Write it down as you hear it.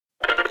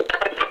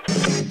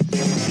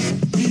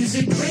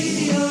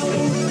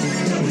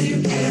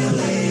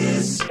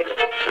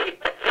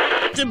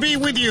to be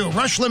with you.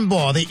 Rush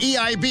Limbaugh, the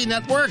EIB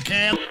Network,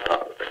 and...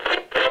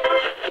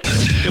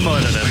 Good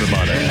morning,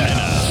 everybody.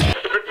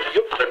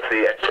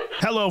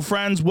 Hello,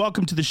 friends.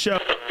 Welcome to the show.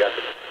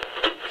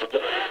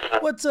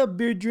 What's up,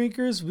 beer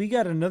drinkers? We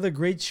got another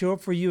great show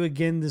for you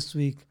again this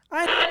week.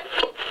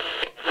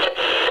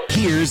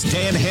 Here's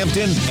Dan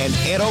Hampton and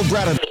Ed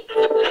O'Brien.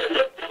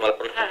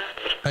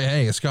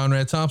 Hey, it's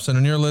Conrad Thompson,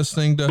 and you're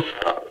listening to...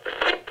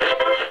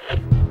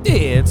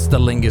 It's the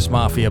Lingus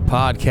Mafia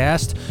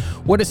podcast.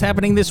 What is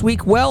happening this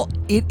week? Well,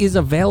 it is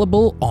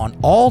available on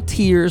all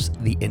tiers,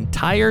 the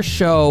entire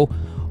show,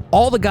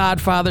 all the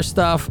Godfather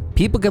stuff.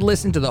 People can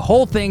listen to the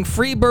whole thing,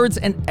 Freebirds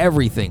and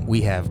everything.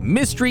 We have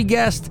mystery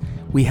guests,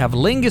 we have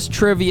Lingus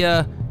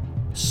trivia,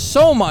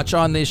 so much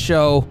on this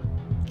show.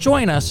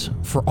 Join us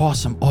for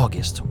awesome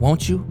August,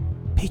 won't you?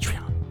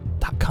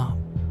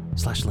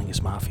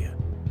 Patreon.com/Lingus Mafia.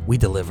 We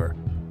deliver.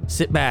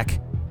 Sit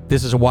back.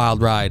 This is a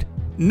wild ride.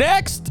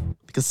 Next!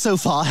 Because so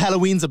far,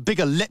 Halloween's a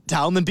bigger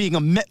letdown than being a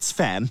Mets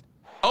fan.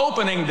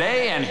 Opening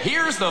day, and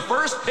here's the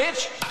first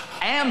pitch,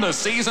 and the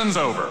season's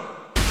over.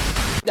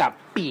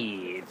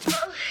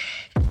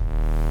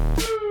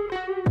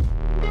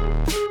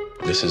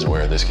 This is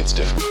where this gets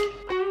difficult.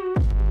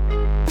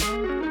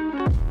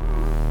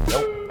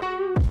 Nope.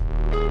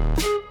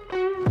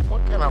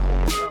 What kind of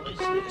hotel is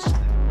this?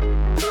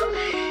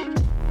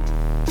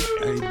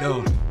 How you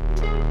doing?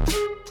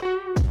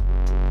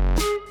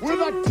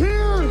 With a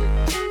tear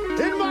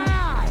in my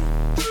eye.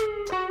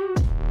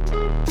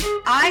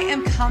 I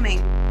am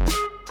coming.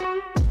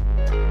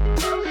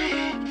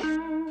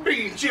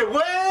 Beat your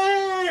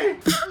way.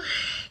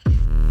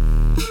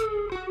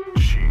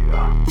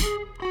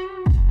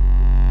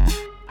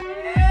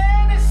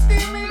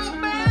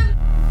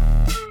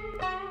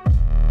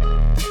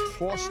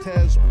 Frost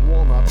has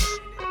walnuts.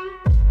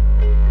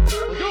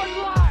 We're doing it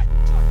live.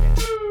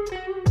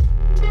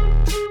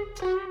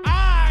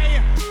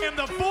 I am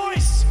the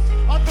voice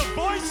of the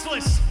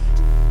voiceless.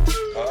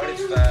 Party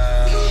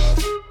foul.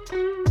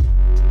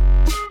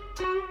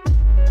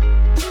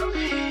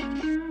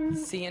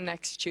 See you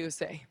next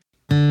Tuesday.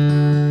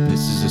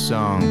 This is a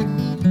song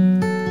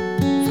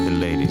for the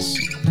ladies.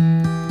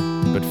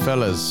 But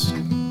fellas,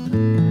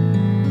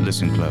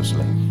 listen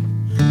closely.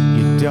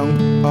 You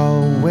don't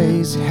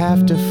always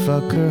have to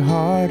fuck her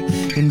hard.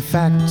 In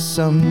fact,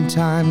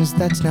 sometimes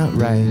that's not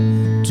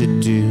right to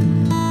do.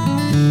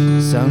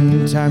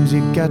 Sometimes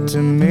you got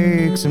to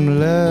make some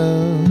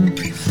love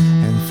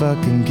and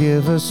fucking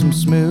give her some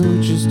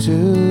smooches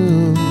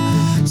too.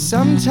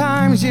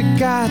 Sometimes you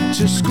got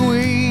to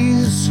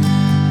squeeze.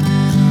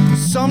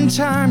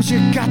 Sometimes you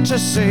got to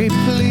say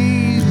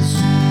please.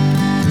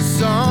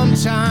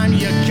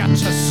 Sometimes you got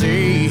to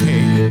say,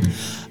 hey,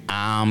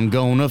 I'm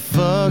gonna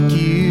fuck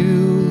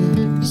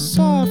you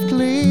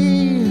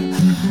softly.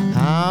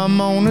 I'm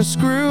gonna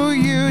screw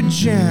you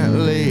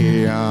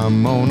gently.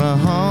 I'm gonna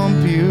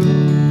hump you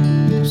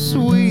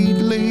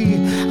sweetly.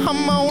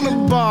 I'm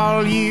gonna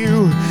ball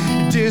you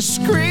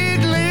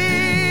discreetly.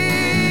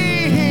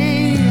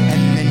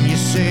 And then you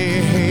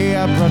say, hey,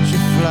 I brought you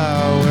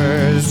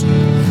flowers.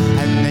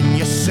 And then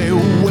you say,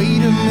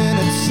 wait a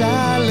minute,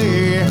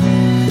 Sally,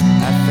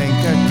 I think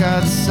I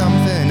got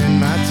something in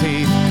my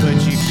teeth.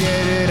 Could you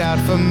get it out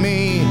for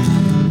me?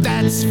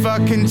 That's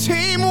fucking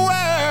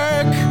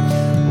teamwork.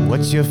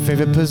 What's your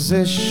favorite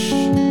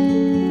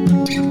position?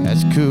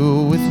 That's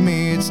cool with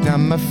me. It's not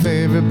my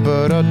favorite,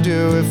 but I'll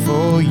do it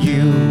for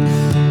you.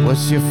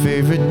 What's your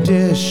favorite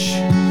dish?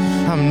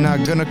 I'm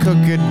not gonna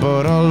cook it,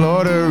 but I'll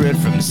order it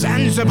from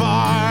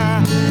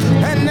Zanzibar.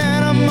 And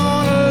then I'm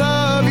gonna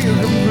love you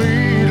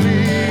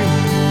completely.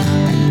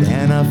 And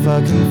then I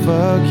fucking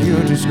fuck you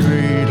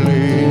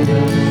discreetly.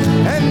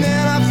 And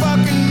then I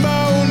fucking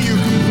bone you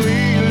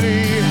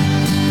completely.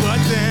 But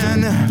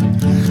then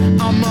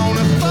I'm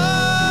gonna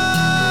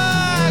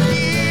fuck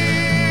you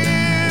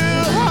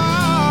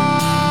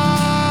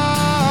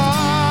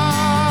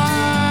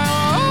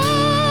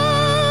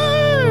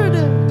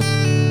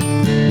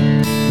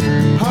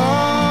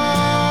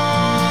hard.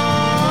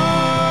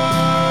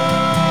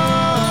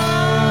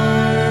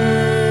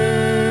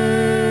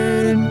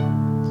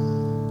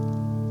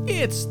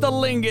 It's the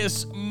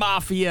Lingus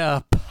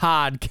Mafia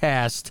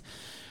podcast.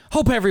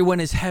 Hope everyone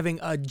is having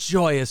a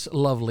joyous,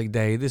 lovely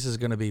day. This is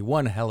going to be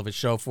one hell of a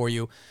show for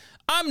you.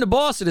 I'm the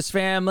boss of this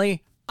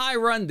family. I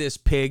run this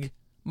pig.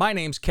 My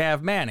name's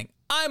Cav Manning.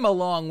 I'm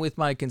along with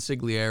my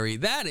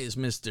consigliere. That is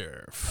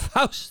Mr.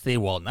 Fausty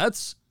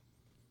Walnuts.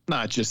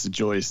 Not just a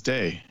joyous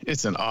day.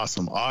 It's an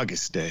awesome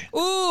August day.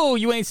 Ooh,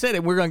 you ain't said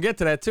it. We're going to get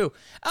to that, too.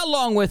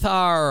 Along with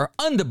our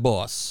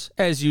underboss,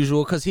 as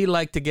usual, because he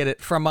liked to get it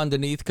from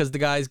underneath because the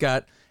guy's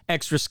got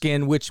extra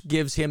skin, which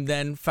gives him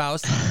then,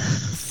 Faust,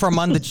 from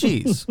under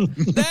cheese.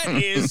 That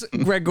is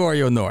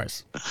Gregorio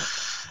Norris.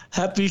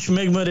 Happy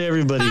Schmegma to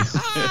everybody.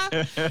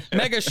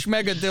 Mega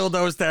schmega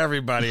dildos to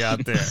everybody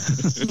out there.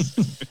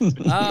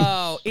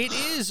 Oh, it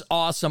is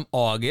awesome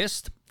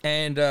August,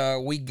 and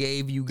we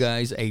gave you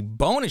guys a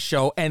bonus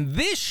show, and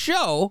this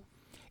show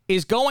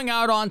is going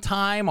out on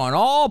time on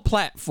all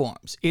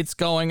platforms. It's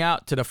going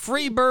out to the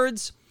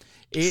Freebirds.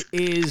 It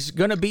is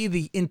going to be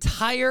the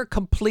entire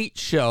complete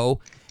show,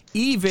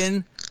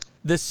 even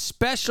the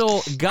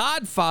special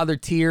Godfather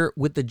tier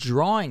with the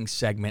drawing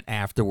segment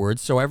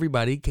afterwards, so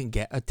everybody can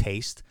get a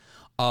taste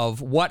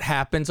of what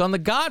happens on the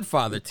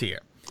Godfather tier.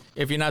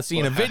 If you're not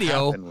seeing a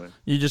video,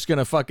 you're just going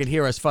to fucking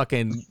hear us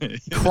fucking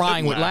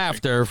crying with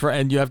laughter,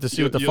 and you have to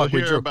see what the fuck we drew.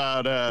 You'll hear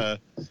about,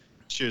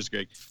 cheers,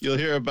 Greg. You'll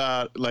hear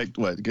about, like,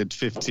 what, a good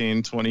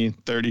 15, 20,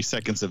 30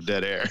 seconds of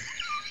dead air.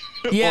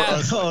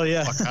 Yeah. Oh,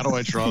 yeah. Fuck, how do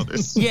I draw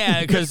this?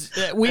 Yeah, because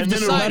we've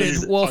decided,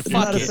 well, fuck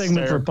not a it.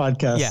 segment for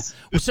podcasts.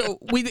 Yeah. So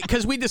we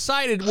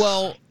decided,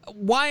 well,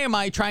 why am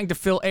I trying to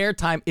fill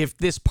airtime if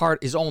this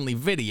part is only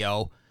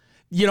video?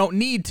 You don't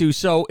need to.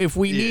 So if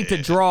we need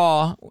to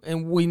draw,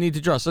 and we need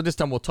to draw, so this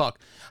time we'll talk.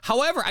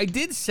 However, I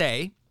did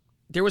say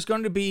there was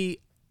going to be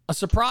a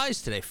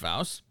surprise today,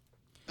 Faust.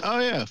 Oh,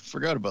 yeah.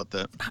 Forgot about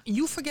that.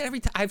 You forget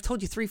every time. I've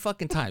told you 3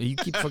 fucking times. You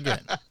keep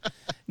forgetting.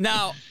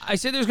 Now, I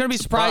said there's going to be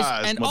a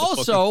surprise, and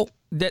also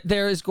that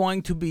there is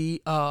going to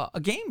be a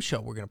game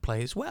show we're going to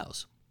play as well.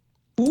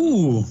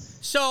 Ooh.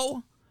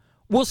 So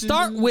we'll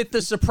start with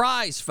the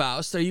surprise,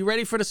 Faust. Are you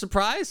ready for the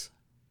surprise?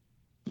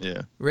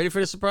 Yeah. Ready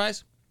for the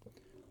surprise?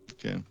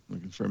 Okay.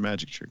 Looking for a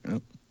magic trick.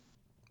 Oh.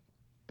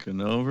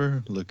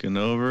 Looking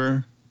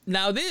over.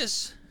 Now,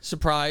 this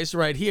surprise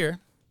right here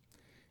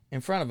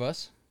in front of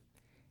us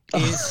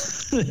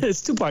is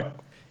it's Tupac.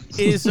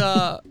 Is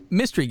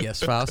mystery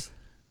guest, Faust.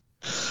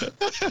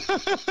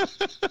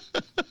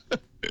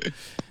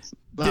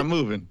 Not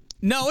moving.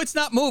 No, it's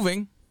not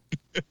moving.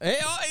 Hey,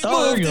 it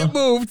Oh, moved. there you It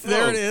moved.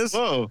 There Whoa, it is.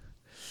 Whoa.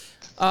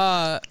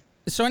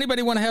 So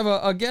anybody want to have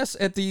a guess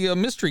at the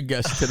mystery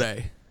guest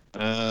today?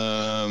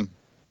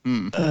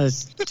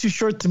 It's too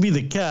short to be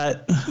the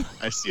cat.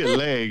 I see a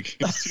leg.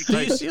 It's too Do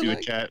you tight see to a be a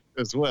leg? cat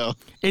as well.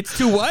 It's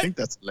too I what? think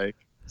that's a leg.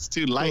 It's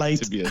too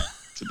light. to be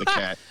to the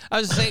cat. I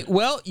was saying,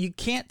 well, you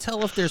can't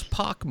tell if there's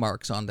pock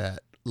marks on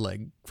that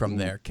leg from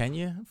there, can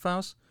you,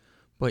 Faust?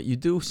 But you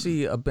do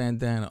see a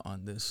bandana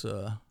on this.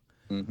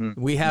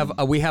 We have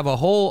a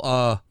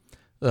whole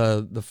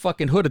the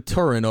fucking hood of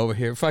Turin over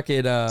here.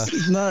 Fucking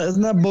It's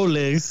not bow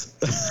legs.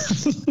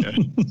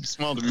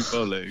 Small to be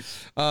bow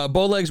legs.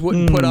 Bowlegs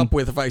wouldn't put up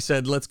with if I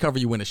said, let's cover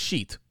you in a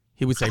sheet.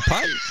 He would say,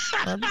 pardon?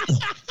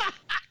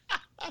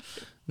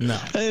 No.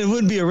 It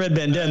wouldn't be a red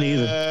bandana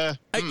either.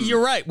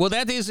 You're right. Well,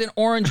 that is an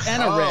orange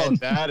and a red.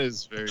 That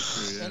is very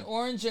true. Yeah. An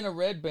orange and a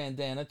red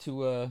bandana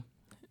to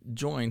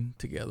join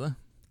together.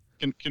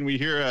 Can we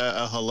hear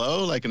a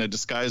hello, like in a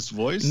disguised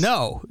voice?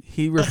 No,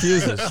 he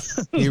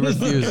refuses. He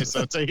refuses. Okay,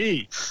 so it's a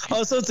he.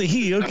 Oh, so it's a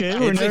he. Okay,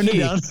 we're It's a narrowing it he.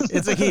 down.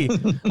 It's a he.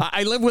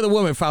 I live with a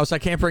woman, Faust. I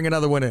can't bring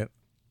another one in.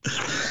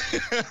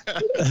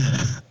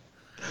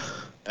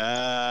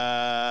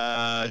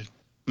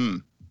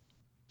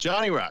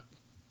 Johnny Rock.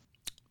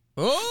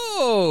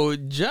 Oh,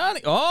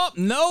 Johnny. Oh,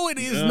 no, it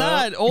is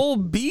not.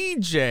 Old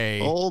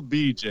BJ. Old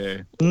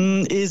BJ.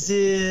 Is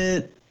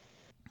it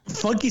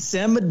Funky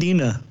Sam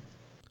Medina?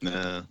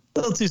 Nah.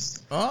 Little too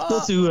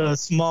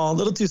small.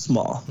 Little too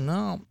small.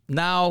 No.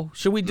 Now,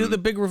 should we do the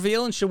big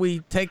reveal and should we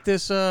take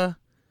this? Oh,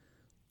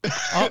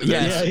 yes,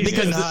 Yeah, he's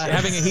because getting hot.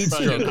 having a heat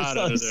stroke. Hot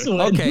under there.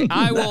 Sweating. Okay,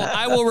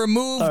 I will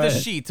remove the right.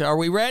 sheet. Are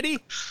we ready?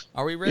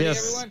 Are we ready,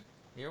 Yes. everyone?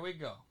 Here we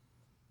go.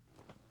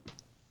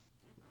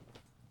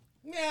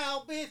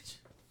 Meow, bitch.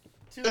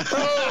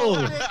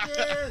 Oh.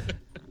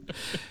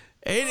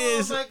 It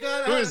is. Oh my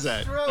God, Who is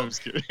that? I'm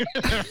just kidding.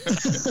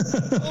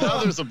 Now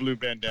there's a blue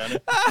bandana.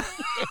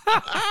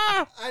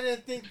 I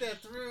didn't think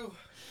that through.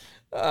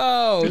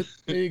 Oh,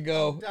 there you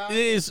go. It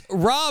is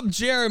Rob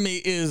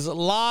Jeremy is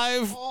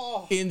live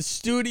in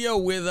studio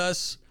with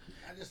us.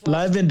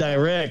 Live and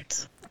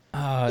direct.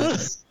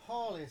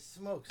 Holy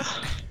smokes.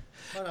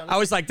 I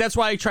was like, that's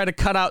why I try to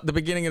cut out the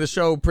beginning of the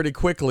show pretty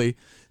quickly.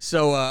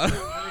 So Let me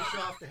show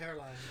off the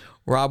hairline.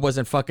 Rob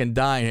wasn't fucking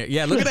dying.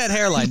 Yeah, look at that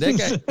hairline. That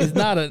guy is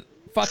not a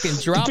fucking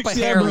drop of Fix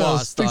the hair eyebrows.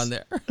 lost on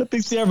there.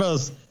 Fix the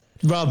eyebrows.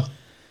 Rob,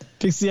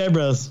 fix the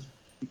eyebrows.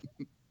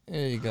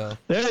 There you go.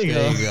 There you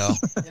There go. you go.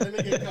 Yeah, let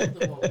me get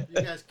comfortable.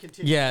 You guys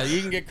continue. Yeah,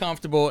 you can get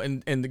comfortable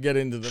and get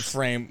into the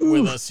frame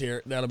with us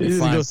here. That'll be You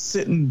just fine. go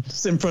sit in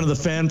front of the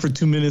fan for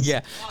 2 minutes.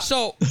 Yeah.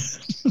 So I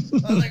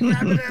was like,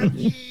 grab it out,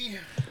 key.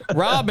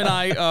 Rob and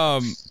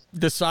I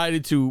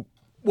decided to.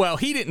 Well,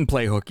 he didn't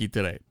play hooky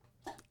today,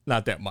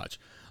 not that much.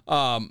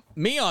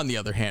 Me, on the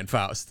other hand,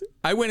 Faust,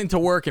 I went into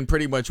work and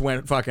pretty much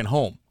went fucking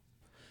home,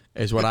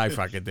 is what I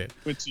fucking did.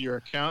 Went to your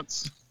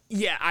accounts.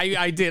 Yeah,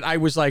 I did. I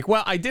was like,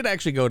 well, I did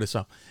actually go to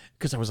some,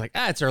 because I was like,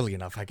 it's early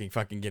enough. I can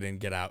fucking get in,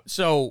 get out.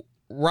 So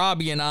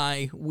Robbie and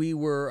I, we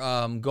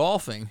were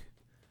golfing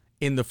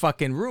in the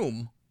fucking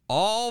room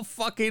all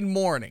fucking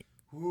morning.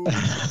 Ooh,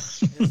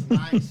 it's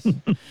nice.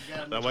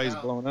 That why he's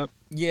blowing up?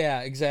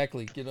 Yeah,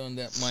 exactly. Get on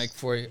that mic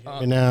for you.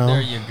 now.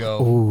 There you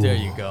go. Ooh. There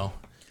you go.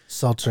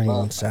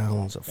 Sultering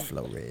sounds of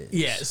Flores.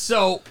 Yeah,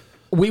 so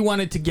we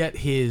wanted to get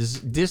his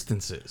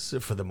distances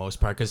for the most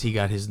part because he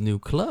got his new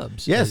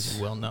clubs. Yes, as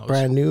you well knows.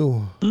 brand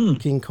new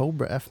King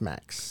Cobra F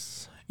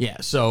Max. Yeah,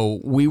 so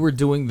we were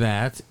doing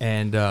that,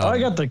 and I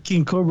got the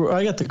King Cobra.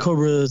 I got the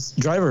Cobra's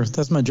driver.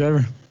 That's my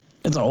driver.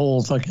 It's an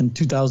old fucking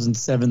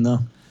 2007 though.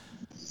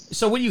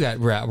 So what do you got,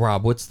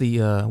 Rob? What's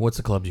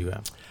the clubs you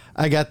have?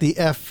 I got the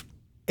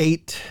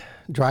F8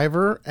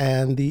 driver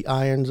and the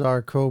Irons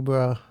are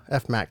Cobra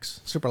F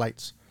Max Super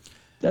Lights.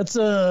 That's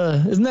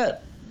isn't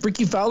that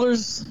Ricky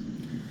Fowler's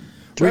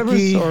drivers,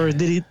 Ricky, or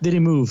did he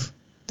move?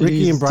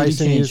 Ricky and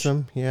Bryson use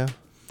them. Yeah.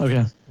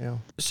 Okay. Yeah.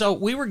 So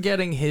we were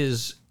getting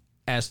his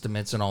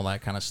estimates and all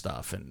that kind of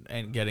stuff,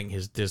 and getting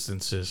his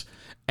distances.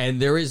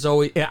 And there is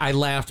always, I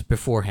laughed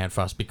beforehand,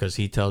 Faust, because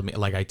he tells me,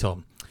 like I told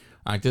him,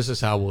 all right, this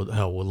is how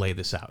we'll lay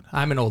this out.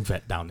 I'm an old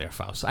vet down there,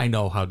 Faust. I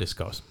know how this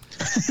goes.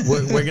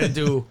 We're gonna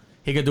do.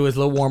 He could do his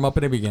little warm up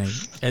in the beginning,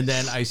 and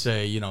then I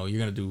say, you're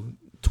gonna do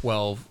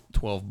 12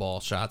 ball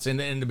shots. And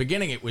in the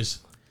beginning, it was,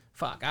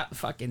 I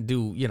fucking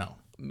do a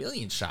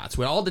million shots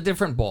with all the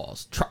different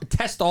balls.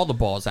 Test all the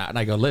balls out, and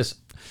I go, listen,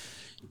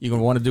 you're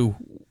gonna want to do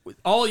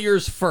all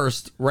yours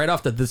first, right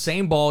off the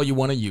same ball you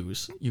want to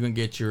use. You can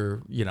get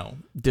your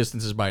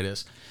distances by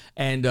this.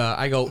 And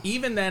I go,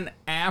 even then,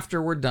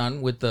 after we're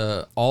done with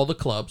all the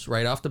clubs,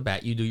 right off the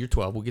bat, you do your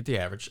 12. We'll get the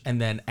average. And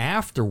then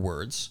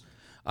afterwards,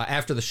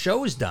 after the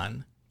show is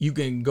done, you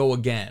can go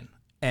again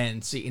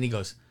and see. And he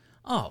goes,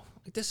 oh,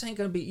 this ain't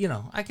going to be,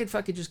 I could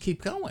fucking just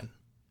keep going.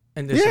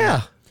 And this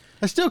yeah,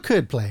 I still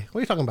could play. What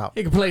are you talking about?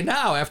 He can play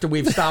now after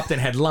we've stopped and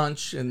had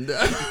lunch. And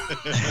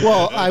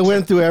well, I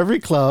went through every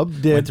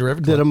club, did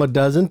them a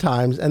dozen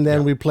times, and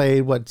then we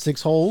played,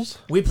 6 holes?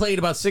 We played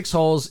about 6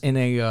 holes in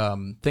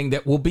a thing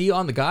that will be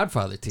on the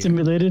Godfather team.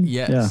 Simulated?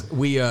 Yes.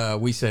 Yeah.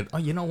 We said, oh,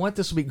 you know what?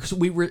 This will be... So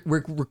we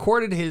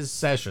recorded his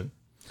session,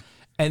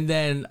 and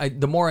then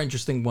the more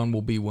interesting one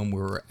will be when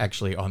we're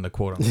actually on the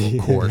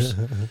quote-unquote course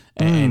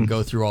and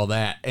go through all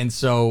that. And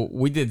so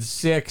we did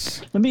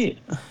 6.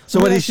 So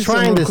what he's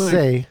trying to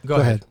say... Go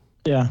ahead.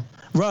 Yeah.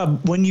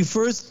 Rob, when you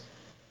first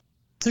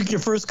took your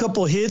first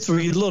couple hits, were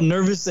you a little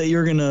nervous that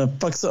you're going to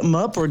fuck something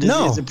up? Or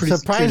is it pretty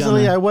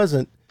surprisingly, I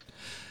wasn't.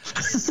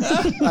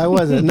 I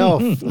wasn't.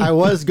 No, I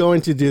was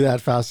going to do that,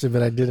 Fausti,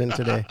 but I didn't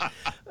today.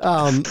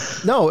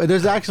 No,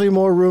 there's actually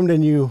more room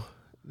than you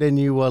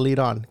lead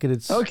on.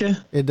 Okay.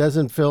 It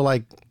doesn't feel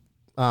like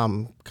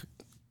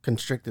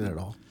constricted at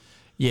all.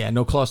 Yeah,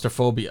 no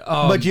claustrophobia.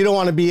 But you don't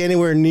want to be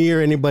anywhere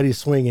near anybody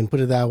swinging, put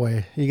it that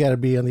way. You got to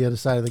be on the other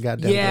side of the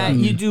goddamn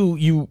ground. You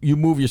do. You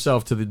move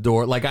yourself to the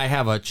door. Like I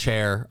have a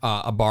chair,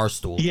 a bar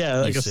stool.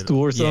 Yeah, like a stool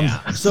or something.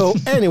 Yeah. So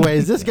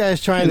anyways, this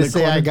guy's trying to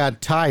say I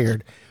got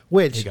tired,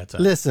 which,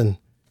 listen,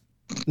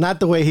 not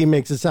the way he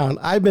makes it sound.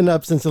 I've been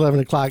up since 11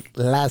 o'clock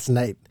last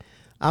night.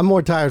 I'm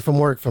more tired from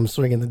work from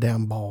swinging the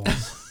damn balls.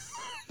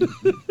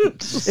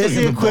 It's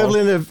the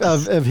equivalent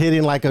of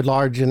hitting like a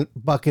large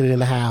bucket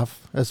and a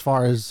half as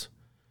far as,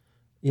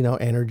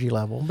 energy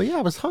level. But yeah,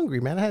 I was hungry,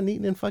 man. I hadn't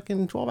eaten in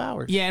fucking 12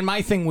 hours. Yeah, and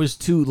my thing was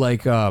too,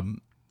 like, I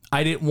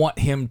didn't want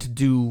him to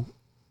do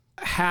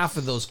half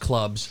of those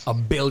clubs a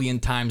billion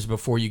times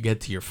before you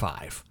get to your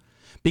 5.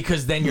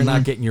 Because then you're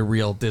not getting your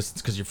real distance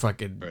because you're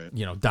fucking,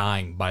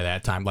 dying by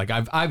that time. Like,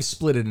 I've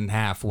split it in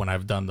half when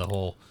I've done the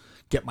whole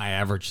get my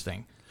average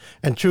thing.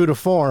 And true to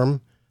form,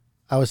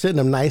 I was hitting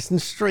them nice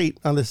and straight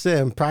on the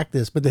sim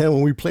practice, but then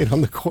when we played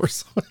on the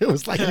course, it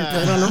was like we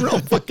played on a real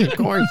fucking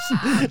course.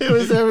 It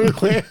was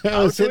everywhere.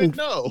 I was hitting.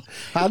 No,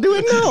 how do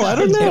it know? I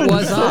don't know. It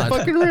was so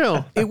fucking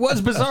real. It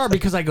was bizarre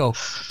because I go,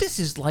 this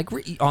is like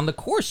on the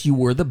course. You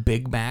were the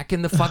Big Mac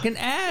in the fucking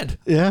ad.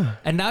 Yeah,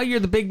 and now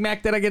you're the Big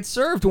Mac that I get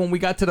served when we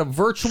got to the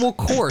virtual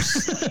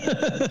course.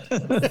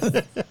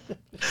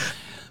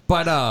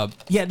 But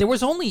yeah,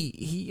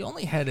 he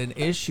only had an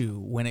issue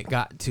when it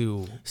got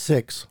to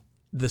 6.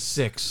 The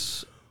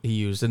 6 he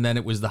used, and then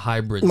it was the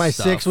hybrid my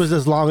stuff. 6 was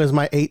as long as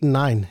my 8 and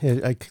 9.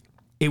 I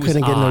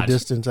couldn't get no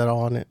distance at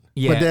all on it.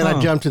 Yeah. But then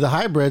I jumped to the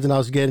hybrids, and I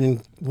was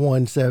getting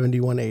 170,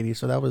 180,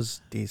 so that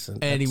was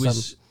decent. And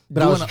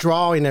but I was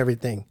drawing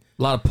everything.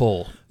 A lot of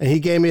pull. And he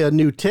gave me a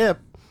new tip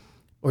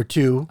or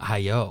 2.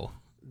 Hi-yo.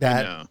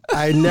 That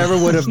I never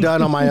would have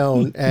done on my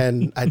own,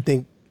 and I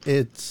think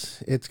it's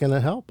going to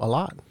help a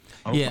lot.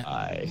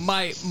 Yeah.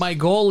 My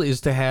goal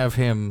is to have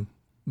him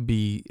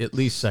be at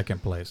least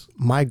second place.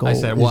 My goal. I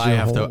said, well,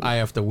 I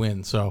have to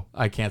win, so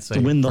I can't say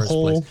to win the first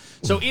whole place.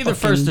 So either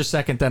first or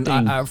second,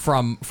 then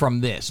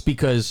from this,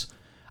 because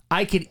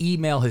I could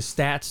email his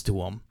stats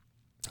to him,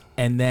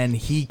 and then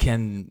he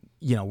can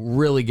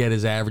really get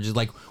his averages.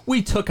 Like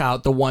we took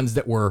out the ones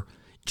that were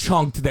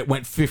chunked that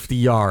went 50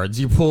 yards.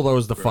 You pull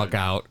those the fuck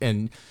out,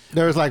 and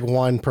there was like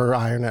 1 per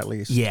iron at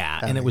least. Yeah,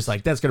 and it was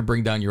like that's gonna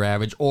bring down your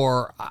average.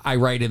 Or I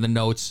write in the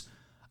notes,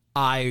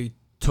 I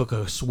took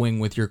a swing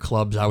with your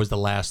clubs. I was the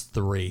last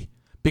 3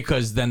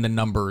 because then the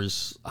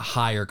number's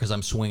higher because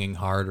I'm swinging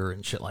harder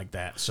and shit like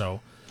that. So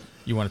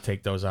you want to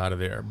take those out of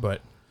there, but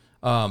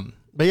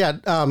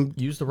yeah,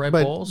 use the right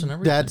balls and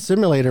everything. That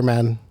simulator,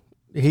 man,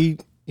 he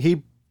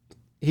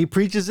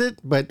preaches it,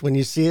 but when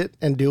you see it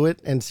and do it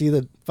and see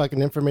the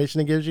fucking information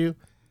it gives you,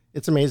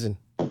 it's amazing.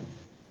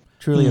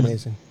 Truly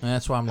amazing.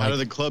 That's why I'm like, how do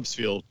the clubs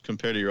feel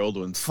compared to your old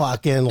ones?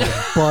 Fucking like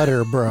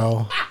butter,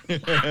 bro.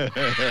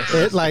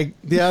 It like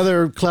the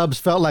other clubs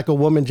felt like a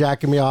woman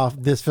jacking me off.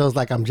 This feels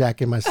like I'm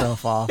jacking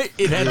myself off.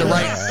 It had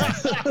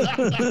the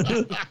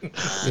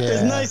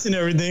It's nice and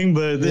everything,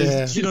 but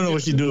you don't know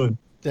what you're doing.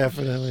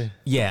 Definitely.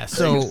 Yeah.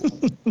 So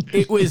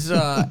it was,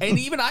 and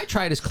even I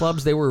tried his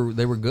clubs. They were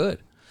good.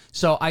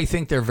 So I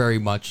think they're very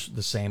much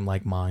the same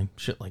like mine.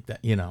 Shit like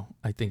that. You know,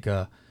 I think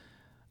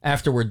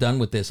after we're done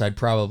with this, I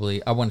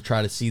want to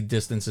try to see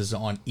distances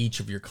on each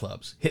of your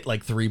clubs. Hit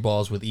like 3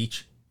 balls with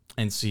each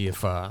and see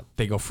if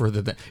they go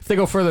further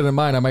than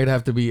mine. I might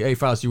have to be, hey,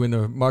 Faust, you in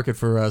the market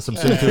for some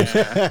sim tubes?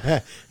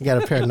 You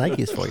got a pair of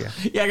Nikes for you.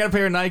 Yeah, I got a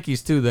pair of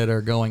Nikes too that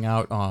are going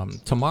out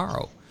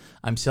tomorrow.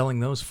 I'm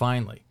selling those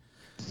finally.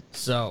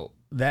 So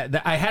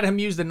that I had him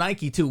use the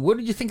Nike too. What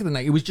did you think of the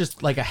Nike? It was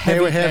just like a heavy.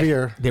 They were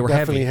heavier. They were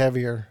definitely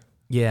heavy. Heavier.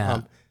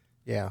 Yeah.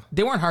 Yeah.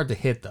 They weren't hard to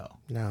hit though.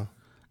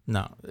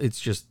 No, it's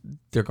just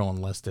they're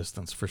going less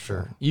distance for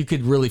sure. You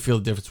could really feel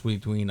the difference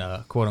between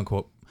quote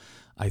unquote,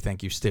 I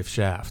thank you, stiff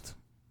shaft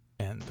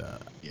and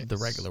the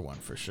regular one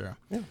for sure.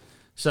 Yeah.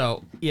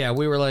 So yeah,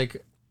 we were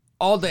like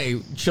all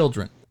day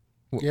children.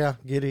 Yeah,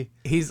 giddy.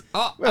 He's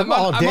all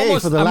day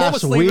for the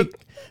last week.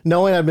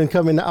 Knowing I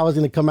was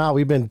going to come out,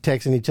 we've been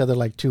texting each other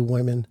like 2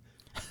 women.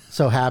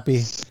 So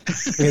happy.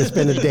 We're going to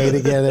spend a day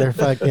together.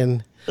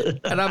 Fucking.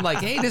 And I'm like,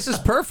 hey, this is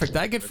perfect.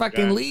 I could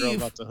fucking leave.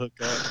 About to hook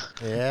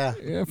up.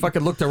 Yeah.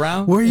 Fucking looked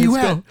around. Where are you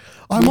at?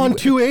 I'm on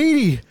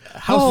 280.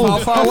 How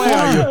far away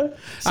are you?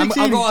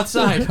 I'll go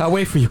outside. I'll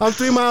wait for you. I'm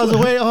 3 miles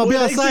away. I'll be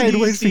outside.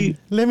 Wait for you.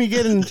 Let me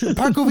get in.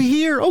 Park over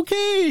here.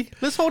 Okay.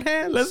 Let's hold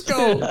hands. Let's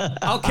go.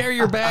 I'll carry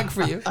your bag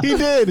for you. He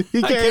did.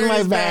 He carried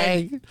my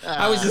bag.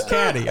 I was his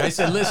caddy. I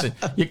said, listen,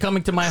 you're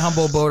coming to my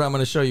humble boat. I'm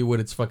going to show you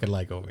what it's fucking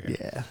like over here.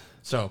 Yeah.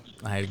 So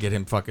I had to get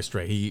him fucking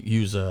straight. He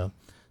used the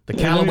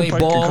Callaway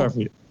ball.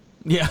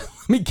 Yeah,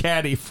 let me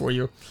caddy for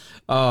you.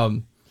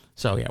 So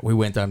yeah, we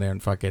went down there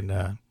and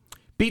fucking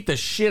beat the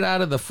shit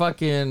out of the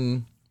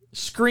fucking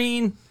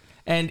screen.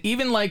 And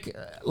even like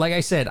I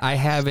said, I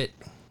have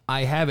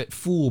it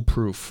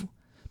foolproof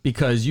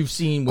because you've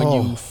seen when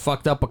you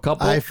fucked up a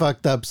couple. I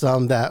fucked up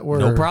some that were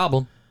no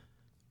problem.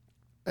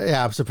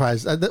 Yeah, I'm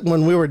surprised.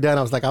 When we were done,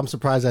 I was like, I'm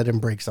surprised I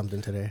didn't break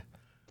something today.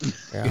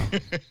 Yeah,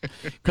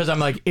 because I'm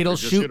like, it'll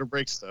shoot to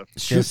break stuff.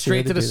 Shoot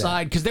straight to the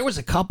side. Because there was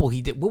a couple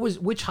he did.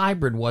 Which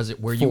hybrid was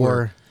it where you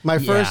were? My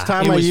first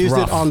time I used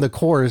it on the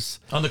course.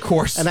 On the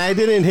course, and I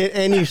didn't hit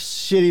any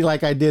shitty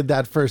like I did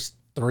that first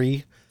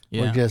 3.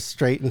 Yeah. Or just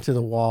straight into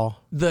the wall.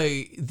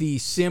 The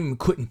sim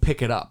couldn't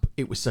pick it up.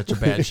 It was such a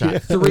bad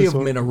shot. 3 of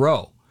them in a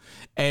row.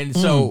 And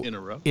so in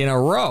a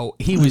row,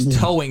 he was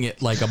towing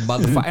it like a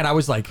motherfucker. And I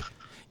was like,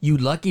 you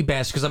lucky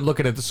bastard, because I'm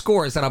looking at the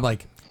scores and I'm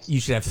like, you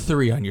should have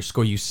 3 on your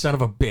score, you son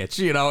of a bitch.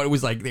 You know, it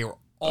was like they were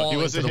all he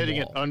wasn't hitting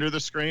wall. it under the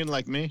screen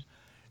like me?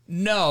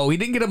 No, he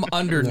didn't get him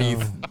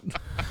underneath.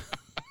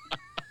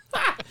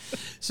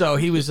 So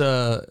he was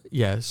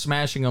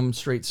smashing them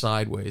straight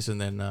sideways, and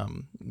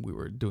then we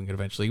were doing it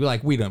eventually.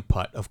 We didn't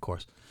putt, of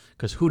course,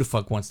 because who the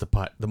fuck wants to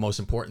putt? The most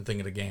important thing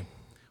in the game.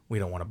 We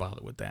don't want to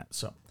bother with that.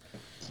 So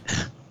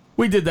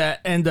we did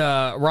that, and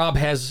Rob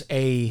has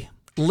a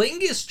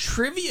Lingus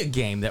trivia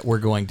game that we're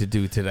going to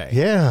do today.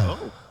 Yeah,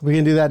 we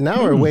can do that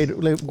now, or wait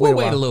we'll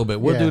wait a little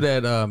bit. We'll do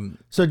that.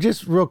 So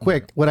just real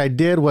quick, what I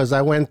did was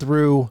I went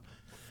through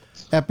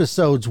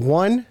episodes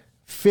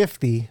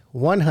 150,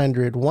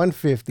 100,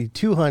 150,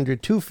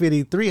 200,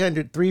 250,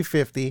 300,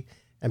 350,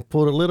 and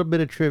pulled a little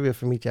bit of trivia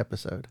from each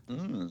episode.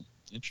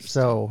 Interesting.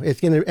 So it's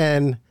gonna,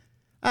 and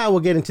we'll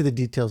get into the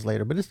details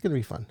later, but it's gonna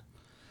be fun.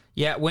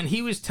 Yeah, when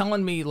he was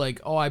telling me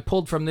like, oh, I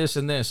pulled from this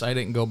and this, I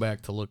didn't go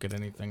back to look at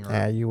anything.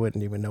 Right? You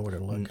wouldn't even know where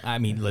to look. I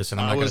mean, listen,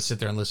 I'm not going to sit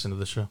there and listen to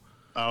the show.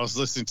 I was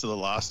listening to the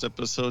Lost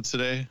episode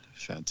today.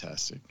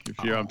 Fantastic.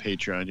 If you're on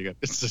Patreon,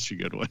 it's such a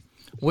good one.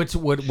 What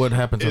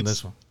happens on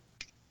this one?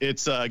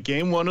 It's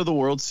game 1 of the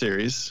World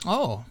Series.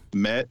 Oh.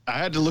 I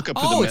had to look up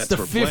who the Mets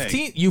were playing. It's the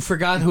 15th. You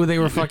forgot who they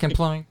were fucking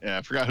playing? Yeah,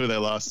 I forgot who they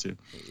lost to.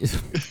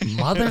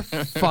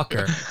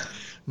 Motherfucker.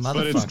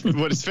 But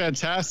what is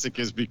fantastic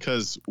is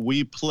because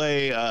we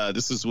play.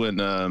 This is when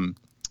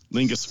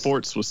Lingus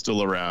Sports was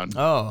still around.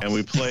 Oh, and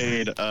we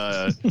played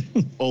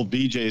old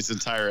BJ's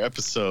entire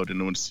episode,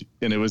 and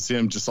it was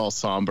him just all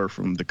somber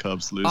from the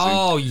Cubs losing.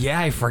 Oh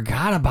yeah, I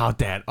forgot about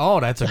that. Oh,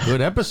 that's a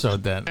good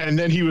episode then. And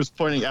then he was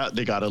pointing out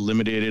they got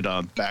eliminated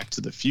on Back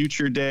to the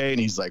Future Day,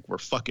 and he's like, "We're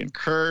fucking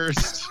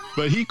cursed."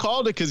 But he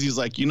called it because he's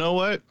like, you know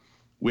what?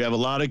 We have a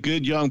lot of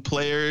good young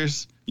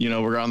players. You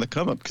know, we're on the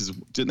come up because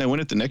didn't they win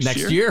it the next year?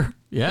 Next year,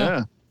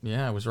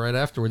 yeah, it was right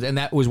afterwards, and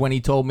that was when he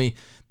told me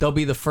they'll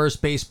be the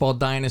first baseball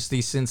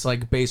dynasty since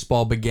like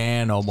baseball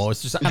began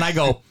almost. And I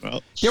go,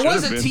 well, there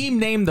was a team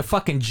named the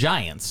fucking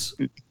Giants,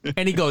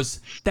 and he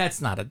goes,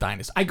 that's not a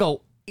dynasty. I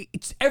go,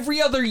 it's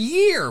every other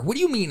year. What do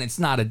you mean it's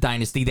not a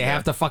dynasty? They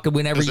have to fucking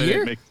win every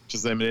year. They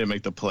didn't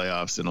make the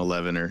playoffs in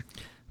 11 or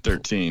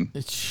 13.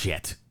 It's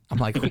shit. I'm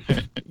like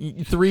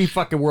 3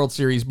 fucking World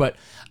Series, but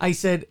I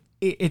said.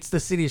 It's the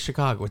city of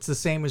Chicago. It's the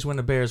same as when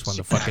the Bears won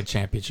the fucking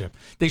championship.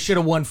 They should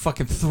have won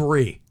fucking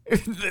 3.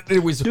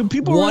 It was Do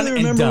people one really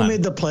remember and done. who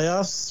made the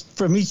playoffs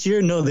from each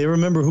year? No, they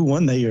remember who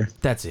won that year.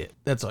 That's it.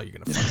 That's all you're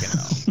gonna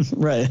fucking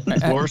Right.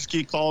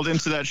 Borski called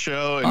into that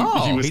show, and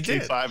he was he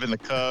did. K5 in the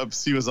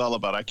Cubs. He was all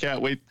about, I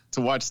can't wait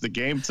to watch the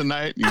game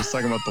tonight. He was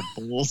talking about the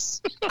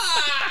Bulls.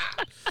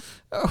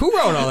 Who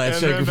wrote all that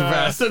shit?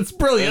 That's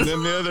brilliant.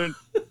 And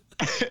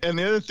then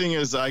the other thing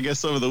is, I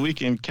guess over the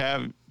weekend,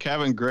 Cav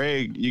and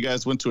Greg, you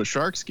guys went to a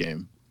Sharks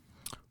game.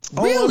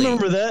 Really? Oh, I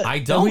remember that. I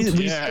don't.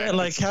 We spent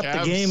like half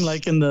the game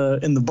like in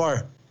the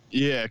bar.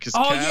 Yeah, because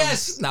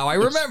yes, now I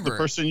remember. The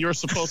person you were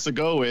supposed to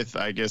go with,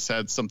 I guess,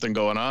 had something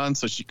going on,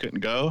 so she couldn't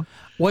go.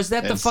 Was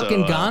that the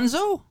fucking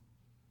Gonzo?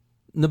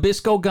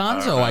 Nabisco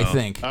Gonzo, I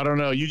think. I don't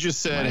know. You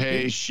just said,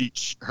 hey,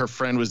 her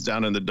friend was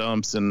down in the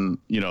dumps, and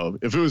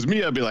if it was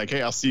me, I'd be like,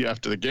 hey, I'll see you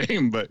after the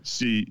game. But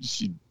she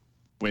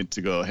went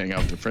to go hang out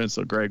with her friends,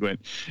 so Greg went,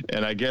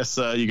 and I guess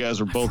you guys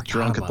were both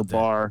drunk at the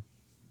bar.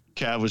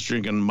 Cav was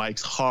drinking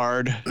Mike's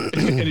Hard,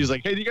 and he's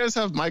like, "Hey, do you guys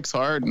have Mike's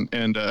Hard?"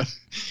 And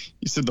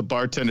he said the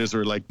bartenders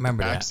were like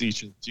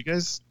backseat.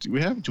 Do we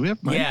have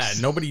Mike's? Yeah,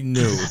 nobody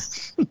knew.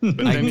 But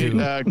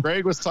then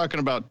Greg was talking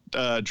about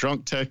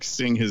drunk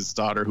texting his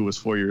daughter, who was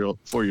 4 years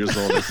old at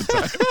the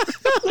time.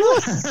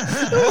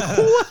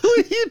 What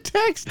were you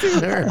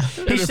texting her?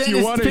 He sent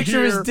his picture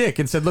of his dick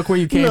and said, "Look where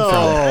you came from."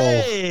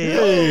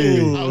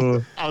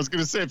 Hey. I was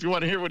going to say, if you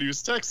want to hear what he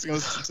was texting,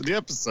 listen to the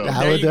episode.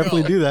 I would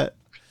definitely do that.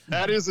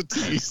 That is a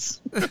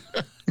tease.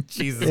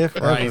 Jesus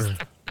Christ.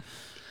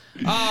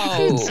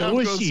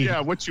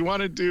 Oh, what you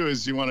want to do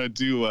is you want to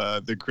do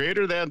the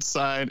greater than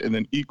sign and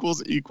then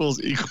equals.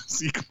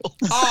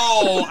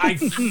 Oh, I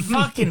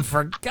fucking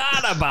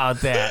forgot about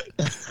that.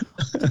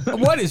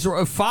 What is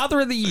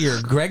Father of the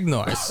Year? Greg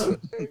Norris.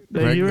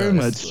 Thank you very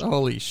much.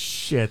 Holy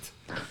shit.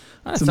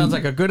 That sounds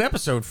like a good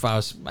episode,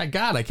 Faust. My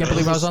God, I can't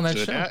believe I was on that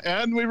show.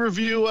 And we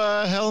review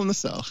Hell in the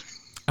Cell.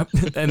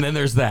 And then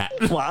there's that.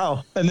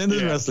 Wow. And then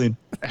there's wrestling.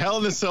 Hell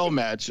in a Cell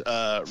match.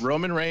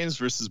 Roman Reigns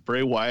versus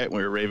Bray Wyatt.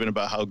 We were raving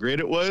about how great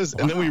it was.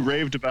 And then we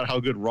raved about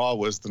how good Raw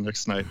was the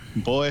next night.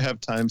 Boy,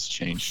 have times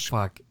changed.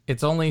 Fuck.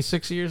 It's only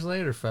 6 years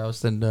later,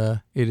 Faust, and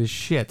it is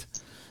shit.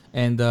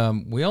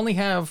 And we only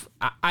have...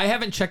 I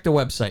haven't checked the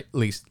website, at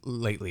least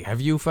lately. Have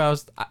you,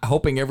 Faust?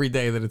 Hoping every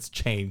day that it's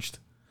changed.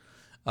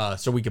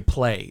 So we could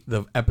play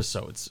the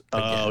episodes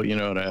again. Oh, you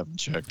know what? I haven't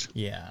checked.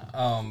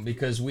 Yeah,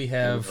 because we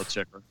have... I'll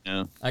check right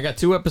now. I got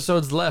 2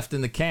 episodes left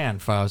in the can,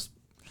 Faust.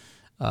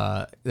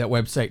 That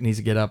website needs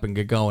to get up and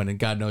get going, and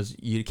God knows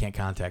you can't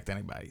contact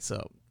anybody.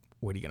 So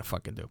what are you gonna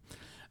fucking do?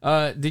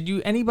 Did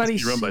you anybody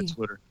see? Run by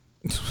Twitter.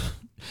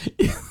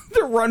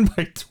 They're run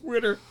by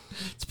Twitter.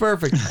 It's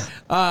perfect.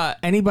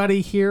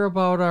 Anybody hear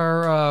about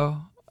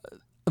our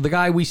the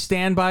guy we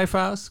stand by,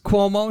 Faust?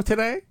 Cuomo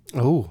today?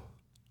 Oh.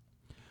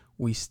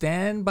 We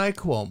stand by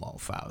Cuomo,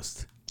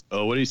 Faust.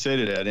 Oh, what did he say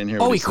today? I didn't hear.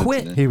 Oh, he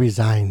quit. He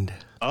resigned.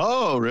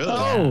 Oh, really?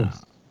 Oh,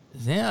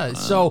 yeah.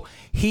 So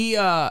he,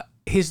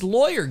 his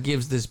lawyer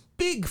gives this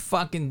big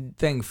fucking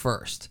thing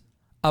first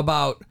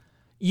about,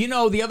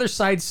 the other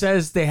side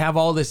says they have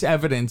all this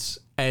evidence,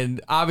 and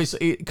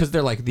obviously because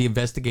they're like the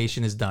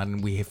investigation is done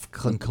and we have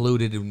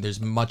concluded and there's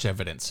much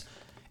evidence.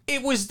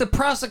 It was the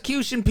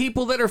prosecution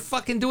people that are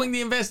fucking doing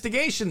the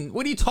investigation.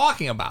 What are you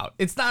talking about?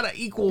 It's not an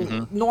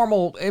equal,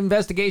 normal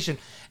investigation.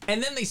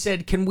 And then they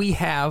said, can we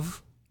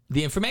have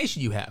the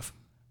information you have?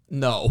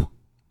 No.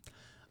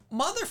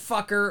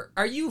 Motherfucker,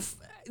 are you...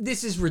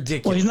 This is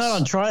ridiculous. Well, he's not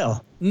on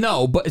trial.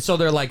 No, but so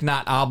they're like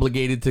not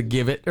obligated to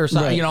give it or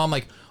something. Right. I'm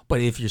like, but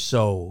if you're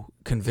so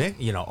convinced,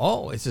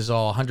 this is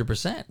all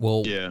 100%.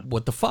 Well,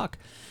 what the fuck?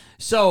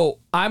 So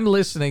I'm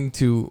listening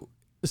to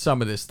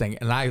some of this thing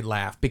and I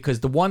laugh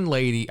because the one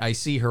lady, I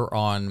see her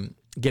on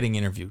getting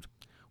interviewed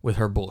with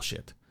her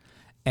bullshit,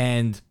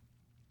 and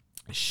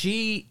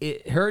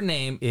her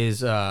name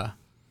is Camiso.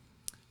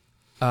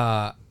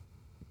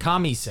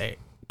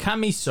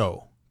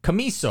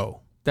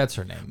 That's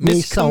her name.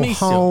 Miss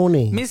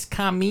Camiso. Miss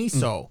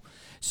Camiso.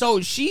 So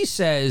she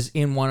says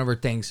in one of her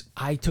things,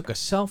 I took a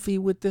selfie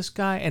with this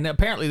guy, and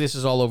apparently this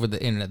is all over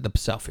the internet, the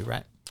selfie,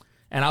 right?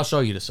 And I'll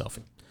show you the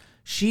selfie.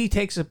 She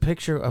takes a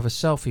picture of a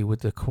selfie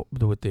with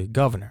the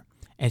governor,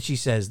 and she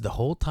says, the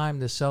whole time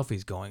this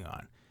selfie's going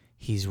on,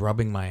 he's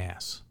rubbing my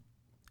ass.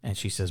 And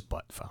she says,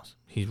 butt, Faust.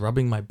 He's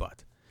rubbing my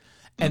butt.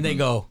 And they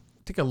go,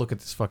 take a look at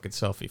this fucking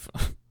selfie.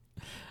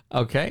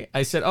 Okay.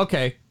 I said,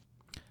 okay.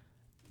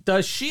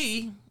 Does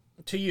she,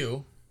 to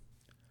you,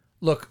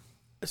 look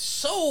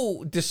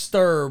so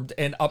disturbed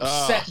and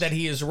upset that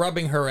he is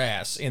rubbing her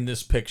ass in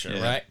this picture,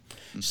 right?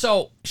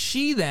 So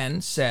she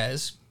then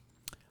says,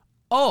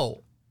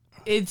 oh,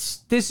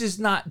 this is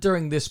not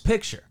during this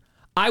picture.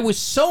 I was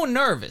so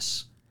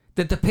nervous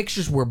that the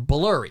pictures were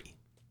blurry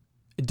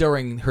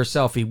during her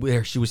selfie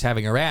where she was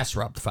having her ass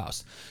rubbed,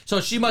 Faust.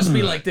 So she must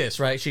be like this,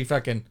 right? She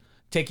fucking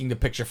taking the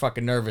picture,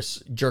 fucking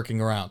nervous,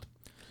 jerking around.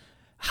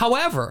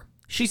 However,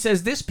 she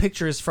says this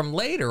picture is from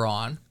later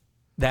on,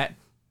 that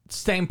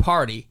same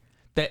party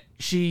that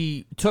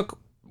she took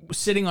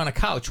sitting on a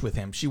couch with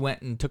him. She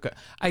went and took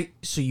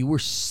so you were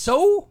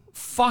so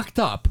fucked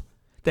up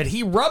that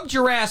he rubbed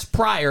your ass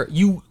prior.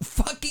 You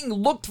fucking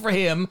looked for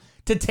him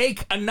to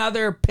take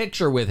another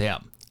picture with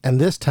him. And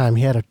this time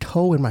he had a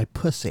toe in my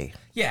pussy.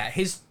 Yeah,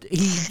 he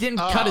didn't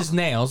cut his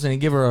nails and he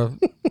gave her a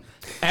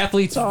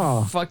athlete's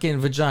fucking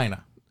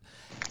vagina.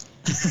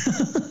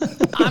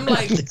 I'm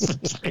like,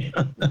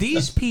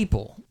 these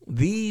people,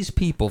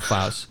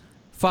 Faust,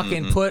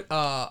 fucking put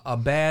a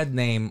bad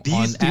name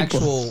on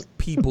actual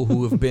people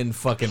who have been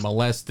fucking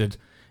molested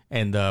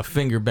and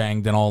finger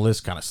banged and all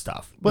this kind of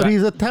stuff. But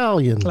he's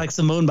Italian. Like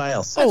Simone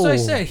Biles. That's what I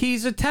said.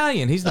 He's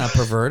Italian. He's not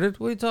perverted.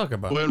 What are you talking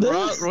about?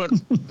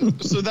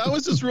 So that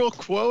was his real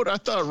quote? I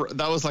thought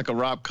that was like a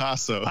Rob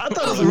Casso. I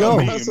thought it was a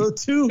Rob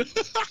Casso too.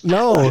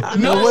 No,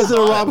 it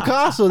wasn't a Rob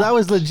Casso. That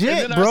was legit,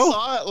 and then bro. I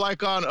saw it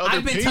like on other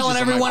I've been pages. telling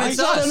everyone it's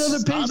us. On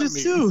other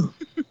pages too.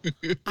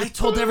 I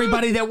told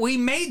everybody that we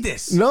made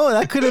this. No,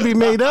 that couldn't be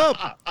made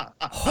up.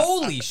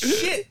 Holy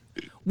shit.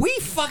 We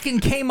fucking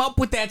came up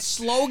with that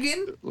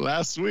slogan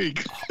last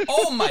week.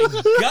 Oh my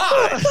God.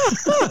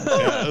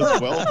 Yeah, it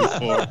was well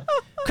before.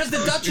 Because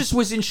the Duchess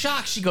was in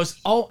shock. She goes,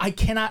 "Oh, I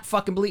cannot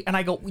fucking believe." And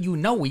I go, "You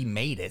know we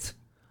made it."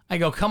 I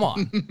go, "Come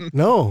on."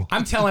 No.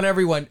 I'm telling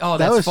everyone, "Oh,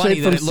 That that's was funny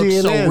straight that it from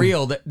looks so CNN.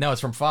 real." No, it's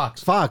from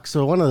Fox. Fox,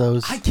 so one of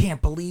those. I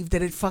can't believe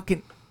that it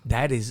fucking...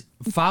 That is...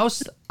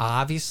 Faust,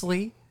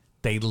 obviously,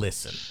 they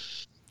listen.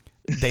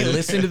 They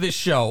listen to this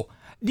show.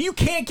 You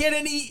can't get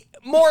any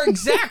more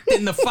exact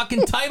than the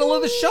fucking title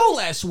of the show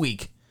last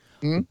week.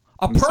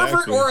 A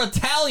pervert or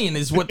Italian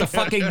is what the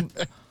fucking...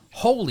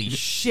 Holy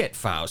shit,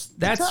 Faust.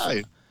 That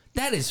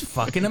is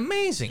fucking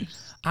amazing.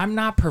 I'm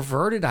not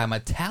perverted. I'm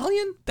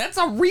Italian? That's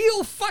a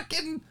real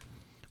fucking...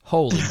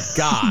 Holy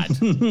God.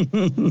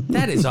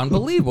 That is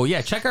unbelievable.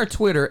 Yeah, check our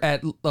Twitter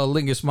at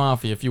Lingus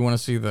Mafia if you want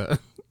to see the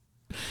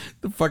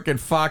fucking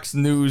Fox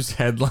News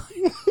headline.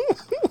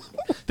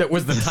 That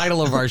was the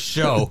title of our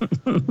show.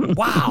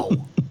 Wow.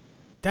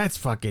 That's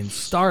fucking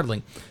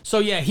startling. So,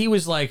 yeah, he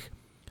was like,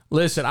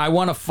 listen, I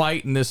want to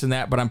fight and this and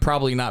that, but I'm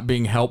probably not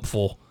being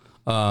helpful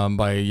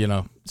by,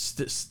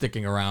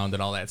 sticking around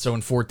and all that. So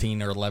in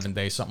 14 or 11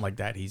 days, something like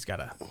that, he's got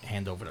to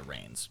hand over the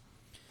reins.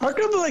 How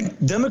come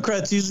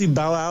Democrats usually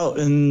bow out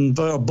and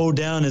bow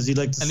down, as you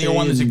like to say, and the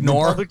one that's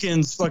ignore?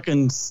 Republicans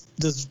fucking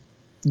just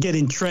get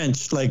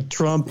entrenched like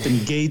Trump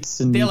and Gates,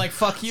 and they're like,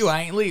 "Fuck you,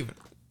 I ain't leaving."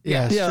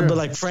 Yeah, but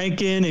like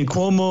Franken and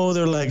Cuomo,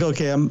 they're like,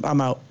 "Okay,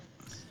 I'm out."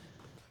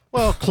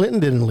 Well, Clinton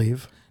didn't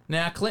leave.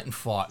 Nah, Clinton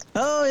fought.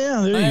 Oh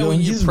yeah, there you go.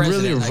 He's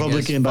really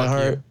Republican by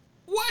heart.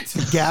 What?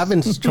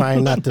 Gavin's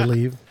trying not to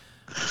leave,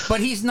 but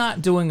he's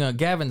not doing a.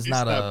 Gavin's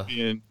not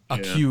being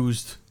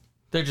accused.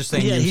 They're just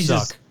saying he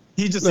suck.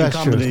 He's just That's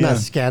true. incompetent. It's not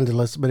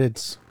scandalous, but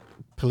it's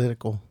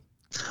political.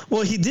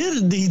 Well, he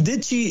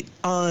did cheat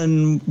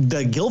on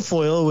the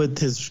Guilfoyle with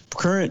his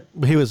current.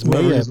 He was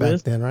mayor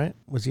back then, right?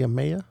 Was he a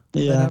mayor?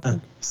 Yeah,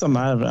 some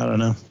I don't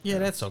know. Yeah,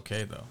 that's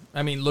okay though.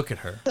 I mean, look at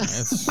her.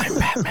 I'm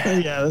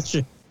Batman. Yeah, that's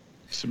true.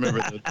 Just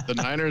remember, the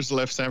Niners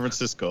left San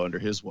Francisco under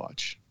his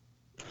watch.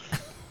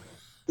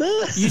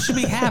 You should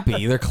be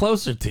happy. They're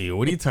closer to you.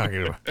 What are you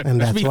talking about?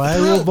 And that's why I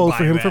will vote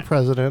for him for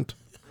president.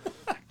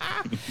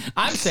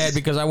 I'm sad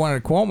because I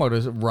wanted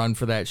Cuomo to run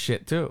for that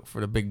shit too,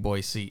 for the big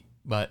boy seat.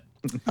 But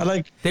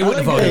they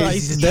wouldn't vote.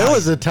 There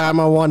was a time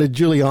I wanted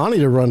Giuliani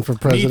to run for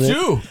president. Me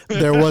too.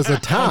 There was a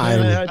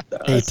time.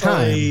 I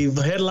saw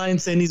a headline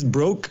saying he's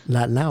broke.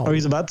 Not now. Or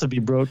he's about to be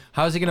broke.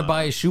 How is he going to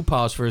buy a shoe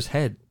polish for his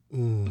head?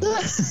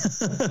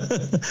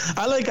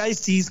 I like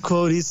Ice-T's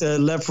quote. He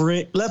said, left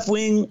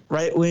wing,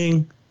 right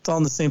wing. It's all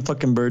in the same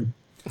fucking bird.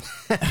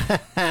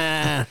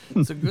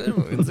 It's a good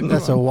one.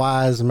 That's a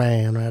wise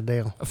man right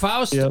there.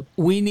 Faust,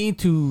 we need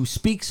to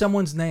speak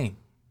someone's name.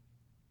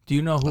 Do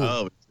you know who?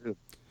 Oh,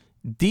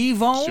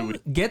 Devon,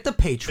 get the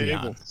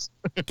Patreon.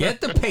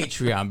 Get the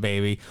Patreon,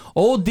 baby.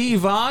 Old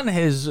Devon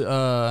has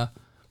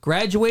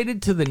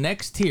graduated to the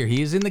next tier.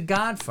 He is in the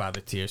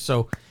Godfather tier.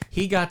 So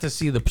he got to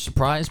see the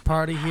surprise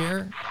party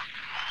here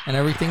and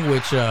everything,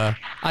 which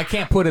I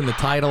can't put in the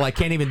title. I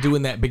can't even do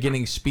in that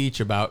beginning speech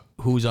about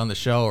who's on the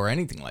show or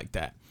anything like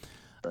that.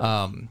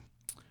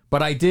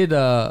 But I did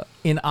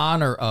in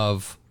honor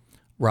of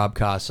Rob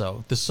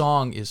Casso. The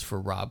song is for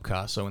Rob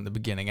Casso in the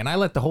beginning, and I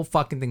let the whole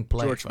fucking thing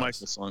play. George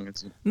Michael song,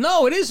 isn't it?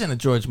 No, it isn't a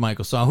George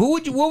Michael song.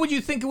 What would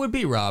you think it would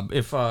be, Rob,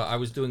 if I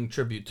was doing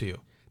tribute to you?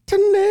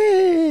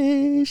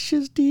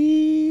 Tenacious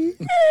D.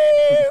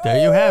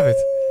 There you have it.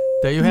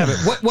 There you have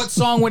it. What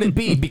song would it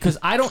be? Because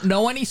I don't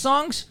know any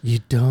songs. You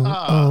don't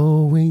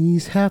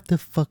always have to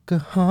fuck a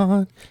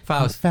heart.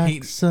 Faust, in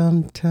fact,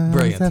 sometimes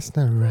brilliant. That's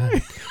not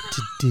right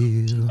to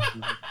do.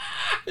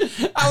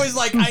 I was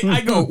like,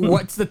 I go,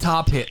 what's the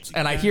top hits?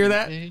 And I hear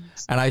that,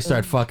 and I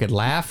start fucking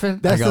laughing.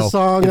 That's I go, the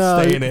song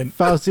staying in.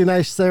 Fausti and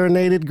I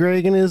serenaded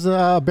Greg and his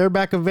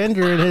bareback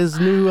Avenger and his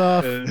new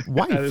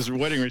wife. At his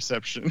wedding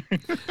reception.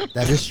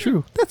 That is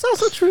true. That's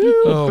also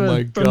true. Oh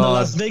my From the God.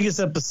 Las Vegas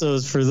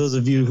episodes, for those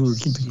of you who are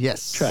keeping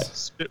track.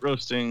 Spit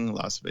roasting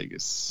Las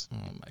Vegas. Oh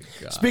my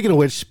God. Speaking of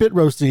which, spit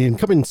roasting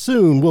coming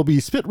soon will be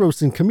spit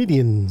roasting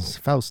comedians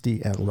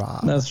Fausti and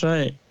Rob. That's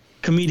right.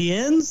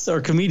 comedians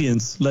or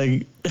comedians?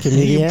 Like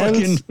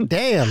comedians?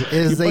 Damn,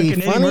 is they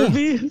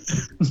funny?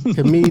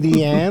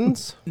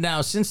 Comedians?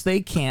 Now, since they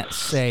can't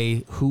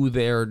say who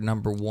their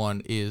number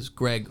one is,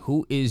 Greg,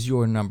 who is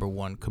your number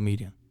one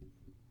comedian?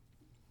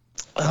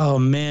 Oh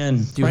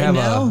man, do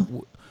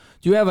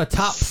you have a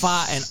top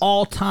 5, an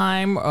all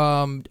time?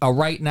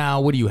 Right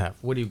now, what do you have?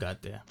 What do you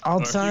got there? All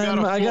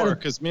time, I got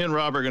because me and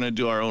Rob are gonna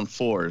do our own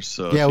 4s.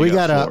 So yeah, we're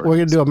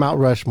gonna do a Mount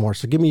Rushmore.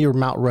 So give me your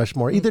Mount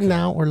Rushmore, either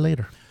now or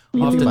later.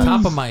 Off the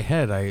top of my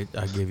head, I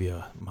give you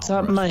a Mount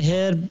top of my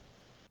head.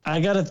 I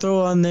gotta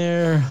throw on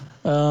there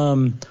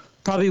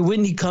probably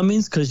Whitney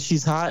Cummings because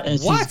she's hot and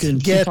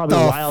she's probably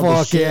wild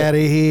as shit. Get the fuck out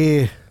of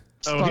here!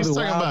 Oh, he's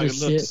talking about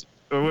looks.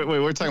 Wait,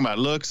 we're talking about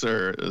looks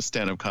or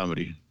stand-up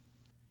comedy?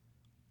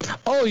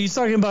 Oh, you're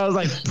talking about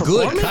like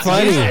good,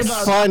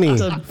 funny,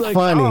 not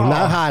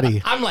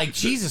hottie. I'm like,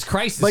 Jesus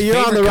Christ! But you're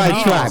on the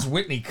right track.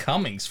 Whitney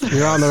Cummings.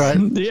 You're on the right.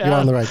 Yeah. You're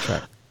on the right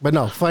track. But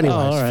no, funny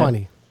wise,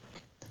 funny.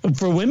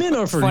 For women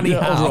or for funny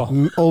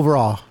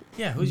overall?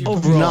 Yeah, who's your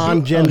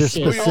non-gender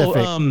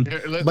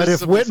specific? But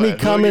if Whitney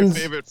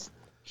Cummings,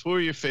 who are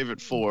your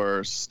favorite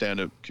 4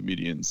 stand-up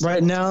comedians?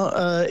 Right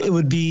now, it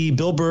would be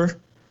Bill Burr.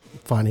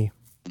 Funny.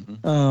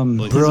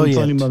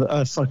 Brilliant.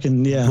 Funny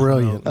fucking yeah.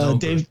 Brilliant.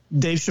 Dave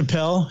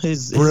Chappelle.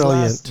 His brilliant.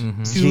 Last 2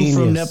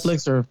 from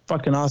Netflix are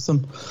fucking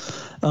awesome.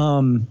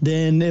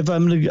 Then if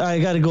I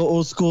got to go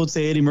old school,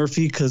 say Eddie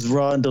Murphy because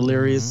Raw and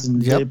Delirious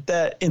and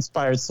that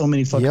inspired so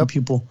many fucking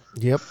people.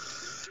 Yep.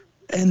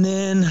 And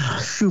then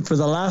for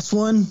the last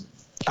one,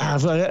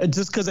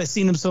 just because I've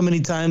seen him so many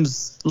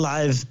times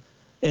live,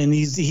 and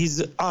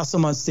he's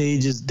awesome on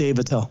stage, is Dave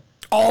Attell.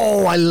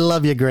 Oh, I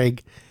love you,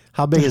 Greg.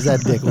 How big is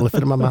that dick? Will it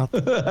fit in my mouth?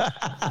 Right.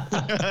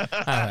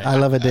 I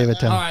love it, Dave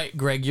Attell. All right,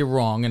 Greg, you're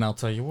wrong, and I'll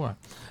tell you what.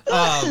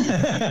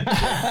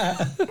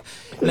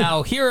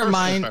 Now, here are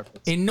mine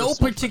in no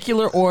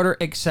particular order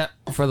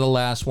except for the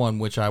last one,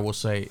 which I will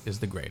say is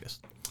the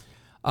greatest.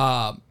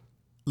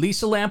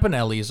 Lisa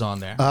Lampanelli is on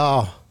there.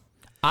 Oh.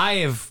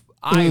 I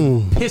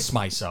pissed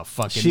myself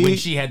when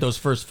she had those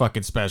first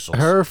fucking specials.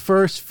 Her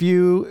first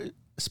few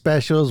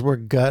specials were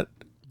gut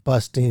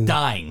busting.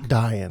 Dying.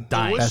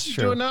 What's she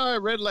doing now? I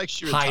read like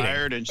she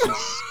retired and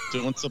she's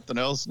doing something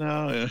else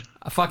now. Yeah.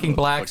 Fucking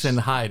blacks and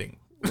hiding.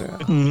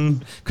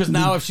 Because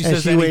now if she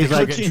says anything,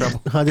 I get in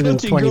trouble.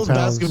 120 pounds.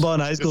 Basketball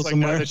in high school like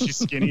somewhere. Now that she's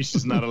skinny,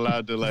 she's not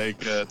allowed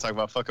to talk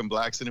about fucking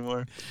blacks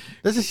anymore.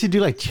 Doesn't she do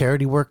like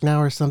charity work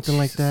now or something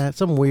like that?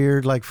 Some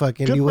weird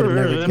fucking Good you would have for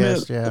her. never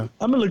guessed. Yeah,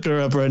 I'm gonna look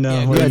her up right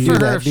now. Yeah, do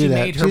that. She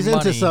made her She's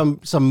money. into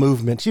some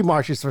movement. She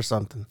marches for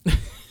something.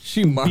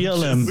 She marches.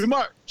 BLM. We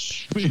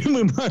march. We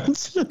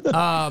march.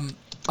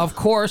 Of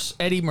course,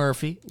 Eddie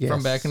Murphy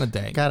from back in the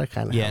day. Gotta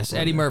kind of. Yes,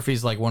 Eddie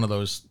Murphy's like one of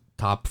those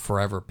top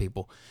forever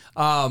people.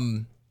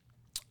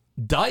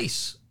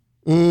 Dice.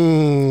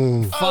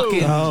 Fucking.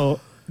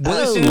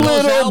 Listen to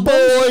those little albums.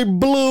 boy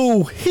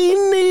Blue. He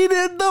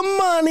needed the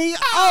money.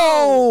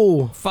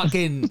 Oh.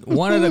 Fucking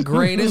one of the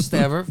greatest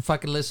ever.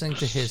 Fucking listening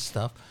to his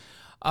stuff.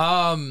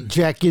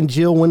 Jack and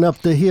Jill went up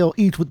the hill,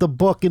 each with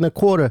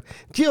 $1.25.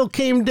 Jill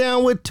came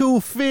down with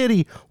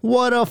 $2.50.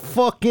 What a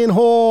fucking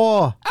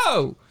whore.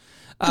 Oh.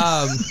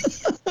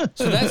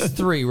 So that's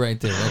 3 right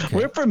there. Okay.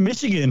 We're from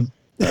Michigan.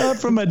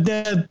 From my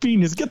dad's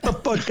penis. Get the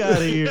fuck out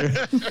of here.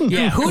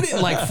 Yeah, who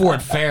didn't like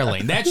Ford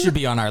Fairlane? That should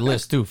be on our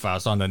list too,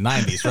 Faust, on the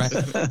 90s, right?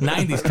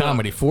 90s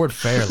comedy, Ford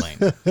Fairlane.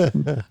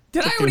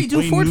 Did I already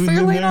do Ford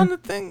Fairlane on the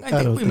thing?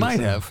 I think we might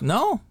have.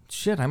 No?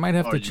 Shit, I might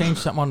have to change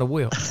something on the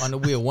wheel.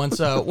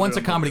 Once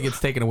a comedy gets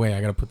taken away,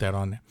 I got to put that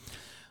on there.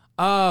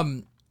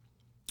 I'm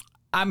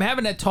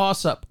having that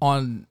toss-up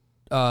on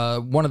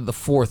one of the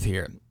 4th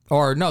here.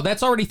 Or, no,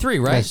 that's already 3,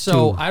 right? That's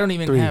so 2. I don't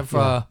even 3, have...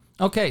 yeah.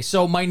 Okay,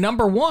 so my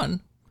number 1...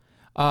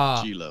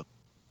 G-Lo.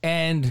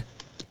 And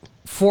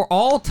for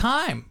all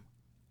time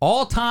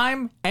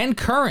and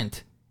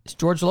current, it's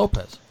George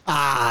Lopez.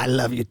 I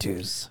love you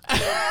twos.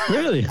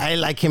 Really? I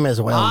like him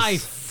as well. I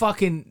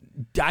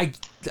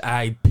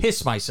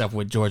piss myself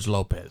with George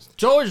Lopez.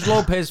 George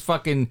Lopez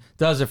fucking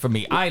does it for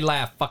me. I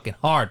laugh fucking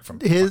hard from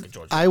fucking George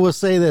Lopez. I will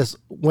say this.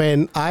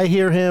 When I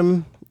hear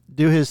him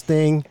do his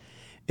thing,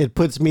 it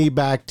puts me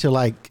back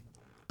to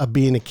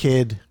being a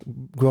kid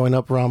growing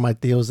up around my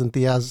tios and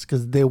tias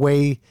because the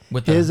way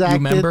his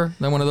acting. You remember?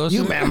 That one of those?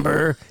 You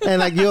remember.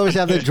 And you always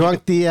have the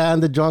drunk tia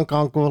and the drunk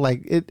uncle.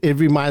 It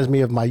reminds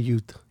me of my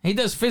youth. He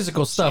does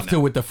physical stuff too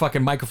with the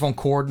fucking microphone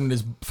cord in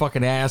his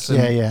fucking ass.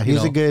 And, yeah.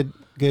 He's a good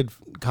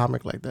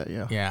comic like that,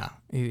 yeah. Yeah,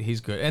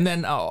 he's good. And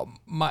then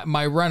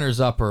my runners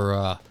up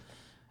are,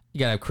 you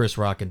gotta have Chris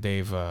Rock and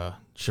Dave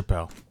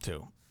Chappelle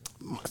too.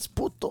 Mas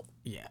puto.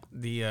 Yeah,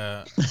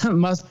 the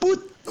Mas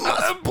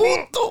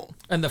puto.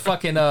 And the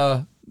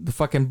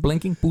fucking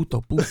blinking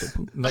puto.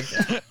 Like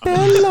that.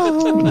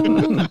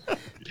 Hello.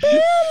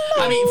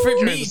 I mean,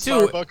 for me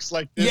too. Starbucks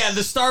like this. Yeah,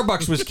 the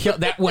Starbucks was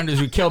that one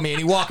would kill me. And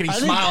he walk and he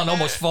smile and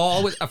almost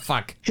fall.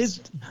 Fuck. His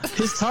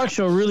talk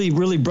show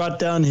really brought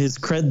down his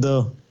cred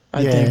though.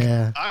 I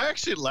think. I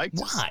actually liked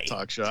this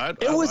talk show. I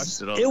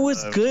was watched it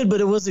was good, but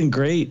it wasn't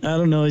great. I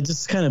don't know. It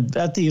just kind of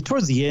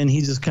towards the end,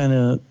 he just kind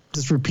of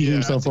repeated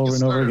himself over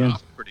and over again.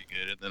 Pretty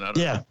good, and then I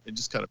don't know, it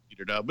just kind of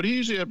petered out. But he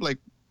usually had like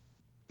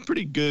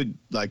pretty good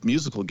like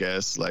musical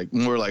guests, like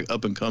more like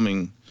up and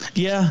coming.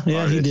 Yeah,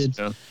 artists, he did.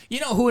 You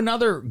know who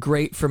another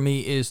great for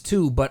me is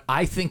too, but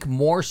I think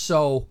more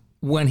so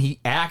when he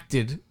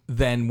acted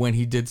than when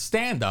he did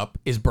stand up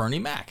is Bernie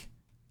Mac.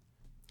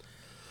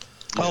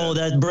 Oh,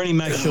 that Bernie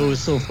Mac show is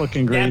so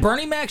fucking great. That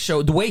Bernie Mac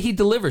show, the way he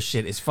delivers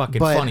shit is fucking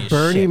funny as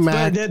Bernie shit.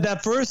 Mac,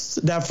 that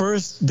first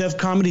Def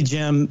Comedy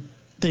Jam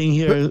thing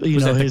here,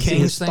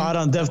 his spot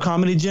on Def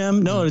Comedy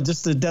Jam. No,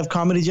 just the Def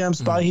Comedy Jam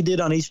spot he did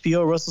on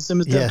HBO. Russell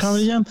Simmons Def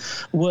Comedy Jam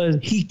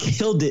he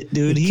killed it,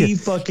 dude. He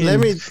was probably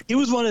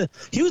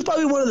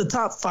one of the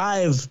top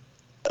 5.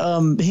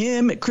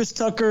 Him, Chris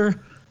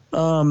Tucker.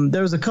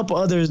 There was a couple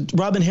others.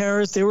 Robin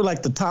Harris. They were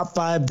like the top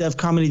 5 Def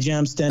Comedy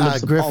Jam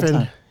stand-ups of all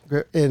time.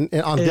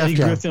 On Def Jam.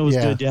 Griffin was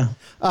good, yeah.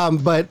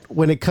 But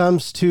when it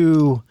comes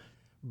to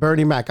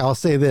Bernie Mac, I'll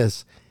say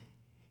this: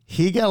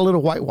 he got a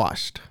little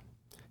whitewashed.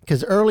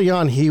 Because early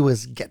on, he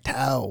was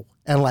ghetto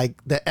and like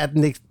the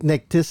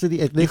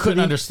ethnicity. You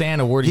couldn't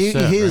understand a word he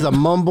said. He was a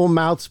mumble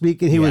mouth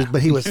speaking.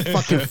 But he was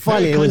fucking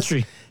funny.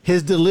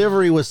 His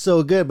delivery was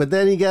so good. But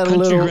then he got a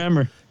little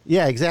grammar.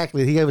 Yeah,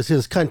 exactly. He was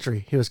his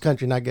country. He was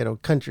country, not ghetto,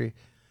 country.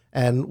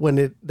 And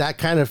when that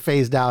kind of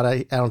phased out,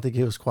 I don't think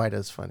he was quite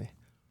as funny.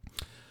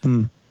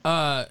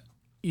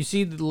 You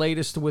see the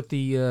latest with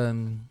the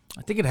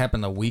I think it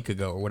happened a week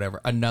ago or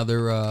whatever.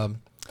 Another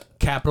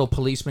Capitol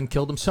policeman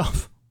killed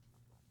himself.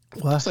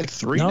 Well, that's like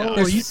 3 now.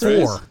 There's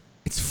 4.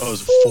 It's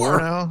 4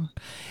 now.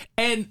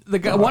 And the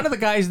guy, one of the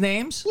guy's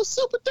names. What's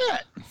up with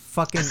that?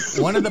 Fucking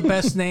one of the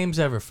best names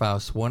ever,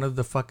 Faust. One of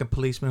the fucking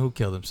policemen who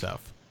killed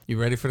himself.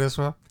 You ready for this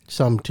one?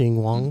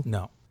 Something Wong.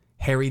 No,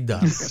 Harry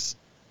Dunn.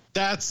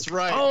 That's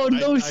right. Oh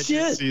no I shit!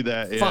 did see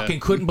that. Yeah. Fucking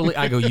couldn't believe.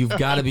 I go, you've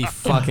got to be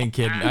fucking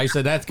kidding. I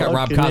said that's got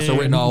Rob Costa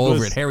written all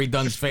over it. Harry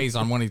Dunn's face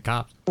on one of the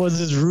cops. Was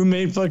his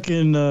roommate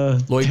fucking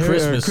Lloyd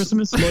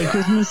Christmas? Lloyd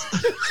Christmas.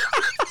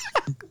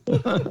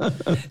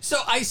 So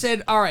I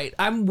said, all right,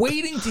 I'm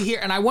waiting to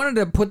hear, and I wanted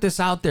to put this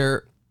out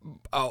there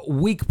a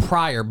week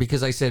prior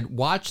because I said,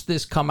 watch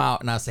this come out,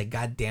 and I'll say,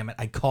 God damn it,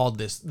 I called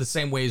this the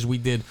same way as we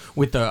did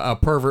with a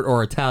pervert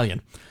or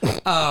Italian.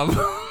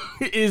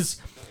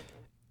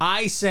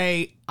 I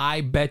say,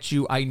 I bet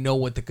you I know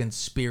what the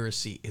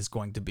conspiracy is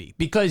going to be.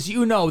 Because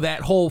you know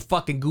that whole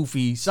fucking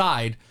goofy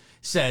side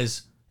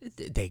says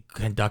they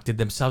conducted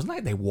themselves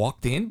like they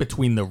walked in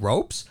between the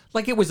ropes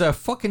like it was a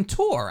fucking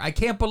tour. I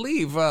can't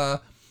believe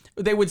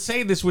they would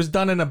say this was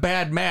done in a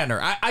bad manner.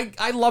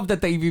 I love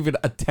that they've even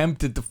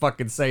attempted to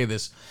fucking say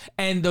this.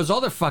 And those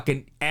other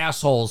fucking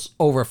assholes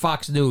over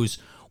Fox News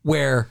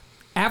where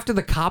after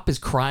the cop is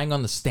crying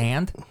on the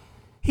stand,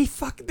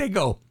 they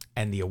go,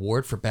 and the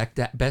award for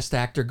best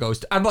actor goes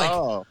to... I'm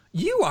like,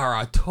 you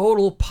are a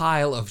total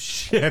pile of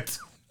shit.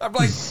 I'm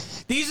like,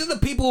 these are the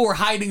people who are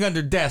hiding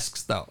under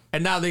desks, though.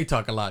 And now they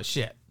talk a lot of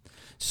shit.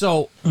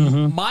 So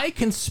my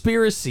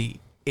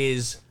conspiracy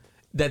is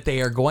that they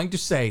are going to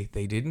say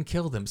they didn't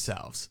kill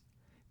themselves.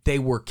 They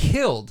were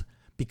killed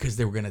because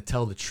they were going to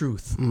tell the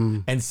truth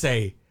and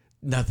say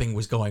nothing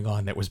was going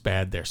on that was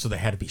bad there. So they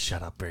had to be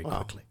shut up very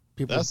quickly.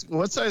 That's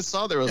once I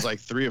saw there was like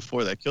 3 or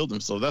 4 that killed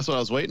themselves. That's what I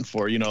was waiting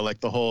for. You know, like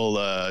the whole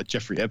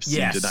Jeffrey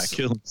Epstein did not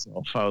kill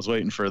himself. I was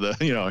waiting for the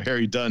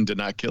Harry Dunn did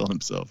not kill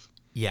himself.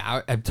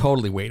 Yeah, I'm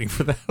totally waiting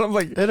for that. I'm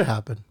like, it'll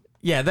happen.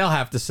 Yeah, they'll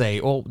have to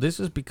say, "Oh, this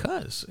is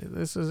because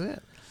this is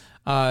it."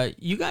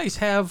 You guys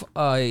have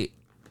a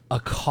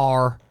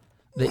car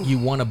that you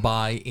want to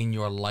buy in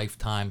your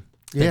lifetime.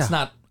 Yeah. It's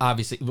not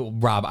obviously,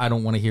 Rob. I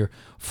don't want to hear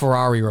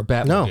Ferrari or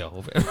Batmobile.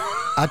 No.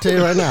 I'll tell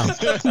you right now.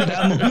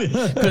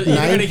 You're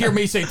going to hear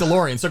me say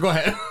DeLorean, so go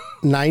ahead.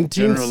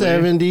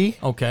 1970.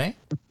 Okay.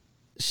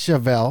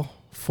 Chevelle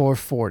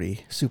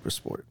 440 Super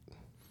Sport.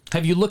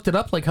 Have you looked it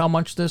up, like how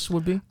much this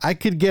would be? I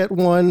could get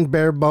one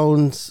bare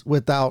bones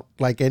without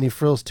like any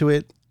frills to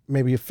it.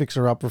 Maybe a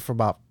fixer-upper for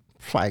about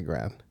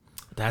 $5,000.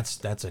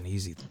 That's an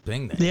easy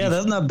thing then. Yeah,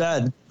 that's not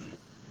bad.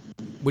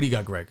 What do you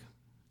got, Greg?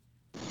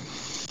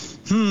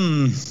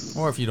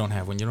 Or if you don't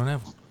have one, you don't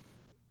have one.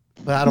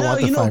 But I don't want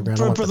the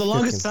 $5,000. For the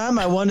longest time,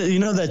 I wanted,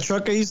 that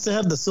truck I used to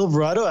have, the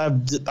Silverado. I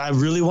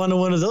really wanted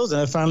one of those,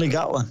 and I finally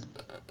got one.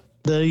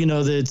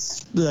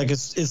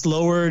 It's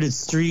lowered, it's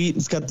street,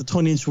 it's got the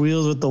 20-inch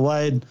wheels with the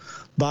wide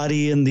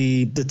body and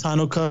the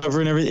tonneau cover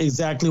and everything.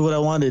 Exactly what I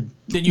wanted.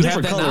 Did you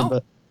have that now?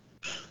 But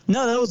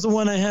no, that was the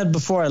one I had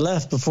before I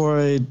left.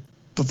 And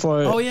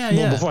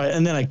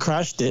then I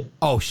crashed it.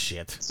 Oh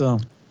shit! So.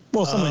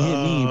 Well, someone hit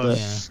me, but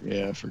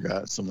yeah, I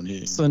forgot someone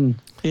hit me. So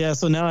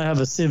now I have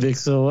a Civic.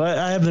 So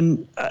I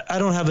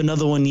don't have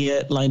another one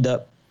yet lined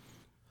up.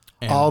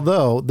 And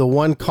although the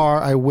one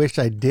car I wish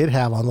I did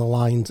have on the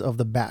lines of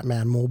the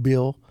Batman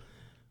Mobile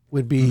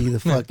would be the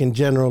fucking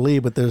General Lee,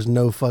 but there's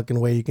no fucking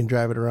way you can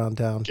drive it around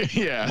town.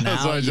 Yeah,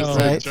 that's why I just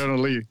said General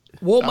Lee.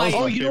 Well, that was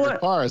my favorite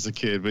car as a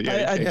kid, but yeah,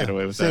 you can't get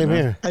away with that. Same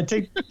here. I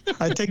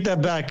take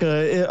that back.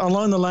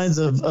 Along the lines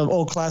of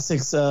old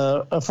classics,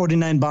 a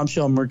 49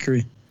 Bombshell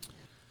Mercury.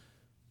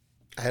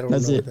 I don't know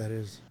what that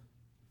is.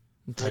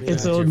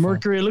 It's an old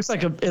Mercury. It looks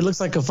like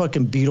a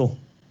fucking beetle.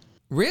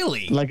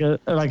 Really? Like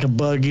a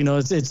bug. You know,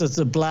 it's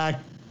a black.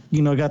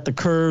 You know, got the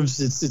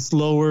curves. It's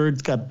lowered.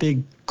 It's got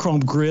big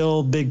chrome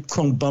grill, big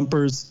chrome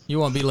bumpers. You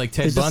want to be like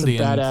Ted Bundy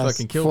and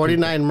fucking kill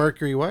 49 people.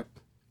 Mercury. What?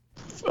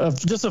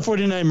 Just a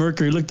 49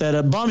 Mercury. Look that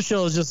up.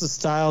 Bombshell is just a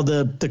style,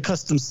 the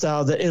custom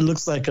style that it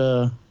looks like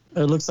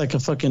a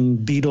fucking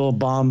beetle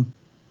bomb.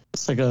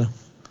 It's like a.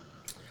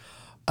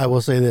 I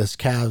will say this: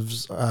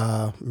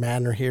 Cavs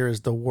Manor here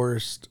is the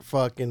worst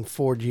fucking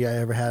 4G I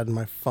ever had in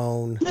my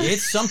phone.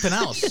 It's something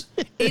else.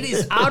 It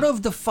is out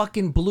of the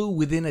fucking blue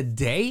within a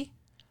day.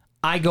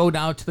 I go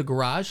down to the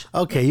garage.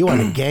 Okay, you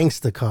want a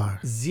gangster car?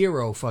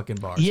 0 fucking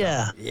bars.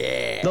 Yeah.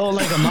 No,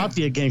 like a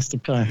mafia gangster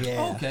car.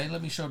 Yeah. Okay,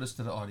 let me show this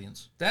to the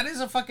audience. That is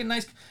a fucking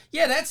nice.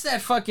 Yeah, that's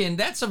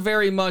a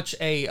very much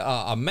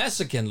a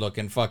Mexican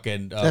looking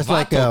fucking. That's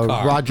like a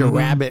car. Roger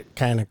Rabbit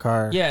kind of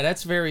car. Yeah,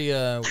 that's very.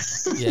 Yeah.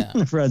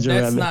 Roger That's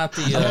Rabbit. not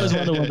the. I always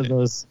wanted one of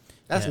those.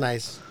 That's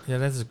nice. Yeah,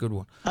 that's a good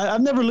one.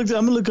 I've never looked.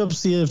 I'm gonna look up,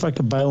 see if I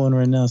could buy one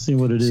right now. See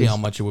what it is. See how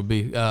much it would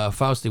be.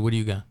 Fausti, what do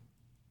you got?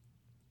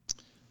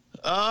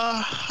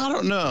 I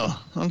don't know.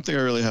 I don't think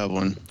I really have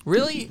one.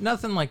 Really?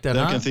 Nothing like that,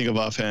 I huh? can think of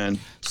offhand.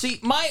 See,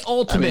 my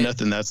ultimate. I mean,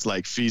 nothing that's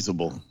like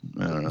feasible.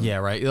 I don't know. Yeah,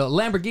 right.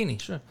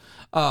 Lamborghini, sure.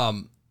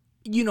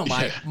 You know,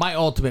 my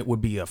ultimate would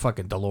be a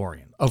fucking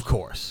DeLorean, of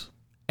course.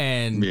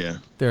 And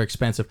they're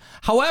expensive.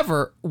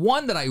 However,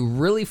 one that I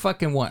really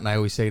fucking want, and I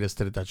always say this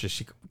to the Duchess,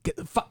 she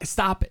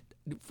stop it.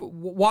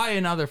 Why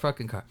another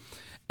fucking car?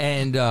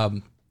 And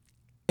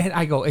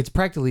I go, it's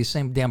practically the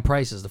same damn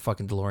price as the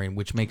fucking DeLorean,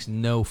 which makes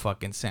no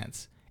fucking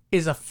sense.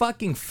 Is a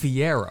fucking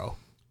Fiero.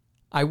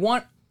 I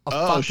want a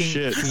fucking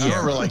shit. Fiero. I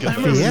remember like a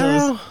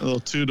Fiero? A little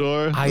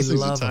 2-door. I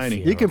love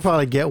tiny. You can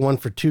probably get one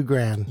for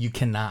 $2,000. You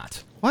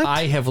cannot. What?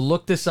 I have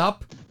looked this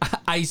up.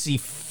 I see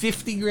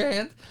 50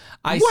 grand.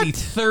 I see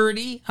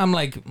 30. I'm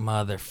like,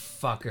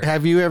 motherfucker.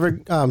 Have you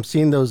ever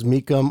seen those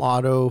Mecum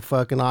Auto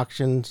fucking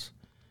auctions?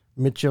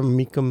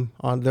 Mecum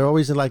on. They're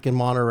always like in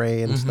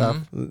Monterey and stuff.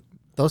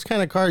 Those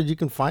kind of cars you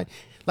can find.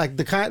 Like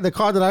the car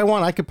that I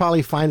want, I could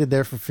probably find it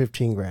there for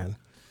 $15,000.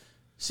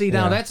 See,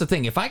 now that's the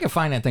thing. If I could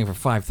find that thing for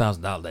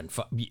 $5,000,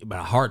 then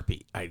a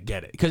heartbeat, I'd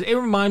get it. Because it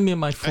reminded me of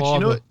my father. Actually, you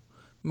know what?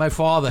 My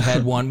father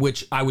had one,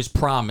 which I was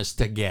promised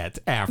to get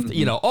after.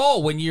 You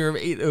know, when you're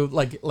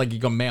like you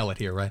go mail it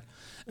here, right?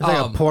 It's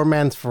like a poor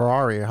man's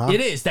Ferrari, huh? It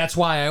is. That's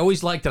why I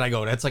always liked it. I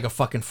go, that's like a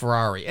fucking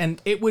Ferrari,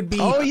 and it would be.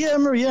 Oh yeah, I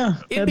remember, yeah.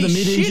 It'd be the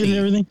mid-engine shitty. and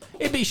everything.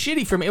 It'd be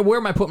shitty for me. Where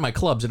am I putting my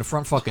clubs in the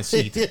front fucking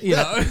seat? You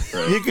know.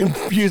 You can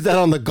use that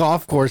on the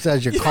golf course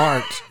as your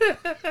cart.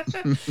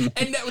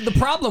 And the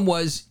problem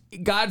was,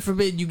 God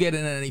forbid you get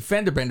in any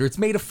fender bender. It's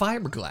made of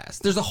fiberglass.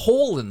 There's a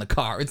hole in the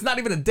car. It's not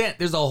even a dent.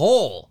 There's a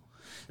hole.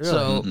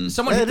 So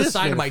someone hit the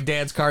side of my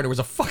dad's car. There was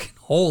a fucking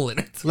hole in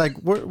it. Like,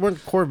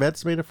 weren't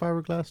Corvettes made of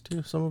fiberglass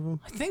too? Some of them.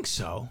 I think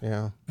so.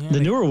 Yeah. The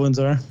newer ones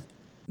are.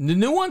 The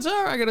new ones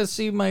are. I gotta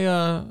see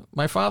my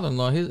my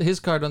father-in-law. His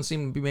car doesn't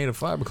seem to be made of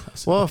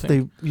fiberglass. Well, if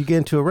you get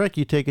into a wreck,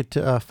 you take it to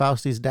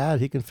Fausti's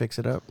dad. He can fix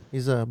it up.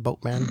 He's a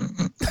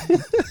boatman.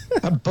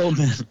 A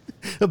boatman.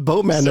 A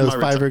boatman knows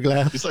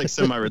fiberglass. He's like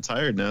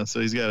semi-retired now, so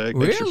he's got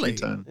extra free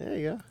time. There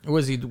you go.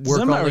 Was he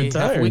work only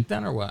half a week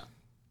then, or what?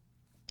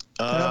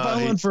 I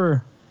buy one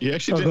for. He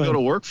actually didn't go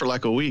to work for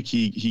like a week.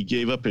 He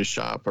gave up his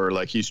shop, or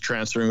like he's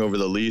transferring over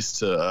the lease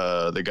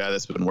to the guy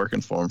that's been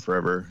working for him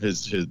forever.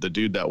 The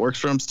dude that works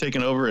for him's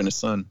taking over, and his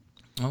son.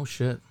 Oh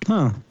shit.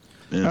 Huh.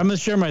 Yeah. I'm gonna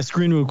share my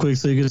screen real quick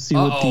so you can see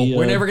what the.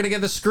 We're never gonna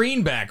get the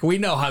screen back. We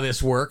know how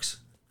this works.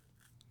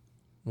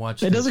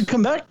 Watch. It doesn't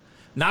come back.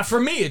 Not for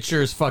me. It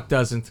sure as fuck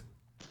doesn't.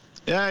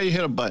 Yeah, you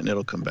hit a button,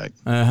 it'll come back.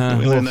 We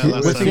learned that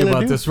last What's time. he gonna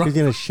About do? this, right? He's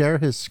gonna share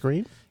his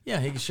screen. Yeah,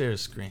 he can share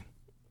his screen.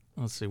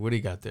 Let's see. What do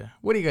you got there?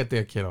 What do you got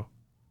there, kiddo?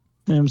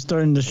 I'm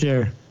starting to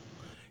share.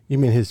 You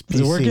mean his PC?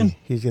 Is it working?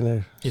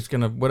 He's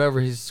gonna.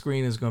 Whatever his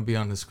screen is gonna be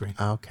on the screen.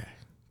 Okay.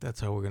 That's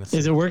how we're gonna see.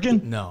 Is it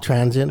working? No.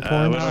 Transient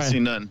porn. We don't see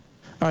none.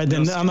 All right,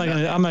 then I'm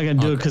not gonna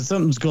do it because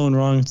something's going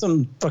wrong.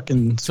 Something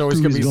fucking. It's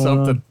always gonna be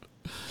something.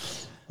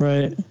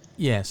 Right.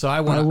 Yeah, so I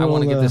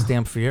want to get this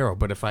damn Fiero,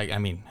 but if I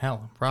mean,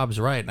 hell, Rob's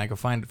right, and I can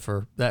find it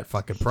for that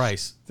fucking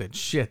price, then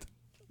shit,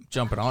 I'm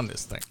jumping on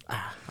this thing.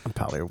 I'm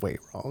probably way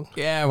wrong.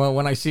 Yeah, well,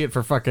 when I see it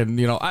for fucking,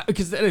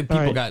 because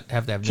people have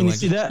to have. Can you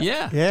see that?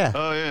 Yeah. Yeah.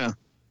 Oh yeah.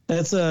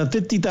 That's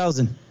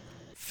 50,000.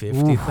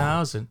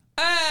 50,000.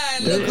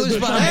 Hey, look who's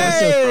behind.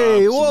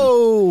 Hey,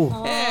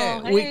 whoa.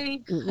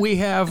 Hey, we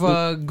have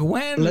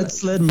Gwen,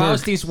 Let's let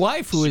Fausti's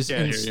wife, who is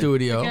in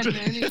studio.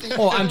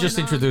 Oh, I'm just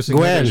introducing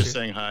Gwen. Just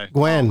saying hi.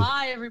 Gwen.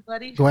 Hi,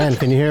 everybody. Gwen,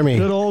 can you hear me?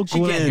 Good old She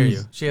Gwen. can't hear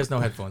you. She has no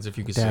headphones, if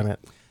you can see. Damn it.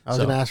 I was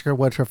gonna ask her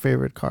what her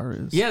favorite car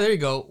is. Yeah, there you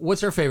go.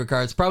 What's her favorite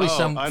car? It's probably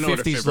some I know what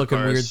her 50s favorite looking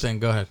car weird is. thing.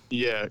 Go ahead.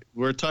 Yeah,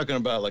 we're talking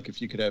about like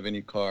if you could have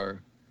any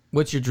car,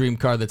 What's your dream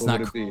car that's what not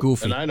would it be?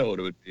 goofy? And I know what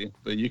it would be,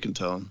 but you can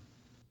tell him.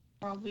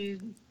 Probably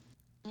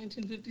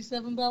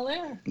 1957 Bel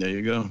Air. There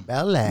you go.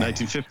 Bel Air.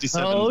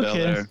 1957 Oh, Bel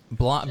okay. Air.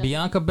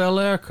 Bianca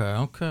Belair car.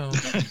 Okay.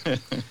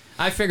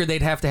 I figured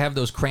they'd have to have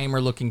those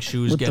Kramer-looking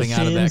shoes With the getting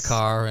out of that fins.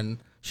 car, and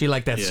she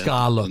liked that Yeah,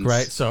 ska look, fins.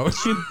 right? So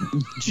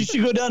She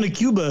should go down to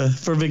Cuba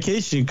for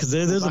vacation because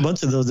there's a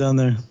bunch of those down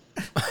there.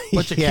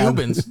 bunch of Yeah.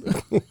 Cubans.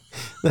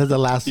 That's the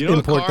last You know what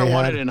import car I they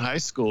wanted had. in high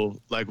school?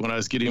 Like when I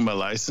was getting my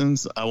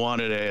license, I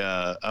wanted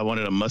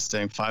a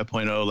Mustang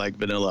 5.0 like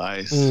Vanilla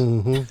Ice.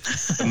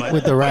 Mm-hmm. And my-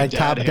 With the my rag dad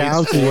top hates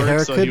down so your Ford,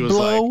 hair so could he was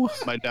blow.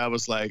 Like, my dad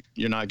was like,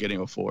 "You're not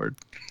getting a Ford."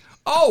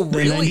 Oh,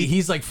 really?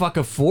 He's like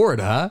fucking Ford,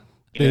 huh?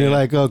 Then you're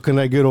like, oh, can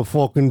I get a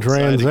fucking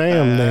Trans I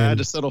Am had then?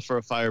 to settle for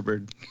a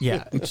Firebird.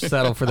 Yeah,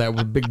 settle for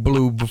that big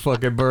blue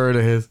fucking bird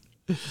of his.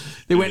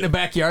 They went in the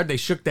backyard. They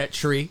shook that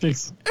tree.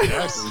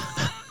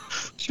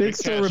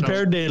 Fixed or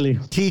repaired daily.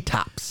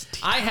 T-tops.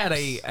 I had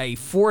a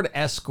Ford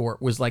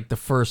Escort was like the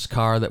first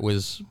car that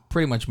was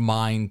pretty much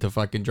mine to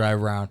fucking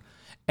drive around.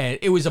 And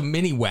it was a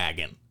mini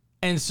wagon.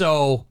 And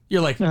so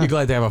you're like, you're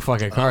glad to have a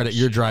fucking car that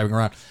you're driving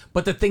around.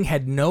 But the thing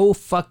had no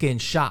fucking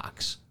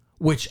shocks,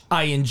 which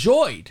I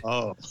enjoyed.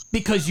 Oh.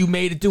 Because you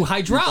made it do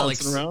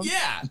hydraulics. Bouncing around?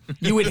 Yeah.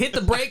 You would hit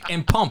the brake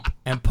and pump,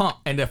 and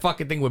the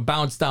fucking thing would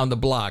bounce down the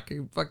block.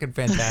 Fucking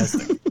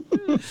fantastic.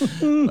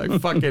 Like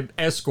fucking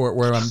Escort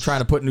where I'm trying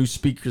to put new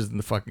speakers in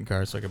the fucking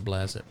car so I can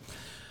blast it.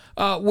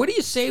 What do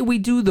you say we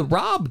do the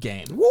Rob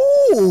game?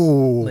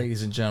 Woo!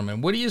 Ladies and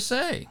gentlemen, what do you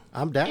say?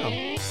 I'm down.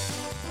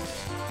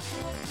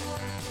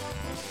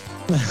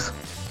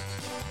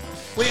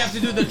 We have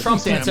to do the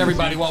Trump dance,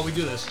 everybody, while we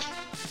do this.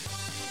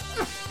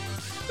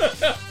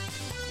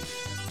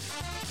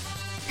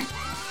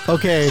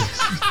 Okay.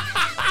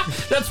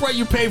 That's why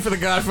you pay for the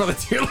Godfather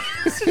dealers.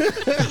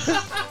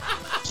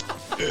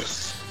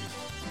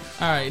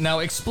 All right, now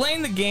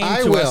explain the game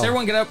I to us. will.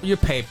 Everyone get up your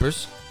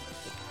papers.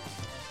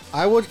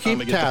 I would I'm keep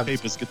gonna get tabs. the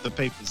papers. Get the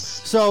papers.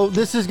 So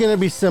this is going to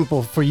be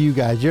simple for you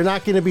guys. You're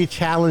not going to be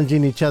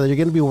challenging each other. You're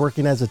going to be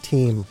working as a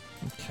team.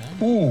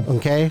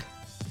 Okay?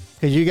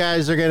 Because you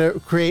guys are going to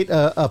create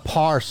a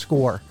par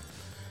score.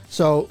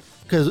 So,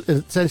 because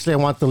essentially I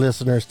want the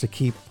listeners to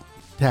keep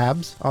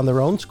tabs on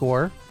their own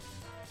score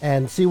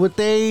and see what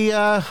they,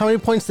 how many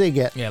points they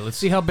get. Yeah, let's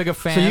see how big a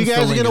fan. So you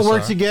guys are going to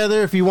work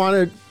together. If you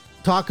want to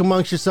talk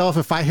amongst yourself,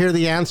 if I hear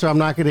the answer, I'm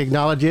not going to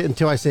acknowledge it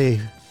until I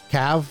say,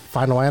 Cav,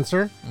 final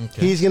answer.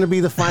 Okay. He's going to be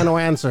the final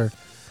answer.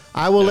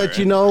 I will let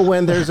you know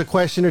when there's a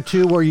question or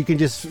two where you can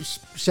just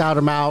shout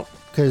them out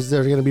because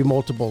there's going to be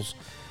multiples.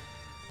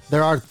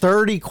 There are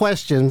 30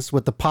 questions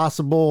with the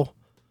possibility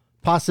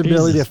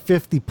of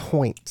 50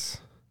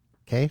 points.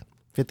 Okay?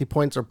 50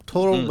 points are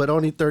total, but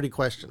only 30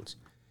 questions.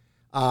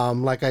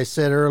 Like I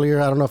said earlier,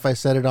 I don't know if I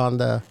said it on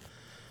the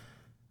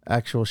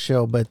actual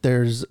show, but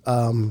there's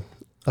a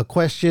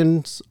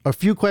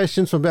few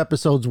questions from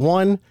episodes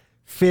 1,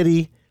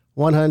 50,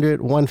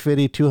 100,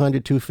 150,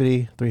 200,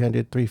 250,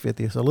 300,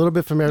 350. So a little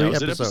bit from every Now,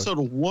 is episode. it episode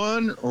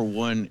 1 or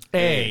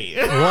 1A?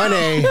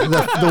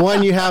 1A, the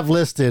one you have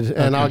listed,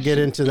 and I'll get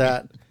into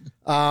that.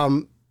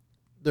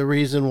 The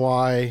reason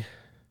why.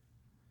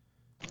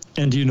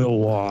 And you know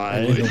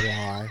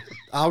why.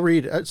 I'll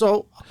read it.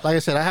 So, like I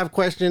said, I have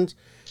questions.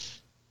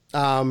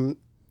 Some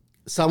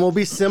will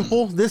be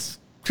simple. This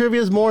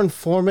trivia is more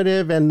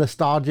informative and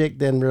nostalgic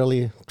than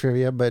really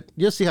trivia, but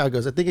you'll see how it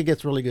goes. I think it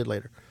gets really good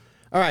later.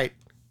 All right.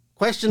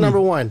 Question number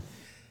 1.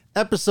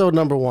 Episode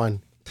number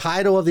 1.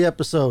 Title of the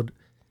episode,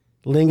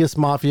 Lingus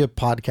Mafia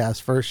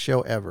Podcast, first show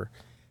ever.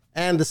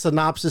 And the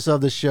synopsis of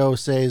the show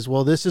says,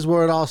 well, this is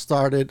where it all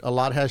started. A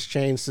lot has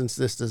changed since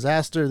this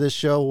disaster. This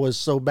show was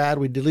so bad,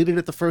 we deleted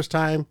it the first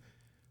time.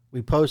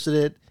 We posted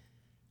it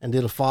and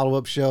did a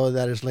follow-up show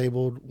that is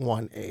labeled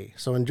 1A.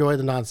 So enjoy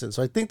the nonsense.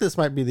 So I think this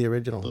might be the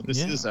original. So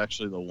this is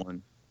actually the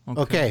one.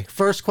 Okay,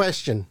 first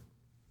question.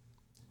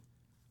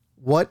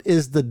 What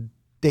is the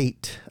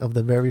date of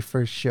the very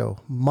first show?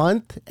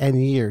 Month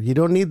and year. You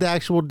don't need the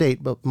actual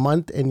date, but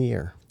month and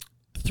year.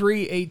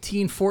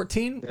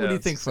 3/18/14. What do you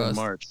think, it's Fuzz?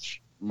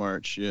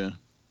 March, yeah.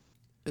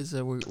 Is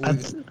that we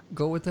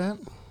go with that?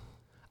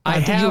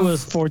 I think it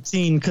was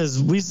 14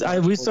 because we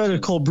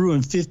started Cold Brew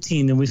in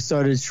 15 and we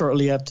started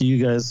shortly after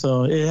you guys.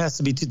 So it has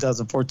to be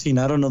 2014.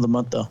 I don't know the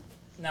month though.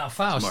 Now,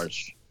 Faust.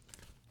 March.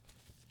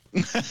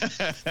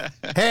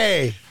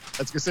 Hey. I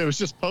was going to say, it was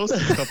just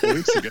posted a couple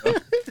weeks ago.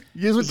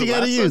 Use what you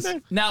got to use.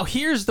 Sunday? Now,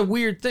 here's the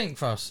weird thing,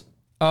 Faust.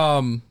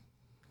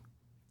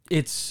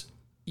 It's,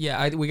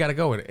 we got to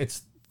go with it.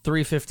 It's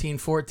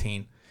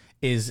 3/15/14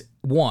 is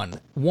 1.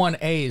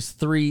 1A is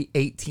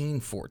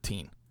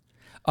 3/18/14.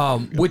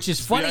 Which is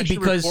funny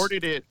because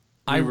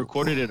I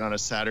recorded it on a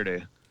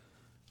Saturday.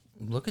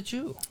 Look at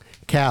you.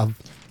 Cav,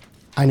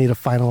 I need a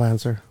final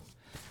answer.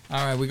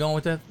 All right, we going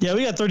with that? Yeah,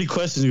 we got 30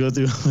 questions to go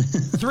through.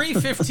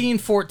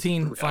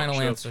 3/15/14 final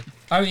answer.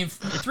 I mean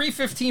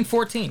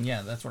 3/15/14.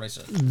 Yeah, that's what I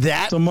said.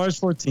 That so March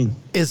 14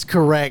 is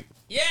correct.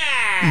 Yeah.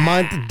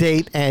 Month,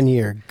 date, and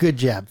year. Good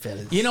job,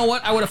 fellas. You know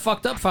what? I would have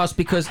fucked up, Faust,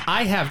 because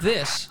I have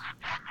this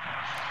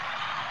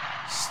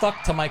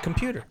stuck to my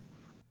computer.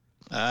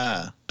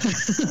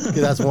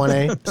 That's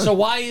 1A. So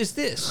why is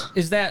this?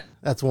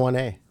 That's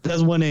 1A.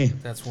 That's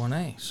 1A. That's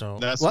 1A. So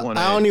That's well, 1A.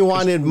 I only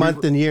wanted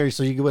month and year,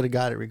 so you would have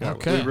got it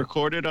regardless. Okay. We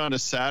recorded on a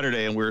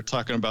Saturday, and we were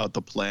talking about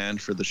the plan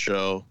for the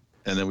show,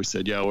 and then we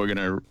said, "Yeah, we're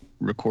gonna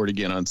record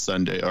again on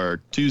Sunday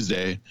or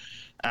Tuesday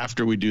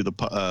after we do the."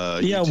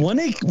 Yeah,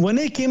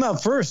 1A came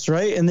out first,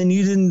 right? And then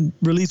you didn't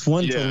release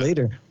one till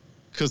later.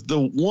 Because the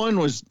one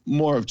was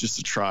more of just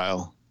a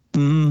trial,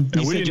 and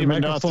we didn't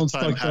even know at the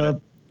time how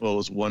to. Well, it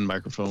was one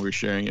microphone we were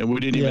sharing, and we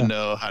didn't even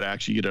know how to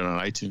actually get it on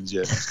iTunes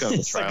yet. It's kind of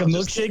It's like a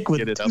milkshake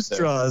with 2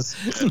 straws.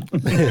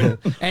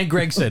 And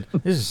Greg said,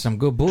 "This is some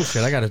good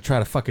bullshit. I got to try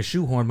to fucking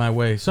shoehorn my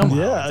way somehow."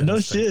 Yeah, no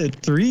shit.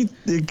 3.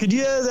 Could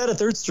you add a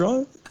third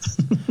straw?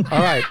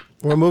 All right,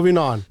 we're moving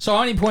on. So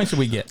how many points did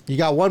we get? You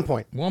got 1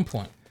 point. 1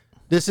 point.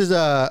 This is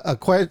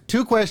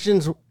two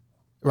questions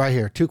right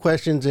here. 2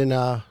 questions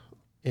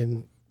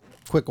in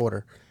quick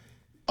order.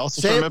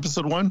 Also from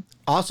episode 1?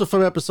 Also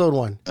from episode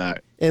 1. All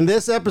right. In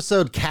this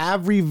episode,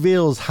 Cav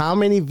reveals how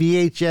many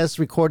VHS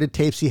recorded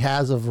tapes he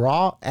has of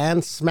Raw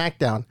and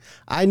SmackDown.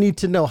 I need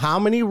to know how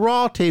many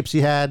Raw tapes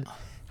he had,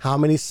 how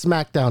many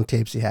SmackDown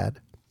tapes he had.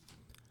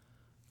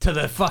 To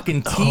the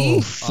fucking T?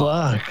 Oh,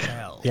 fuck.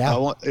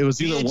 Yeah. It was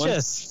either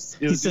VHS.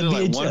 It was He said either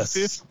like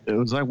VHS. 150. It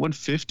was like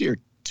 150 or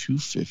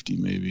 250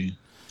 maybe.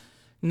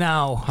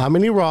 Now, How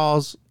many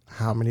Raws,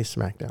 how many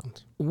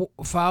SmackDowns?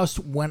 Faust,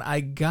 when I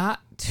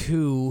got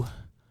to,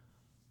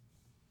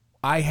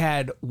 I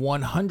had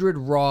 100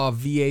 Raw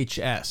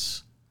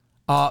VHS.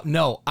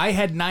 No, I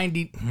had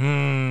 90.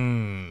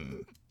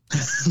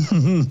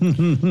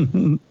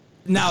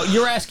 Now,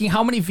 you're asking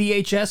how many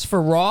VHS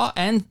for Raw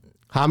and?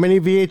 How many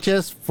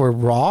VHS for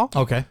Raw?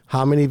 Okay.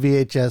 How many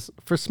VHS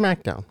for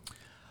SmackDown?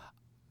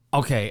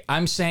 Okay,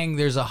 I'm saying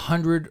there's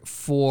 100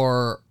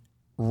 for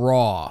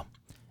Raw,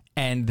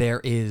 and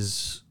there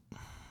is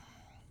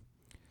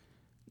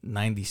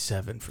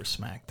 97 for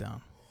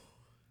SmackDown.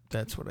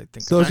 That's what I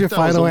think. Those your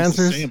final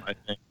answers?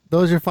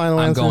 Those your final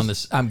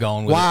answers? I'm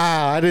going with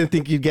Wow, I didn't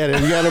think you'd get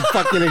it. You got it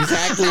fucking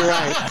exactly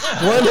right.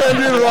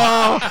 100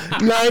 Raw,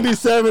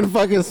 97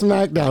 fucking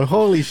SmackDown.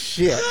 Holy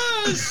shit.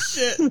 Oh,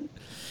 shit.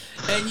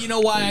 And you know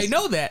why I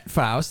know that,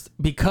 Faust?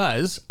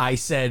 Because I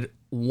said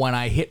when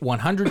I hit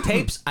 100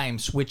 tapes, I am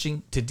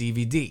switching to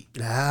DVD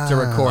to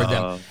record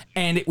them.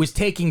 And it was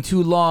taking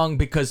too long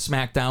because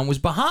SmackDown was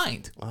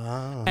behind.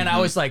 And I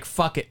was like,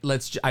 fuck it.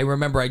 I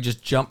remember I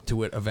just jumped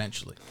to it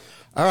eventually.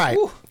 All right.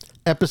 Whew.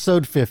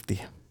 Episode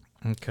 50.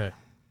 Okay.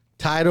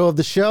 Title of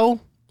the show,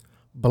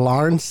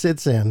 Blarn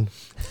Sits In.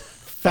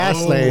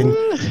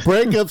 Fastlane,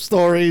 breakup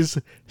stories,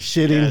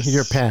 shitting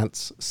your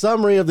pants.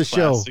 Summary of the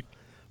show.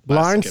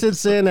 Blarn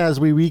sits in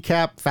as we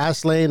recap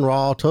Fastlane,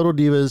 Raw, Total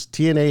Divas,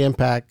 TNA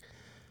Impact.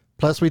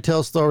 Plus, we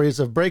tell stories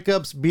of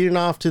breakups, beating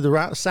off to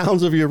the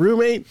sounds of your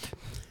roommate,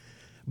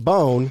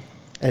 Bone,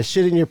 and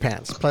shitting your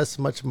pants. Plus,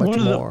 much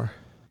more.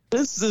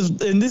 This is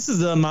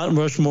the Mount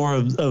Rushmore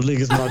of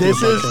League of Mafia.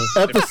 This is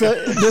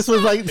episode. This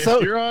was like so.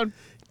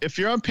 If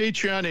you're on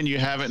Patreon and you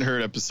haven't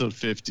heard episode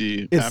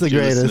 50, it's the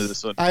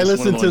greatest. I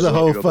listened to the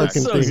whole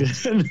fucking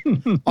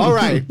thing. All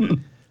right.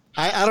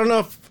 I don't know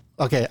if.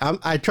 Okay,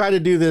 I try to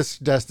do this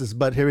justice,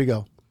 but here we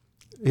go.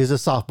 Here's a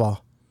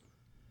softball.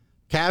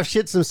 Cav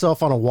shits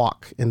himself on a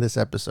walk in this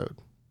episode.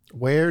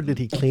 Where did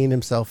he clean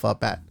himself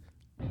up at?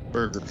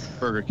 Burger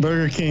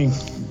King.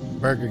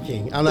 Burger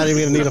King. I'm not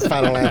even going to need a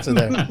final answer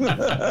there.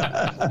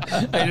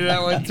 I knew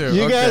that one too.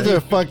 You guys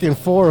are fucking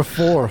 4 of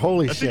 4.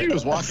 Holy shit. I think he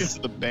was walking to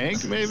the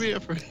bank, maybe.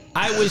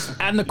 I was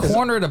on the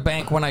corner of the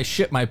bank when I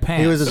shit my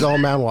pants. He was his old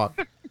man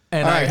walk.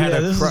 And I had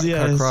to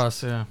cut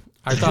across,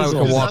 I thought I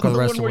could walk on the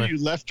rest of the way. Where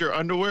you left your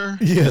underwear?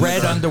 Yes.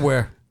 Red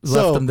underwear.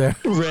 Left them there.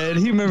 Red.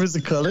 He remembers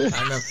the color.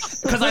 I know.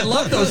 Because I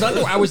love those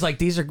underwear. I was like,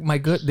 these are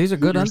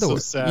good underwear.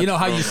 So you know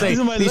how you say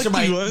these are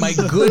my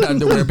good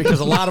underwear because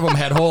a lot of them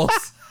had holes.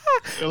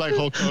 They're like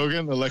Hulk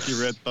Hogan, the lucky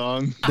red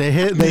thong. They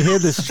hid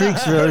the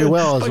streaks very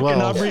well as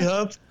well. Aubrey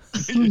Hub.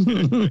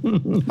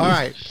 All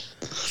right.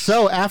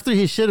 So after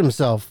he shit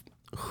himself,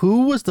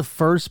 who was the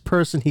first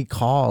person he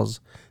calls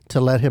to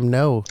let him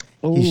know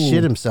he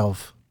shit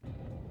himself?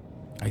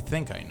 I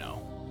think I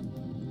know.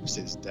 It's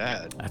his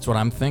dad. That's what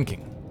I'm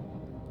thinking.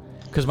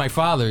 Because my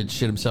father had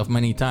shit himself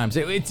many times.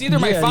 It's either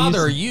my father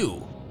or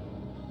you.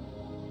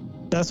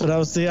 That's what I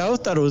was saying. I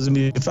always thought it was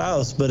going to be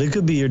Faust, but it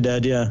could be your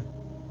dad, yeah.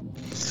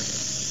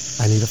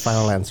 I need a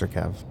final answer,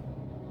 Kev.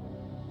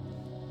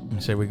 I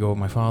say we go with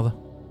my father.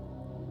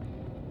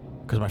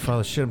 Because my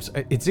father shit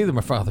himself. It's either my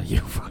father or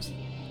you.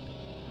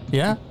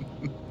 Yeah?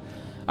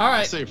 All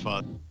right. Say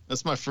father.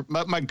 That's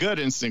my gut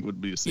instinct would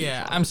be to say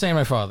father. I'm saying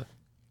my father.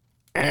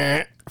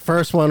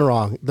 First one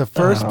wrong. The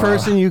first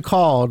person you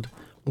called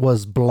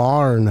was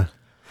Blarn.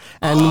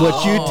 And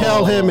what you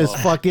tell him is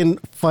fucking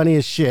funny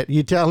as shit.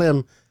 You tell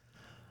him,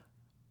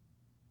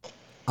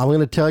 I'm going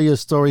to tell you a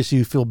story so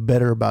you feel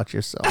better about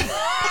yourself.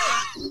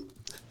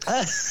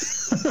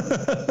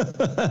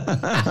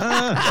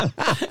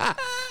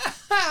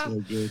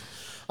 So good.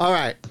 All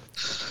right.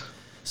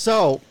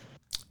 So,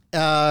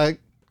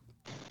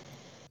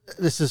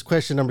 This is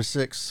question number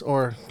 6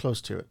 or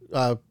close to it.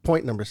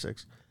 Point number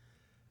 6.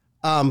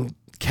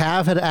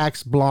 Cav had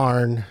asked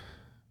Blarn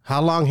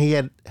how long he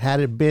had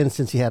it been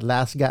since he had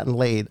last gotten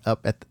laid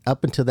up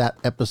until that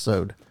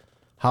episode.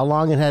 How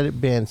long had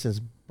it been since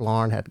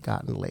Blarn had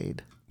gotten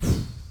laid?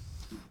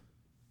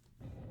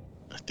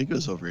 I think it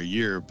was over a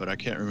year, but I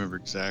can't remember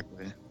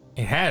exactly.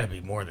 It had to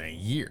be more than a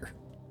year.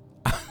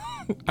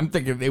 I'm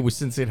thinking it was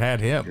since it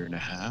had him. Year and a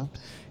half.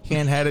 He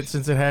ain't had it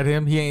since it had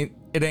him. He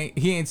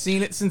ain't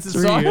seen it since it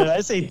 3 saw years. him. I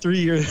say 3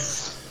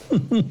 years.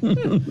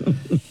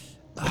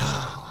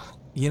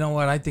 You know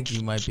what? I think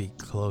you might be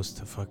close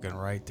to fucking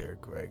right there,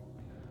 Greg.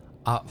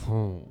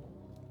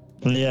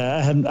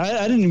 Yeah,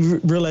 I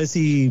didn't realize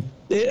it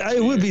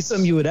would be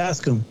something you would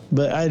ask him,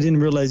 but I didn't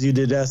realize you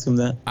did ask him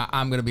that.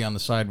 I'm going to be on the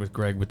side with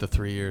Greg with the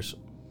 3 years.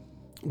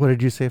 What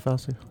did you say,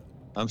 Fauci?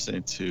 I'm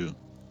saying 2.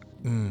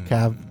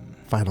 Cav,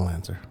 final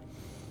answer.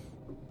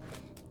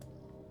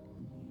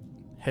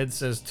 Head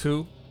says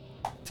 2.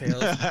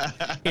 Tails.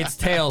 It's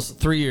tails.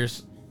 3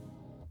 years.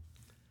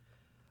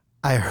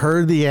 I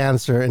heard the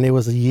answer, and it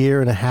was a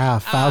year and a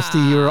half.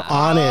 Fausti, you were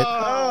on it.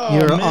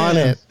 You're on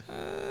it.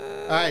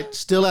 All right,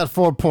 still at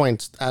 4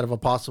 points out of a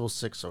possible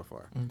 6 so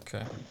far.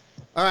 Okay.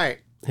 All right,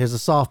 here's a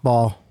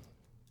softball.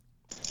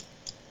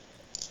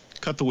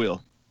 Cut the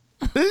wheel.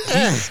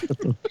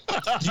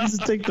 Jesus,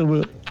 take the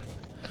wheel.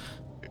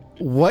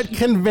 What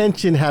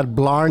convention had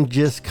Blarn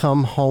just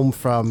come home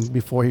from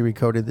before he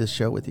recorded this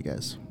show with you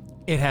guys?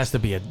 It has to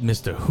be a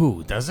Mr.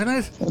 Who, doesn't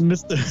it?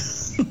 Mr.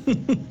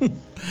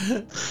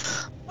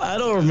 I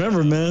don't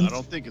remember, man. I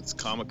don't think it's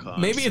Comic-Con.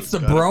 Maybe so it's the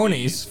gotta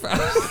Bronies. be-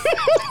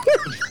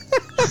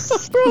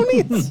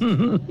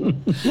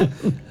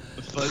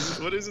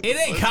 What is it? It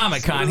ain't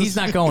Comic-Con. He's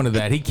not going to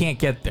that. He can't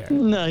get there.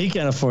 No, he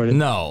can't afford it.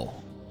 No.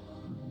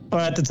 Or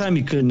at the time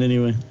he couldn't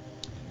anyway.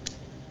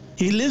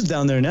 He lives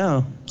down there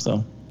now,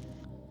 so.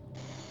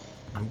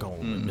 I'm going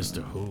with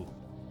Mr. Who.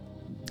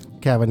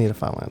 Cav, I need a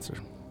final answer.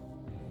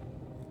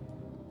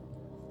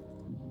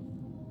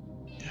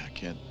 Yeah, I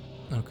can't.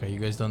 Okay, you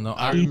guys don't know.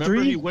 I remember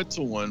he went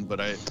to one, but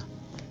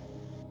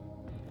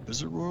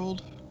Wizard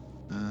World?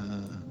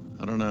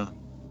 I don't know.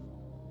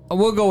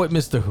 We'll go with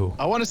Mr. Who.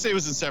 I want to say it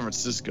was in San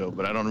Francisco,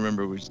 but I don't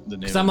remember the name.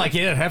 Because I'm like,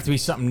 it'd have to be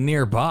something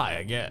nearby,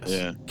 I guess.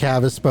 Yeah.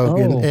 Cav has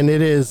spoken, and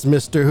it is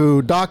Mr.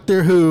 Who,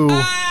 Doctor Who.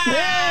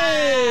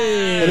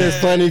 Hey! It is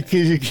funny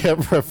because you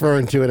kept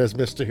referring to it as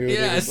Mr. Who.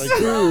 Yes. Like,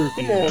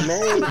 come on,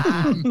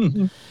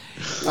 man.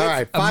 All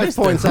right, 5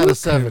 points out of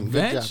 7.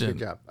 Good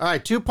job. All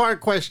right, two-part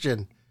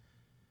question.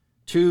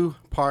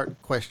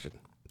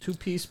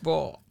 Two-piece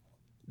ball.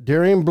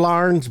 During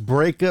Blarn's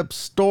breakup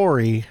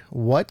story,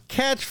 what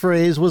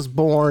catchphrase was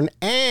born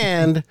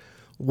and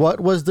what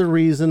was the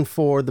reason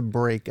for the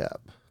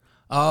breakup?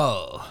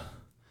 Oh.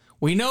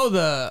 We know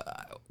the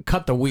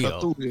cut the wheel.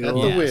 Cut the wheel. Cut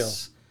the wheel.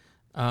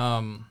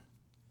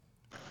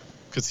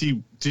 Because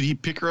did he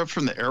pick her up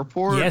from the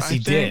airport? Yes, he I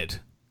think? did.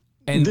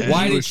 And Then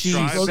why he did was she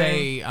driving.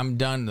 say, I'm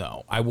done,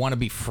 though? I want to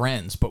be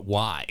friends, but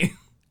why?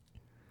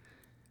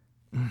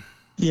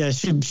 Yeah,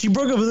 she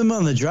broke up with him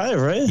on the drive,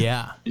 right?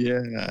 Yeah. Yeah,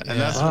 and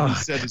that's what he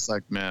said. He's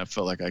like, man, I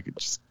felt like I could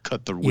just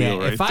cut the Yeah,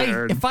 wheel right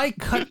there. if I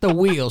cut the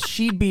wheel,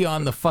 she'd be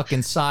on the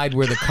fucking side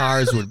where the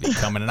cars would be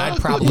coming, and I'd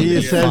probably He be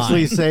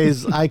essentially fine.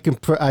 says, I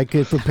could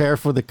prepare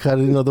for the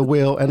cutting of the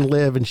wheel and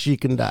live, and she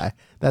can die.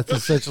 That's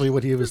essentially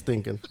what he was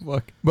thinking.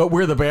 But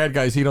we're the bad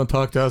guys. He don't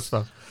talk to us,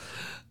 though.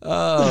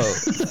 Oh,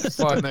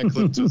 Send that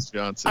clip to his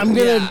fiance. I'm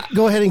gonna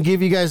go ahead and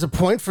give you guys a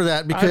point for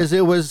that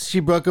because she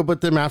broke up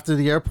with him after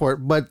the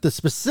airport. But the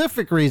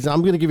specific reason,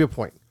 I'm gonna give you a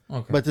point.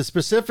 Okay. But the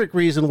specific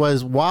reason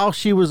was while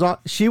she was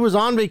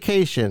on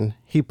vacation,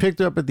 he picked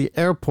her up at the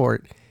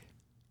airport.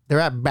 They're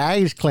at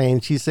baggage claim.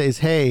 She says,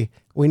 "Hey,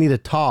 we need to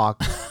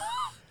talk.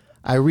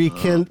 I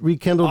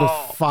rekindled a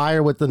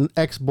fire with an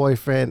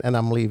ex-boyfriend, and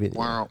I'm leaving."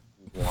 Wow.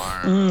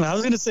 I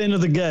was gonna say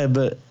another guy,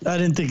 but I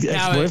didn't think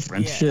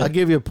ex-boyfriend. yeah. Shit. I'll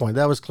give you a point.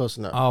 That was close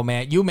enough. Oh,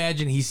 man. You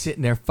imagine he's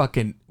sitting there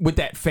fucking with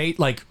that fate,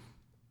 like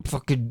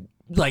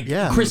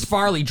Chris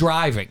Farley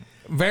driving.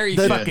 Very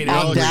The fucking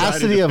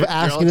audacity of They're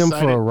asking him for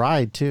excited. a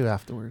ride, too,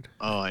 afterward.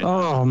 Oh, I know.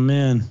 Oh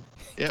man.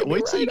 Yeah,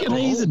 wait till you get home.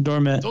 He's a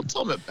doormat. Don't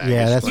tell him at baggage.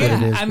 Yeah, that's what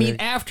it is. I mean,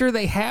 Greg. after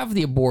they have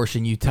the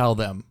abortion, you tell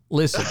them,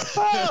 listen,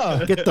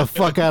 Get the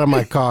fuck out of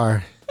my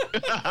car.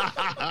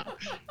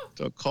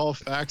 Don't call,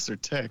 fax, or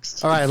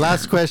text. All right,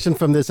 last question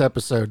from this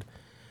episode.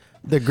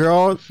 The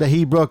girl that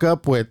he broke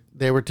up with,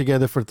 they were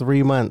together for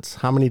 3 months.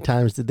 How many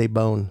times did they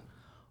bone?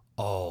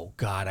 oh,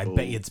 God, I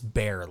bet you it's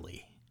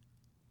barely.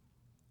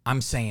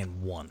 I'm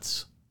saying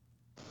once.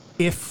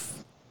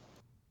 If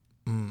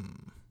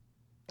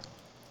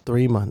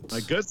 3 months.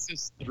 My gut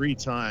says 3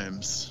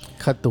 times.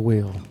 Cut the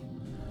wheel.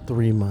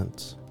 3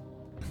 months.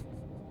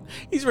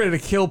 he's ready to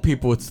kill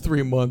people, it's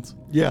 3 months.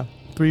 Yeah,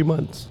 3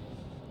 months.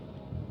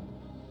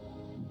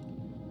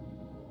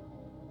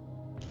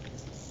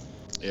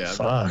 Yeah.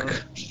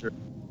 Fuck. Sure.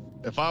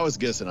 If I was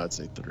guessing, I'd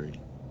say 3.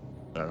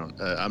 I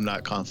don't. I'm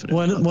not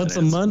confident. Once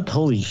a month?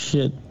 Holy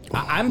shit.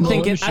 I'm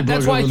thinking, she broke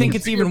that's up why I with think him.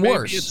 it's even Maybe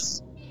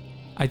worse.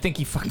 I think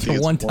he fucked think her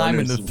it's one time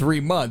one in or the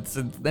 3 months,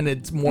 and then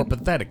it's more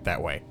pathetic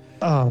that way.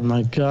 Oh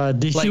my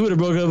God! She would have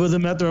broke up with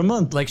him after a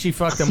month. Like she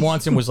fucked him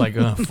once and was like,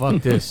 "Oh,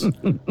 fuck this."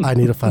 I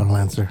need a final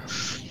answer.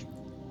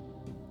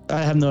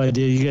 I have no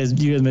idea. You guys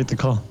make the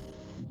call.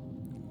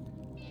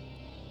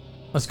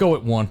 Let's go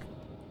with 1.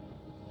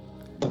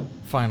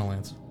 Final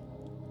answer.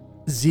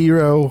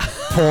 0.0.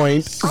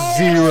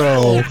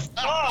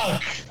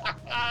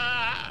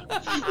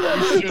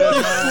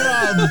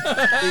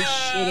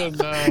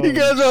 You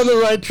guys are on the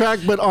right track,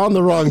 but on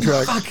the wrong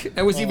track. Fuck.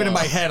 It was even in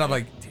my head. I'm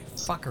like, dude,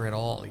 fuck her at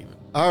all. Even.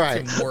 All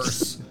right. It's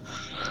worse.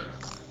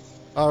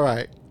 All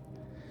right.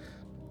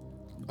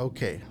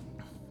 Okay.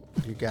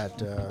 You got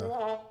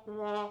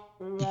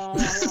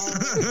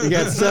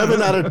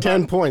 7 out of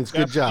 10 points.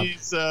 Good job.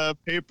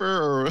 Paper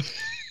or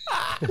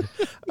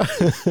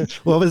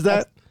what was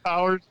that?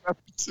 Powers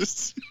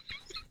references.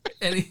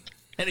 Any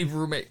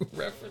roommate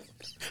reference?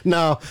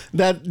 No,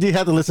 that you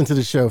have to listen to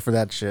the show for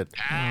that shit.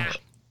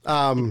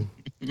 All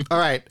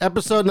right,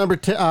 episode number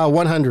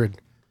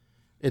 100.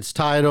 It's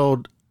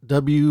titled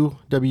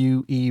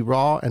WWE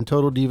Raw and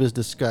Total Divas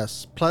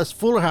Discuss, plus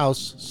Full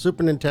House,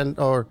 Super Nintendo,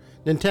 or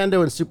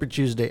Nintendo and Super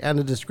Tuesday, and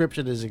the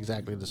description is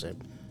exactly the same.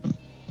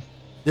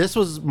 This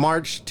was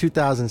March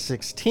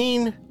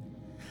 2016.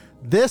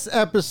 This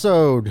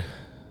episode,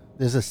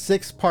 there's a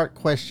 6-part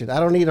question. I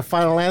don't need a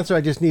final answer.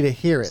 I just need to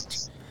hear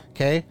it.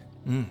 Okay?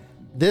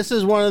 This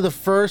is one of the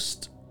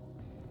first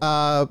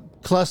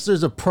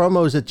clusters of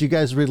promos that you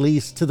guys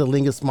released to the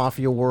Lingus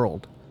Mafia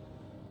world.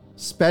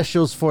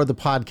 Specials for the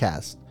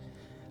podcast.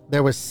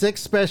 There were 6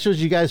 specials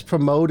you guys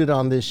promoted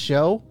on this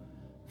show.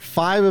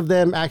 5 of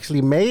them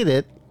actually made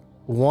it.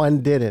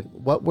 1 didn't.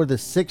 What were the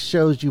 6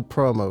 shows you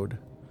promoted?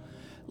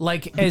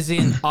 Like, as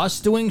in us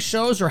doing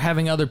shows or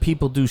having other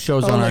people do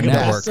shows on our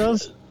network?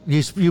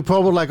 You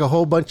promoted like a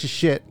whole bunch of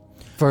shit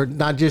for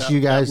not just you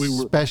guys,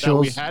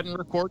 specials. That we hadn't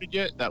recorded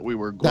yet, that we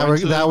were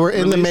that were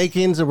in the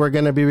makings and were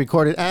going to be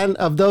recorded. And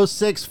of those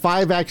 6,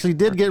 5 actually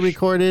did get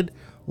recorded.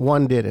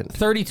 1 didn't.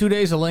 32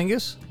 Days of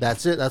Lingus?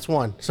 That's it. That's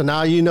 1. So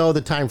now you know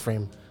the time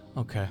frame.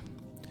 Okay.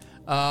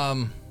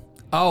 The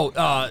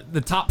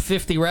top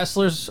 50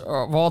 wrestlers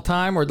of all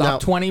time, or the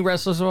top 20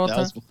 wrestlers of all time?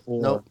 That was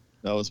before. Nope.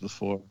 That was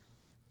before.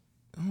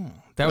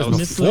 That was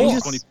before.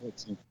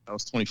 2014. That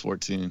was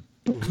 2014.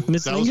 That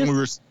was when we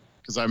were,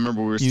 because I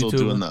remember we were still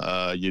doing the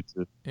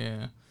YouTube.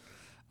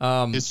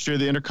 Yeah. History of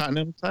the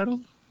Intercontinental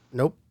title?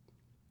 Nope.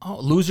 Oh,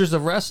 Losers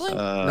of Wrestling?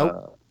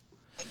 Nope.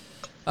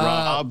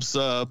 Rob's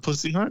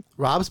Pussy Hunt?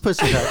 Rob's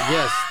Pussy Hunt.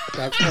 Yes,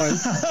 that's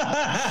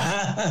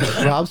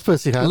one. Rob's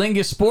Pussy Hunt.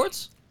 Lingus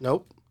Sports?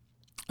 Nope.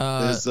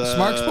 Smart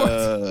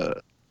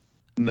Sports?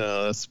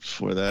 No, that's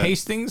before that.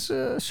 Hastings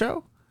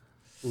show?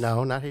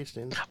 No, not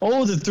Hastings.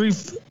 Oh, the 3.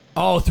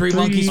 Three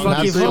Monkeys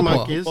Funky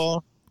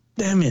Football.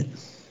 Damn it.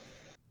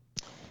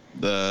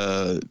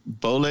 The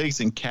Bowlegs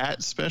and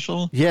Cat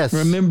special? Yes.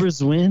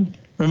 Remembers when?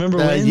 Remember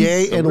when?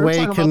 Yay and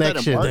Way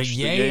connection. The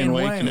Yay and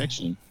Way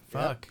connection.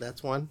 Fuck. Yep,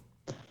 that's 1.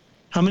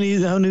 How many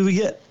did we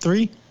get?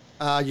 3?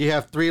 You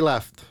have 3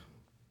 left.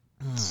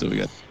 So we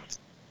got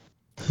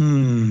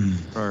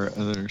our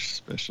other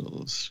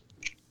specials.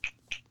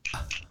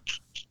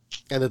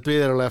 And the 3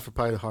 that are left are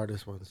probably the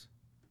hardest ones.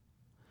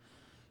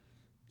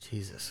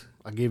 Jesus.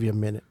 I'll give you a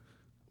minute.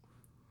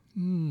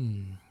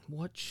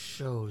 What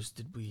shows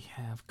did we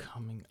have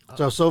coming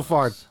up? So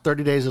far,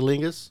 30 Days of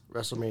Lingus,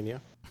 WrestleMania.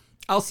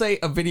 I'll say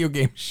a video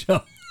game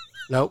show.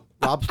 Nope.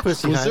 Rob's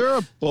Pussy Was Hunt. there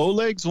a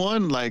Bowlegs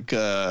one? Like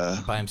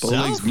by himself?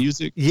 Bowlegs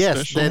music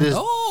Yes, special? that is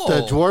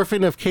the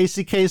dwarfing of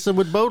Casey Kasem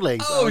with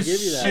Bowlegs. Oh, I'll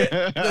give you that.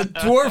 shit. The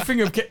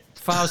dwarfing of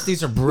Faust,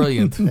 these are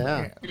brilliant.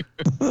 Yeah.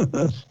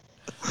 Man,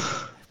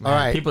 all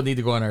right. People need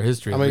to go on our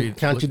history. I'm going to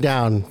count you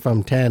down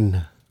from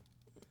 10.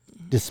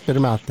 Just spit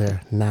them out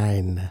there.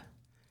 9,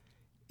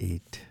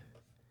 8.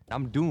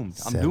 I'm doomed.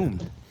 7,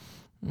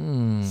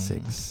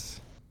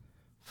 6.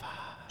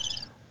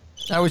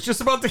 I was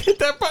just about to hit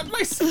that button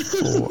myself.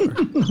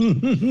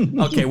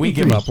 4. Okay, we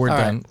give up. We're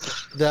done. Right.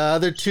 The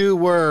other 2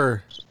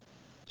 were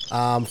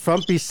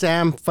Frumpy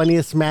Sam,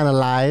 Funniest Man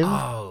Alive.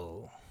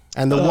 Oh.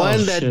 And the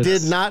one that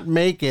did not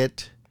make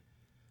it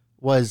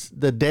was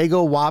the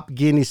Dago Wop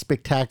Guinea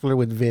Spectacular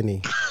with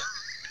Vinny.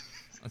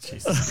 Oh,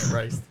 Jesus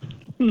Christ.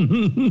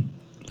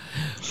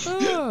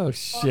 Oh,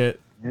 shit.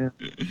 Yeah.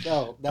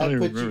 So that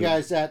puts you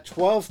guys at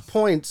 12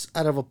 points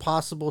out of a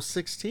possible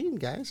 16,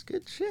 guys.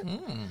 Good shit.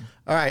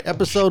 All right,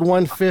 episode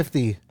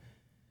 150,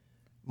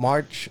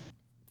 March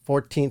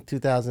 14th,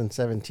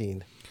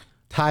 2017,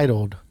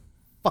 titled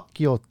Fuck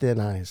Your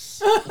Thin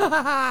Ice.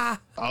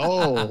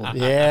 Oh.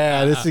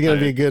 Yeah, this is going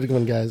to be a good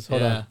one, guys.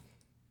 Hold on.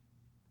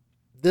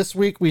 This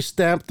week we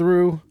stomp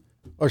through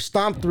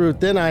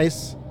Thin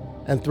Ice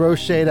and throw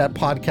shade at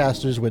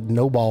podcasters with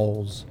no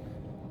balls,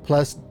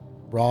 plus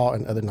Raw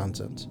and other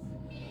nonsense.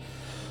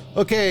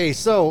 Okay,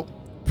 so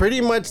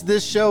pretty much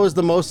this show is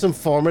the most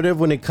informative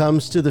when it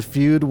comes to the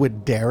feud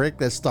with Derek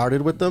that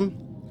started with them.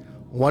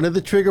 One of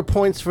the trigger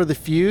points for the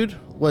feud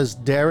was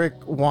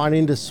Derek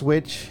wanting to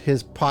switch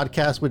his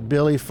podcast with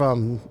Billy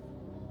from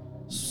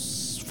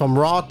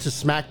Raw to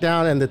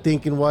SmackDown, and the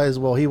thinking was,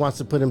 well, he wants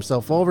to put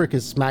himself over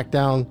because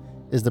SmackDown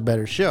is the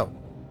better show.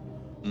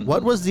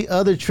 What was the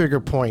other trigger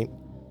point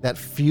that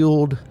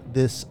fueled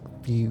this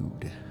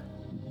feud?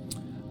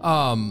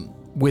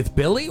 With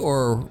Billy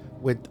or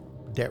with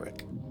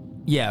Derek?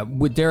 Yeah,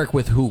 with Derek.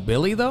 With who?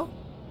 Billy though?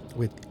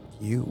 With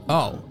you.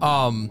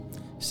 Oh,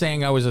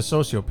 saying I was a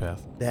sociopath.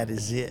 That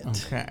is it.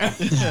 Okay.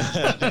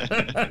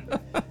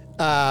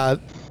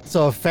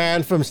 So a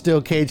fan from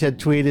Steel Cage had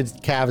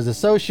tweeted, "Cav is a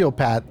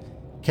sociopath."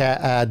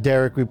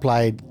 Derek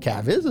replied,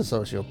 "Cav is a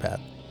sociopath."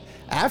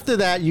 After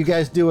that, you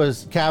guys do a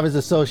Cav is a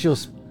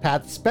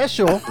sociopath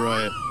special.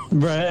 Right.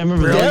 Right. I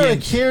remember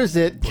Derek hears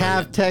it.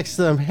 Cav texts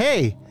them,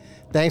 "Hey,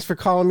 thanks for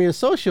calling me a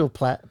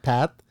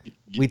sociopath.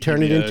 We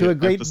turn it into a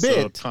great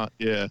bit."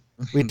 Yeah.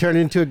 We turned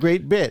it into a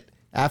great bit.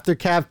 After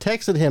Cav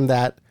texted him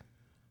that,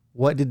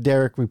 what did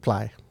Derek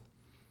reply?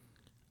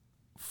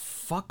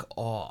 Fuck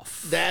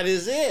off. That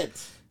is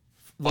it.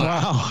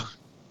 Wow.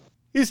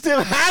 He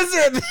still has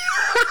it.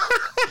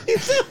 He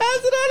still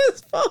has it on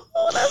his phone.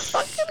 That's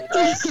fucking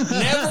great.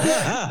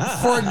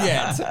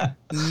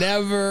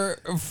 Never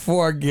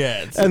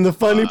forget. And the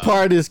funny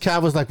part is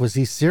Cav was like, was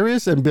he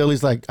serious? And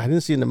Billy's like, I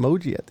didn't see an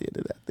emoji at the end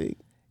of that thing.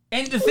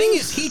 And the thing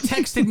is, he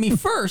texted me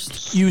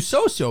first, "You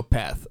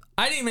sociopath."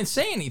 I didn't even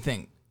say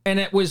anything.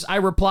 And I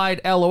replied,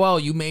 "LOL,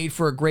 you made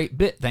for a great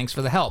bit. Thanks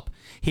for the help."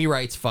 He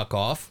writes, "Fuck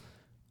off."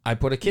 I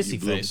put a kissy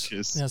face.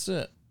 Kiss. That's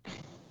it.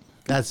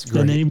 That's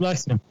great. And then he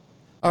blocks him.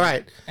 All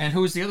right. And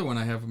who's the other one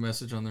I have a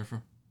message on there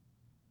from?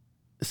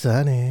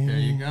 Sonny. There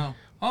you go.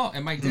 Oh,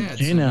 and my dad.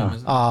 You know.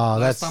 Oh,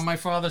 Last time my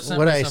father sent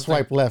what me I something.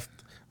 swipe left.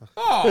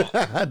 Oh.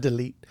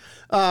 Delete.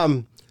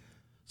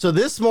 So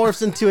this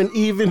morphs into an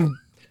even...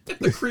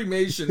 The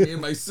cremation, me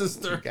and my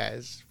sister. You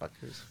guys,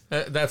 fuckers.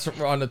 That's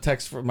on the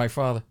text from my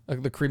father.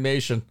 The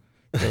cremation.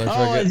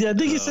 Oh, yeah, I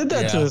think he said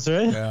that to us,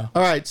 right? Yeah.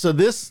 All right, so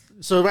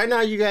right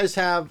now you guys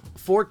have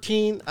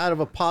 14 out of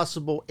a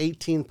possible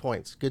 18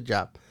 points. Good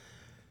job.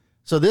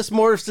 So this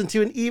morphs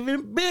into an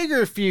even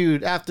bigger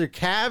feud after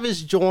Cav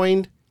is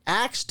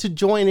asked to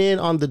join in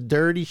on the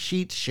Dirty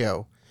Sheets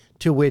show,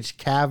 to which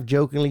Cav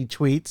jokingly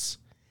tweets,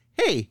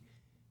 "Hey,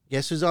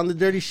 guess who's on the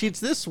Dirty Sheets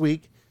this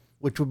week?"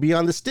 Which would be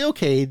on the Steel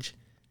Cage.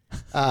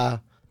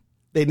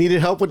 They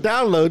needed help with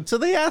download, so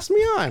they asked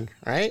me on,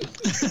 right?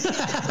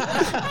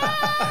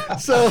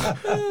 So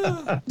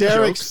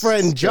Derek's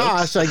friend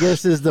Josh, I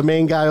guess, is the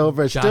main guy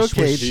over at Steel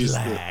Cage.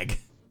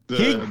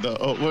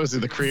 What was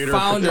it? The creator,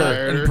 founder,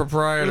 and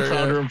proprietor.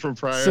 Founder and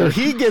proprietor. So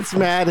he gets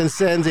mad and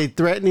sends a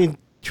threatening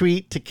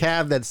tweet to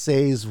Cav that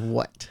says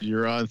what?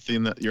 You're on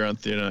thin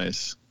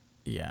ice.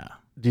 Yeah.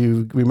 Do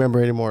you remember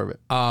any more of it?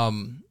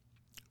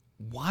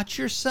 Watch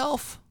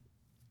yourself.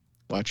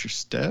 Watch your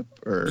step,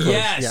 or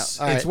yes,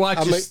 yeah. It's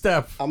watch your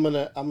step. I'm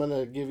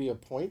gonna give you a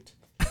point.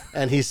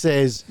 And he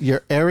says,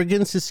 "Your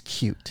arrogance is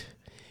cute.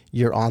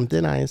 You're on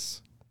thin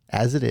ice,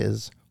 as it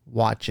is.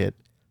 Watch it.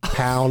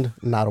 Pound,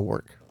 not a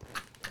work."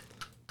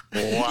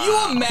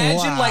 Wow. You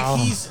imagine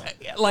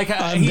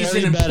he's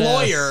an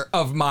employer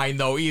of mine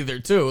though either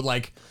too.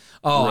 Like,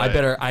 oh,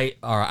 right.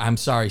 I'm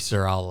sorry,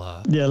 sir.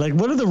 I'll. Yeah, like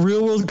what are the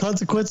real world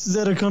consequences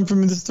that are come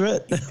from this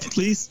threat?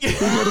 Please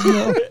let us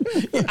know.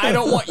 I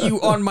don't want you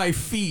on my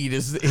feed.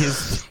 Is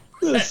his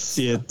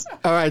shit?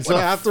 All right. So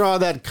after all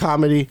that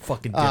comedy,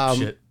 fucking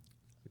dipshit.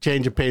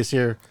 Change of pace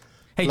here.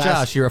 Hey,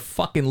 Josh, you're a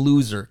fucking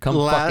loser. Come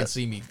fucking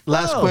see me.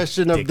 Last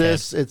question of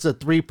this. It's a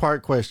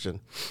 3-part question.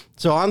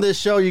 So on this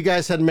show, you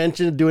guys had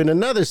mentioned doing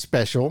another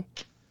special,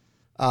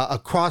 a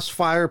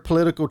crossfire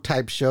political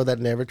type show that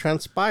never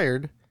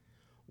transpired.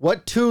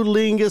 What 2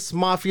 Lingus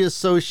Mafia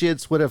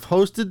associates would have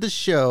hosted the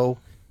show,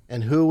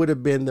 and who would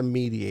have been the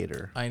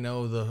mediator? I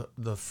know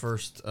the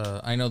first.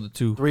 I know the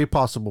 2. 3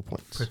 possible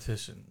points.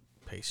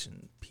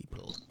 Participation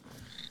people.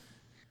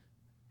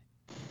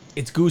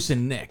 It's Goose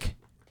and Nick.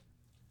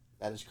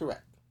 That is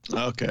correct.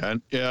 Okay. All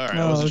right.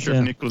 I wasn't sure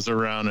if Nick was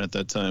around at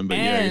that time, but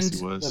yeah, I guess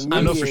he was. I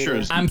know for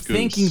sure. I'm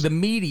thinking the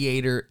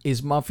mediator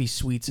is Muffy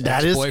Sweet's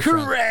ex-boyfriend. That is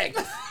correct.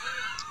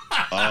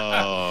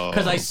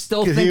 Because I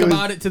still think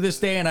about it to this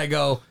day, and I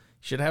go,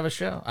 should have a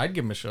show. I'd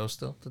give him a show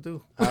still to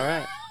do. All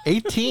right.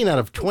 18 out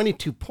of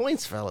 22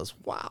 points, fellas.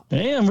 Wow.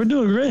 Damn, we're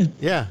doing great.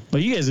 Yeah. Well,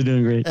 you guys are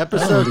doing great.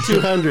 Episode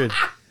 200.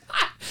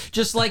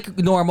 Just like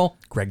normal,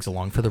 Greg's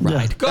along for the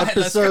ride. Yeah. Go ahead.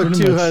 Episode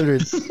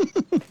 200.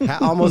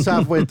 Almost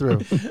halfway through.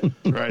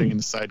 Riding in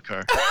the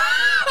sidecar.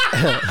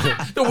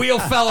 The wheel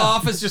fell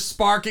off. It's just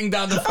sparking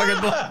down the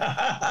fucking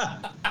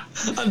block.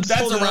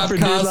 That's a Rob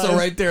console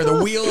right there.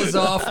 The wheel is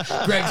off.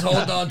 Greg's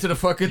holding on to the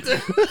fucking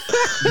thing.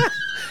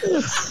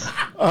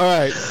 All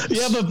right.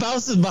 Yeah, but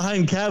Bounce is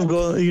behind Cav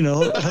going,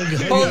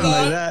 hugging Hold him on.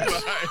 like that.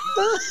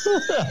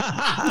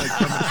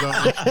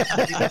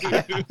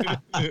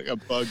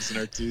 Got bugs in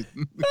our teeth.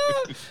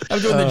 I'm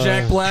doing the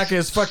Jack Black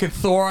as fucking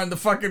Thor on the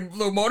fucking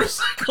blue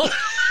motorcycle.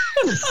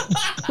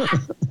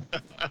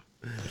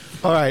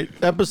 All right.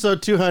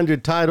 Episode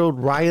 200 titled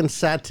Ryan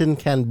Satin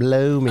Can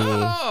Blow Me.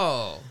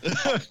 Oh.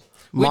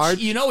 Which,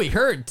 he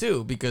heard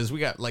too, because we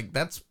got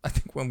that's, I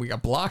think, when we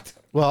got blocked.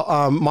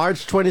 Well,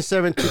 March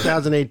 27,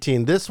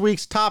 2018. This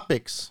week's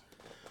topics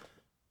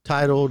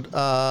titled,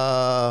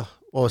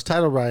 Well, it's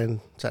titled Ryan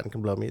Satin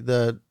Can Blow Me.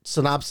 The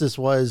synopsis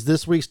was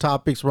this week's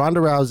topics: Ronda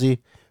Rousey,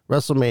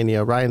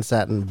 WrestleMania, Ryan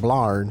Satin,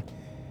 Blarn,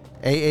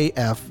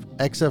 AAF,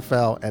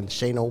 XFL, and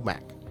Shane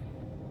O'Mac.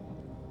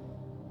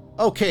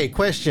 Okay,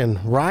 question.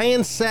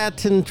 Ryan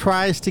Satin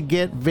tries to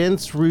get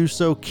Vince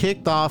Russo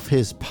kicked off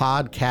his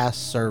podcast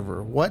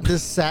server. What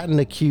does Satin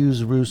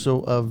accuse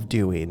Russo of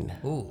doing?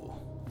 Ooh,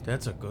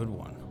 that's a good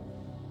one.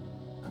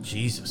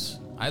 Jesus.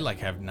 I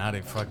have not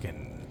a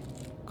fucking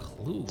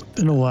clue.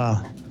 Been a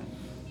while.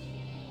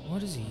 What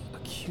does he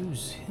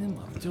accuse him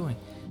of doing?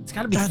 It's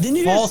got to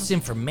be false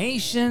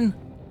information.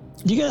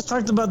 You guys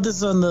talked about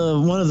this on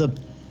one of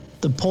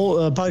the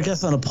poll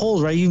podcast on a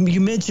poll, right?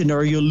 You mentioned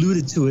or you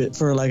alluded to it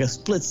for like a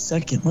split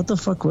second. What the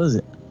fuck was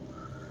it?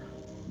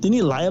 Didn't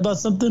he lie about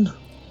something?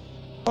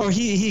 Or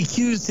he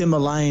accused him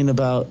of lying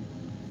about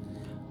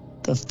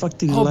the fuck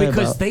did he lie about? Oh,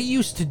 because they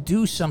used to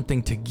do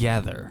something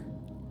together.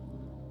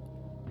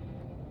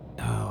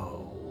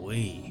 Oh,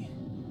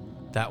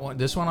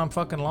 this one I'm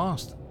fucking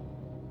lost.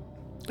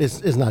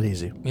 It's not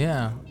easy.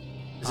 Yeah.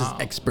 This is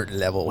expert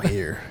level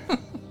here.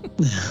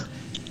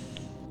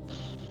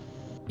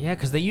 Yeah,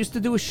 because they used to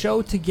do a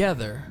show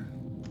together.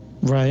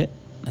 Right.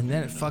 And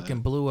then it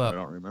fucking blew up. I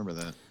don't remember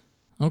that.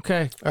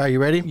 Okay. All right, you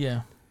ready?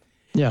 Yeah.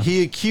 Yeah.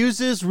 He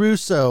accuses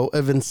Russo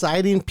of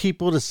inciting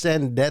people to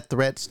send death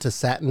threats to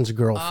Satin's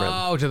girlfriend.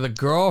 Oh, to the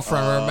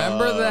girlfriend.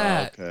 Remember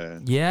that? Okay.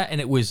 Yeah,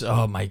 and it was,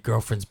 my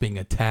girlfriend's being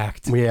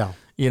attacked. Yeah.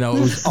 You know,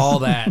 it was all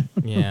that.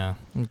 Yeah.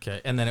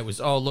 Okay. And then it was,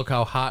 look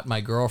how hot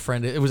my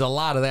girlfriend is. It was a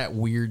lot of that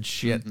weird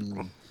shit.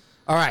 Mm-hmm.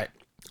 All right.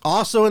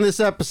 Also in this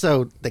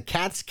episode, the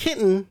cat's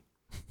kitten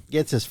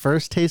gets his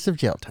first taste of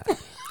jail time.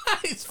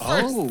 His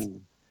first.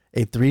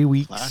 A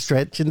 3-week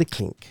stretch in the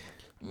clink.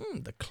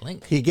 The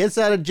clink. He gets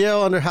out of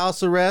jail under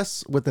house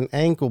arrest with an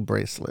ankle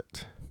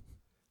bracelet.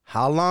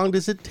 How long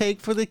does it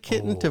take for the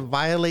kitten to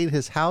violate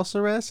his house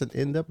arrest and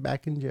end up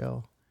back in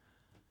jail?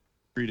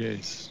 3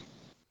 days.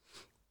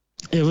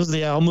 It was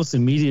almost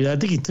immediate. I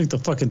think he took the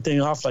fucking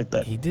thing off like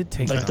that. He did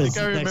take I it think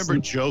off. I remember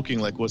joking,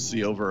 like, what's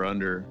the over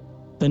under?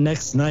 The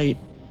next night.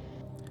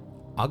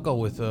 I'll go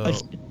with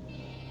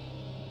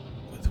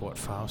what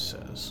Faust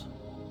says.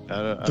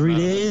 3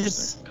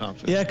 days.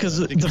 Yeah, because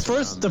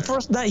the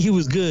first night he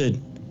was good.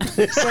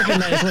 Second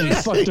night is when he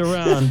fucked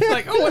around.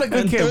 Like, what a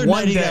good kid. Third One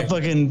night he day. got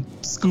fucking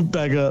scooped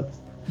back up.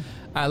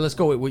 All right, let's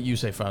go with what you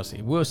say,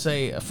 Fausti. We'll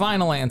say a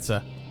final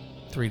answer.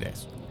 3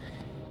 days.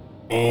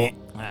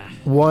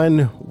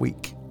 1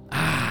 week.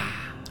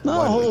 No,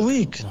 a whole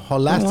week.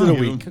 Lasted a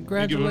week.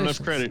 Congratulations. Give him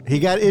enough credit. He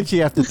got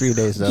itchy after 3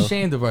 days, though.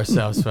 Ashamed of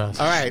ourselves, Faust.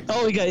 All right.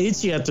 Oh, he got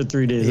itchy after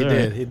 3 days. He All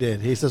did. right. He did.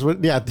 He says,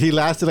 he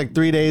lasted like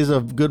 3 days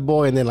of good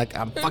boy, and then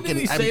Didn't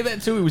he say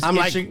that too? He was I'm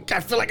itching. like, I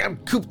feel like I'm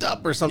cooped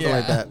up or something Yeah.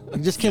 like that.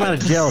 He just came out of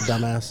jail,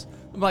 dumbass.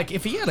 Like,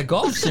 if he had a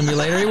golf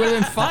simulator, he would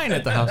have been fine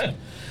at the house.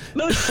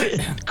 No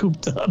shit.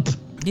 Cooped up.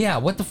 Yeah,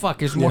 what the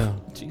fuck is more? All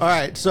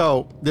right,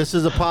 so this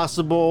is a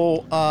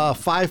possible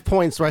 5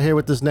 points right here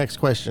with this next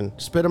question.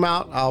 Spit them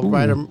out. I'll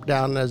write them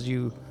down as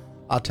you.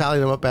 I'll tally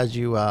them up as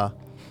you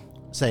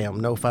say them.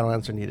 No final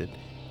answer needed.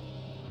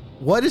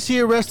 What is he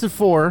arrested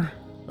for?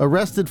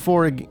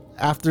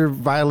 After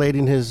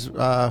violating his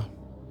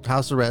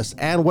house arrest,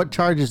 and what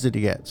charges did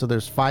he get? So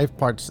there's 5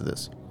 parts to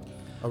this.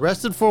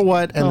 Arrested for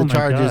what, and the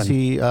charges God.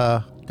 he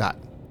got.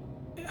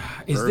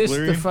 Is this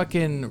the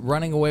fucking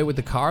running away with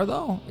the car,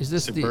 though? Is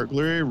this the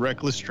burglary,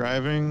 reckless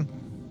driving,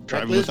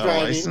 driving Reckless without a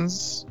driving.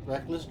 license,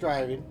 Reckless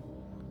driving.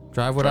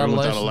 drive without a driving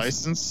without a Mm,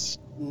 license,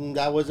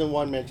 that wasn't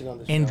one mentioned on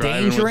the show.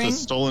 Endangering?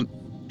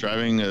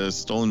 driving a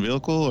stolen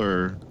vehicle,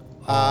 or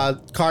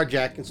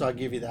Carjacking, so I'll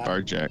give you that.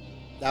 carjack.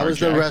 That was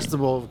the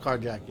arrestable of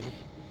carjacking.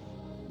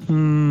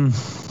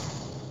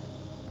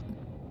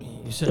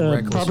 You said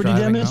reckless Property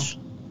driving, damage?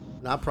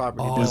 Not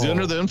property. Was he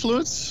under the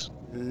influence?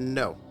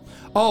 No.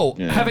 Oh,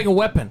 Yeah. having a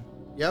weapon.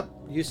 Yep.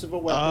 Use of a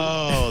weapon.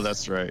 Oh,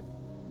 that's right.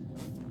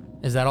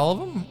 Is that all of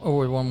them,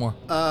 or one more?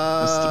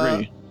 That's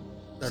 3.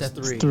 That's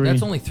three.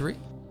 That's only 3,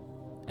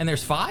 and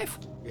there's 5.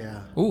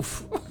 Yeah.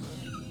 Oof.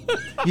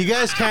 You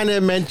guys kind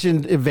of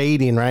mentioned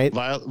evading, right?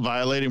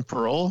 Violating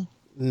parole?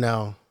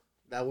 No.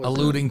 That was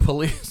Eluding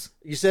police.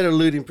 You said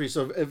eluding police.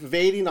 So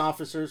evading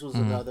officers was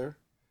another.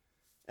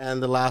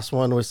 And the last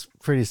one was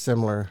pretty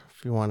similar,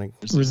 if you want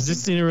to.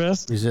 Resisting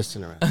arrest?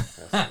 Resisting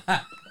arrest. Yes.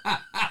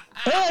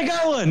 Hey, I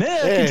got one.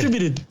 Hey, I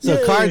contributed. So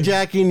Yay.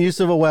 carjacking, use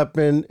of a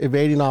weapon,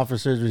 evading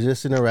officers,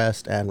 resisting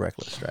arrest, and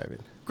reckless driving.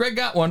 Greg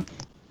got one.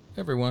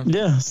 Everyone.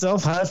 Yeah,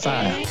 self high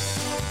five.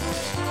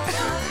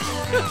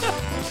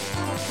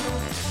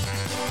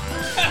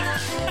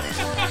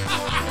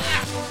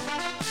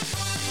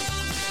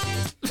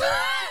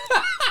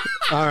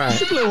 All right. We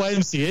should play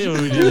YMCA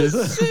when we do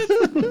this.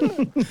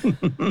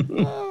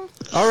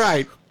 All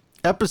right.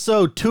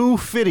 Episode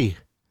 250,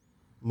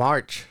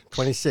 March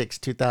 26,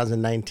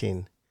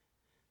 2019.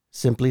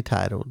 Simply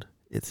titled,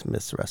 It's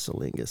Miss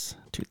Wrestlingus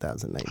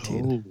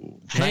 2019. Oh,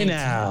 Hey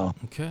now.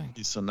 Okay.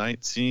 so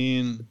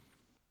 19.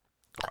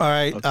 All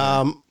right.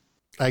 Okay.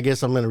 I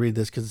guess I'm going to read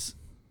this because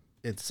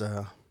it's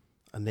a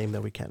name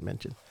that we can't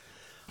mention.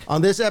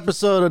 On this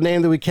episode, a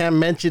name that we can't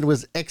mention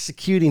was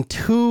executing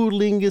 2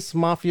 Lingus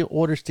Mafia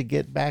orders to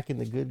get back in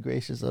the good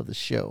graces of the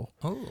show.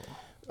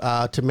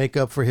 To make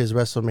up for his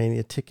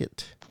WrestleMania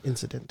ticket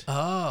incident.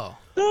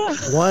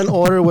 One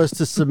order was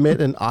to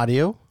submit an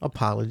audio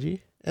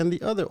apology, and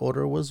the other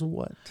order was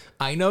what?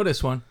 I know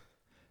this one.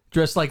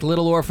 Dressed like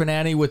Little Orphan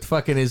Annie with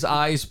fucking his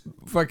eyes,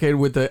 fucking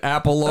with the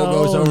Apple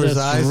logos over his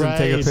eyes, and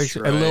take a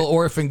picture. And Little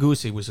Orphan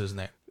Goosey was his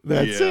name.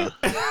 That's it.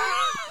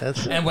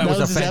 That's it. And it was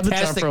a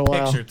fantastic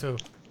picture, too.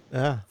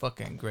 Yeah.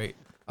 Fucking great.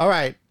 All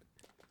right.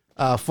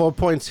 4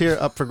 points here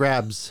up for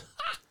grabs.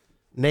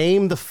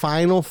 Name the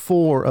final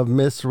 4 of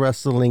Miss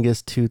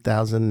Wrestlingus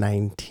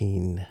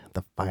 2019.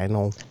 The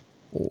final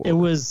 4. It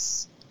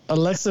was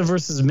Alexa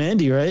versus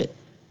Mandy, right?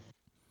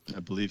 I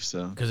believe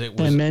so. Because it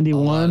was and Mandy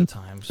won. So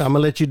I'm going to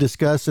let you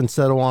discuss and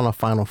settle on a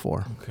final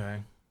 4. Okay.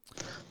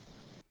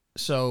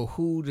 So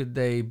who did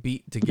they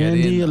beat to get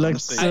Mandy, in?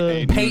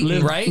 Alexa,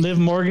 Peyton, right? Liv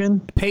Morgan.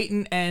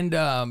 Peyton and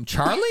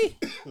Charlie?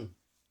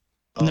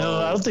 No,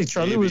 I don't think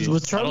Charlie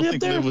was Charlie I don't up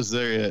think there? Liv was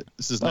there yet.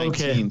 This is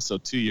 19, so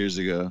 2 years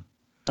ago.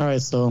 All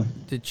right, so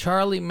did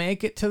Charlie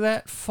make it to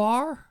that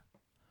far?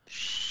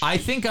 I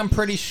think I'm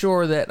pretty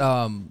sure that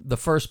the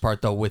first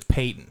part though with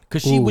Peyton,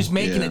 because she was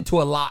making it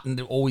to a lot and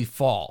always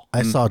fall.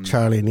 I saw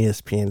Charlie on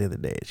ESPN the other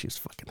day. She was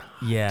fucking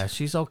hot. Yeah,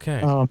 she's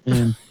okay. Oh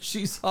man,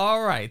 she's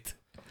all right.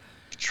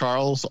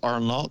 Charles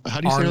Arnault. How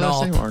do you say her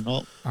last name?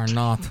 Arnault.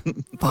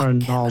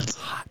 Arnault.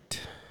 Hot.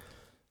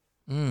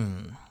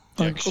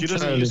 Yeah, she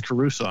doesn't use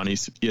Caruso on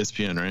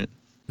ESPN, right?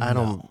 I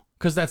don't.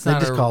 Because that's They not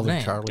just her called her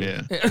name. Charlie.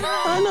 Yeah.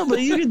 I know, but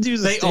you could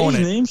use the They own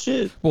stage it. name.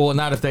 Shit. Well,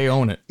 not if they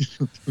own it.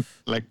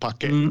 Like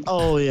Paquet.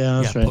 Oh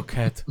yeah, that's right.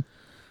 Paquette.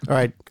 All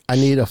right. I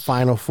need a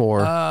final 4.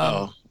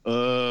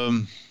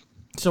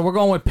 So we're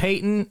going with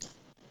Peyton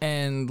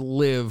and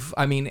Liv.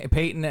 I mean,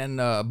 Peyton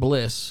and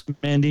Bliss.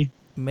 Mandy.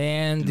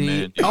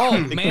 Mandy. I Oh,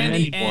 think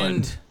Mandy won.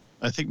 and.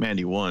 I think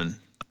Mandy won.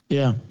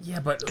 Yeah.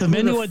 Yeah, but Because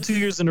Mandy won 2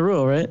 years in a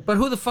row, right? But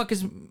who the fuck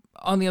is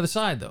on the other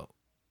side though?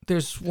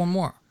 There's one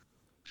more.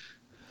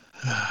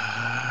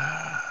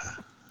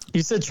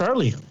 You said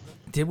Charlie.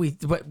 Did we?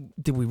 But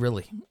did we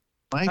really?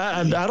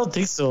 I don't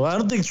think so. I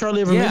don't think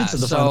Charlie ever made Yeah, it to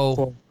the so- final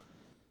 4.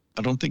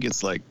 I don't think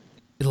it's like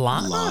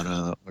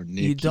Lana? or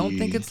Nikki. You don't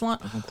think it's Lana?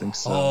 I don't think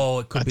so. Oh,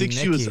 it could I be think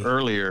she was Nikki.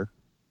 earlier.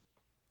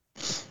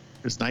 It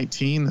was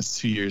 19. That's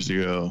 2 years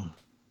ago.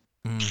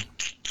 I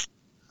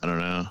don't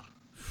know.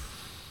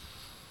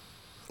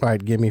 All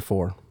right. Give me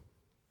 4.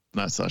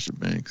 Not Sasha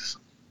Banks.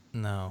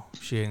 No,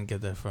 she didn't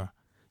get that far.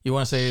 You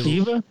want to say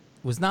Eva?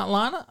 Was not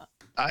Lana?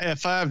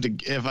 If I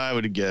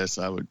would guess,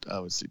 I would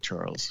say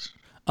Charles.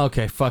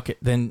 Okay, fuck it.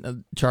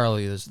 Then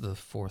Charlie is the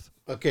 4th.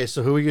 Okay.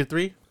 So who are your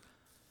 3?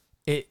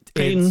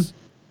 Peyton.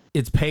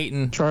 It's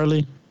Peyton,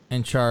 Charlie.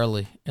 and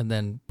Charlie, and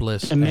then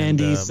Bliss And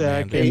Mandy,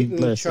 Zach, Mandy. and Peyton,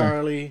 Bliss.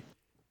 Charlie,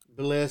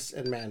 Bliss,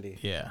 and Mandy.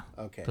 Yeah.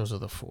 Okay. Those are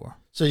the 4.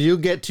 So you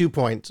get 2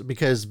 points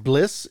because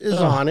Bliss is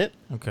on it.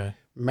 Okay.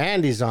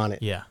 Mandy's on it.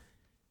 Yeah.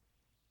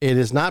 It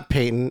is not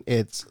Peyton.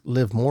 It's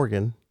Liv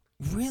Morgan.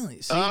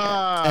 Really? See,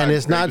 And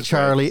it's not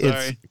Charlie.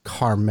 It's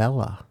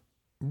Carmella.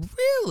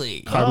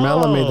 really?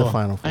 Carmella made the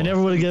final 4. I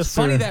never would have guessed. It's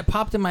funny her. that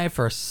popped in my head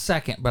for a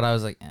second, but I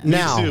was like,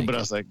 Now- Me too, but I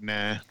was like,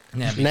 nah.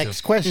 Yeah, me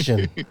Next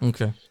question. too.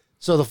 Okay.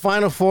 So the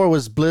final 4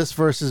 was Bliss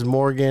versus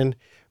Morgan,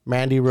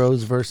 Mandy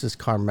Rose versus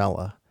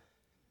Carmella.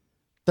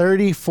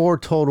 34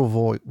 total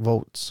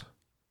votes.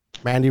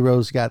 Mandy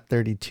Rose got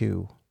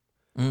 32.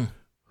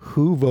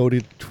 Who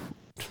voted?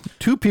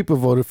 2 people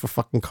voted for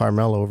fucking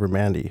Carmella over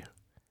Mandy.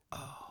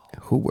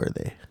 Who were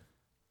they?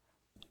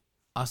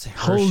 I'll say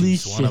Holy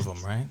Hershey's one of shit.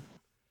 them, right?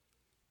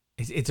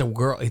 It's a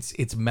girl.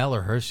 It's Mel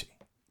or Hershey,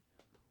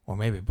 or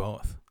maybe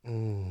both.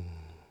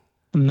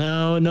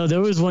 No, there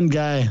was one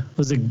guy.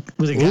 Was it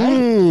guy?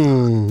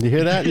 You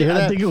hear that? You hear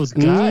that? I think it was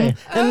Guy.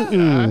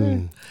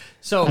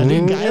 So I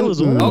think Guy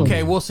was one.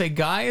 okay. We'll say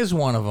Guy is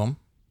one of them,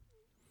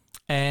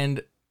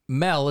 and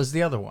Mel is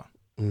the other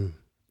one.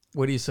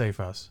 What do you say,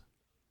 Faust?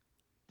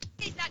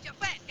 He's not your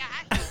friend, guy.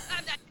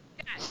 I'm not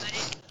your guy,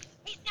 buddy.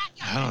 He's not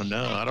your I don't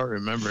know. I don't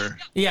remember.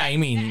 Yeah, I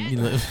mean,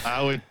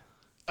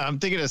 I'm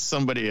thinking of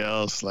somebody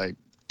else, like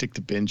Dick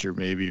the Binger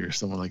maybe or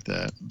someone like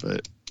that,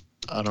 but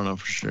I don't know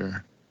for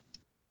sure.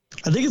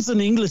 I think it's an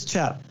English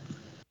chap,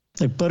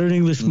 like buttered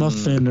English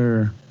muffin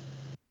or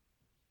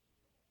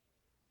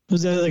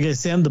who's that? Like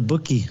Sam the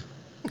Bookie.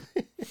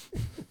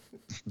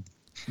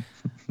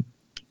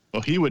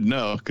 Well, he would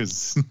know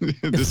because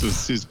this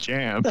was his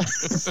jam.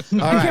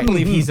 I can't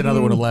believe he's another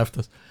one who left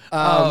us.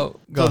 So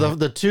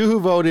the 2 who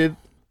voted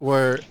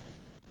were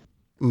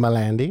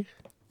Melandy.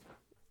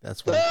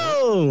 That's one.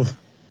 Oh,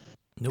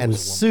 And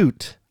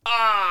Suit.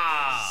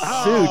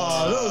 Suit.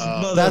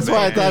 That's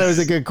why I thought it was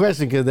a good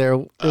question because it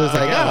was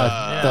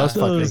like, those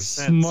fuckers. those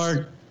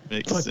smart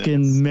Makes fucking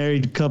sense.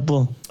 married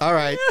couple. All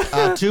right,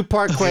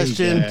 2-part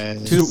question.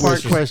 guys.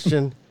 2-part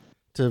question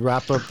to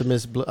wrap up the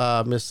Miss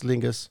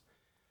Lingus.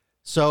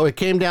 So it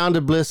came down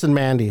to Bliss and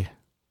Mandy.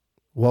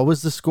 What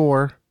was the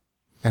score,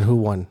 and who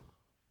won?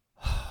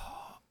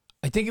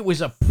 I think it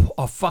was a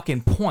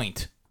fucking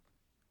point,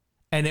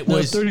 And it No,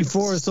 was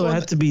 34, so it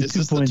had to be Is 2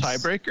 this points. the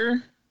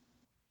tiebreaker?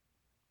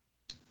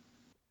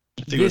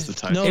 I think it was the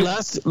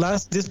tiebreaker. No,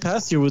 this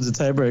past year was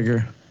the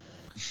tiebreaker.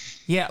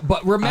 Yeah,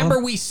 but remember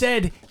we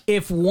said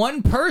if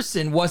one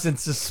person wasn't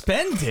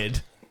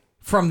suspended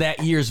from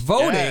that year's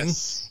voting,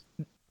 Yes.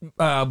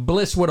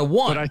 Bliss would have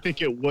won. But I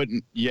think it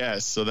wouldn't.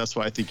 Yes, so that's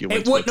why I think it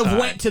went. It wouldn't have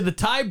went to the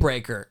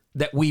tiebreaker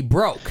that we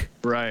broke.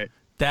 Right.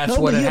 That's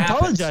what he happened.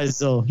 apologized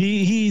though.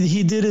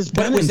 He did his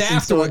But it was penance. and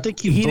afterward. So I think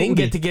he didn't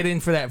get voted. to get in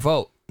for that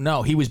vote.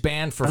 No, he was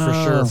banned for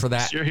sure for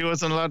that. Sure, he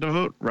wasn't allowed to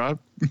vote, Rob.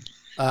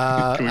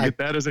 Can we get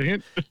that as a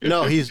hint?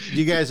 No,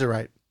 you guys are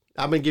right.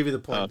 I'm gonna give you the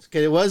points.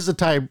 Okay, it was a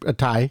tie,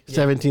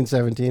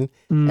 17-17,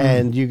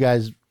 and you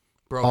guys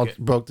broke it.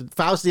 Broke it.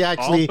 Fausti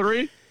actually. All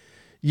three?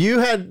 You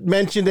had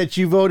mentioned that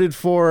you voted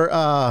for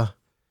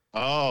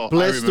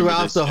Bliss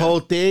throughout the whole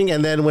thing,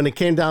 and then when it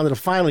came down to the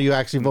final, you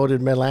actually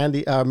voted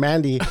Mandy,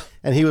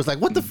 and he was like,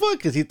 "What the fuck?"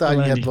 Because he thought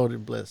you had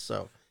voted Bliss.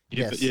 So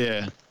yes,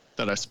 yeah,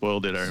 thought I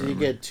spoiled it. I remember. You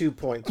get 2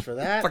 points for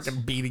that.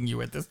 Fucking beating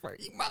you at this point,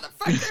 you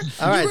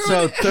motherfucker. All right,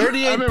 so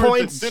 38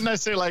 points. Didn't I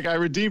say like I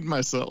redeemed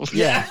myself?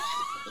 Yeah.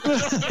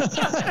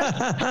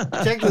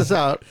 Check this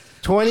out.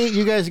 20.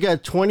 You guys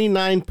got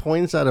 29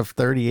 points out of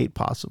 38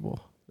 possible.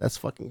 That's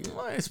fucking good.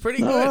 Well, it's pretty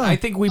good. I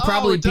think we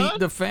probably beat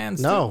the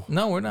fans. No,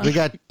 no, we're not. We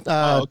got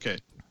okay.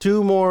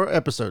 2 more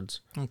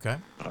episodes. Okay.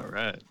 All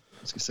right.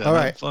 All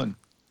right. Fun.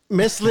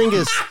 Miss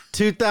Lingus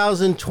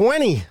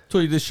 2020.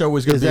 Told you this show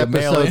was going to be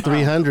episode a melee.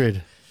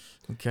 300.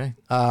 Okay.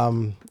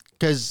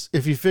 Because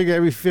if you figure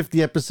every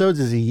 50 episodes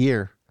is a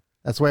year,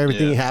 that's why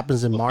everything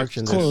happens in March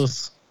and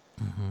Close.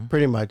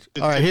 Pretty much.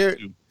 All right, here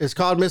it's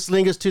called Miss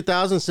Lingus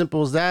 2000.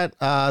 Simple as that.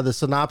 The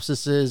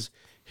synopsis is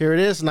here it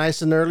is,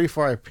 nice and early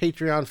for our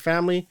Patreon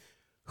family,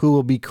 who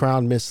will be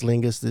crowned Miss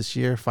Lingus this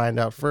year. Find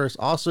out first.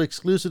 Also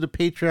exclusive to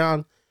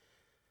Patreon,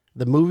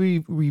 the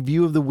movie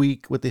review of the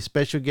week with a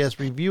special guest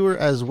reviewer,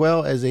 as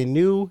well as a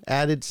new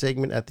added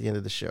segment at the end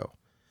of the show.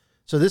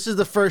 So this is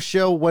the first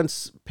show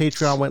once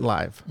Patreon went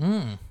live.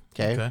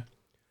 Okay.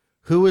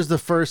 Who was the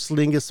first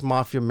Lingus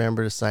Mafia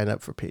member to sign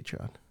up for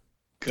Patreon?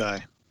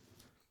 Guy.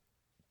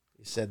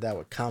 You said that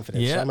with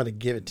confidence, so I'm going to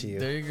give it to you.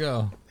 There you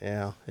go.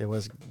 Yeah, it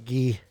was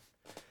Guy.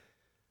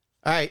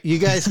 All right, you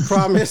guys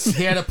promised.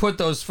 He had to put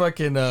those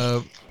fucking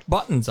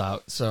buttons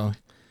out, so.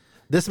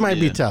 This might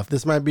be tough.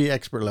 This might be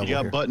expert level. You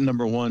got here. button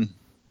number 1.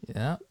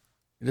 Yeah.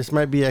 This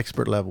might be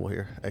expert level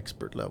here.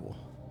 Expert level.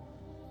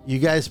 You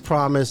guys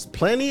promised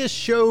plenty of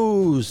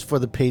shows for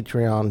the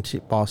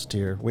Patreon boss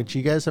tier, which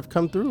you guys have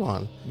come through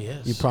on.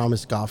 Yes. You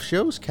promised golf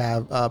shows,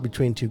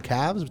 between two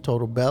calves,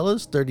 Total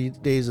Bellas, 30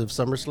 Days of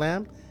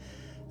SummerSlam,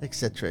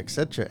 etc.,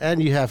 etc.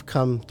 And you have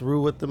come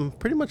through with them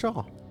pretty much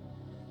all.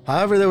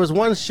 However, there was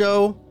one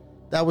show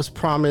that was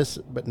promised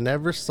but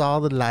never saw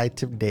the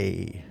light of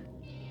day.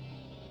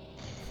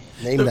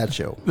 Name that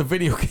show. The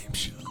video game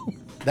show.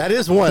 That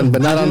is one,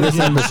 but not on this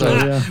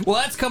episode. Well,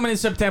 that's coming in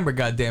September,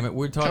 goddammit.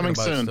 We're talking Coming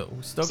about soon. it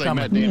still It's like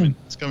coming. Matt Damon.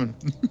 It's coming.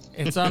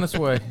 It's on its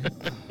way.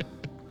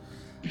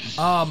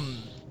 All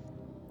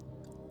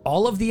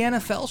of the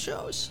NFL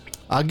shows?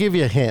 I'll give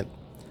you a hint.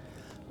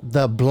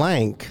 The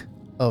blank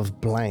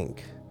of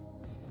blank.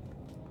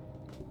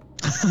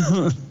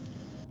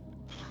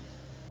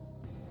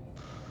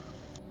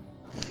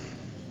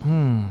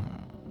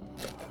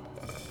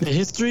 The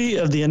history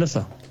of the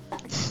NFL.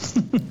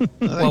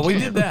 Well, we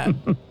did that.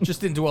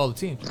 Just didn't do all the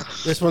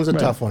teams. This one's a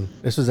tough one.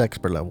 This was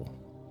expert level.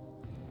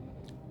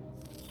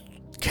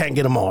 Can't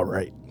get them all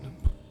right.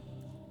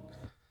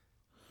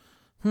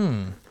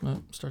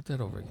 Well, start that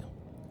over again.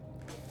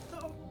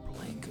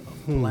 Blank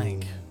of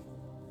blank.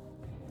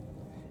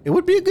 It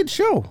would be a good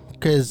show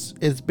because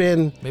it's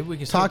been Maybe we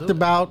can still talked do it.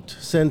 about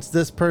since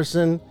this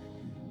person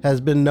has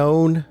been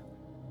known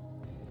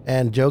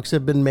and jokes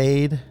have been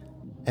made,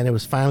 and it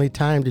was finally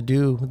time to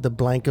do the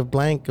blank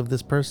of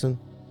this person.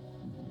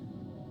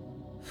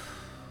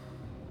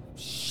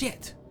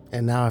 Shit.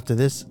 And now after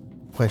this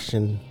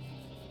question,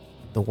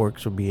 the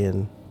works will be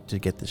in to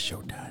get this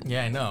show done.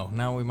 Yeah, I know.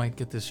 Now we might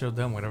get this show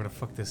done, whatever the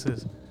fuck this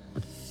is.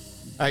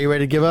 Are you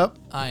ready to give up?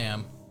 I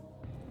am.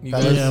 You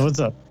Fellas? guys? Yeah, what's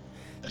up?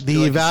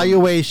 The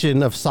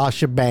evaluation of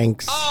Sasha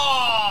Banks.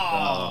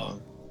 Oh!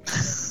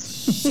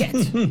 Shit.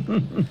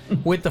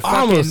 With the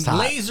Almost fucking hot.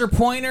 laser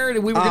pointer,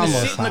 we were going to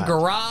Almost sit in the hot.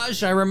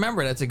 garage. I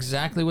remember. That's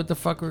exactly what the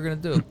fuck we were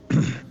going to do.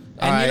 And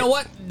right. you know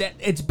what?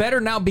 It's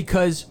better now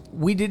because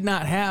we did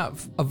not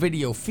have a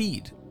video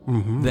feed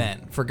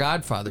then for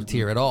Godfather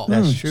tier at all.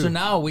 That's true. So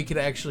now we could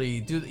actually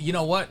do. You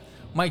know what?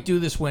 Might do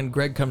this when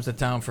Greg comes to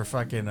town for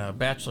fucking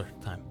bachelor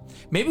time.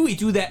 Maybe we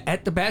do that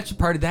at the bachelor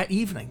party that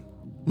evening.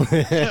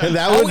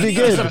 That All would we be need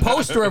good. is a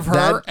poster of her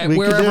That- at we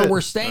could do wherever it. we're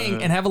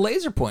staying and have a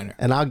laser pointer.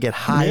 And I'll get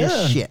high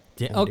as shit.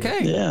 Yeah, okay.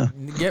 Yeah.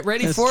 Get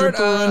ready And for it.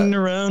 stripper running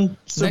around,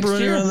 stripper next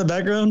running year. around in the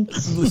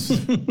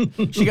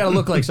background. She got to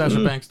look like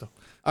Sasha Banks, though.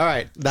 All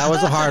right, that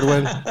was a hard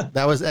one.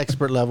 That was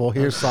expert level.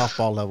 Here's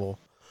softball level.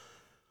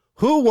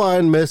 Who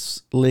won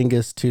Miss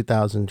Lingus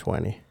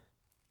 2020?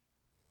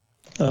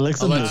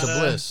 Alexa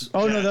Bliss.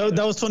 Oh no,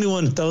 that was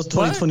 21. That was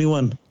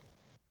 2021.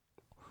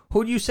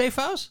 Who do you say,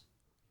 Faust?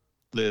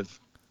 Live.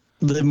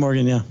 Liv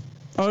Morgan, yeah.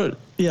 Oh,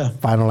 yeah.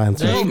 Final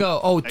answer. There you go.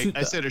 Oh,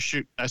 I said her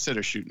shoot. I said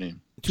her shoot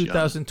name.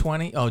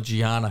 2020. Oh,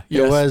 Gianna.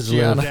 It was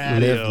Gianna.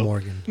 Liv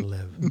Morgan.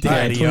 Liv.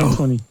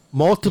 Daddy-o.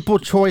 Multiple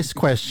choice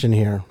question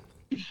here.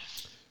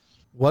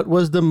 What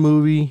was the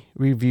movie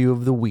review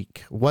of the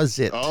week? Was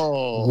it?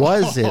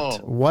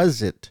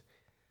 Was it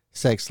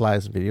Sex,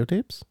 Lies, and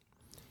Videotapes,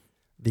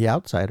 The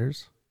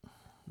Outsiders,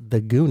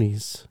 The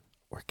Goonies,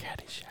 or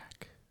Caddyshack?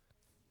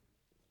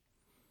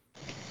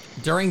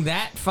 During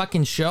that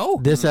fucking show?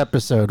 This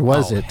episode,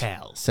 was it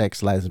hell.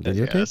 Sex, Lies, and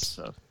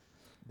Videotapes,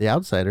 The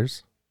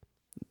Outsiders?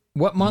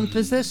 What month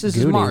is this? This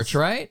Goonies, is March,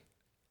 right?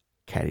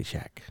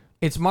 Caddyshack.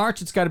 It's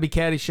March. It's got to be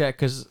Caddyshack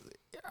because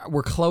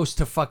we're close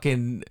to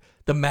fucking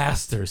the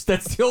Masters.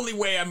 That's the only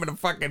way I'm going to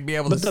fucking be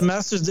able to. But the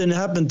Masters didn't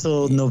happen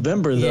until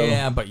November, though.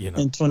 Yeah, but you know.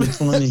 In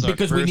 2020.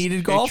 Because we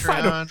needed golf.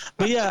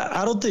 But yeah,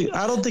 I don't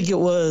think it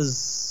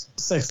was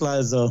Sex,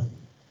 Lies, though.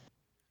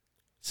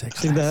 I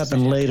think that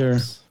happened later.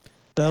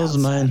 That was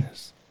mine.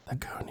 The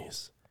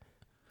Goonies.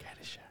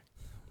 Caddyshack.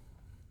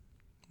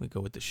 We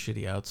go with the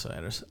shitty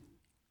Outsiders.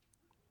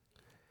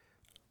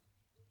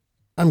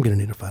 I'm going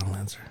to need a final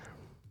answer.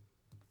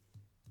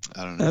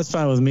 I don't know. That's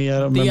fine with me. I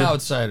don't The remember.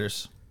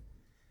 Outsiders.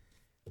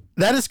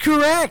 That is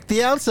correct.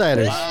 The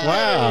Outsiders.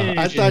 Wow.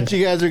 I thought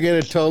you guys were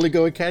going to totally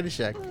go with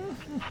Caddyshack.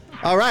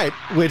 All right.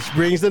 Which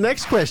brings the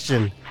next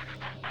question.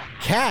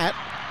 Kat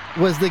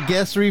was the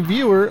guest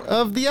reviewer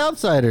of The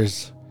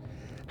Outsiders.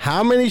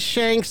 How many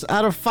shanks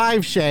out of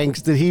 5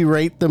 shanks did he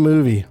rate the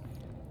movie?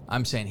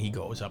 I'm saying he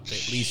goes up to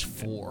at least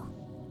 4.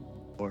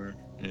 4.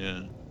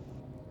 Yeah.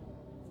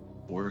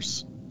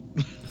 4s.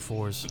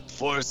 4s.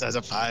 4s as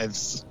a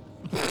 5s.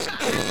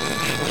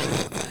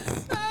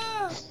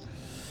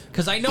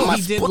 Because I know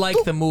he did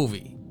like the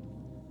movie.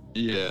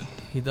 Yeah.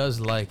 He does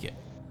like it.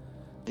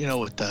 You know,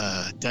 with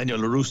Daniel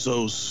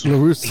LaRusso's.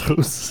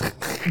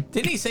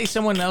 Didn't he say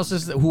someone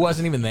else's who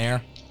wasn't even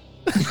there?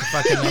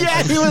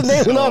 Yeah, he was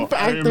naming off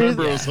I actors.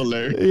 remember it was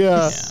hilarious.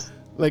 Yeah.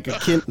 Like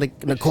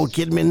like Nicole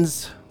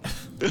Kidman's.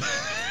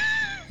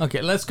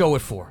 Okay, let's go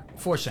with 4.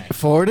 4 shanks.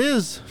 4 it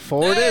is.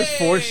 4 it is.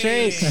 4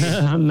 shanks.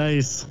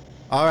 Nice.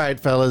 All right,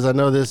 fellas. I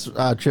know this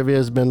trivia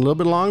has been a little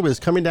bit long, but it's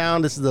coming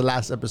down. This is the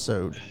last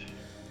episode.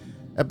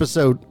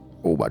 Episode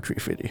by Tree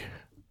Fitty.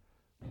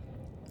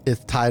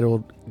 It's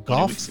titled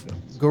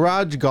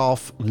Garage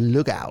Golf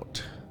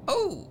Lookout.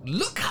 Oh,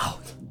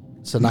 lookout.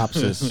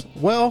 Synopsis.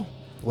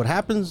 What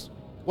happens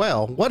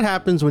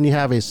when you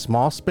have a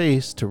small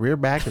space to rear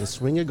back and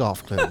swing a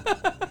golf club?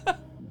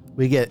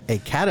 We get a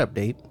cat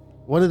update.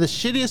 One of the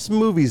shittiest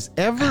movies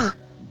ever.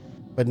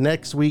 But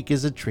next week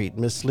is a treat.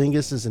 Miss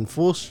Lingus is in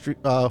full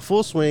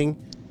swing,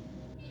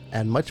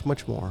 and much,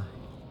 much more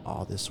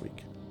all this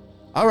week.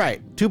 All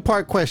right,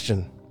 2-part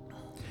question.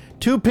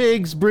 2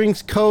 pigs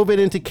brings COVID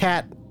into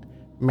Cat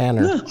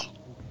Manor.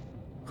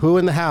 Who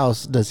in the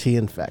house does he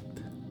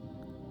infect?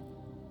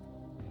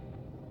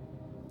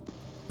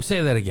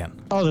 Say that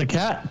again. Oh, the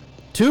cat.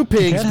 2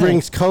 pigs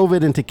brings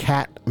COVID into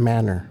Cat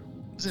Manor.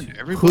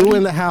 Who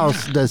in the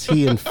house does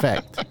he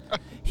infect?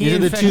 These are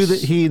the 2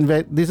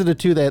 that These are the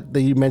 2 that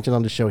you mentioned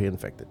on the show he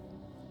infected.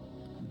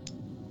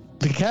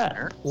 The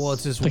cat. Well,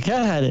 it's his. The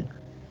cat had it.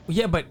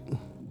 Yeah, but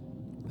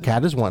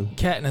Cat is one.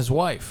 Cat and his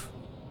wife.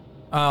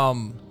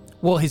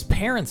 Well, his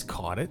parents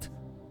caught it.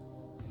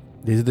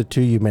 These are the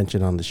 2 you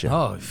mentioned on the show.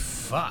 Oh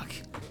fuck!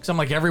 Because I'm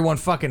like everyone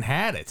fucking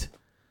had it.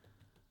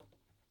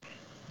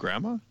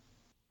 Grandma?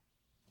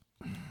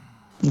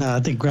 No,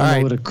 I think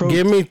Grandma would have croaked.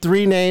 Give me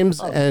 3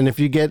 names, and if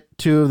you get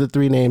 2 of the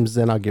 3 names,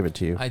 then I'll give it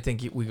to you. I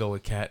think we go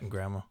with Cat and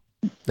Grandma.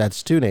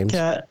 That's 2 names.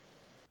 Cat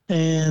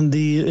and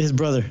his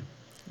brother.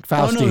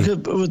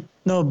 Fausti. Oh,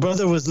 no,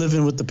 brother was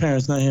living with the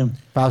parents, not him.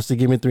 Fausti,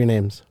 give me 3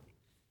 names.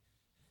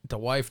 The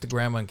wife, the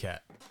grandma, and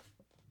Cat.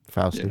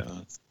 Fausti. Yeah,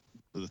 those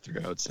are the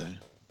 3 I would say.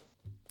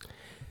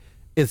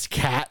 It's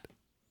Cat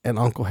and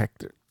Uncle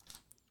Hector.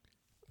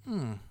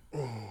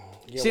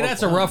 See,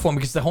 that's a rough one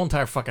because the whole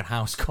entire fucking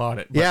house caught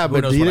it. Yeah, who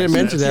but knows you what I didn't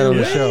mention said. that on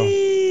the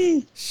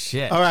show.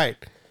 Shit. All right.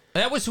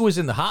 That was who was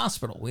in the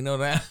hospital. We know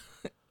that.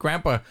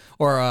 Grandpa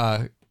or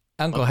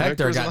Uncle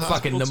Hector was in got the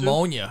fucking hospital, too?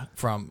 pneumonia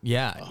from.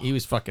 Yeah, he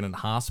was fucking in the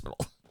hospital.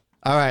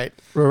 All right.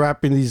 We're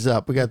wrapping these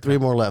up. We got 3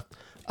 more left.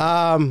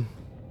 I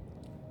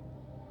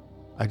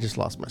just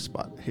lost my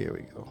spot. Here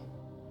we go.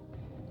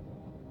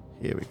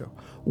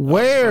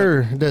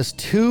 Where does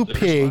 2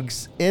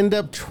 pigs end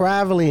up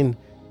traveling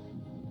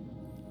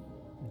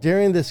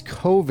during this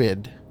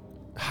COVID,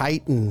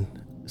 heightened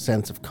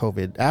sense of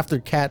COVID, after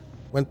Cat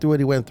went through what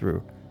he went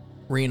through?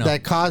 Reno.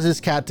 That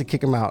causes Cat to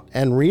kick him out.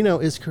 And Reno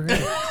is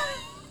correct.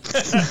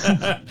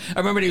 I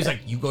remember he was like,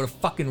 "You go to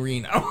fucking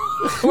Reno.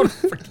 I want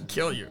to freaking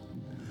kill you."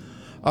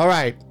 All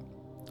right.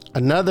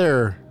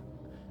 Another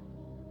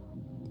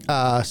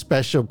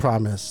special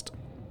promised.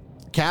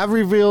 Cav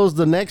reveals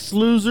the next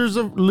losers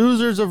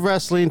of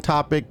wrestling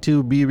topic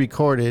to be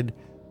recorded,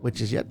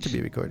 which is yet to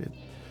be recorded.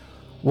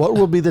 What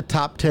will be the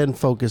top 10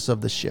 focus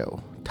of the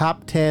show?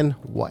 Top 10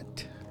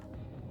 what?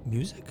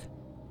 Music?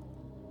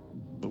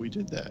 But we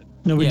did that.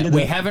 No, we did that.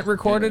 We haven't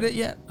recorded it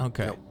yet?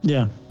 Okay.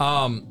 Yeah.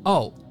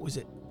 Oh, was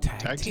it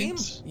Tag team?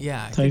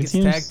 Yeah, I Tag think it's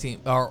teams? tag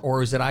team.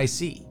 Or is it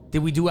IC? Did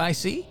we do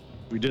IC?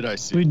 We did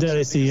IC. We did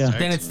IC, yeah.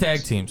 Then it's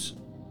tag teams.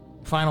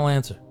 Final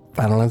answer.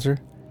 Final answer.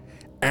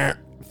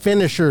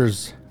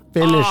 Finishers.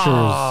 Finishers.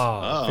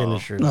 Oh.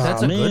 Finishers.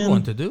 That's a good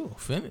one to do.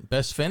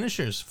 Best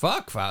finishers.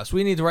 Fuck, Faust.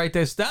 We need to write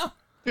this down.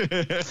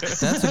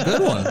 That's a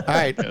good one. All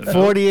right,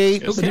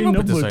 48. Who came up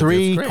with this idea?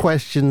 Three It's great.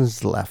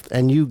 questions left,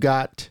 and you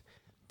got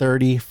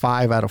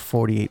 35 out of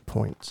 48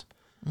 points.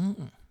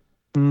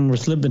 We're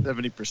slipping.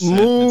 70%.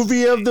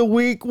 Movie of the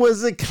week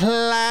was a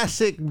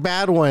classic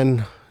bad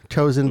one,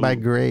 chosen by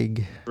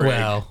Greg.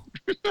 Well,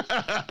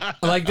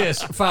 like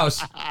this,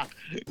 Faust.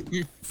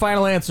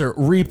 Final answer: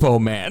 Repo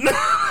Man.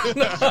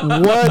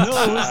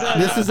 What?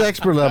 This is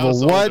expert level.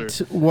 What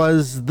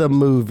was the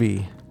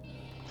movie?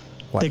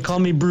 What? They call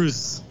me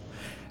Bruce.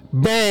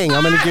 Bang!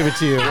 I'm gonna give it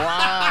to you.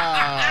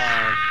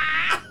 Wow.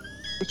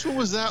 Which one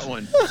was that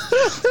one?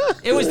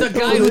 It was the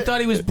guy who thought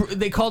he was.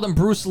 They called him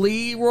Bruce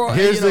Lee.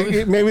 Here's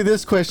maybe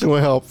this question will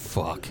help.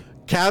 Fuck.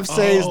 Cav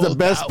says the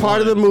best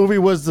part of the movie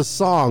was the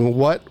song.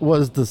 What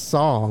was the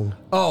song?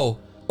 Oh,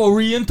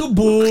 Oriental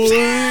Boy.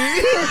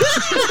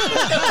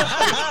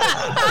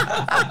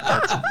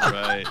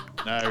 Right.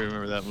 Now I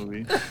remember that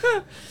movie.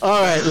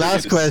 All right,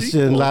 last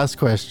question. Last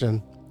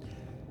question.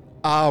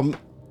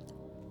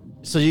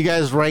 So you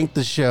guys ranked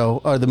the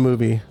show or the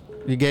movie.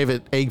 You gave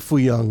it Egg Foo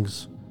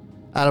Youngs.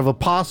 Out of a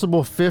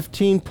possible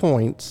 15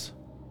 points.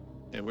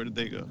 Yeah, where did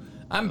they go?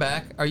 I'm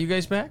back. Are you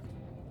guys back?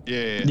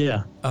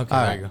 Yeah. Okay,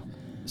 there you go.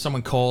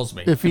 Someone calls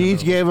me. If you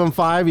each gave them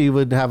 5, you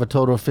would have a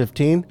total of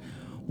 15.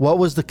 What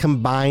was the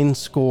combined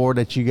score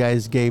that you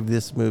guys gave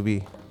this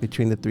movie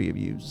between the three of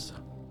you?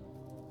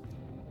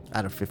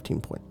 Out of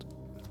 15 points.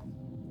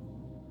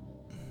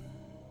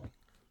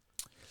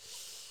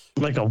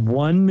 Like a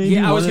 1, maybe?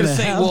 Yeah, I was going to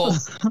say, half? well,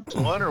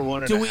 1 or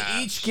 1 and do a we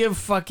half? each give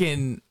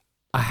fucking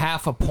a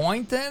half a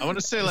point then? I want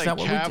to say Is like that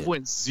what we Cav did?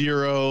 went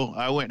 0,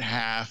 I went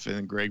half,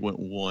 and Greg went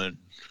 1.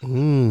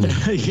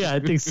 Yeah, I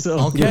think so.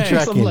 Okay. You're tracking.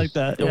 Something like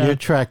that. Yeah. You're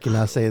tracking,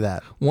 I'll say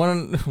that.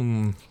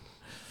 1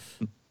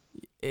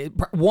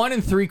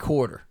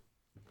 3/4.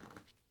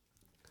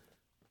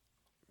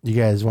 You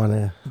guys want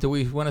to Do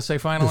we want to say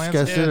final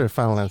discuss answer? it or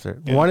final answer?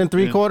 1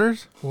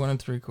 3/4? 1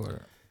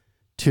 3/4.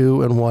 2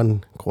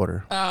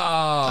 1/4.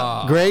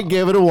 Oh. Greg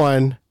gave it a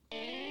 1.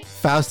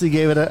 Fausti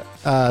gave it a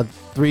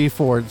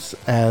 3/4,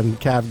 and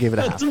Cav gave it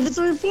a half.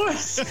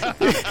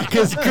 3/4.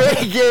 Because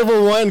Greg gave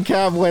a 1,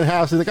 Cav went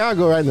half. So he's like, I'll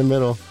go right in the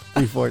middle,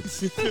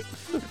 3/4.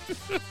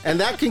 And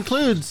that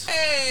concludes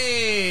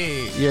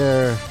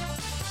your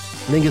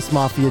Lingus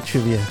Mafia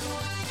trivia.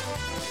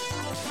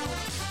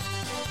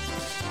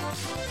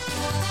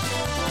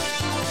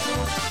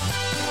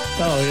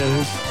 Oh,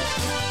 yeah.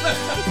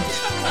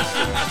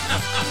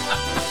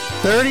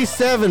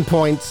 37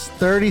 points.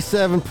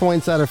 37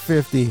 points out of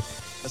 50.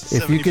 That's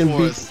If you can 74,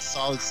 beat, that's a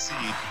solid C.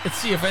 Let's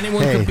see if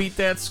anyone Hey. can beat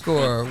that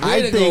score. Way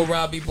I to think- go,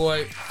 Robbie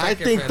boy. I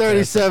Freaking think fantastic.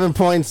 37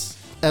 points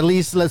at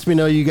least lets me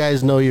know you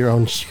guys know your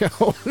own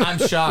show. I'm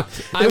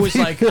shocked. I was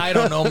like, I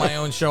don't know my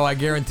own show. I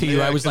guarantee you.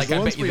 Yeah, I was 'cause like, I the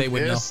bet ones you we they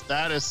would know. missed,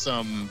 that is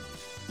some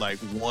like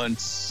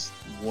once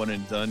one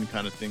and done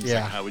kind of things.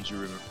 Yeah. Like, how would you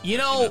remember? You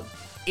know,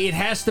 it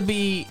has to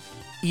be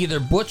either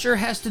Butcher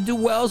has to do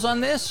Wells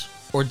on this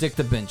or Dick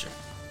the Binger.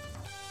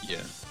 Yeah,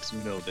 because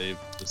we know Dave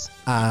just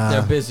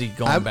They're busy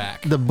going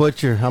back. The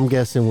Butcher, I'm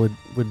guessing,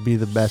 would be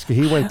the best. 'Cause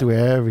he went through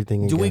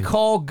everything. Do we again.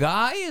 call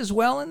Guy as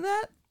well in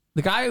that?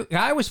 The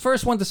guy was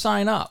first one to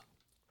sign up.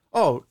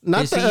 Oh,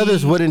 not Is that he-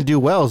 others wouldn't do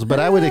Wells, but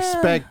I would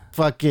expect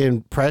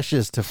fucking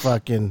Precious to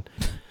fucking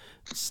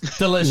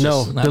Delicious.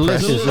 no not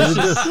delicious.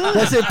 Precious.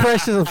 I said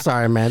Precious. I'm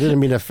sorry, man. Didn't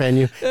mean to offend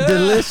you.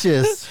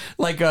 Delicious.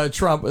 Like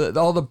Trump,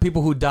 all the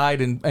people who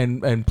died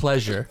in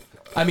pleasure.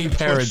 I mean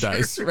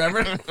paradise.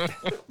 Remember?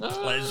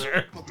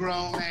 Pleasure. I'm a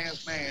grown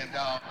ass man,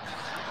 dog.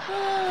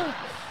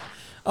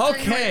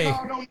 Okay.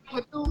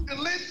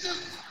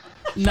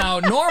 Now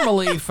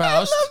normally,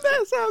 Faust.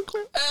 That sound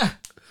clip.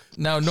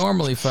 Now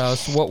normally,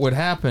 Faust, what would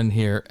happen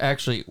here?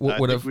 Actually, what I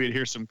would think have? we'd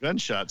hear some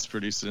gunshots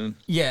pretty soon.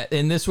 Yeah,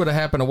 and this would have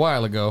happened a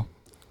while ago.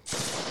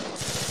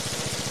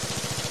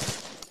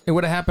 It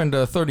would have happened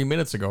 30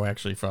 minutes ago,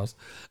 actually, Faust.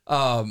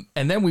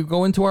 And then we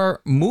go into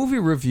our movie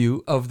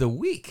review of the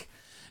week.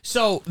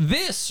 So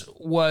this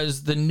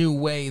was the new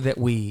way that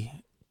we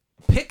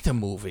picked a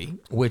movie,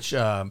 which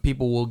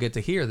people will get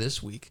to hear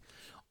this week.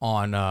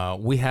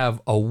 On we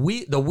have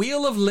the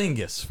Wheel of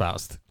Lingus,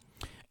 Faust,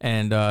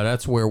 and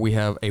that's where we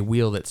have a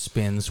wheel that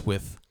spins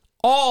with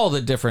all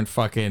the different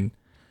fucking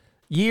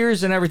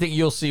years and everything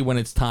you'll see when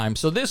it's time.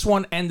 So this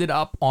one ended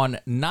up on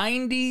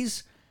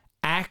 90s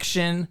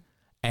action,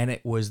 and it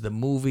was the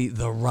movie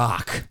The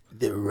Rock.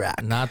 The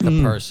Rock. Not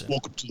the person.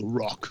 Welcome to the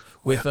Rock.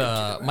 With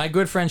my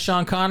good friend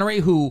Sean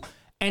Connery, who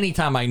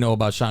anytime I know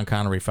about Sean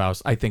Connery,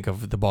 Faust, I think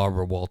of the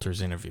Barbara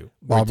Walters interview.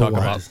 Where we Barbara talk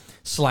about Walters.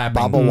 slapping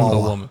Baba a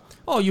Walla. woman.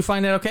 Oh, you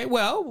find that okay?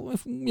 Well,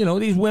 if,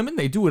 these women,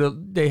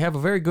 they have a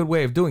very good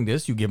way of doing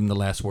this. You give them the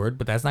last word,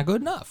 but that's not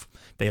good enough.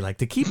 They like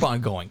to keep on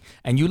going,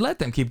 and you let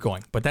them keep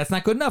going, but that's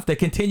not good enough. They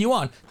continue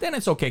on. Then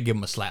it's okay. Give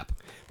them a slap.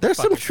 There's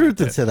some truth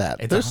to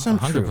that. There's some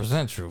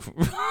 100% truth.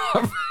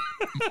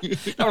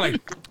 I'm like,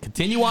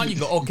 continue on. You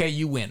go, okay,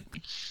 you win.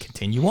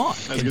 Continue on.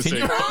 I was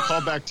Continue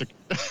gonna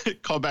say,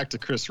 call back to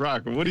Chris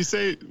Rock. What do you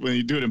say when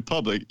you do it in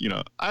public?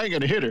 I ain't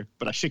gonna hit her,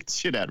 but I shake the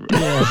shit out of her.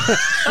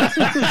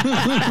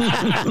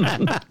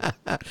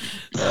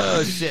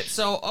 Oh shit.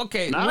 So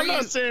okay. Now, I'm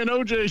not saying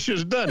OJ should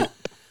have done it,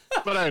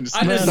 but I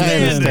understand. I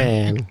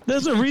understand.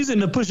 There's a reason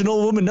to push an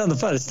old woman down the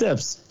flight of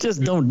steps.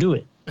 Just don't do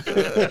it.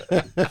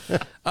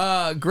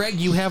 Greg,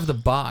 you have the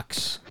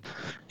box.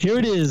 Here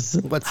it is.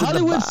 What's in the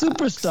Hollywood box?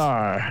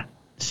 Superstar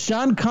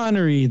Sean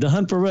Connery, The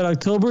Hunt for Red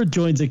October,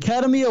 joins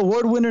Academy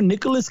Award winner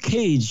Nicolas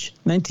Cage,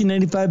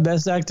 1995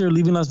 Best Actor,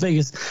 Leaving Las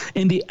Vegas,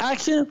 in the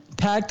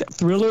action-packed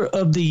thriller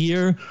of the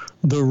year,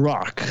 The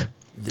Rock.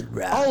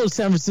 All of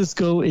San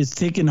Francisco is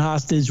taken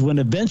hostage when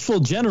a vengeful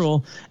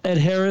general, Ed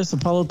Harris,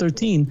 Apollo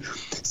 13,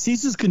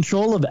 seizes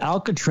control of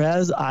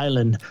Alcatraz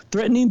Island,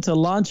 threatening to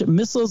launch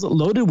missiles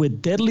loaded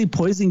with deadly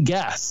poison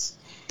gas.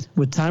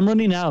 With time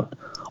running out,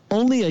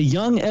 only a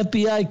young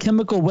FBI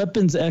chemical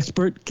weapons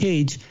expert,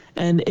 Cage,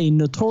 and a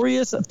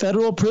notorious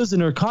federal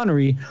prisoner,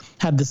 Connery,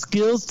 have the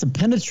skills to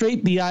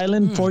penetrate the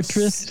island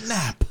fortress.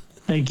 Snap.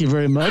 Thank you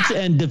very much.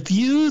 And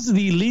defuse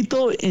the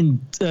lethal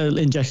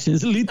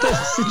lethal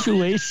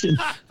situation.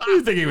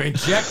 You think you're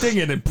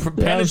injecting and then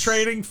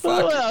penetrating?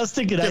 Fuck. Well, I was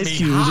thinking Ice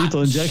Cube,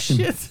 lethal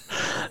injection. At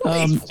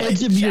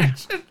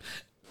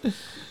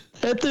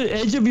the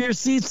edge of your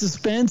seat,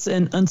 suspense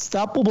and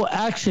unstoppable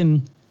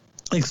action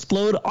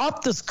explode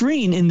off the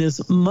screen in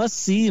this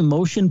must-see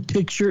motion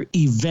picture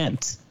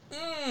event.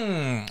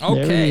 Okay.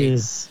 There it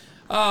is.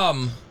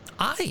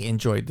 I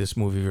enjoyed this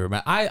movie very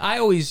much. I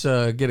always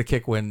get a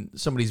kick when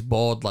somebody's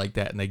bald like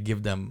that and they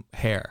give them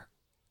hair.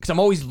 Because I'm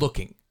always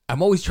looking.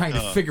 I'm always trying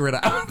to figure it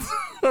out.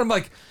 I'm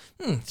like,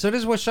 so this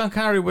is what Sean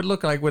Connery would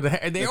look like with the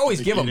hair. They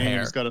always give him hair.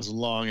 He's got his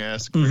long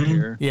ass gray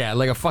hair. Yeah,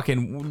 like a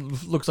fucking,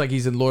 looks like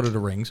he's in Lord of the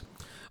Rings.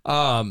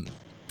 And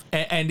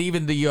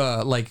even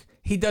the,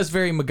 he does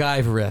very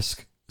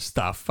MacGyver-esque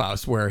stuff,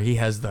 Faust, where he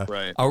has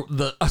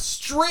a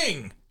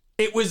string.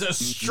 It was a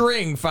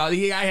string.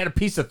 The guy had a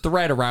piece of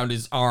thread around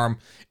his arm,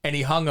 and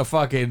he hung a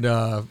fucking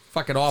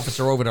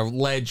officer over the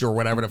ledge or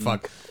whatever the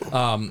fuck,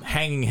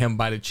 hanging him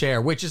by the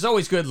chair, which is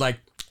always good. Like,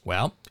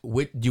 well,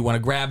 do you want to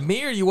grab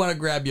me or you want to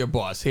grab your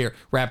boss? Here,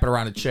 wrap it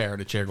around a chair, and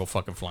the chair go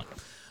fucking flying.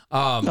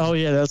 Oh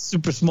yeah, that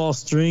super small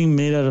string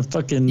made out of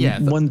fucking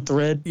one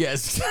thread.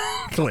 Yes,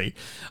 exactly.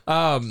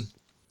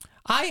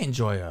 I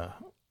enjoy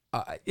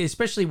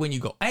especially when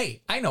you go,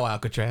 hey, I know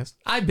Alcatraz.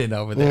 I've been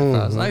over there.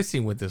 I've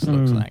seen what this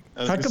looks like.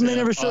 How come they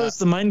never show us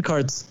the mine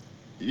carts?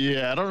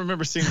 Yeah, I don't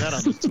remember seeing that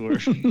on the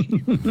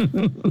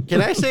tour. Can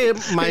I say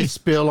my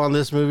spill on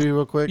this movie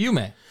real quick? You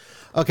may.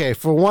 Okay,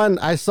 for one,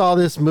 I saw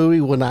this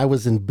movie when I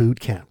was in boot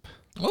camp.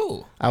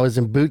 Oh. I was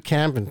in boot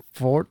camp in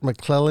Fort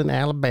McClellan,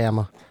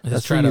 Alabama.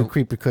 That's where you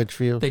creep your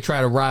Crutchfield. They try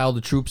to rile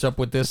the troops up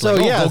with this. So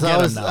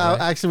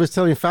I actually was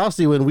telling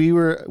Fausti when we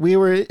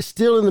were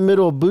still in the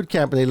middle of boot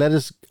camp and they let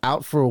us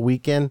out for a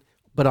weekend,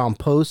 but on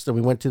post, and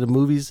we went to the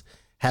movies,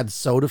 had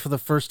soda for the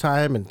first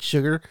time and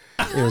sugar.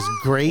 It was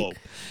great. Whoa.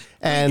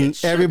 And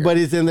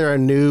everybody's in there, a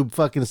noob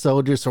fucking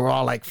soldiers, so we're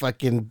all like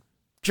fucking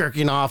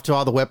jerking off to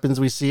all the weapons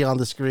we see on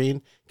the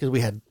screen because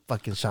we had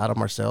fucking shot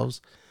them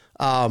ourselves.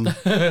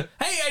 Hey,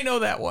 I know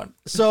that one.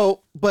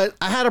 So, but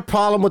I had a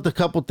problem with a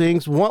couple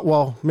things.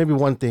 Maybe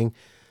one thing.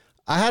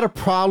 I had a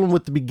problem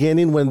with the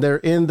beginning when they're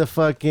in the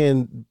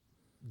fucking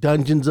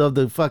dungeons of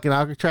the fucking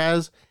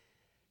Alcatraz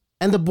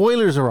and the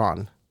boilers are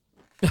on.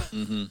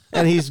 Mm-hmm.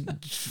 And he's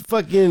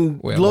fucking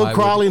glow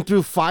crawling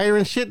through fire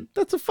and shit.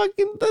 That's a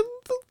fucking...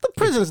 The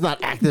prison's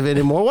not active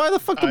anymore. Why the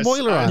fuck the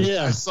boiler on?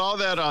 Yeah, I saw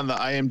that on the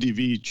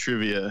IMDb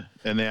trivia,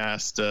 and they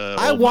asked...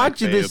 I watched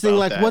this thing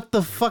like, what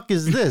the fuck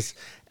is this?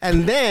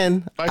 And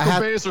then...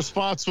 Michael Bay's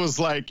response was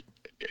like,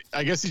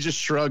 I guess he just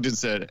shrugged and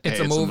said, hey, it's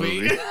a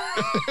movie.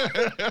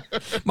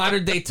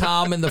 Modern day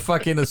Tom in the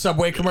fucking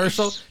Subway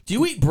commercial. Do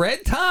you eat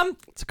bread, Tom?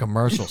 It's a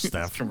commercial,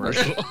 Steph.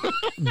 Commercial.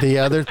 The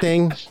other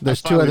thing,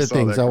 there's two other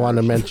things I want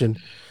to mention.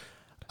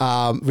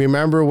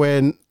 Remember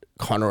when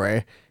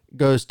Connery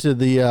goes to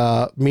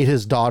the meet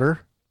his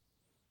daughter?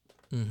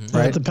 Mm-hmm.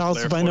 Right? At the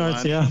Palace of Fine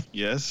Arts, yeah.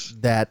 Yes.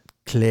 That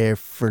Claire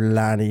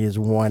Forlani is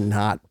one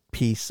hot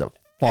piece of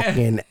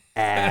fucking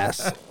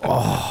ass.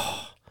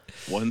 Oh.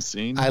 One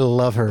scene. I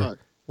love her. Fuck.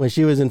 When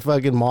she was in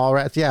fucking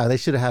Mallrats, yeah, they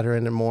should have had her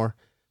in there more.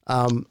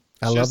 I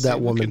love that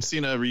woman. You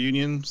seen a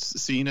reunion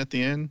scene at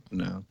the end?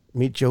 No.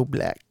 Meet Joe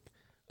Black.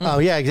 Oh,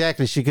 yeah,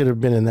 exactly. She could have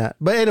been in that.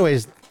 But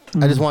anyways,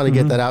 I just want to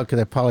get that out because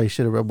I probably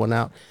should have rubbed one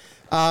out.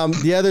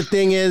 The other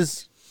thing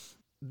is,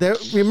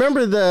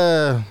 remember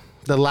the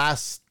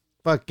last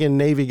fucking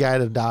Navy guy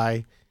to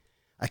die?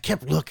 I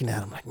kept looking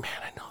at him like, man,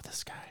 I know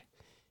this guy.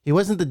 He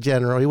wasn't the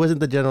general. He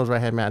wasn't the general's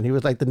right-hand man. He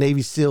was like the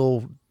Navy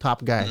SEAL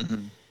top guy.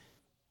 Mm-hmm.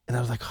 And I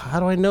was like, how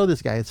do I know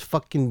this guy? It's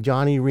fucking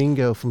Johnny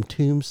Ringo from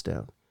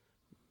Tombstone.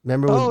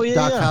 Remember when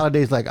Doc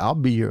Holliday's like, "I'll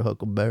be your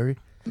Huckleberry."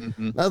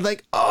 Mm-hmm. I was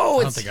like,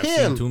 "Oh, it's him." I don't think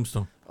I've seen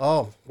Tombstone.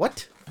 Oh,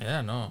 what?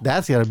 Yeah, no.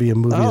 That's got to be a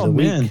movie of the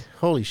week.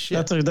 Holy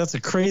shit. That's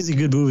a crazy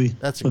good movie.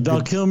 That's with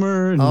Val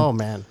Kilmer. And, oh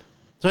man.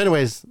 So,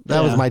 anyways,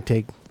 that was my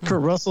take.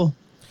 Kurt Russell.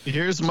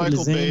 Here's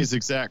Michael Bay's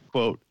exact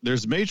quote.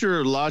 There's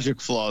major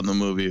logic flaw in the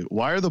movie.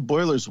 Why are the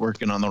boilers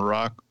working on the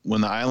rock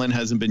when the island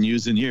hasn't been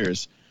used in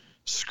years?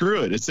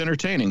 Screw it. It's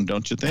entertaining,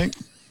 don't you think?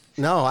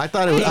 No, I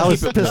thought it was. I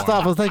was pissed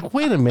off. I was like,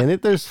 wait a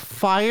minute. There's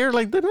fire.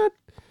 Like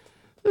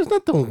there's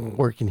nothing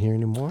working here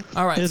anymore.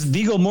 All right. It's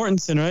Viggo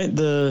Mortensen, right?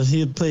 He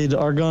had played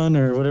Argon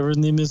or whatever his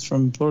name is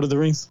from Lord of the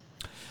Rings.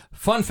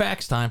 Fun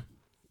facts time.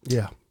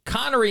 Yeah.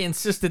 Connery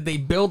insisted they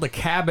build a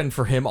cabin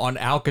for him on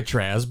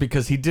Alcatraz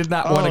because he did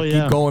not want to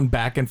keep going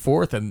back and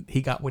forth, and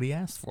he got what he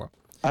asked for.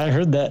 I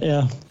heard that,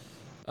 yeah.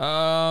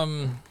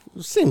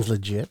 Seems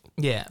legit.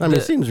 Yeah. I mean,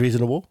 it seems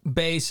reasonable.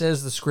 Bay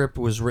says the script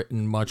was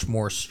written much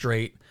more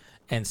straight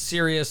and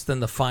serious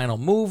than the final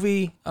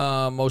movie.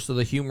 Most of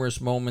the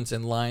humorous moments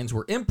and lines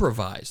were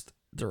improvised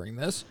during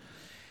this.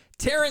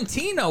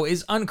 Tarantino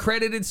is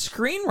uncredited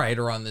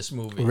screenwriter on this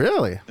movie.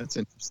 Really? That's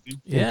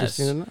interesting. Yes.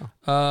 Interesting to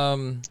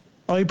know.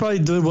 He probably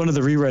did one of the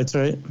rewrites,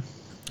 right?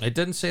 It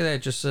didn't say that.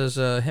 It just says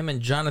him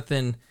and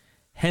Jonathan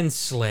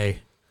Hensley.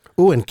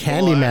 Ooh, and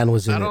Candyman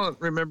was in it. I don't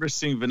remember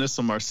seeing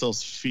Vanessa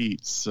Marcel's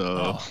feet, so...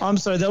 Oh, I'm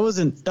sorry, that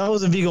wasn't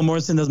Viggo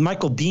Mortensen. That was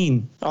Michael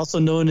Biehn, also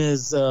known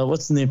as,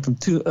 what's the name from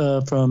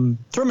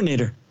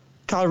Terminator?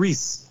 Kyle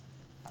Reese.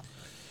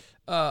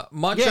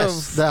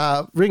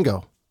 The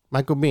Ringo.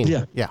 Michael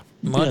Biehn. Yeah.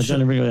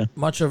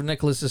 Much of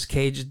Nicolas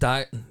Cage.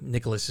 Sorry,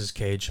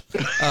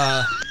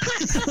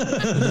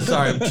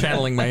 I'm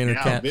channeling my inner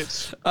cat.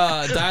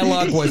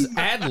 Dialogue was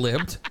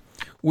ad-libbed,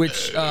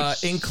 which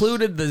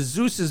included the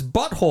Zeus's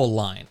butthole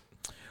line,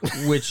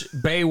 which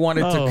Bay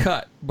wanted to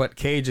cut, but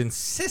Cage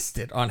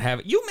insisted on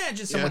having. You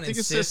imagine someone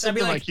insists. I'd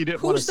be like, he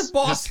didn't who's the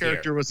boss his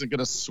character wasn't going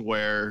to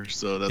swear,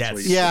 so that's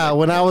what he said.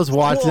 When I was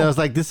watching, I was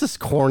like, this is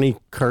corny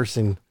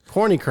cursing.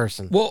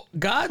 Well,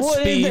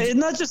 Godspeed. It's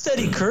not just that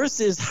he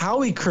cursed, it's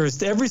how he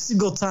cursed every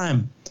single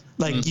time.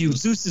 Like, you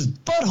Zeus's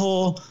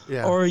butthole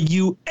or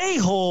you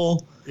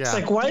a-hole. Yeah. It's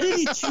like, why did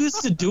he choose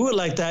to do it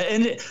like that?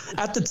 And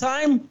at the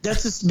time,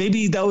 that's just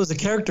maybe that was a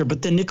character,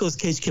 but then Nicolas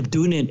Cage kept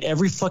doing it in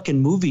every fucking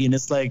movie, and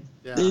it's like,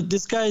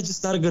 this guy is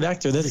just not a good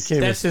actor. That's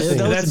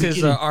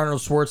his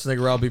Arnold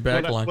Schwarzenegger "I'll be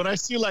back" line. When I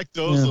see like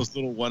those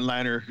little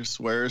one-liner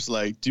swears,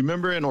 like, do you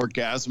remember in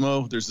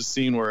Orgasmo? There's a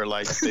scene where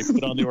like they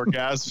put on the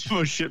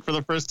Orgasmo shit for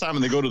the first time,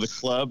 and they go to the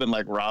club and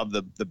like rob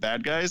the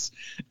bad guys,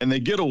 and they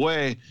get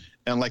away,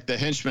 and like the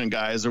henchman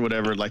guys or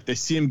whatever, like they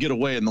see him get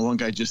away, and the one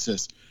guy just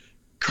says,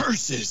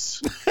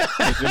 "Curses!"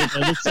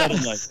 I looks at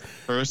him like,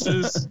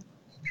 "Curses."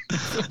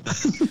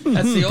 That's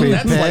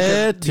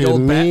like the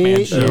old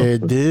Batman show.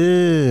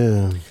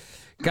 Doom.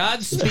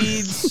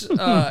 Godspeed's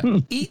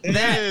 "Eat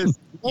That."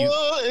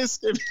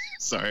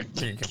 Sorry.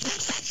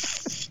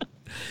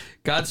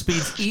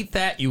 Godspeed's "Eat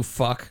That, You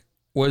Fuck"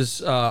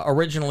 was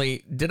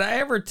originally. Did I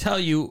ever tell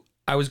you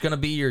I was going to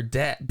be your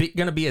dad?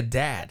 Going to be a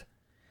dad.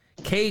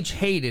 Cage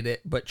hated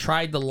it, but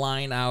tried the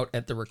line out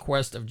at the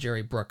request of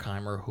Jerry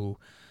Bruckheimer, who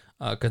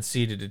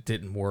conceded it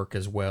didn't work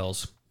as well,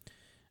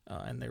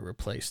 and they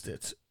replaced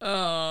it.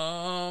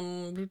 Let's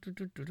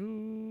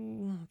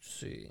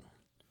see.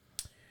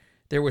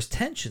 There was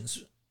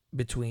tensions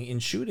in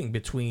shooting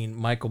between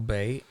Michael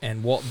Bay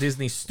and Walt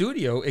Disney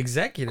Studio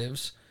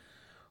executives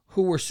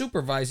who were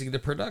supervising the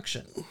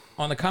production.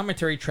 On the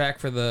commentary track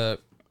for the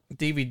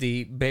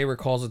DVD, Bay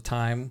recalls a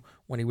time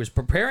when he was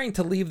preparing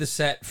to leave the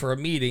set for a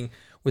meeting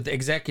with the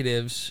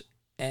executives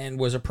and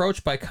was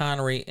approached by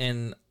Connery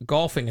in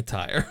golfing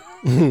attire.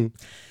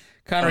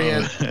 Connery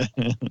had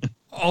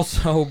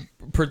also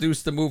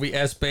produced the movie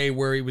S. Bay,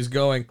 where he was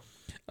going.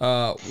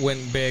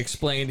 When Bay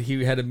explained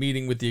he had a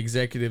meeting with the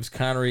executives,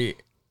 Connery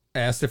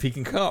asked if he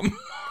can come.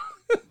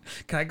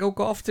 Can I go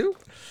golf too?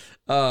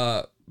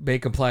 Bay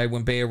complied.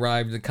 When Bay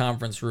arrived in the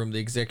conference room, the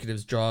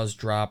executives' jaws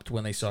dropped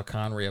when they saw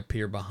Connery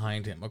appear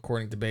behind him.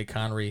 According to Bay,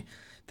 Connery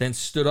then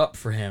stood up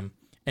for him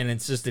and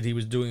insisted he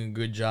was doing a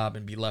good job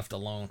and be left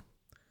alone.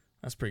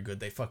 That's pretty good.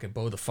 They fucking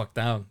bow the fuck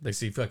down. They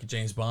see fucking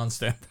James Bond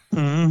stand.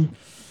 Mm-hmm.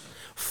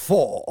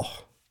 4.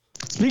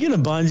 Speaking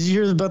of Bond, did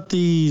you hear about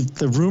the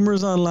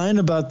rumors online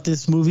about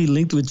this movie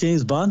linked with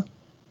James Bond?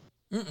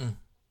 Mm-mm.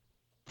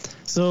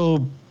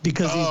 So,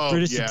 because he's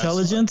British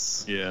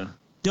intelligence? Yeah.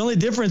 The only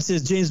difference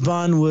is James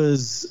Bond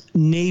was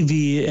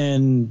Navy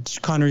and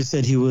Connery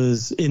said he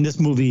was, in this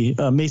movie,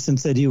 Mason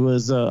said he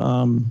was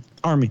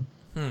Army.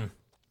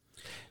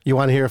 You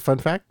want to hear a fun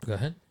fact? Go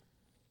ahead.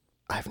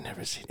 I've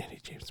never seen any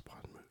James Bond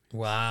movie.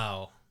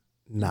 Wow.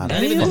 Not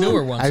even the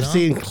newer ones. I've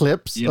seen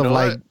clips of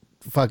like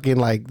fucking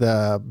like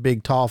the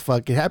big tall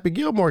fucking Happy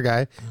Gilmore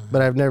guy,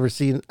 but I've never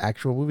seen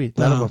actual movies.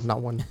 None of them, not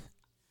one.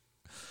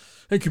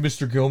 Thank you,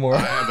 Mr. Gilmore.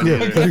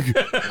 Yeah, thank you.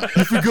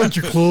 You forgot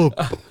your club.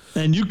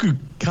 And you could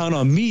count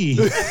on me.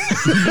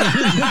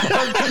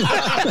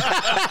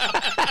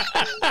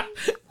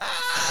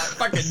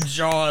 Fucking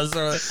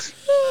Jaws.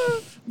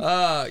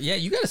 Yeah,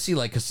 you got to see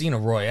like Casino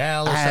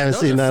Royale. Or I haven't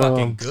those seen are that fucking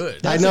one.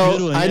 good. I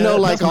know,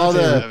 like all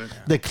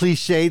the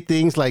cliche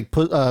things like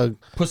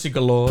Pussy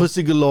Galore.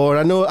 Pussy Galore.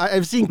 I know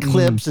I've seen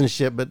clips and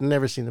shit, but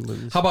never seen the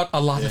movies. How about A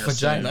Lot of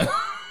Vagina?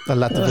 A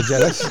Lot of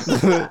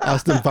Vagina.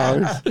 Austin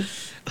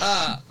Powers.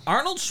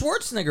 Arnold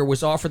Schwarzenegger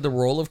was offered the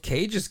role of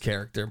Cage's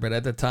character, but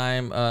at the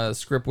time, the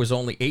script was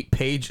only 8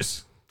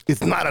 pages.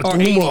 It's not a or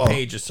tumor. 80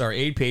 pages. Sorry,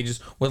 8 pages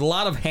with a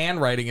lot of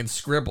handwriting and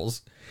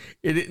scribbles.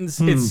 It didn't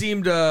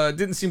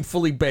seem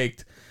fully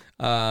baked.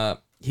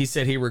 He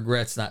said he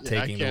regrets not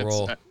taking the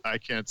role. I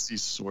can't see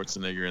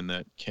Schwarzenegger in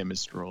that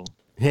chemist role.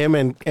 Him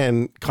and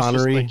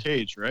Connery. It's just like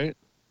Cage, right?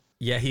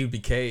 Yeah, he would be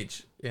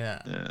Cage.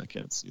 Yeah. Yeah, I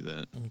can't see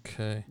that.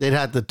 Okay. They'd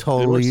have to It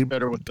totally works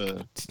better with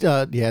the.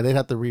 yeah, they'd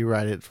have to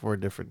rewrite it for a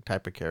different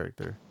type of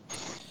character.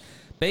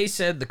 Bay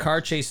said the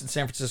car chase in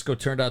San Francisco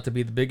turned out to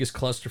be the biggest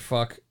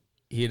clusterfuck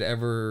he had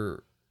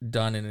ever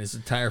done in his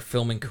entire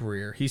filming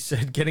career. He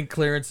said getting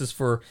clearances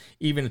for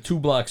even a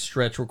 2-block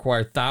stretch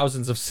required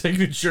thousands of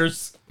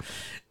signatures.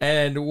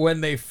 And when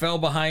they fell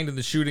behind in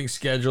the shooting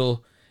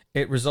schedule,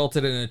 it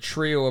resulted in a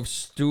trio of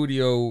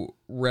studio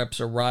reps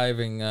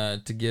arriving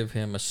to give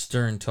him a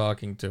stern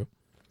talking to.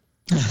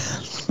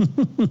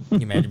 Can you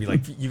imagine, be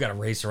like, you got to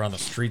race around the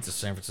streets of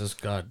San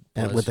Francisco. God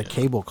bless And with a you.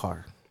 cable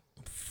car.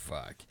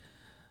 Fuck.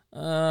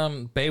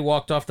 Bay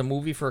walked off the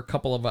movie for a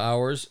couple of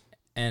hours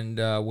and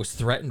was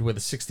threatened with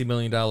a $60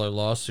 million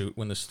lawsuit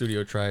when the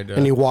studio tried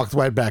And he walked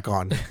right back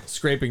on.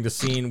 scraping the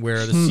scene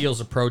where the seals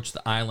approached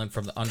the island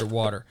from the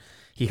underwater.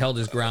 He held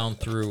his ground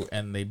through,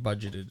 and they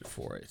budgeted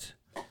for it.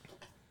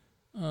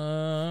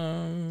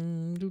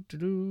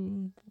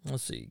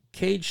 Let's see.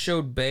 Cage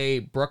showed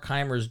Bay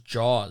Bruckheimer's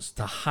Jaws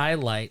to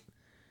highlight.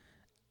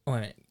 Wait a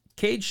minute.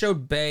 Cage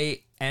showed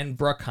Bay and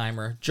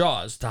Bruckheimer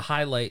Jaws to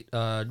highlight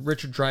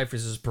Richard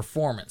Dreyfuss's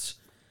performance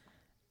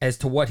as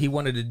to what he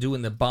wanted to do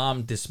in the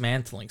bomb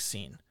dismantling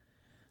scene.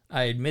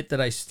 I admit that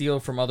I steal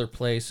from other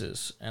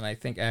places, and I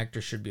think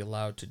actors should be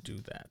allowed to do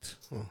that.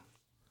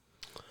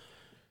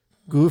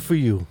 Good for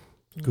you.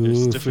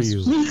 Good for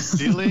you.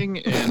 Stealing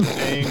and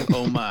paying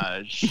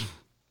homage.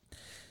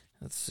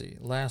 Let's see.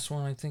 Last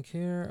one, I think,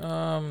 here.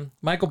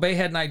 Michael Bay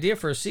had an idea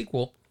for a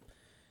sequel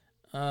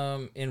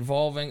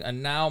involving a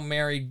now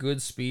married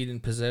Goodspeed in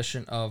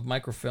possession of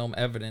microfilm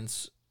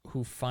evidence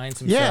who finds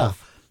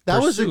himself that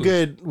was a pursued.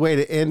 good way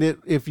to end it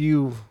if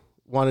you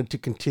wanted to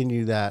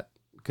continue that,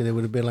 because it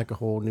would have been like a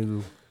whole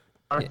new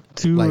Part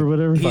 2 or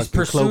whatever. He's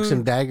cloaks pursued-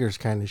 and daggers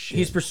kind of shit.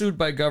 He's pursued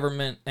by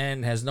government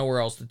and has nowhere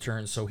else to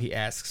turn, so he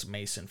asks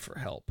Mason for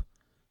help.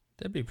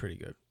 That'd be pretty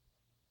good.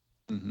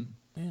 Mm-hmm.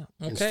 Yeah.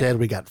 Okay. Instead,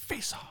 we got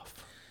Face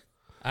Off.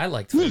 I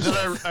liked Face And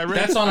Off. I read-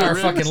 That's on I our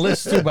read- fucking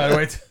list, too, by the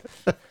way.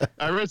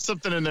 I read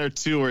something in there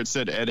too where it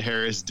said Ed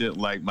Harris didn't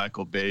like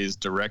Michael Bay's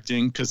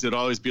directing because it'd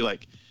always be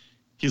like,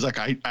 he's like,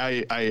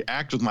 I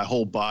act with my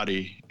whole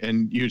body,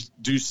 and you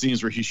do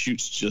scenes where he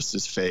shoots just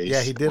his face.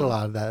 Yeah, he did a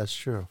lot of that. That's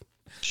true.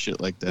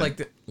 Shit like that.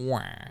 Like,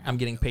 I'm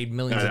getting paid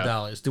millions of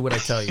dollars. Do what I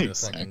tell you to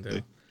fucking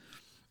do.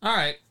 All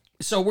right.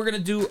 So we're going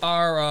to do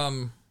our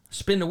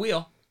spin the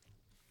wheel.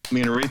 I'm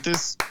going to read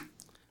this.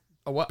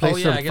 Oh, Play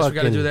yeah, some I guess we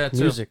got to do that, too.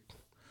 music.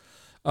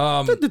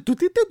 Well,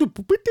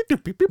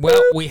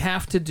 we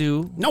have to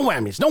do No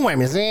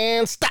whammies,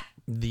 and stop.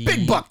 the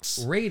Big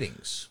bucks.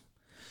 ratings.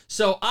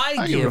 So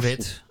I give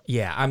it,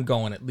 I'm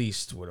going at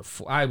least with a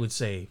 4. I would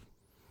say,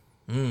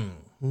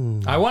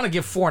 I want to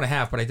give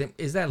 4.5, but I think,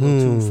 is that a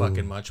little too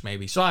fucking much,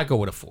 maybe? So I go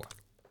with a 4.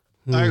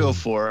 I go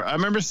 4. I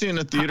remember seeing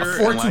the theater.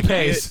 4 and liking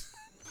toupees.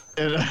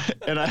 it,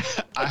 and I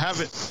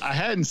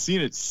hadn't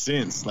seen it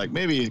since, like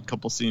maybe a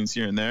couple scenes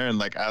here and there, and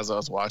like as I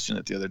was watching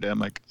it the other day, I'm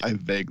like, I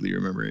vaguely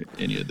remember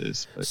any of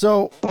this. But.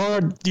 So,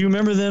 or do you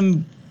remember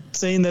them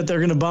saying that they're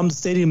going to bomb the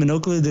stadium in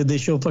Oakland? Did they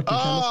show fucking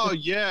Oh candlestick?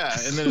 yeah,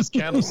 and then it's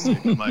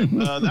candlestick. I'm like,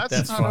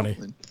 that's not funny.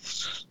 Oakland.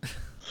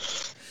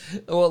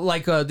 Well,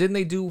 like, didn't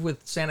they do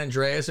with San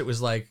Andreas? It was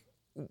like,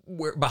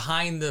 we're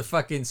behind the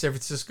fucking San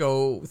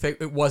Francisco thing.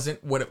 It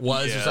wasn't what it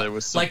was. Yeah, or something. there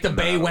was like the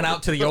something bay went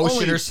out to the but ocean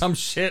only- or some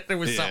shit. There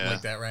was something Yeah.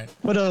 like that, right?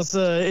 What else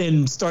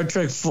in Star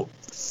Trek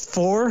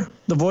 4,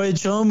 The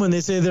Voyage Home, when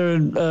they say they're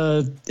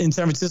in San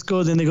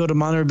Francisco, then they go to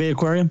Monterey Bay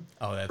Aquarium?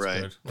 Oh, that's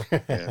Right.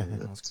 good. Yeah,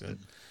 That's good.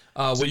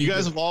 so what you guys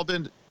give- have all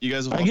been. You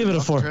guys have. I all give been it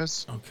a 4.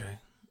 Alcatraz?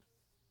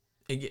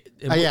 Okay.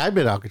 yeah, I've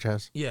been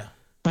Alcatraz. Yeah.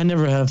 I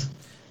never have.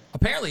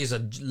 Apparently, it's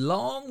a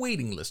long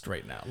waiting list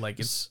right now. Like,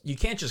 it's you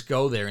can't just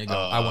go there and go,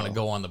 I want to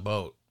go on the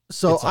boat.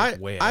 So It's like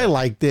way I ahead.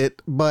 liked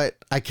it,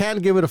 but I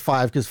can't give it a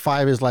 5 because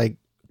 5 is like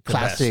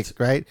classic, best.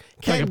 right?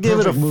 Can't Like a give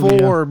it a perfect movie,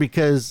 4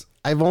 because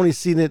I've only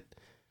seen it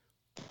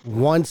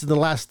once in the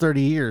last 30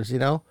 years, you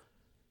know?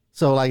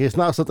 So like it's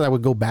not something I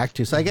would go back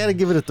to. So I got to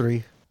give it a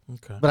 3.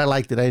 Okay. But I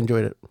liked it. I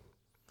enjoyed it.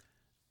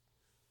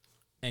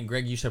 And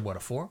Greg, you said what, a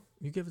 4?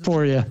 You give it a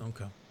 4, yeah.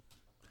 Okay.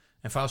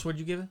 And Faust, what'd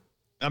you give it?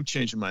 I'm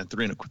changing mine.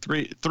 3 and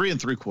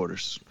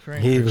 3/4.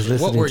 He was listening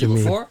What were to you,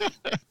 me. a 4?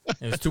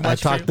 It was too I much.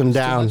 for talked you? them It was too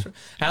down. much for-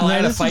 Hell, I had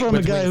a this is fight from a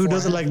between guy who 4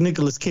 doesn't and- like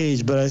Nicolas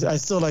Cage, but I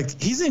still like,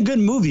 he's in good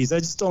movies. I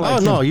just don't Oh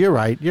like no, him. you're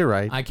right. You're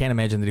right. I can't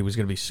imagine that he was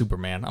going to be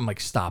Superman. I'm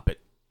like, stop it.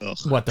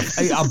 What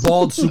a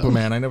bald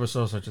Superman? I never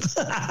saw such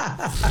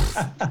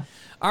a.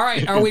 All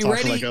right, are we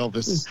ready? Like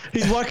Elvis.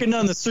 He's walking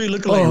down the street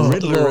looking like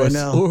Riddler right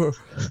now.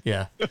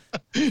 Yeah.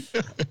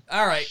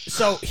 All right,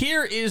 so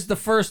here is the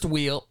first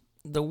wheel,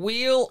 the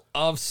wheel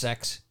of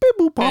sex,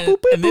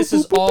 and this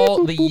is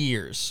all the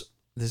years.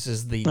 This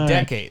is the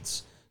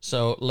decades.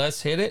 So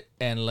let's hit it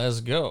and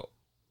let's go.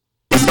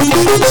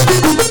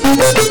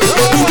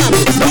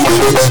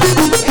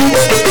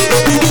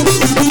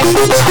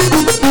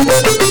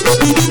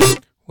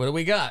 What do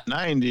we got?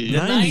 90s. The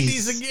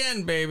 90s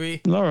again,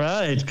 baby. All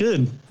right,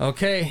 good.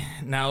 Okay,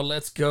 now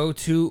let's go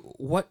to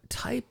what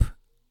type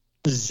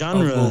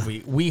genre of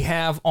movie we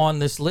have on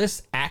this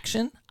list: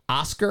 action,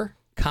 Oscar,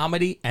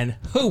 comedy, and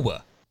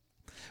hooah.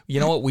 You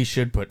know what? We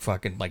should put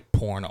fucking like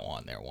porno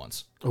on there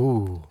once.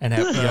 Ooh, and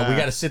have, we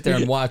got to sit there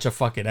and watch a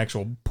fucking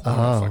actual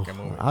porno fucking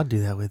movie. I'll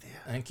do that with you.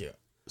 Thank you.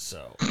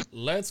 So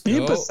let's go. We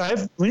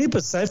need to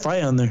put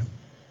sci-fi on there.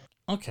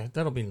 Okay,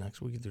 that'll be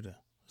next. We can do that.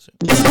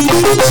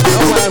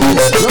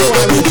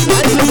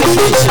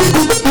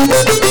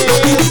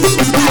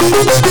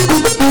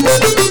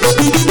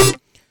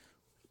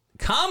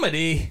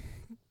 Comedy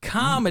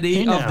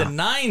of the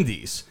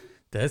 90s.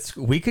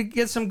 We could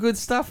get some good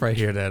stuff right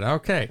here then.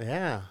 Okay.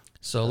 Yeah.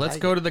 So let's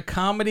go to the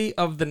comedy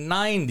of the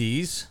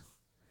 90s.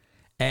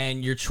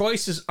 And your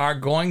choices are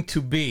going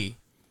to be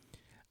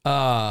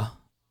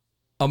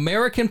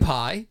American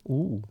Pie.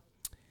 Ooh.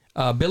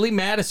 Billy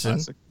Madison.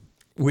 Classic.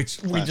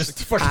 Which we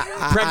just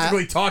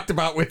practically talked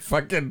about with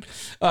fucking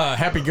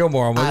Happy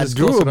Gilmore. I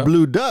drew a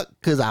blue duck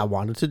because I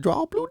wanted to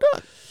draw a blue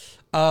duck.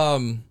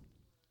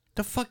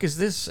 The fuck is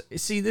this?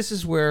 See, this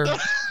is where.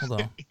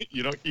 Hold on.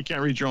 You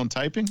can't read your own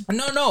typing?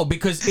 No,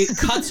 because it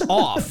cuts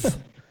off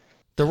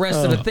the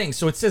rest of the thing.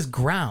 So it says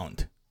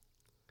ground.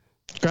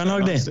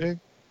 Groundhog Day.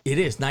 It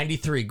is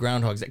 93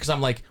 Groundhog Day. Because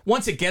I'm like,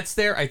 once it gets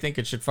there, I think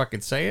it should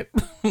fucking say it.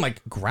 I'm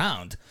like,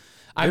 ground.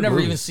 I've never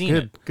even seen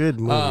it. Good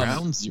movie.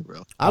 Ground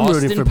Zero. I'm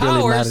rooting for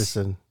Billy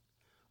Madison.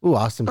 Ooh,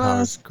 Austin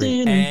Powers.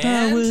 Great.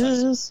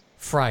 And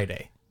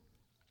Friday.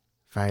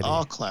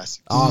 All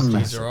classics.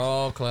 These are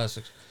all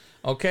classics.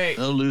 Okay.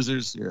 No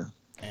losers here.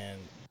 And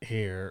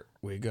here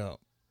we go.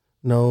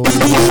 No.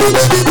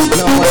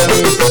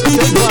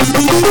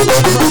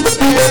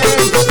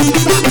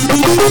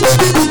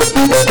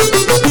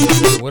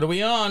 What are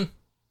we on?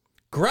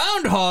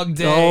 Groundhog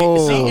Day.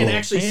 Oh. See, it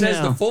actually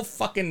says the full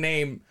fucking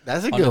name.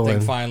 That's a on good the thing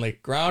one. finally.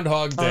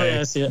 Groundhog Day. Oh, yeah,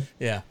 I see it.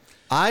 Yeah.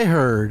 I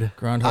heard.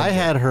 Groundhog I Day.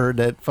 had heard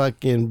that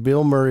fucking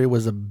Bill Murray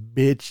was a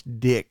bitch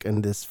dick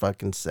in this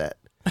fucking set.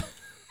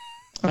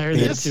 I heard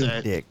that too.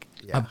 Bitch dick.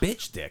 Yeah. A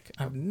bitch dick.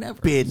 I've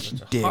never Bitch heard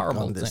such a dick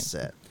horrible on this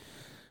thing. set.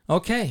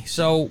 Okay,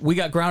 so we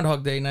got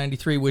Groundhog Day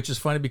 93, which is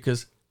funny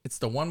because it's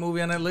the one movie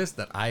on that list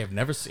that I have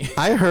never seen.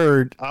 I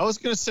heard. I was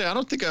going to say, I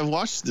don't think I've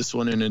watched this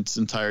one in its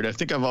entirety. I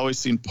think I've always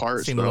seen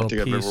parts, Seen but a I don't think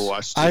little I've piece. ever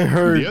watched it. I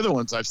heard. The other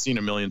ones I've seen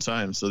a million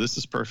times, so this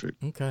is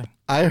perfect. Okay.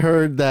 I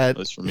heard that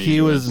That's for me, he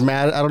was anyways.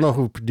 mad. I don't know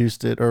who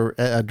produced it or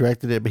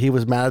directed it, but he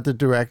was mad at the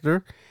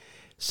director.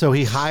 So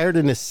he hired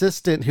an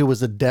assistant who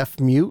was a deaf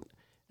mute,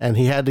 and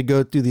he had to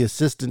go through the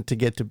assistant to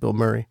get to Bill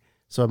Murray.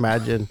 So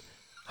imagine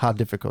how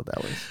difficult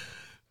that was.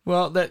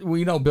 Well,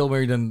 we know Bill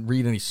Murray doesn't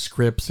read any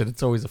scripts, and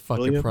it's always a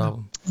fucking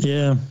problem.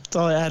 Yeah, it's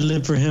all ad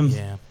lib for him.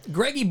 Yeah.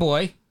 Greggy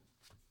boy.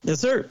 Yes,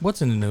 sir.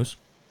 What's in the news?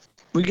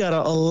 We got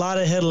a lot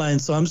of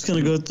headlines, so I'm just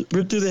going to go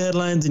rip through the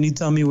headlines, and you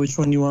tell me which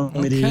one you want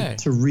me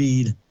to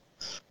read.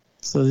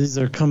 So these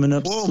are coming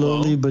up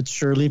slowly but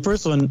surely.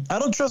 First one, I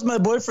don't trust my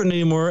boyfriend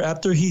anymore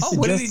after he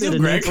suggested a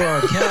name for our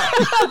cat.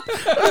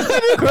 I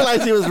didn't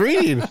realize he was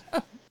reading.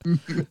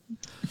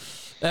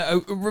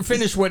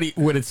 Finish what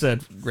it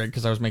said, Greg,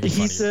 because I was making fun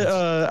He of you. said,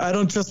 I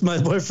don't trust my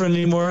boyfriend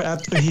anymore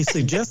after he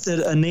suggested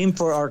a name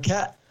for our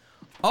cat.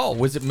 Oh,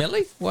 was it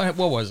Millie? What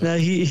was it? No,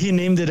 he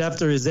named it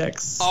after his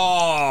ex.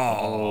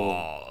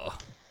 Oh.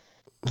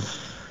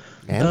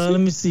 Let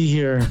me see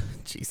here.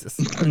 Jesus.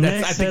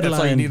 Next I think that's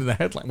all you headline. needed in the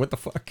headline. What the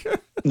fuck?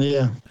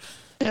 Yeah,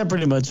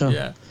 pretty much, huh?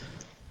 Yeah.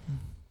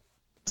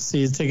 Let's see,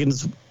 he's taking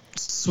this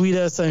sweet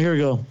ass time. Here we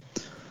go.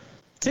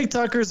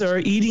 TikTokers are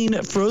eating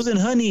frozen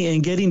honey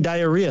and getting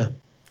diarrhea.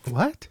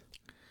 What?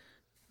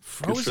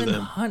 Frozen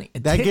honey.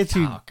 That gets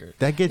you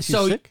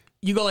sick?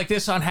 You go like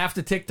this on half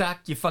the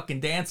TikTok, you fucking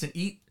dance and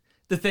eat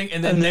the thing,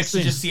 and then next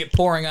you just see it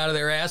pouring out of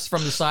their ass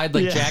from the side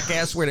like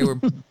Jackass where they were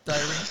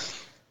diarrhea.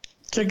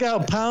 Check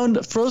out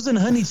Pound Frozen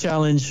Honey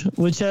Challenge,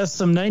 which has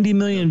some 90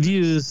 million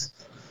views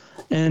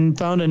and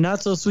found a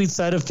not so sweet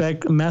side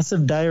effect,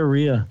 massive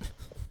diarrhea.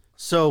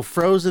 So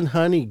frozen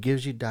honey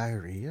gives you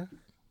diarrhea?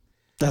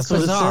 That's what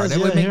bizarre. it says.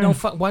 That would make here. no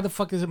why the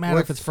fuck does it matter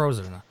if it's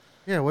frozen or not?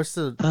 Yeah, what's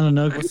the I don't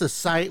know. What's the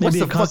science? Maybe What's it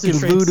the fucking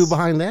concentrates- voodoo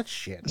behind that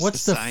shit?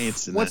 What's the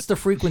science in what's that? the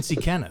frequency,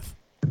 Kenneth?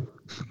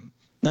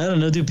 I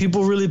don't know. Do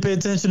people really pay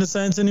attention to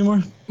science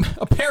anymore?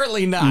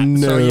 Apparently not.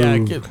 No. So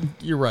yeah,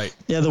 you're right.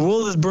 Yeah, the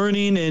world is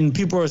burning and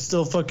people are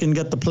still fucking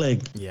got the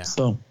plague. Yeah.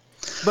 So,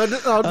 But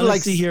let's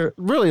like, see here.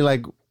 really,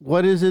 like,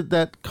 what is it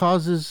that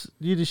causes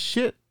you to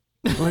shit?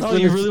 Like, Oh,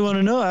 when you it's- really want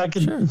to know? I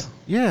can.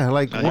 Yeah,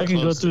 like I can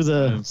go through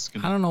the.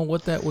 I don't know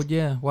what that would.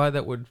 Yeah, why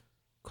that would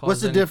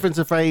What's the difference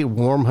if I eat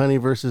warm honey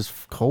versus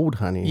cold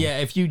honey? Yeah,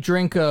 if you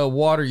drink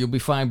water, you'll be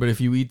fine. But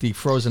if you eat the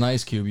frozen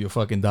ice cube, you'll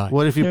fucking die.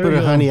 What if you put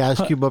a honey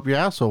ice cube up your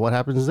asshole? What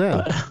happens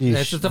then?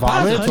 It's just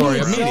depository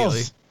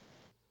immediately.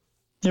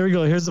 Here we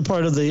go. Here's the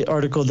part of the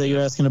article that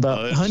you're asking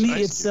about.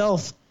 Honey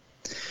itself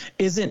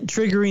isn't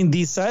triggering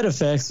these side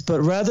effects,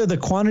 but rather the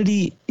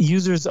quantity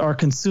users are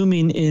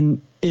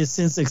consuming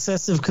since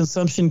excessive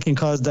consumption can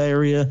cause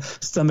diarrhea,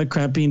 stomach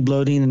cramping,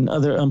 bloating, and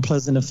other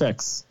unpleasant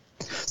effects.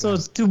 So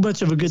it's too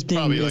much of a good thing.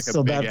 Probably it's like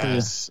still a big bad for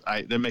ass.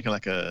 They're making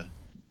like a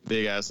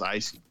big ass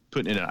ice,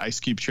 putting it in an ice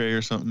cube tray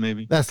or something.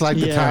 Maybe that's like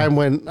the time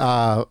when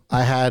I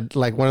had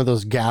like one of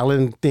those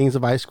gallon things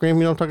of ice cream.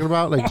 You know what I'm talking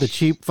about? Like the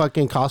cheap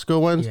fucking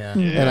Costco ones. Yeah.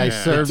 And I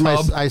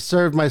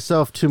served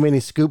myself too many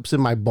scoops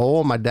in my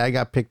bowl. My dad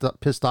got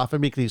pissed off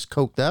at me because he's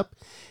coked up.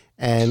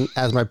 And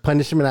as my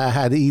punishment, I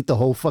had to eat the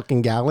whole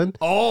fucking gallon.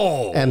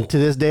 Oh! And to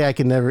this day, I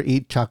can never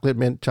eat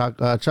mint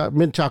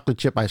chocolate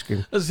chip ice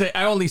cream.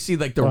 I only see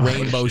like the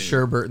rainbow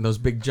sherbet in those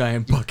big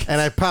giant buckets. And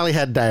I probably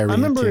had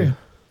diarrhea too.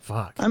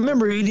 Fuck. I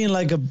remember eating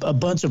like a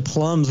bunch of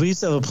plums. We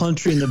used to have a plum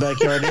tree in the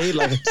backyard. I ate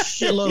like a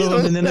shitload of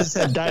them, and then I just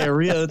had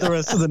diarrhea the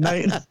rest of the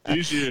night.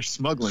 Usually you're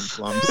smuggling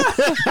plums.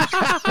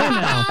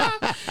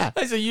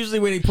 I said usually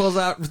when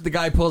the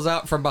guy pulls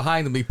out from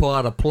behind him, he pull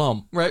out a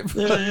plum, right?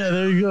 Yeah,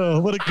 there you go.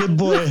 What a good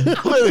boy.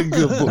 What a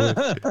good boy.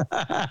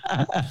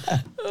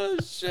 Oh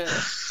shit.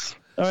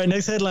 All right,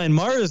 next headline.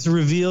 Mars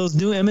reveals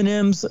new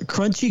M&M's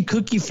crunchy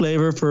cookie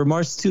flavor for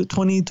March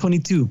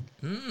 2022.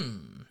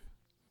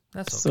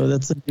 That's okay. So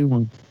that's a new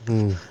one.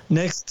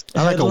 Next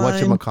I like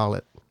headline, a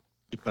whatchamacallit.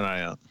 Keep an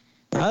eye out.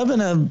 I haven't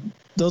had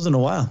those in a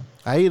while.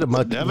 I eat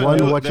one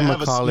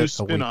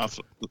whatchamacallit a week.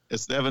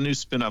 They have a new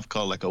spinoff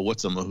called like a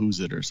What's a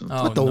Mahoozit or something.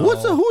 What the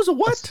What's a Who's a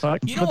what?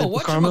 You know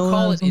what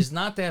whatchamacallit is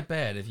not that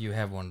bad if you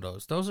have one of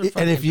those. Those are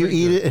fucking and if you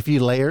eat good. it, if you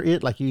layer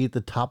it, like you eat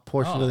the top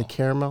portion of the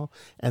caramel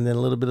and then a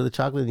little bit of the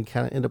chocolate, and you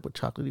kind of end up with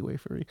chocolatey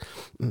wafery.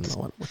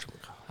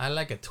 I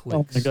like a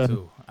Twix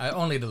too.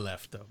 Only the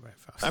left though, right?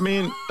 I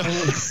mean, right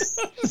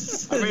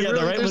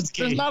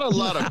there's not a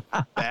lot of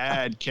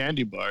bad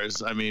candy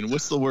bars. I mean,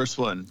 what's the worst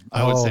one?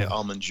 I would say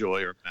Almond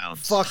Joy or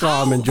Pounds. Fuck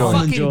Almond Joy.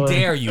 Fucking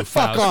dare you,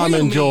 Fuck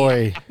Almond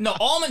Joy. No,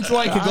 Almond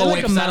Joy could go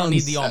away because I don't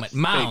need the almond.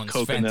 Mounds,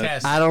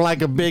 fantastic. I don't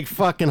like a big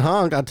fucking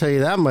hunk, I'll tell you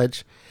that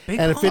much.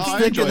 And if it's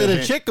thicker than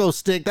a Chico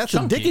stick, that's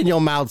a dick in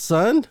your mouth,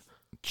 son.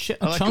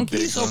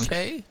 Chunky's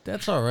okay.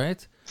 That's all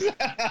right.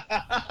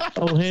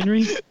 Oh,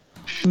 Henry?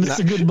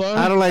 Mr. Good Bar?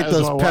 I don't like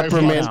those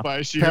peppermint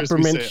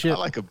shit. I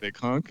like a big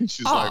hunk. And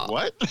she's like,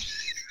 what?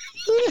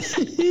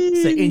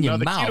 Say in your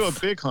the mouth. key to a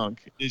big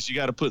hunk is you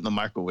got to put it in the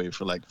microwave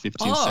for like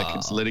 15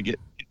 seconds. Let it get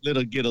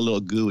a little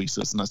gooey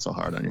so it's not so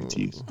hard on your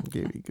teeth.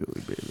 Gooey,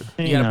 baby.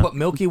 You got to put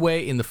Milky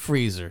Way in the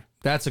freezer.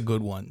 That's a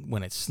good one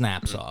when it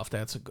snaps off.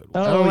 That's a good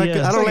one. Oh, I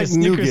don't like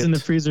nougat in the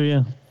freezer,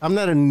 yeah. I'm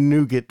not a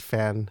nougat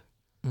fan.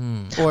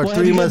 Or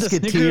Three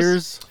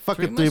Musketeers. Fuck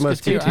a Three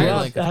Musketeers. I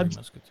like the Three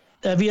Musketeers.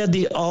 Have you had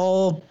the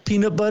all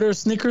peanut butter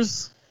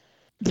Snickers?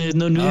 There's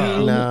no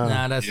nougat.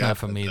 Nah, that's not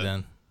for me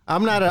then.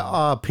 I'm not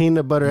a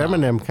peanut butter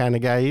M&M kind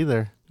of guy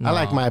either. No. I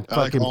like my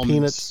fucking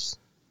peanuts.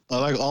 I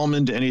like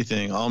almond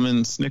anything.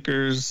 Almond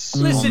Snickers.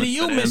 Listen to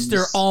you,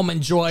 Mr.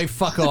 Almond Joy.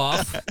 Fuck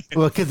off.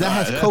 Well, because that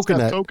has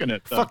coconut.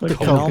 Coconut. Fuck the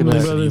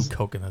coconut.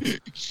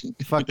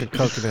 Fuck the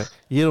coconut.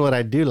 You know what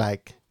I do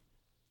like?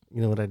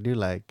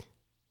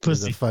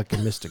 Pussy. Is a fucking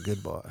Mr.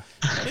 Good Boy.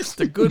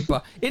 Mr. Good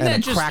Boy. Isn't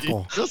that just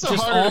crackle? Just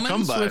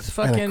almonds with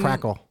fucking and a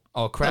crackle.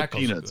 Oh,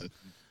 crackle. Peanuts.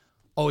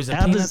 Oh, is it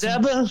Abba peanuts?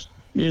 Zabba,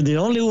 you're the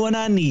only one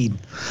I need.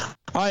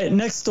 All right,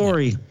 next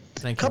story.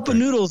 Thank Cup you, of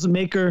Noodles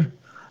maker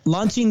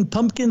launching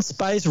pumpkin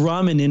spice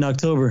ramen in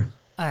October.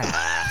 Everybody's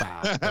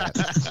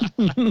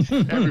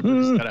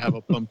got to have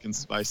a pumpkin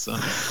spice on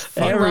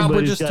it. Rob,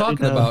 we're just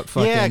talking about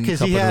fucking because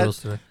he had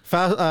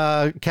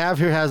Cav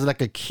here has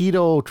like a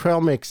keto trail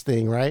mix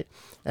thing, right?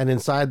 And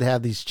inside they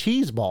have these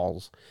cheese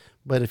balls.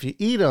 But if you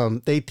eat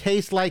them, they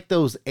taste like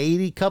those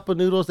 80 cup of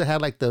noodles that had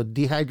like the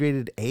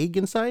dehydrated egg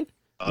inside.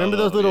 Remember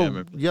those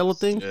little yellow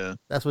things? Yeah.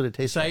 That's what it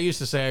tastes like. I used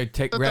to say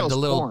I'd grab the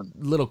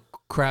little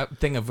crap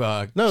thing of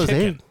no,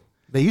 chicken.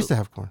 They used to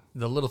have corn.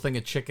 The little thing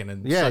of chicken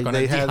and suck on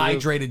a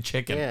dehydrated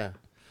chicken. Yeah.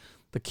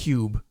 The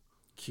cube.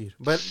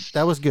 But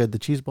that was good. The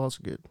cheese balls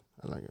are good.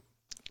 I like it.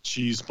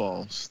 Cheese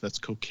balls. That's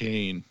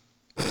cocaine.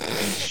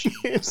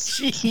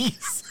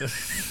 Cheese.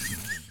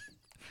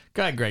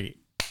 Go ahead, Greggy.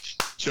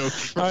 Joke.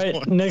 All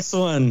right, next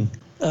one.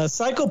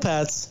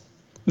 Psychopaths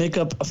make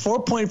up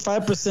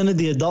 4.5% of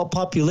the adult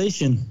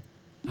population.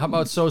 How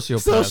about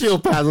sociopaths?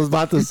 Sociopaths. I was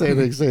about to say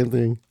the same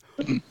thing.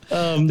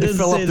 They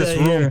fill up this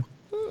room. Here.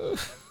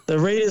 The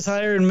rate is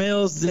higher in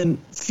males than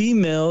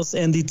females,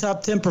 and the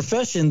top 10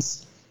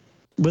 professions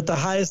with the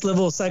highest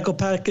level of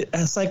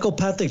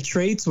psychopathic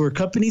traits were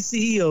company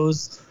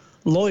CEOs,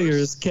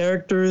 lawyers,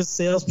 characters,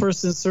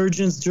 salespersons,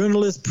 surgeons,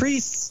 journalists,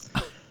 priests,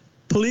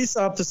 police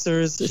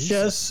officers,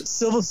 chefs,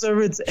 civil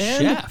servants,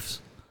 and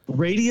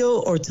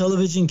radio or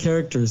television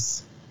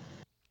characters.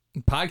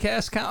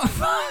 Podcast count?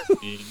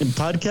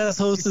 Podcast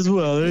host as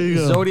well. There you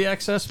go. Zodiac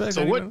suspect.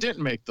 So what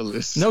didn't make the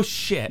list? No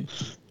shit.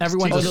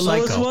 Everyone's a the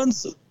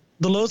psycho.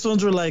 lowest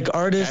ones were like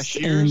artists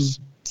Cashiers.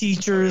 and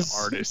teachers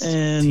Artists.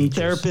 and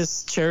Teachers.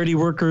 therapists, charity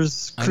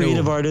workers,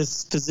 creative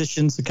artists,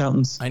 physicians,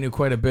 accountants. I knew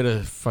quite a bit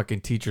of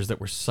fucking teachers that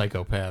were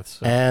psychopaths.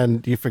 So.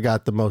 And you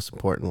forgot the most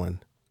important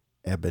one,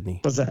 Ebony.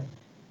 What's that?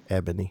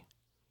 Ebony.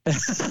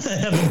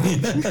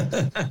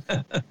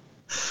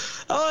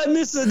 Oh, I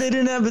missed it. They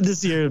didn't have it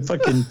this year.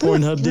 Fucking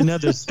Pornhub didn't have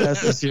their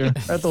stats this year. I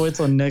have to wait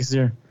till next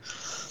year.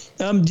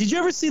 Did you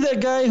ever see that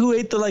guy who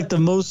ate the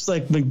most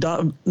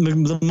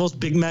the most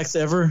Big Macs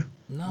ever?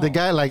 No. The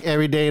guy like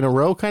every day in a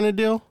row kind of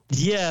deal?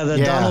 Yeah,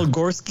 Donald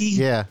Gorski.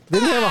 Yeah.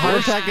 Didn't he have a heart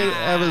attack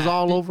and it was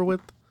all over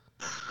with?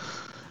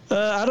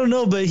 I don't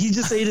know, but he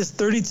just ate his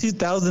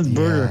 32,000th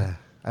burger. Yeah,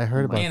 I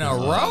heard about in this. a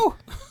row?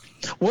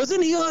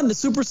 Wasn't he on the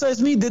Super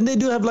Size Me? Didn't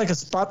they have like a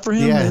spot for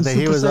him? Yeah, in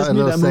he was Super Size on a Me,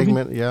 little that movie?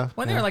 segment. Yeah.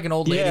 When there like an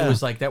old lady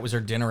was like, that was her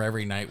dinner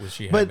every night. Was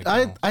she? But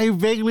I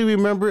vaguely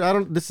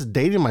remember. This is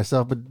dating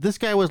myself, but this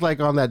guy was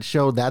like on that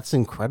show. That's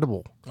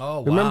Incredible.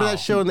 Oh, wow. Remember that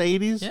show in the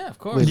 80s? Yeah, of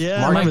course. With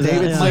Yeah, I Mark remember that,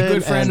 Davidson, yeah. My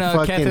good friend, and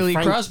fucking Kathy Lee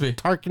Frank Crosby.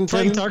 Tarkenton.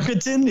 Frank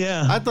Tarkenton,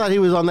 yeah. I thought he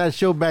was on that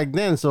show back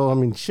then. So I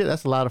mean, shit,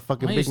 that's a lot of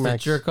fucking I Big used to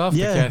Macs. jerk off to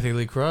Kathy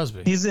Lee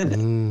Crosby. He's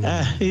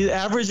he's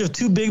average of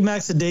 2 Big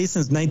Macs a day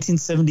since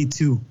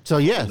 1972. So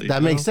yeah,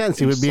 that makes sense.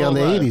 He would be on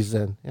the alive. 80s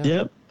then. Yeah.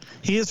 Yep.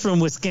 He is from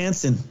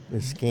Wisconsin.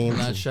 Wisconsin.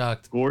 Not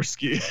shocked.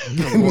 Gorski.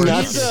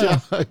 Not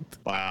shocked.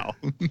 Wow.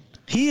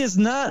 He is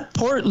not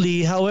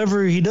portly.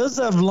 However, he does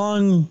have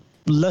long,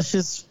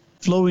 luscious,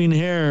 flowing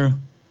hair.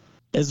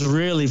 It's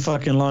really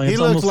fucking long. He It's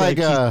looks almost like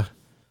a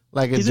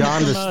he's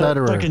John the gonna come out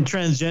Stutterer. fucking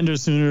transgender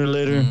sooner or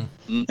later.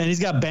 And he's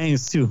got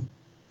bangs too.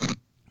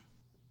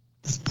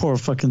 This poor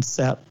fucking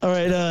sap. All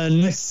right,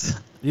 next.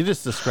 You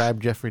just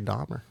described Jeffrey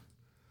Dahmer.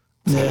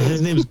 Yeah,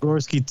 his name's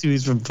Gorski too.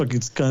 He's from fucking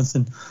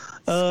Wisconsin.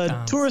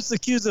 Tourists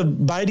accused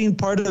of biting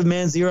part of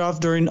man's ear off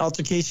during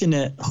altercation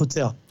at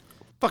hotel.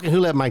 Fucking who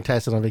let Mike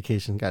Tyson on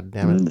vacation? God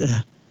damn it.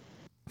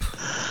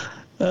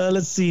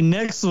 Let's see.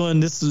 Next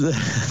one. I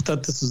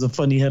thought this was a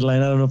funny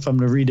headline. I don't know if I'm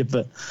going to read it,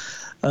 but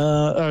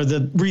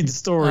read the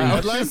story. I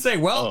was going to say,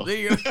 well, there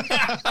you go.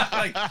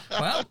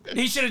 Well,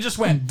 he should have just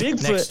went.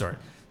 Bigfoot. Next story.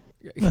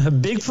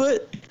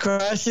 Bigfoot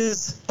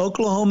crashes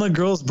Oklahoma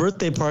girl's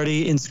birthday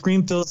party in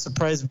scream-filled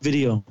surprise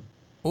video.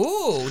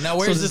 Ooh, now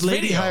where's this this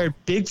lady video? hired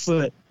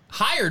Bigfoot.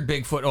 Hired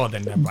Bigfoot. Oh,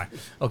 then never mind.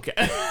 Okay.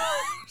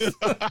 Does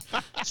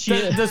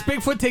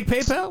Bigfoot take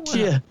PayPal?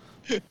 Yeah.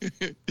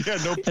 Yeah,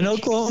 no. An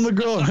Oklahoma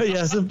girl.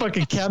 Yeah, it's a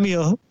fucking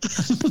cameo.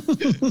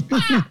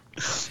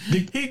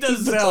 He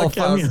does sell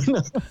cameo.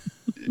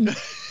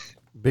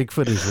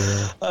 Bigfoot is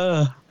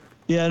real.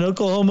 Yeah, an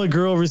Oklahoma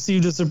girl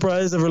received a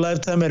surprise of her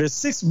lifetime at her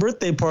 6th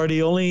birthday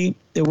party, only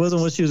it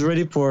wasn't what she was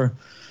ready for.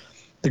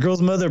 The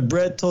girl's mother,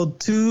 Brett, told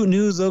 2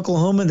 News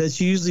Oklahoma that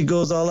she usually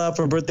goes all out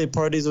for birthday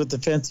parties with the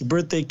fancy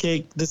birthday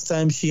cake. This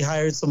time she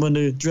hired someone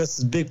to dress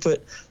as Bigfoot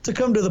to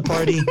come to the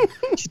party.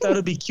 She thought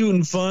it'd be cute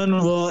and fun.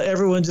 Well,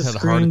 everyone just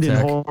screamed in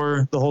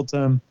horror the whole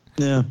time.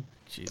 Yeah.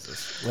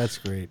 Jesus. That's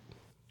great.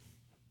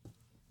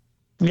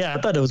 Yeah,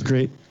 I thought it was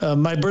great.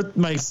 My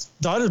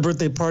daughter's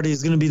birthday party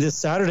is going to be this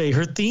Saturday.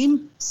 Her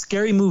theme,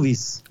 scary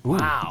movies.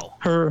 Wow.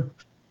 Her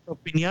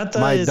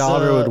piñata My is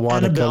daughter would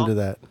want to Annabelle. come to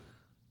that.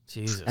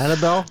 Jesus.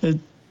 Annabelle?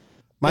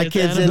 My It's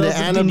kid's into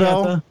Annabelle's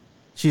Annabelle. piñata.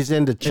 She's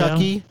into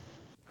Chucky. Yeah.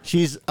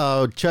 She's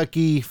a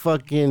Chucky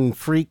fucking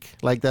freak.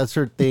 Like, that's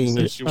her thing.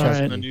 So is she watching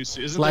Chucky. the new.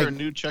 Isn't there a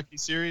new Chucky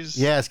series?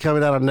 Yeah, it's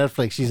coming out on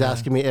Netflix. She's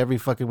asking me every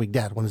fucking week,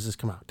 Dad, when does this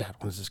come out? Dad,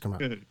 when does this come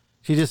out?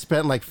 She just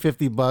spent like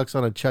 $50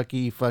 on a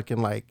Chucky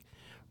fucking like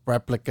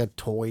replica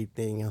toy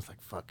thing. I was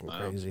like, fucking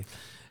crazy.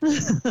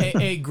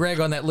 Hey, Greg,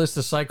 on that list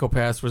of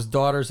psychopaths, was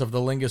Daughters of the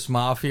Lingus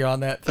Mafia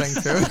on that thing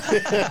too?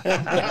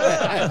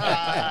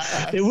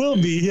 It will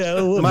be. Yeah,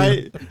 it will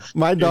be.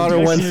 My daughter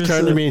once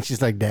turned to me and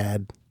she's like,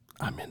 Dad,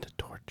 I'm into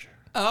torture.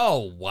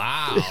 Oh,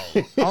 wow.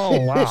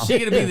 Oh, wow. She's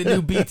going to be the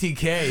new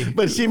BTK.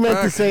 But she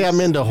meant to say I'm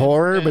into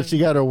horror, but she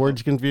got her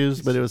words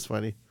confused, but it was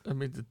funny.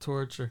 I'm into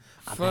torture.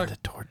 I'm into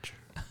torture.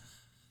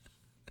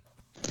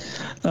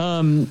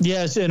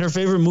 Yeah, and her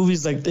favorite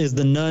movies is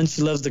The Nun.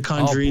 She loves the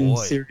Conjuring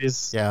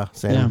series. Yeah,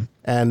 same. Yeah.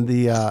 And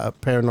the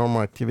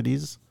Paranormal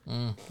Activities.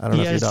 I don't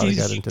know if your daughter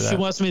got into that. She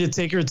wants me to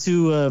take her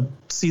to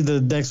see the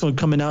next one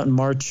coming out in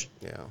March.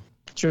 Yeah.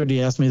 She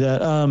already asked me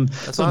that.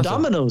 So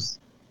awesome.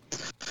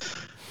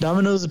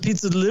 Domino's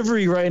pizza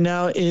delivery right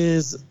now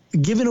is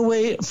giving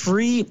away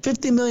free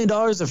 $50 million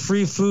of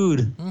free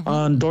food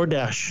on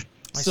DoorDash.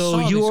 So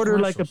you order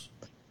like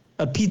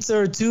a pizza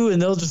or two, and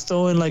they'll just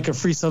throw in like a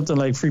free something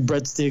like free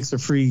breadsticks or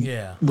free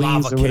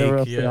wings lava or whatever cake,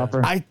 else they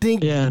offer. I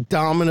think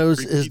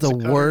Domino's is the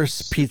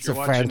worst pizza You're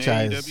watching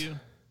franchise. AEW?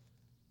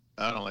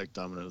 I don't like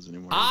Domino's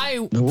anymore.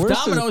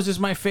 Domino's is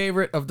my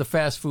favorite of the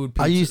fast food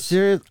pizzas. Are you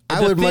serious?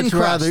 I The would thin much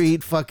crust. rather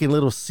eat fucking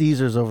Little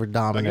Caesars over I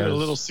Domino's. got a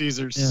Little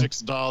Caesars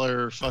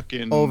 $6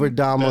 fucking Over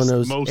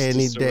Domino's best any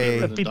Mostest or day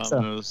whatever than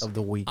Domino's. of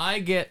the week. I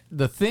get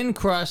the thin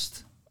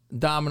crust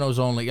Domino's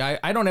only.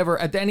 I don't ever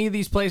at any of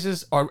these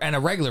places and a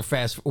regular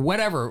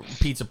whatever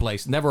pizza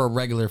place. Never a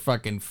regular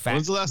fucking fat.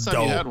 When's the last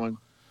time you had one?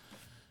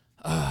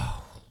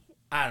 Oh,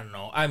 I don't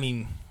know. I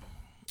mean,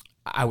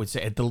 I would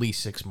say at the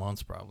least 6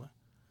 months, probably.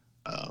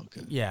 Oh,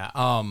 okay. Yeah.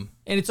 And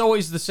it's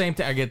always the same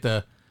thing. I get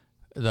the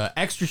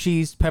extra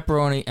cheese,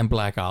 pepperoni, and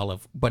black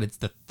olive, but it's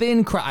the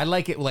thin crust. I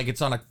like it like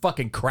it's on a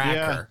fucking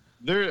cracker.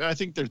 Yeah, I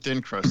think their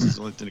thin crust is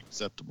the only thing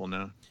acceptable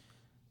now.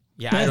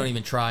 Yeah, I don't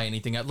even try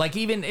anything else. Like,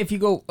 even if you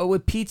go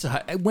with Pizza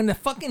Hut, when the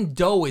fucking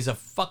dough is a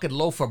fucking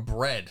loaf of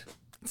bread,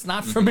 it's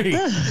not for me.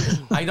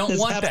 I don't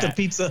want half that. the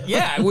pizza.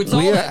 Yeah, it's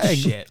all that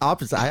shit.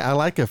 Opposite. I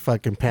like a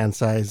fucking pan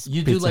size.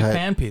 You do like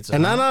pan pizza,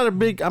 and huh?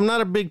 I'm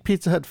not a big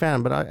Pizza Hut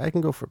fan, but I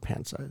can go for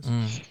pan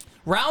size.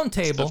 Round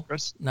Table.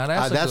 Now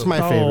that's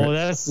my favorite. Oh,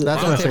 that's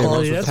my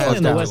favorite. That's only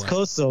on the West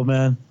Coast, though,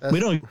 man. We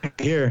don't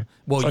here.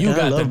 Well, Fucking you I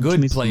got the love good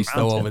me some place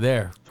though Round over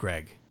there,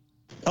 Greg.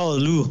 Oh,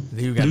 Lou.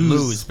 You got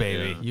Lou's,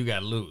 baby. You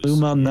got Lou's. Lou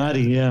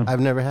Malnati, yeah. I've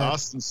never had.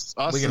 Austin's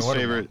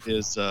favorite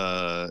is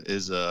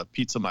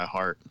Pizza My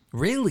Heart.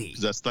 Really?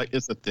 'Cause that's like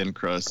it's a thin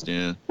crust,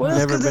 yeah. Well,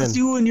 that's because that's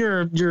you and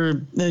you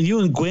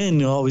and Gwen.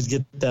 You always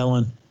get that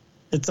one.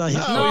 It's not.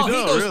 No, he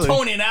goes really.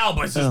 Tony and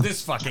Albus is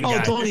this fucking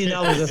guy. Oh, Tony and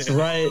Albus. That's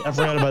right. I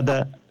forgot about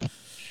that.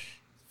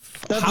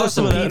 House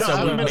of Pizza. I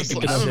haven't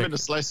been to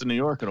Slice of New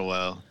York in a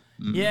while.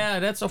 Mm-hmm. Yeah,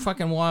 that's so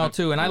fucking wild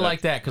too, and I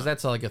like that because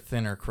that's like a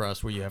thinner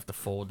crust where you have to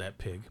fold that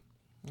pig.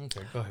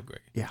 Okay, go ahead,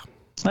 Greg. Yeah.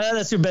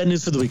 That's your bad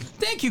news for the week.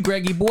 Thank you,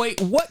 Greggy boy.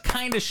 What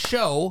kind of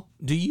show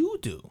do you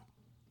do?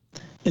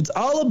 It's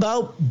all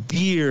about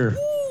beer.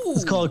 Ooh.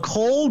 It's called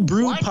Cold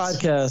Brew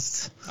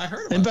Podcast. I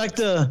heard about In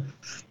fact,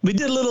 we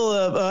did a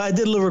little. I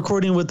did a little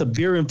recording with a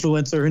beer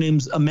influencer. Her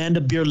name's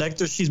Amanda Beer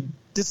Lecter.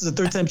 This is the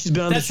third time she's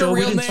been on the show.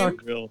 That's her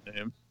real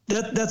name.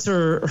 That's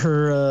her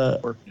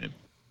work name.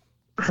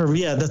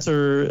 That's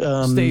her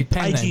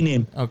IG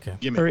name. Okay.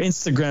 Her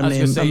Instagram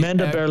name,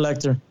 Amanda Bear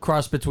Lecter.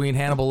 Cross between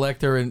Hannibal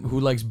Lecter and Who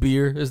Likes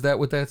Beer. Is that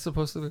what that's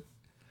supposed to be?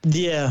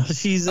 Yeah,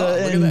 she's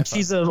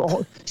she's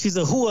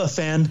a Hua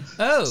fan.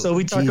 Oh, so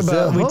we talk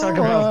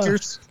about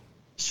Fierce.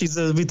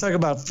 We talk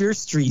about Fierce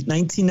Street,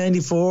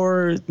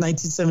 1994,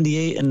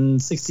 1978, and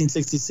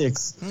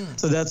 1666.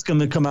 So that's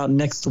going to come out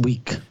next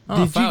week.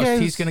 Oh,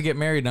 he's going to get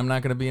married, and I'm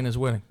not going to be in his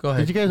wedding. Go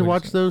ahead. Did you guys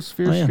watch those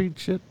Fierce Street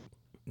shit?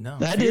 No,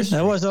 I did.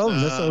 I watched all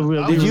of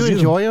them. Did you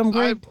enjoy them,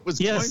 Greg?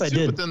 Yes, I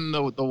did. But then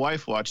the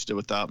wife watched it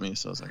without me,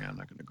 so I was like, I'm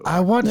not going to go. I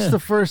watched the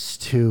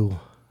first two,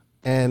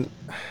 and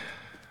I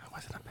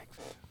wasn't a big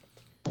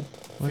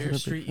fan.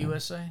 Fierce Street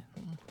USA.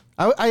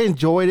 I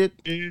enjoyed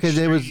it because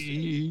it was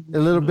a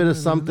little bit of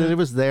something. It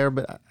was there,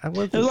 but I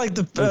wasn't. It was like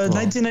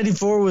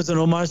 1994 was an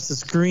homage to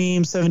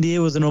Scream. 78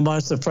 was an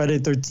homage to Friday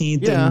the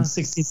 13th. And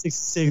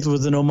 1666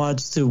 was an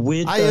homage to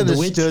Witch. I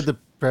understood the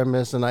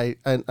premise and I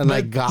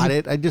got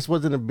it. I just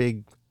wasn't a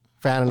big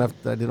fan enough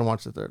that I didn't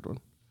watch the third one.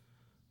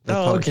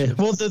 Oh, okay.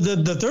 Well,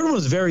 the third one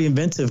was very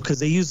inventive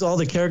because they used all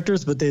the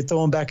characters, but they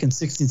throw them back in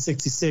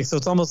 1666. So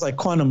it's almost like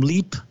Quantum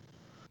Leap,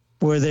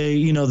 where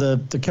they,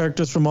 the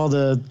characters from all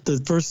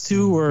the first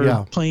two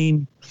were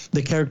playing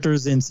the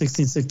characters in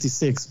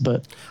 1666.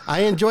 But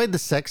I enjoyed the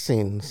sex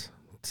scenes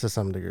to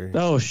some degree.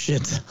 Oh,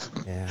 shit.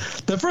 Yeah.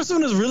 The first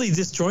one was really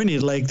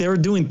disjointed. Like, they were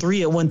doing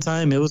 3 at one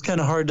time. It was kind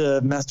of hard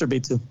to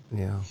masturbate to.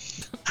 Yeah.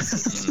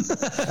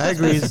 I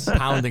agree.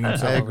 Pounding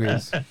himself. I agree.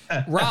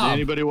 Rob. Did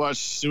anybody watch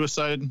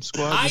Suicide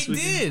Squad? I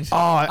did. Oh,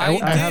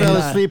 I fell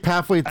asleep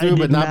halfway through,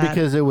 but not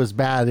because it was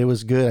bad. It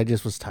was good. I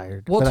just was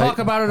tired. We'll talk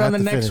about it on the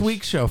next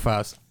week's show,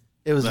 Faust.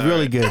 It was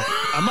really good.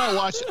 I might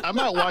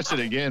watch it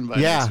again by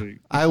next week.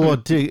 I will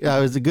too. It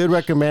was a good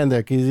recommend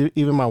there because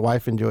even my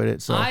wife enjoyed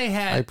it. So I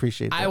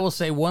appreciate that. I will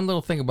say one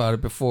little thing about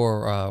it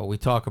before we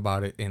talk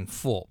about it in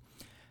full.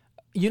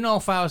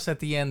 Faust,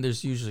 at the end,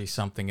 there's usually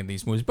something in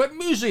these movies, but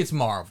usually it's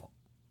Marvel.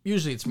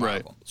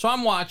 Right. So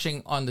I'm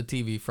watching on the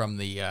TV from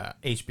the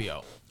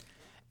HBO,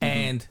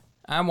 and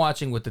I'm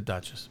watching with the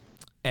Duchess,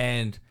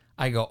 and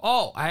I go,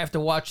 oh, I have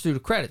to watch through the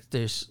credits.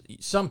 There's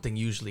something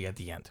usually at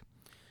the end.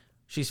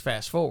 She's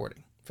fast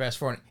forwarding.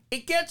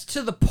 It gets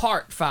to the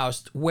part,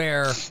 Faust,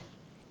 where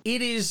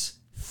it is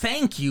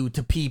thank you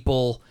to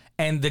people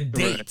and the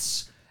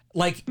dates.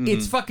 Like,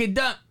 it's fucking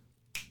done.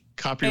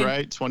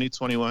 Copyright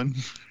 2021.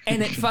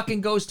 And it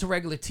fucking goes to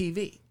regular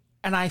TV.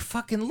 And I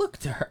fucking look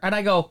to her and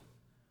I go,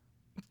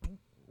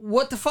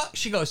 what the fuck?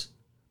 She goes,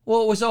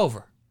 well, it was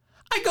over.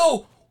 I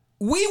go,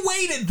 we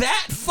waited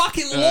that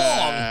fucking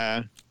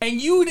long. And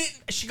you didn't.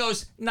 She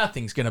goes,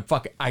 nothing's gonna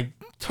fucking. I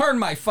turn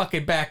my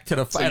fucking back to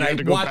the and I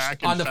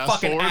watched on the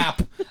fucking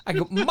app. I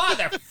go,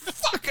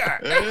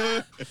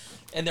 motherfucker.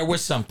 And there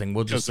was something.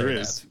 We'll just say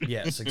that.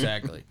 Yes,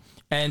 exactly.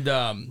 And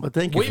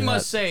thank you. We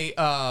must say,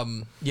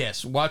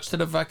 yes, watch to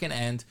the fucking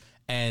end.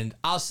 And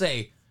I'll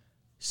say,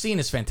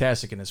 Cena's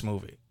fantastic in this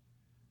movie.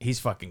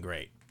 He's fucking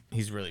great.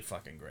 He's really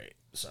fucking great.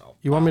 So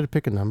you want me to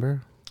pick a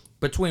number?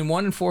 Between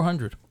 1 and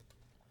 400.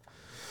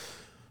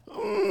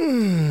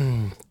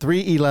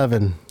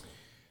 311.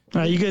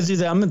 All right, you guys do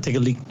that. I'm gonna take a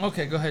leak.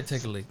 Okay, go ahead,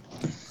 take a leak.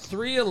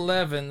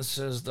 311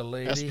 says the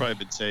lady. That's probably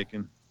been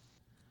taken.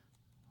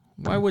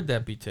 Why would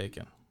that be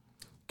taken?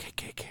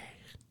 KKK.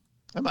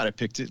 I might have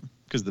picked it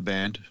because of the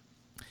band.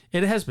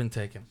 It has been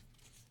taken.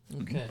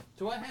 Okay.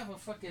 Do I have a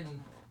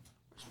fucking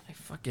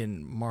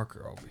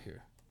marker over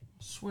here?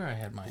 I swear I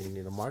had my. You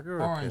need a marker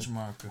or orange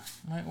marker.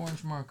 My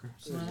orange marker.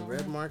 Is it a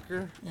red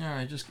marker? Yeah, all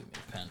right, just give me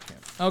a pen here.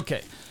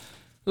 Okay.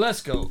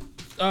 Let's go.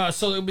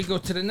 So we go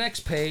to the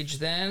next page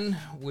then,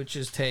 which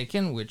is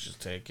taken.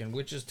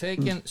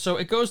 So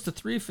it goes to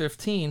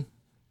 315.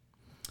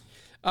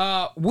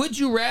 Would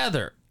you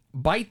rather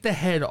bite the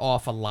head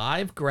off a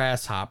live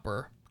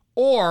grasshopper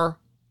or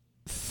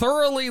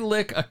thoroughly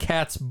lick a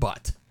cat's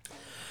butt?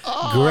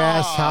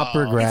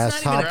 Grasshopper.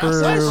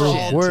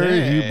 Where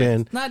have you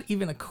been? It's not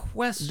even a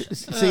question.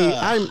 See,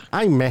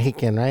 I'm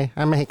Mexican, right?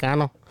 I'm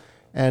Mexicano.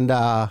 And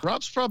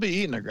Rob's probably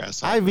eaten a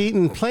grasshopper. I've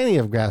eaten plenty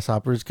of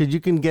grasshoppers because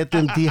you can get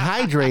them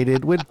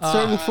dehydrated with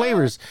certain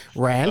flavors.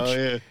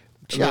 Ranch,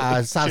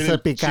 salsa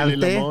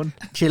picante,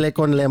 chile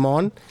con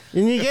limon,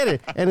 and you get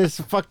it. And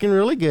it's fucking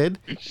really good.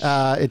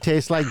 It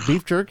tastes like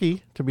beef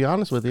jerky, to be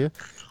honest with you,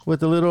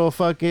 with a little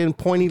fucking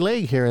pointy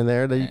leg here and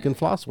there that you can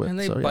floss with. And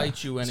they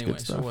bite you anyway,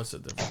 so what's the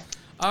difference?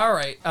 All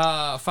right,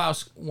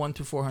 Faust, 1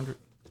 to 400.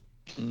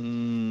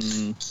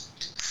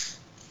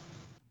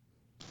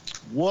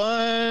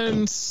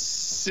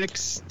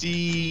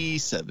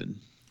 167.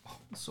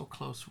 So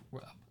close,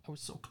 Rob. I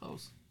was so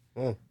close.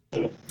 I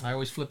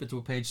always flip it to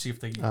a page, see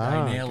if I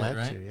nail it,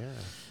 right? Yeah.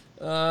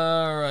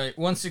 All right,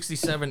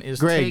 167 is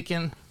Greg,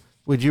 taken.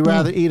 Would you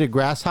rather eat a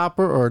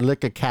grasshopper or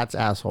lick a cat's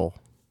asshole?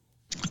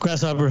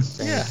 Grasshopper.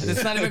 Yeah,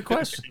 it's not even a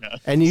question.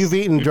 And you've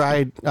eaten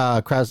dried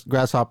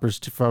grasshoppers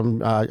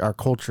from our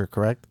culture,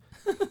 correct?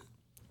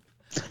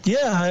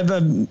 Yeah, I've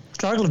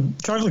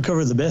chocolate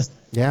covered the best.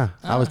 Yeah,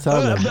 I was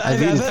telling you.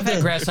 I've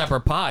had grasshopper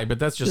pie, but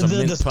that's just a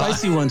mint the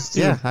spicy pie. ones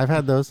too. Yeah, I've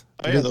had those.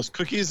 Oh yeah, those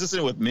cookies, isn't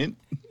it, with mint?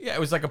 Yeah, it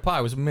was like a pie.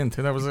 It was mint,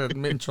 and that was a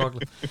mint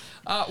chocolate.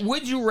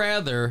 Would you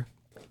rather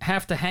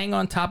have to hang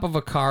on top of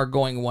a car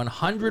going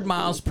 100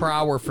 miles per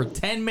hour for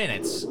 10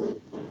 minutes?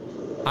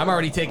 I'm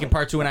already taking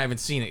part 2, and I haven't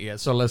seen it yet,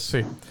 so let's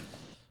see.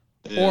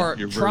 Yeah, or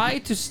try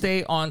to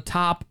stay on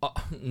top.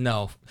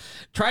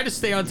 Try to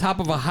stay on top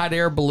of a hot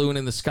air balloon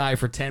in the sky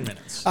for 10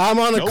 minutes. I'm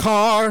on a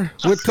car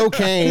with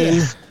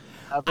cocaine.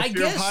 I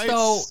guess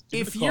though,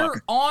 if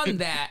you're on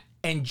that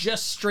and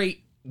just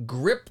straight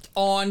gripped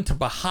on to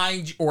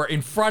behind you or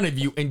in front of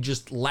you and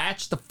just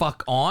latch the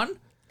fuck on,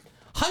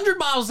 100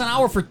 miles an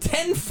hour for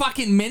 10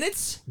 fucking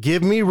minutes?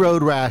 Give me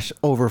road rash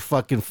over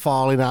fucking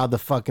falling out of the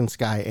fucking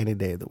sky any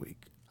day of the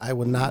week. I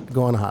would not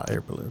go on a hot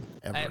air balloon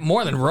ever.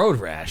 More than road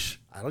rash.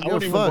 I wouldn't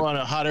even go on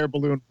a hot air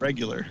balloon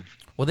regular.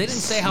 Well, they didn't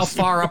say how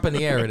far up in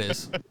the air it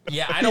is.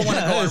 Yeah, I don't want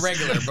to go on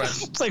regular, but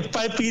it's like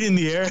 5 feet in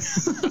the air.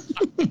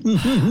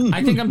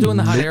 I think I'm doing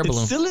the hot air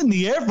balloon. It's still in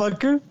the air,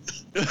 fucker.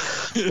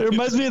 It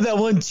reminds me of that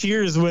one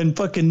Cheers when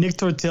fucking Nick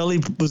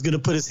Tortelli was gonna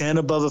put his hand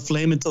above a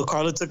flame until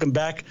Carla took him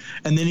back,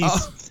 and then he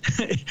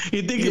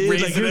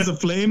he's like, here's a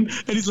flame,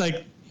 and he's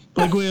like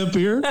way up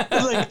here. I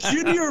was like,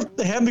 shouldn't your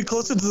hand be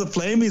closer to the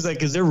flame? He's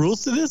like, is there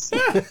rules to this?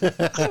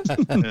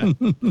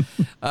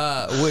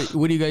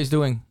 What are you guys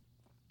doing?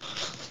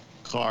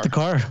 Car. The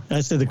car. I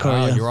said the car.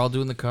 Wow, yeah. You're all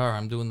doing the car.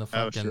 I'm doing the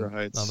fucking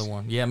other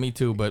one. Yeah, me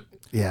too. But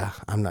yeah,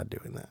 I'm not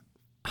doing that.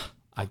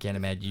 I can't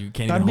imagine you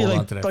can't even hold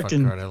on to that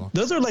fucking car that long.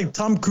 Those are like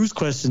Tom Cruise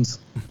questions.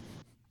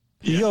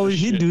 He'd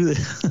do that.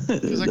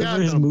 He's like, Those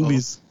are his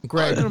movies.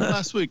 Greg,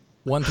 last week.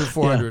 1 through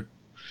 400.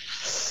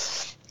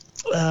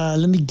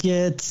 Let me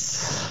get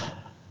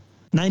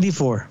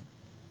 94.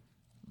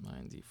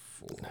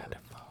 94.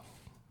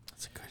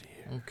 That's a good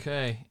year.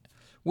 Okay.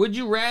 Would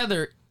you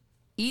rather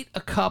eat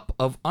a cup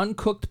of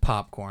uncooked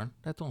popcorn?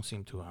 That don't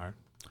seem too hard.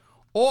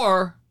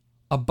 Or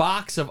a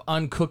box of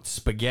uncooked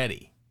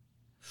spaghetti?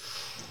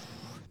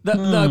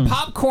 The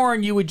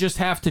popcorn you would just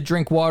have to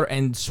drink water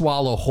and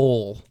swallow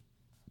whole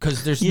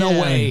because there's no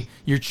way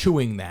you're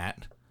chewing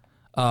that.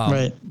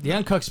 Right. The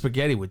uncooked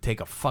spaghetti would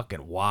take a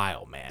fucking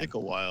while, man. Take a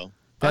while.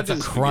 That's a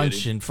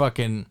crunch and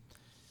fucking.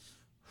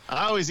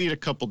 I always eat a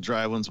couple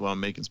dry ones while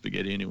I'm making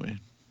spaghetti anyway.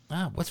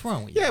 What's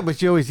wrong with you? Yeah,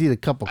 but you always eat a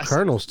couple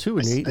kernels too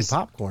when you're eating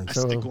popcorn. I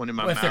so stick one in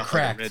my if mouth they're like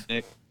cracked. a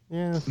redneck.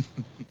 Yeah.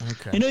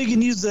 Okay. You know, you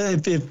can use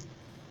if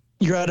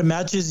you're out of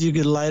matches, you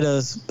could light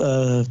a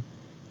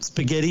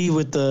spaghetti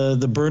with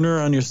the burner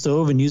on your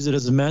stove and use it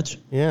as a match.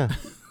 Yeah.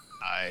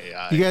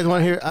 You guys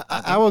want to hear?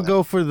 I will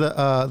go for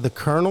the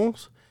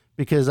kernels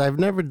because I've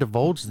never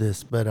divulged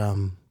this, but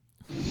one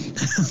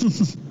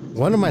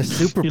of my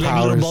superpowers. You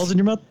like little balls in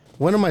your mouth?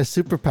 One of my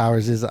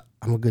superpowers is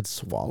I'm a good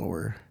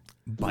swallower.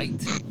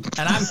 Bite.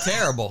 And I'm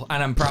terrible,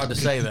 and I'm proud to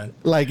say that.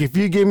 Like if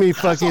you give me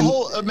fucking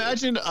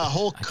imagine a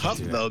whole cup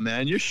though,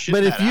 man. You're shitting.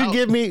 But if you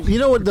give me, you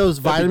know what those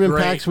vitamin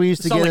packs we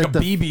used to get like at a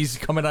the BB's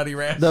coming out of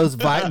your ass. those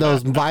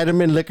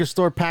vitamin liquor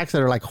store packs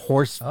that are like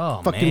horse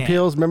fucking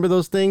pills. Remember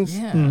those things?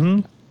 Yeah.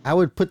 Mm-hmm. I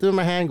would put them in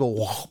my hand, and go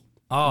whoa,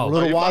 a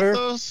little water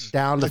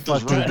down the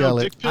fucking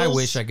gullet. I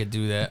wish I could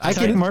do that. I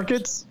can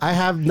markets. I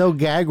have no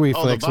gag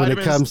reflex when it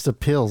comes to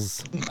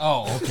pills.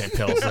 Oh, okay,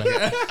 pills.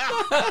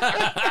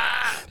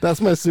 That's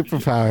my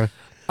superpower.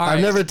 I've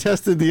never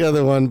tested the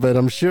other one, but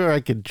I'm sure I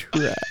could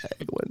try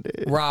one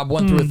day. Rob,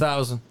 1 through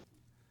 1,000.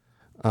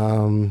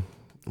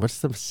 What's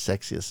the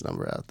sexiest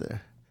number out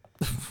there?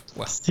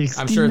 Well,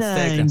 I'm sure it's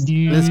taken.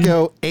 Dude. Let's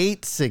go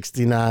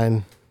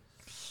 869.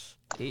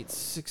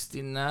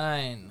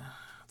 869.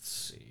 Let's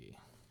see.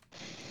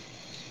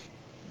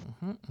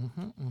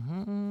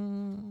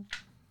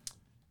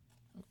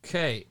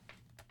 Okay.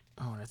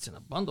 Oh, that's in a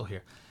bundle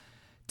here.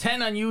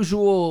 10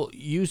 unusual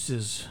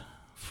uses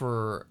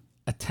for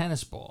a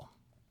tennis ball.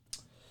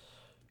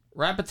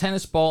 Wrap a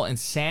tennis ball in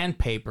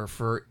sandpaper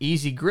for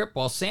easy grip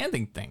while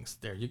sanding things.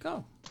 There you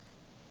go.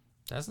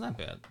 That's not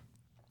bad.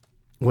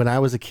 When I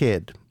was a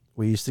kid,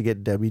 we used to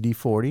get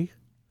WD-40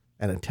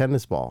 and a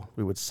tennis ball.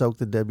 We would soak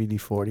the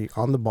WD-40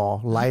 on the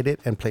ball, light it,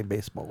 and play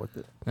baseball with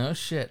it. No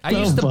shit. I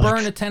used to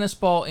burn a tennis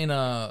ball in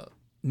a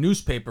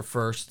newspaper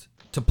first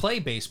to play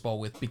baseball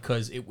with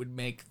because it would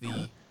make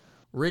the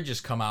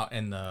ridges come out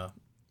and the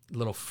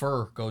little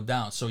fur go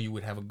down, so you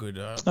would have a good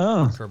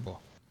curveball.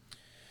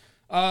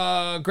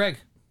 Greg.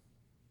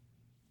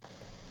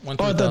 I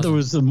thought there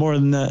was more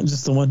than that.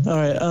 Just the one. All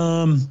right.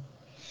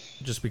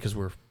 Just because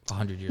we're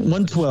 100 years.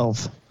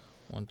 112.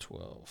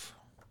 112.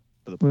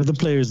 Where the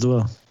players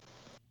dwell.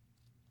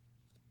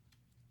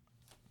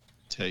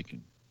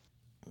 Taken.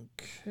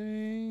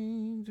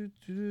 Okay.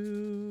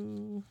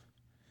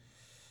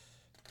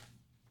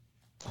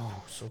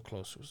 Oh, so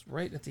close. It was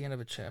right at the end of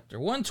a chapter.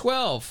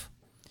 112.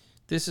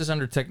 This is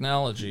under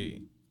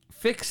technology.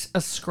 Fix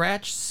a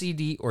scratch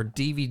CD or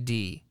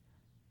DVD.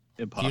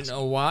 Impossible. Do you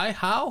know why?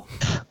 How?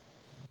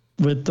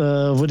 With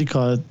what do you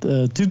call it?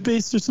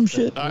 Toothpaste or some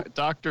shit?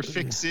 Dr.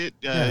 Fix It.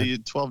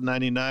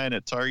 $12.99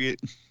 at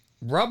Target.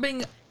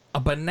 Rubbing a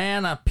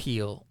banana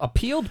peel, a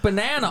peeled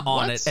banana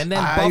on it, and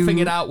then buffing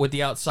it out with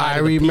the outside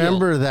of the peel. I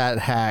remember that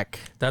hack.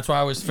 That's why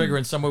I was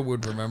figuring someone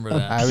would remember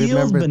that. I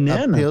remember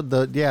banana.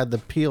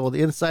 The peel,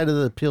 the inside of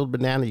the peeled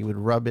banana, you would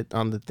rub it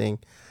on the thing.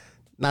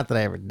 Not that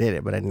I ever did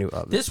it, but I knew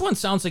of it. This one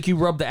sounds like you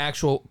rub the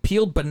actual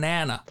peeled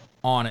banana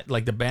on it,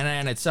 like the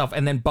banana itself,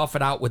 and then buff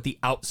it out with the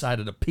outside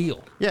of the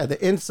peel. Yeah,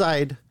 the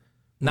inside.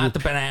 Not the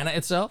banana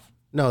itself?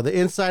 No, the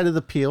inside of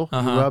the peel. You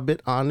rub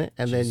it on it,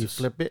 and then you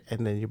flip it,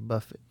 and then you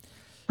buff it.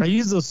 I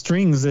use those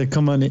strings that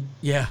come on it.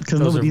 Yeah, because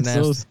nobody eats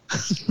those.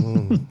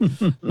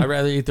 I'd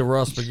rather eat the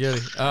raw spaghetti.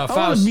 I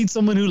want to meet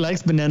someone who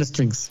likes banana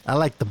strings. I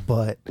like the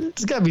butt.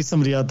 There's got to be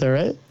somebody out there,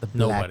 right?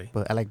 Nobody.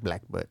 Butt. I like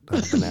black butt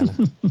on banana.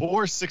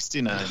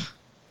 $4.69.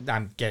 It's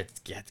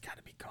got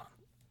to be gone.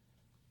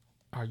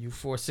 Are you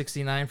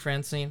 $4.69,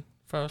 Francine?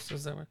 Faust,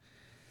 is that what?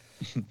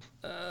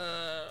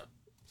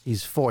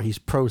 He's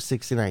pro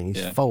 69.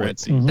 He's forward.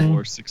 Francine,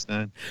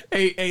 $4.69.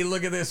 Hey,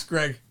 look at this,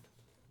 Greg.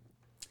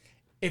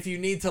 If you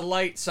need to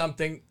light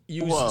something,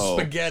 use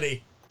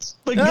spaghetti.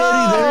 Spaghetti,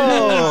 there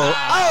it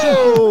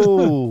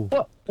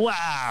is.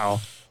 Wow.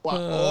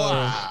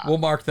 We'll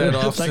mark that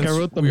off Like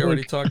since we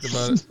already talked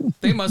about it.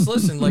 They must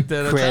listen like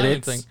that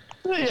Italian thing.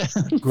 Yeah.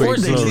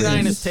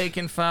 $4.69 is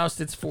taken, Faust.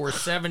 It's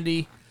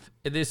 $4.70.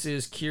 This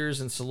is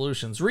Cures and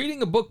Solutions.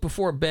 Reading a book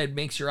before bed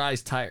makes your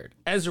eyes tired.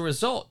 As a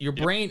result, your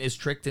brain is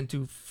tricked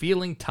into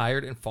feeling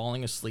tired and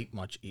falling asleep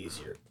much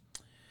easier.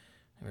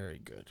 Very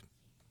good.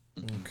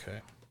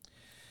 Okay.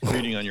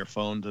 Reading on your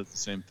phone does the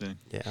same thing.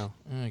 Yeah.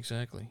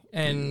 Exactly.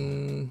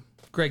 And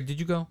Greg, did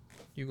you go?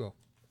 You go.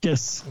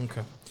 Yes.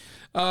 Okay.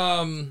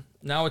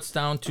 Now it's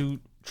down to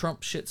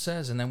Trump shit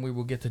says, and then we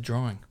will get to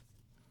drawing.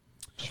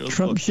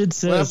 Trump shit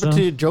says. What happened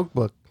to your joke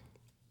book?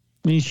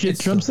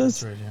 Trump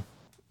says? Right, yeah.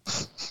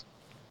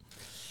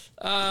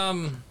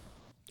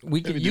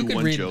 You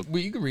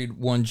could read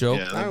one joke.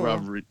 Yeah,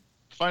 Rob,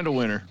 find a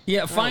winner.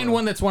 Yeah, find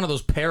one that's one of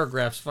those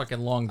paragraphs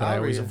fucking long that I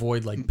always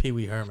avoid, like Pee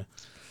Wee Herman.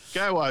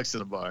 Guy walks to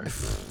the bar.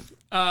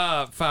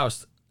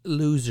 Faust,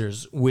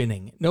 losers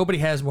winning. Nobody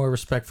has more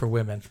respect for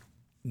women.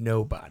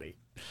 Nobody.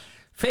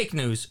 Fake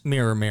news,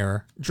 mirror,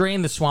 mirror.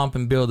 Drain the swamp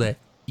and build a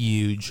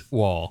huge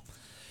wall.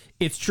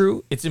 It's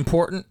true, it's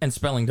important, and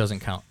spelling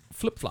doesn't count.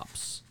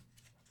 Flip-flops.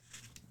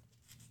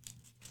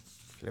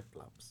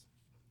 Flip-flops.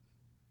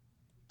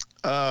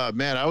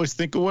 Man, I always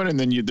think of one, and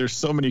then there's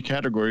so many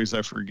categories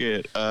I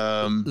forget.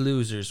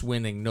 Losers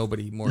winning.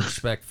 Nobody more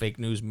respect. Fake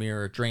news,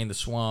 mirror. Drain the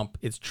swamp.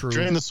 It's true.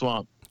 Drain the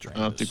swamp. I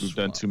don't think we've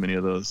done too many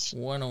of those.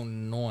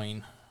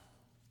 109.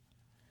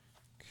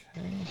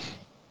 Okay.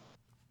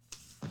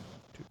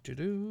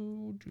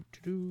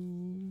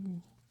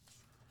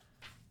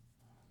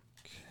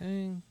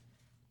 Okay.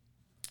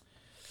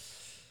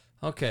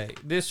 Okay.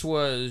 This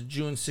was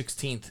June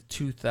 16th,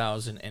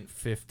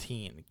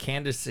 2015.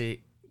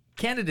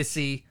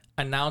 Candidacy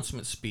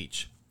announcement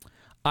speech.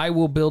 I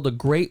will build a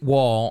great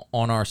wall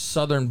on our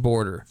southern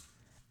border,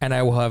 and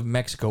I will have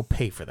Mexico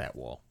pay for that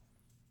wall.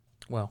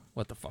 Well,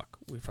 what the fuck?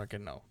 We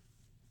fucking know.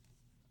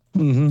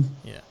 Mm-hmm.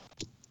 Yeah.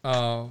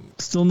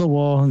 Still in the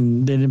wall,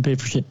 and they didn't pay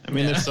for shit. I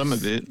mean, there's some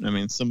of it. I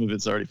mean, some of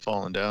it's already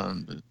fallen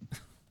down. But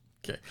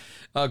Okay.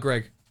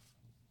 Greg.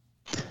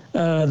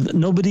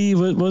 Nobody.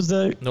 What was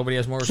that? Nobody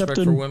has more respect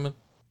for women?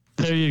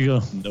 There you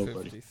go.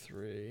 Nobody.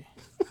 53.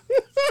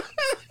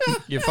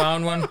 You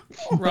found one?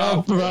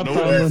 Rob found one.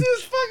 This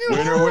is fucking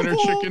Winner, horrible. winner,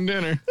 chicken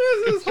dinner.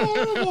 This is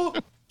horrible.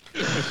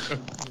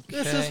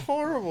 This is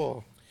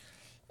horrible.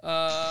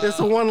 It's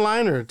a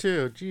one-liner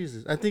too.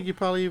 Jesus, I think you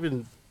probably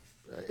even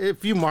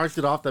if you marked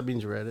it off, that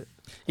means you read it.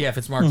 Yeah, if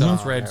it's marked off,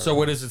 it's read. So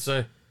what does it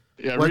say?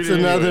 Yeah,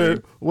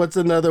 What's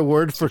another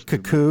word for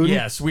cocoon?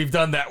 Yes, we've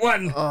done that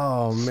one.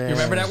 Oh man, you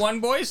remember that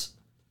one, boys?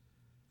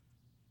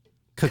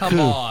 Cocoon. Come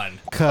on,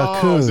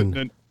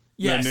 cocoon.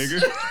 Yes,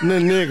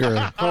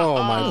 nigger. Oh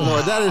my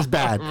lord, that is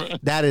bad.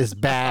 That is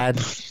bad.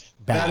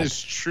 That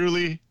is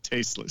truly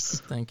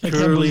tasteless. Thank you. I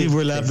can't believe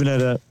we're laughing at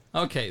that.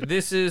 Okay,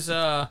 this is.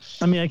 I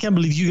mean, I can't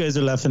believe you guys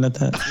are laughing at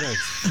that.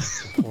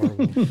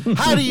 Horrible.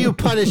 How do you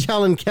punish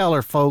Helen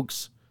Keller,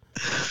 folks?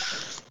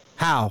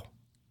 How?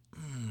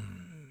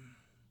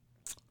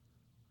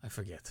 I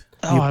forget.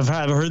 Oh, I've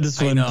heard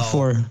this one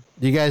before.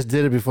 You guys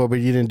did it before, but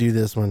you didn't do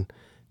this one,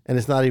 and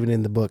it's not even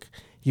in the book.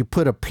 You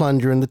put a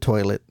plunger in the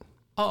toilet.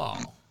 Oh,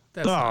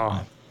 that's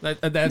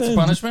that's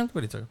punishment.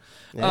 What are you talking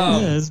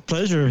about? Yeah, it's a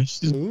pleasure.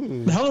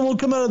 Helen won't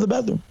come out of the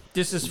bathroom.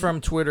 This is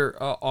from Twitter,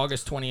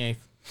 August 28th.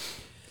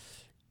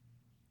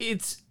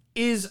 It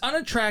is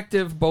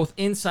unattractive both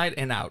inside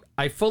and out.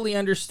 I fully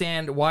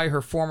understand why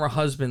her former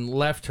husband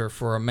left her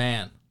for a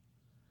man.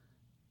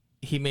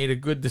 He made a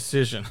good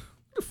decision.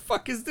 What the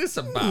fuck is this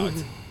about?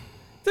 It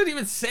doesn't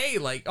even say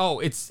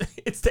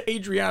it's to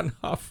Adriana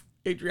Huff.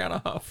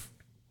 Adriana Huff.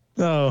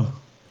 Oh,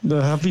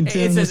 the Huffington.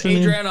 It says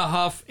Adriana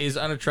Huff is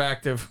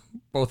unattractive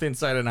both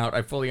inside and out.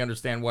 I fully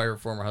understand why her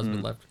former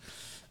husband left.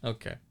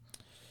 Okay.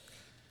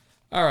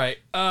 All right.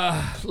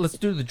 Let's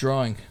do the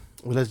drawing.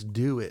 Well, let's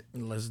do it.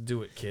 Let's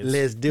do it, kids.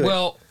 Let's do it.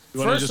 Well,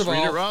 You want to first just of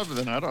read all, it, Rob?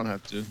 Then I don't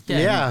have to.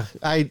 Yeah,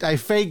 I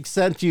fake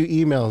sent you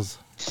emails.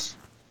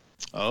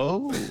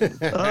 Oh.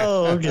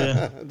 Oh,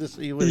 okay. Just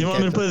so you want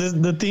me to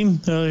put the theme?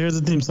 Here's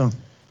the theme song.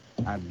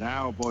 And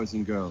now, boys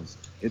and girls,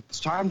 it's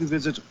time to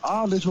visit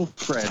our little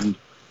friend,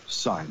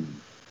 Simon.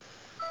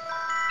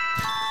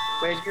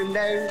 Well, you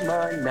know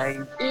my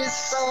name is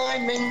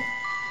Simon,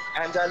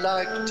 and I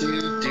like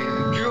to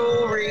do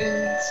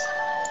drawings.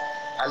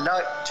 I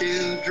like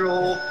to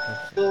draw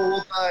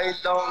all day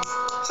long,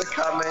 so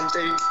come and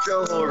do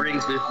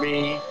drawings with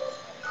me.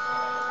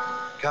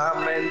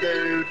 Come and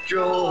do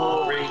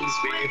drawings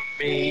with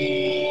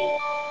me.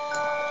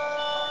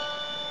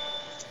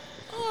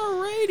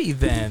 alrighty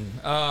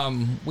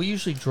then. We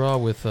usually draw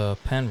with a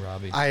pen,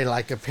 Robbie. I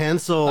like a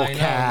pencil, I know,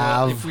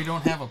 Cav. but if we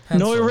don't have a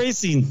pencil, No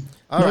erasing.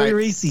 All no right,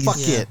 erasing. fuck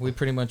yeah, it. we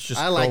pretty much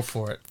just I go like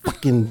for it.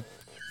 Fucking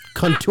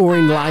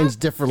contouring lines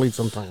differently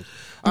sometimes.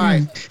 All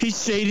right.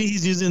 He's shading.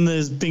 He's using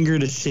his finger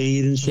to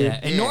shade and shit. Yeah,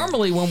 and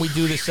normally when we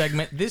do this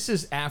segment, this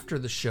is after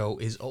the show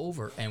is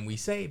over, and we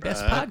say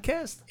best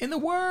podcast in the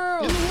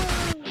world.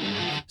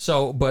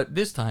 So, but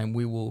this time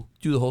we will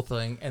do the whole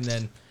thing and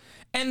then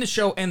end the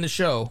show,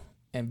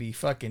 and be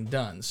fucking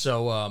done.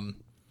 So,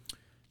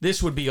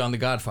 this would be on the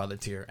Godfather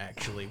tier.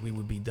 Actually, we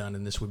would be done,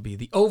 and this would be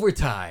the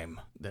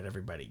overtime that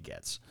everybody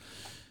gets.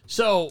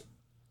 So,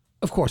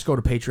 of course, go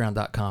to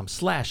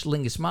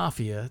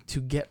patreon.com/LingusMafia to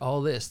get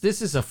all this.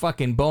 This is a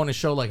fucking bonus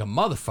show like a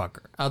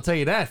motherfucker. I'll tell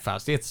you that,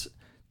 Faust. It's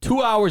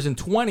 2 hours and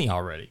 20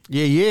 already.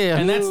 Yeah.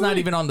 And that's not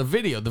even on the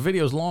video. The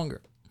video's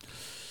longer.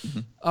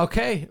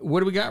 Okay, what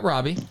do we got,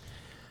 Robbie?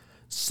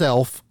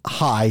 Self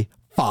high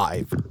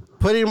five.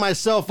 Putting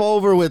myself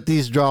over with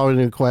these drawing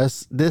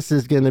requests. This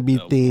is going to be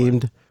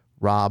themed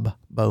Rob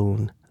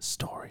Bone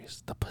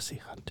Stories, the Pussy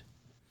Hunt.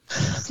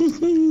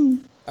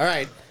 All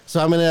right.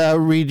 So I'm going to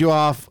read you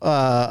off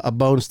a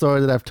bone story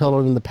that I've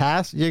told in the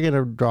past. You're going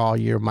to draw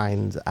your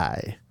mind's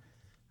eye.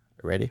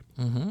 Ready?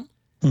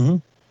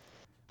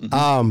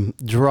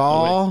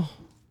 Draw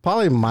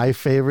probably my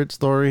favorite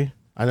story.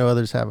 I know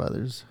others have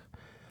others.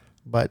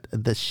 But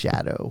The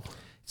Shadow.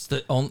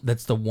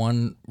 That's the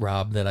one,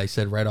 Rob, that I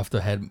said right off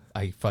the head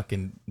I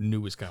fucking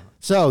knew was coming.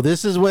 So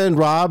this is when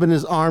Rob and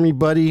his army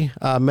buddy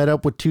met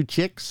up with two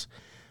chicks.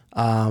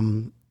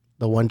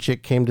 The one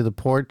chick came to the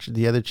porch.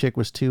 The other chick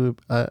was too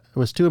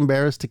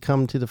embarrassed to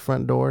come to the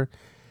front door.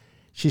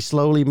 She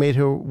slowly made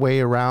her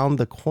way around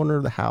the corner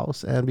of the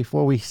house, and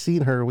before we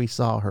seen her, we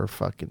saw her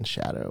fucking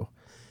shadow.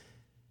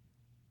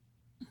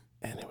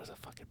 And it was a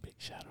fucking big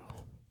shadow.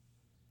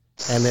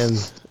 And then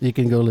you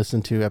can go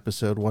listen to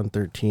episode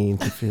 113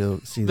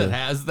 to see that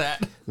has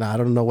that. No, I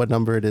don't know what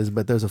number it is,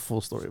 but there's a full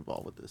story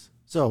involved with this.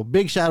 So,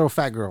 big shadow,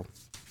 fat girl,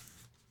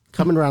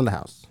 coming around the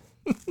house.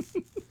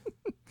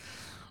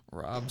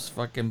 Rob's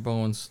fucking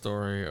bone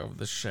story of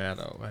The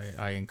Shadow.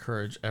 I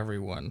encourage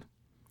everyone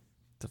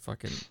to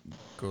fucking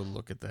go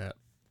look at that.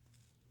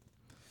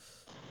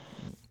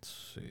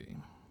 Let's see.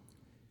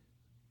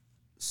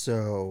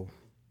 So,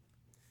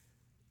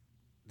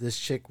 this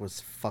chick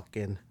was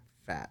fucking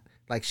fat.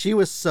 Like, she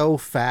was so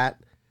fat,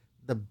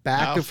 the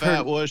back of her... How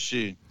fat was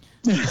she?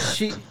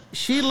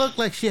 She looked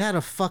like she had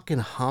a fucking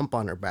hump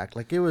on her back.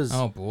 Like, it was...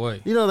 Oh,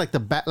 boy. You know, like the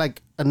back,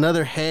 like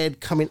another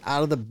head coming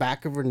out of the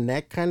back of her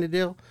neck kind of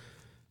deal.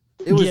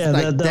 It was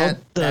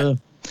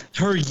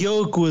her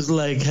yolk was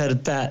like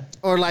had fat.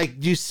 Or like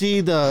you see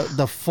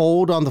the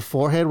fold on the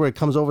forehead where it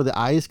comes over the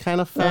eyes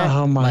kind of fat.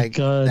 Oh my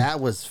god.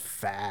 That was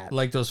fat.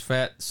 Like those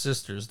fat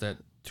sisters, that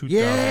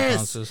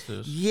 2,000-pound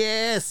sisters.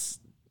 Yes.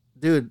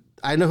 Dude,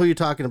 I know who you're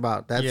talking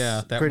about.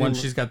 That's that one.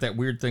 She's got that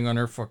weird thing on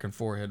her fucking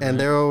forehead. And right?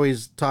 they're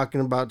always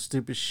talking about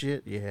stupid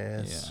shit.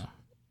 Yes.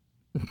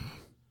 Yeah.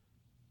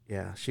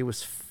 Yeah, she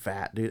was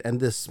fat, dude. And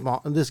this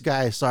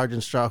guy,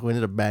 Sergeant Straw, who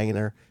ended up banging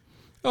her.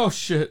 Oh,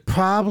 shit.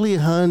 Probably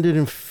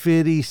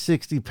 150,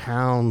 60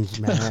 pounds,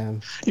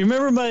 man. You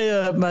remember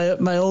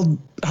my old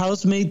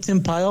housemate,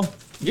 Tim Pyle?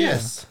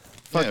 Yes.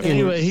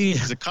 Anyway,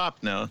 he's a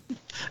cop now.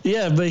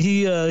 Yeah, but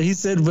he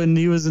said when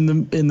he was in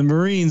the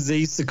Marines, they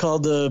used to call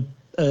the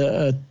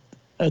a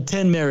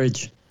 10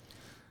 marriage.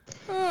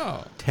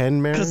 Oh.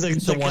 10 marriage?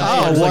 Because the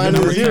guy 1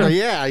 and 0.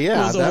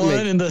 Yeah. Was a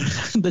 1 and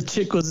the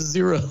chick was a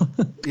 0.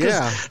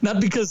 Yeah.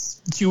 Not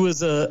because she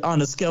was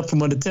on a scale from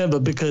 1 to 10,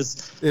 but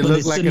because it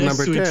looked like a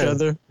number 10. Each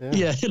other,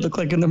 yeah, it looked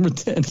like a number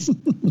 10.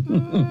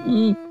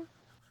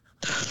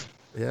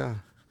 Yeah.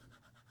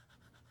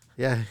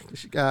 Yeah.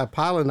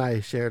 Paul and I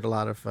shared a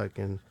lot of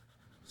fucking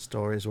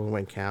stories when we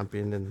went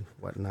camping and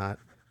whatnot.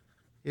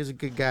 He was a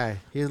good guy.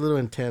 He was a little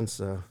intense,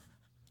 though.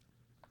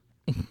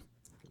 A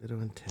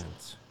little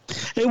intense.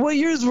 Hey, what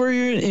years were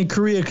you in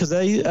Korea? Because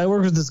I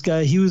worked with this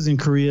guy. He was in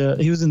Korea.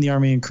 He was in the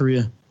Army in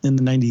Korea in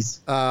the 90s.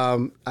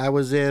 I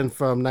was in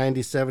from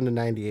 97 to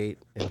 98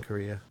 in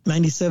Korea.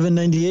 97,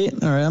 98?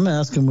 All right, I'm going to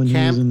ask him when he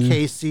was in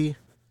there.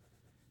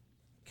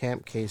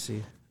 Camp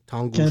Casey.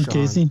 Tonggu Camp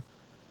Casey?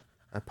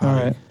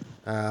 All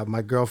right.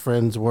 My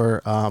girlfriends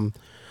were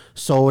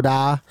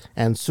Soda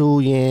and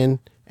Suyin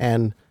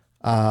and...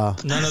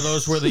 none of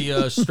those were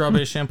the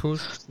strawberry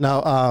shampoos?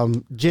 No,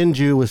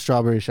 Jinju was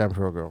strawberry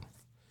shampoo girl.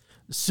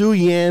 Su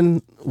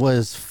Yin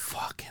was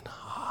fucking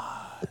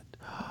hot.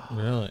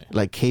 Really?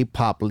 Like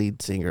K-pop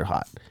lead singer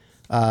hot.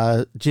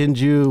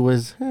 Jinju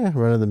was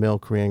run-of-the-mill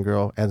Korean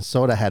girl. And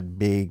Soda had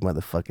big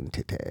motherfucking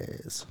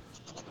titties.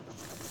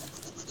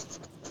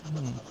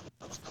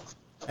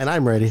 And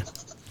I'm ready.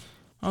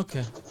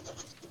 Okay.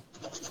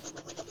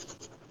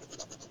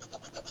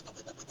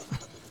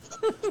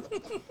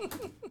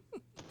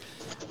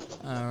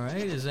 All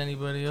right. Is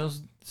anybody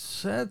else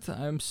set?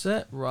 I'm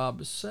set.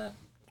 Rob is set.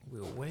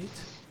 We'll wait.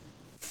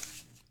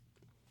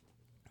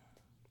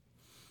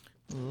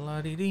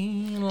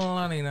 La-dee-dee,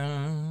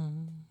 la-dee-da.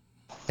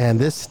 And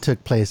this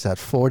took place at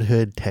Fort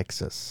Hood,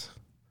 Texas.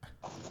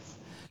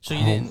 So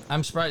you didn't...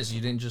 I'm surprised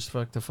you didn't just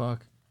fuck the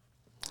fuck.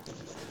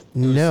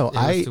 No, it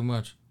was too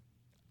much.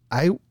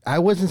 I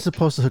wasn't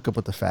supposed to hook up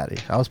with the fatty.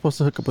 I was supposed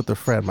to hook up with a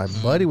friend. My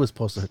buddy was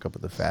supposed to hook up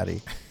with the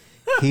fatty.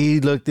 He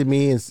looked at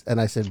me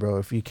and I said, bro,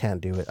 if you can't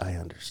do it, I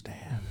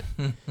understand.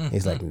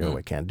 He's like, no,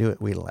 I can't do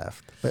it. We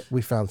left. But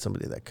we found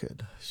somebody that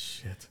could.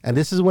 Shit. And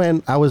this is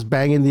when I was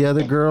banging the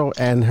other girl,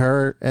 and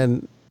her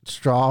and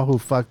Straw, who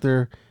fucked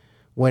her,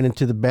 went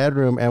into the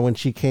bedroom. And when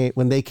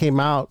they came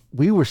out,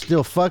 we were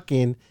still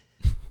fucking.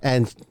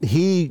 And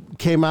he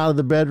came out of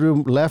the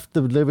bedroom, left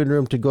the living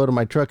room to go to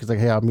my truck. He's like,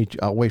 hey, I'll meet you.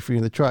 I'll wait for you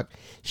in the truck.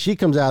 She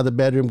comes out of the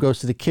bedroom, goes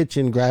to the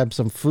kitchen, grabs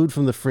some food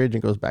from the fridge,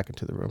 and goes back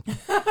into the room.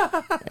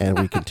 And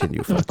we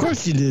continue. Of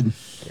course you did.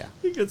 Yeah.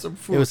 You get some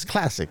food. It was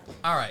classic.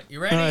 All right. You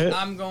ready? All right.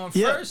 I'm going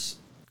Yeah. first.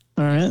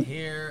 All right.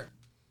 Here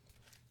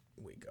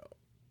we go.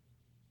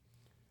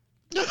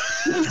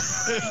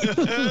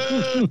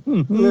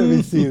 Let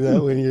me see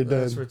that when you're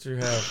done. That's what you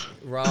have.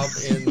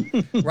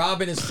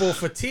 Rob in his full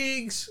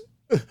fatigues.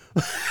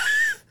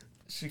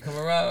 She come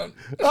around.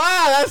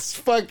 That's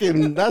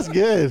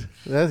good.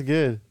 That's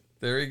good.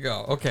 There you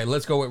go. Okay,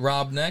 let's go with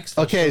Rob next.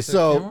 Okay,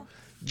 so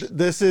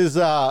this is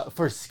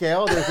for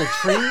scale. There's a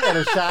tree and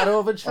a shadow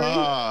of a tree.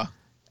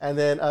 And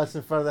then us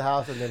in front of the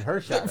house, and then her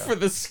shadow. For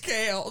the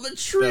scale, the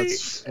tree.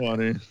 That's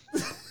funny.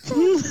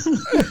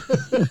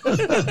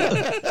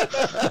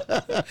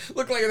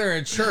 Look like they're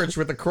in church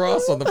with a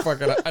cross on the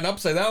fucking... An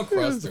upside-down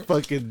cross. This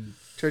fucking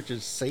church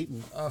is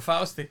Satan.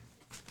 Fausti.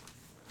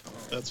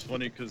 That's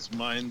funny because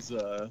mine's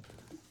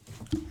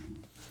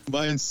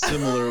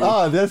similar.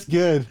 Oh, that's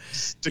good.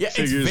 Stick it's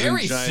figures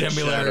very and giant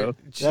similar.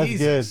 shadow.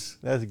 Jesus.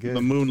 That's good.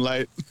 The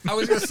moonlight. I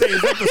was gonna say,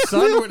 is that the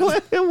sun?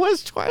 It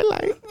was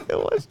Twilight. It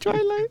was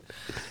Twilight.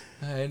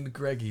 And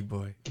Greggy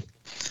boy.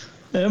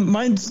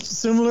 Mine's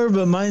similar,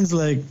 but mine's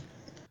like...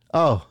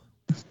 Oh.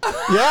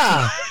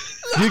 Yeah.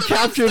 You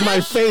captured my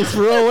face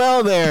real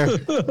well there. I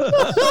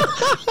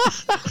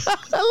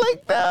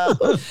like that.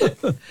 And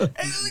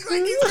it looks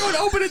like he's going to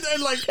open it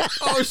and like,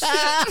 oh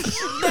shit.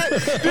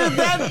 Dude,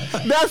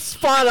 that's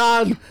spot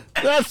on.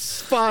 That's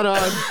spot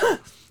on.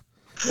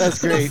 That's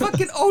great. The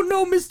fucking, oh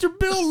no, Mr.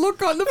 Bill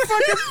look on the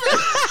fucking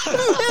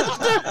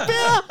Mr.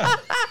 Bill.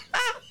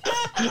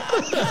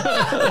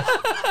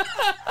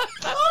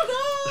 Oh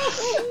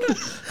no.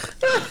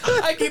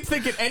 I keep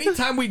thinking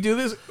anytime we do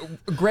this,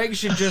 Greg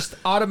should just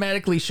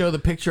automatically show the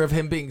picture of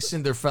him being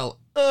Cinderfella.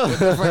 With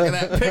the fucking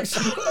that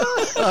picture.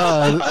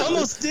 I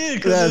almost did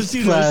because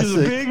she's a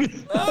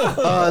big.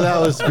 Oh, that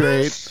was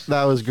great.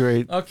 That was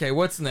great. Okay,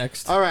 what's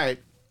next? All right.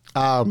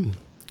 Do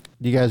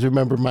you guys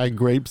remember my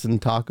grapes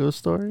and taco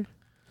story?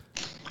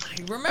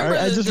 Remember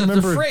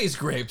the phrase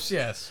grapes,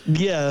 yes.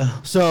 Yeah.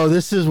 So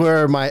this is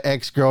where my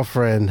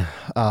ex-girlfriend,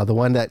 the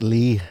one that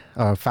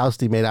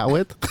Fausti made out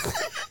with.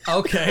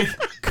 Okay.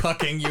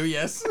 Cucking you,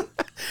 yes.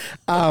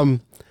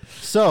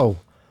 So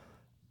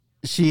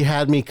she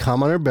had me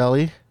cum on her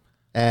belly,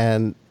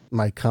 and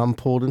my cum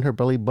pulled in her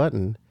belly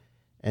button,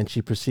 and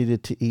she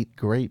proceeded to eat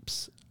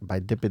grapes by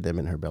dipping them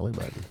in her belly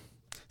button.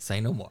 Say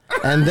no more.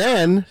 And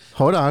then,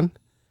 hold on.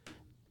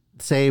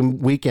 Same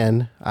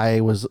weekend,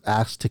 I was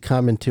asked to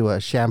come into a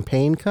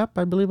champagne cup,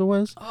 I believe it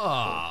was.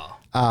 Oh.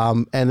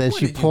 And then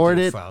she poured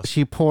it.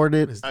 She poured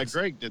it.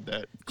 Greg did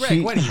that.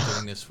 Greg, what are you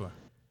doing this for?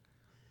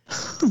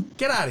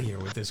 Get out of here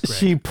with this, Greg.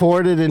 She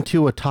poured it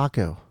into a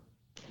taco.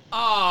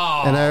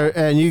 Oh.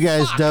 And you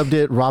guys dubbed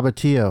it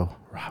Robotillo.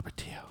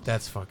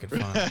 That's fucking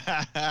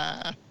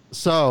fun.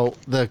 So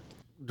the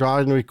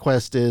drawing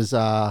request is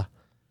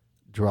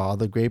draw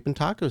the grape and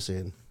taco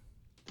scene.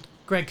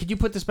 Greg, could you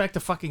put this back to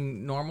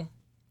fucking normal?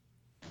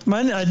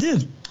 Mine, I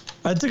did.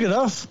 I took it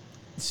off.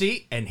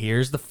 See, and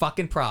here's the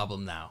fucking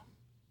problem now.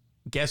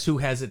 Guess who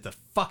has it the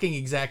fucking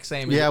exact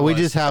same as Yeah, it we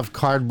was? just have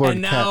cardboard.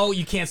 And now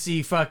you can't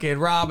see fucking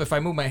Rob. If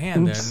I move my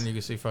hand there, then you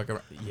can see fucking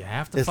Rob. You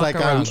have to It's fuck like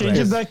around. Change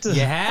Greg. it back to.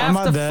 You have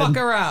my to bad. fuck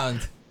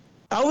around.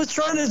 I was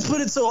trying to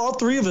put it so all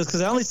three of us,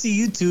 because I only see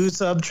you two,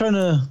 so I was trying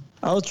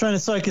to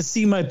so I could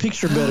see my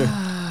picture better.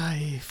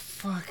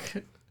 Fuck.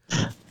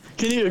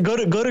 Can you go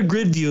to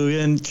grid view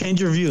and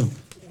change your view?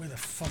 Where the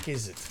fuck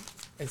is it?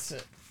 It's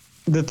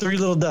the three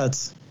little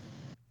dots.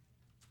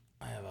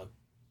 I have a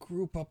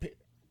group up here.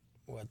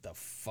 What the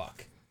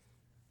fuck?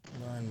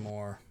 Learn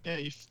more. Yeah,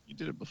 you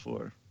did it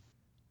before.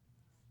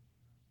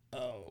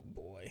 Oh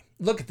boy.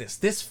 Look at this.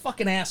 This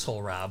fucking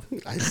asshole, Rob.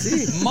 I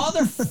see.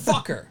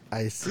 Motherfucker.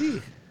 I see.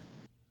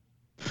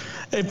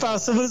 Hey,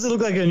 Faust, so what does it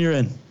look like on your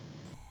end?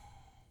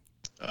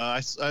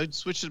 I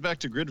switched it back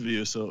to grid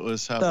view, so it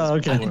was how. Oh,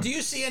 okay. Do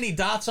you see any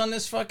dots on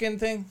this fucking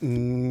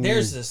thing?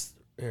 There's this.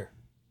 Here.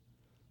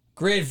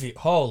 Grid view.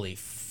 Holy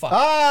fuck.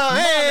 Oh,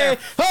 hey!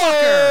 Motherfucker.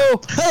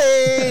 Oh,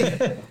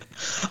 hey!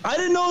 I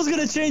didn't know it was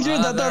going to change yours.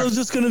 I thought it was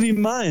just going to be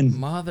mine.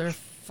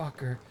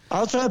 Motherfucker.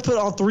 I'll try to put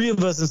all three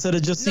of us instead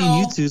of just seeing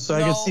you two so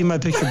I can see my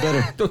picture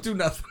better. Don't do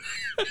nothing.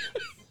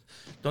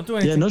 Don't do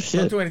anything. Yeah, no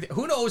shit. Don't do anything.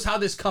 Who knows how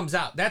this comes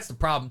out? That's the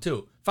problem,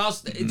 too.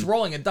 Faust, it's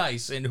rolling a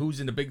dice and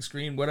who's in the big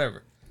screen,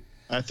 whatever.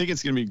 I think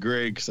it's going to be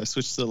Greg because I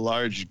switched to the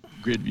large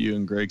grid view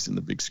and Greg's in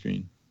the big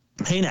screen.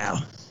 Hey, now.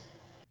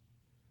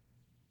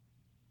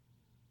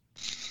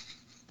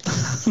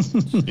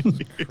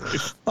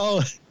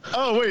 Oh,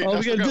 wait.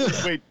 we gotta do.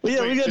 Wait.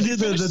 Yeah, we gotta do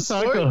the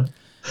taco.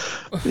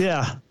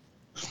 Yeah.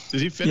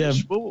 Did he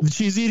finish? Yeah,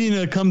 she's eating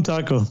a cum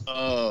taco.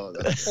 Oh.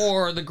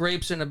 Or the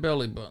grapes in a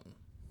belly button.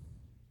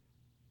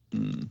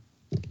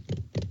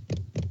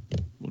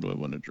 What do I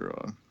want to draw?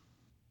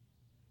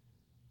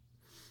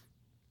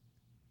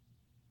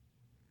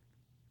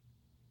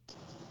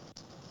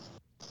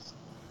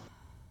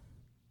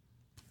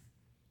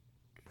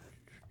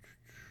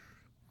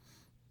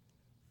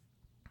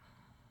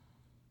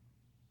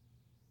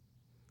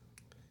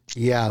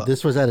 Yeah,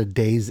 this was at a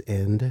day's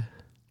end.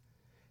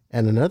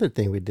 And another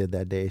thing we did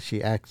that day,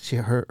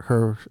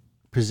 her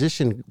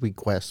position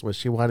request was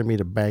she wanted me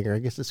to bang her. I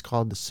guess it's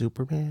called the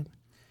Superman.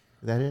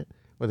 Is that it?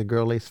 Where the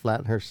girl lays flat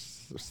in her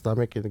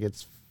stomach and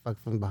gets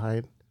fucked from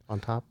behind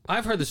on top.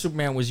 I've heard the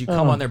Superman was you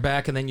come on their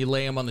back and then you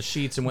lay them on the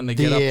sheets, and when they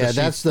get up, the sheets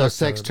that's the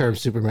stuck sex to term,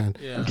 Superman.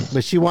 Yeah.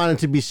 But she wanted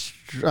to be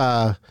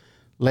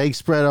legs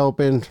spread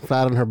open,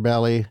 flat on her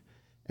belly,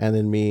 and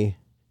then me.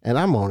 And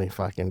I'm only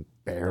fucking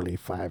barely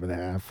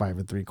 5.5, 5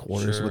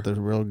 3/4 Sure. with a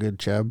real good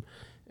chub.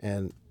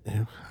 And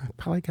I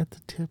probably got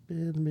the tip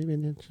in, maybe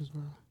an inch as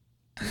well.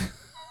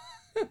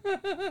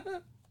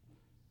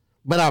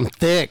 But I'm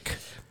thick.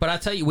 But I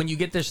tell you, when you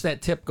get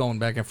that tip going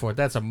back and forth,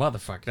 that's a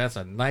motherfucker. That's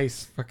a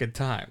nice fucking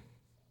time.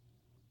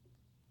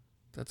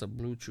 That's a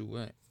blue chew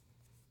way.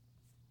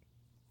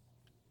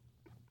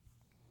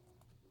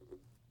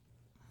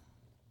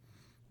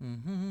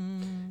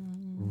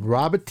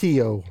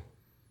 Robotillo.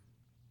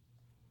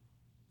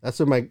 That's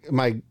what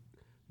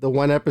the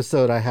one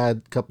episode I had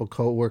a couple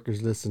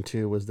co-workers listen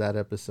to was that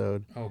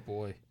episode. Oh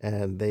boy.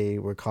 And they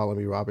were calling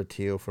me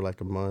Robotillo for like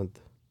a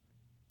month.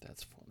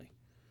 That's funny.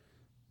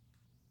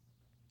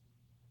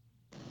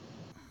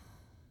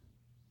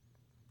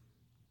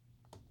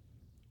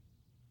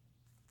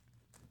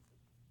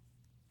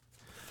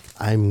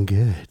 I'm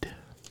good.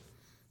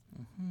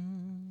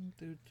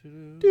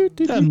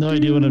 I have no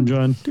idea what I'm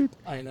drawing.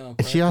 I know.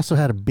 And she also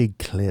had a big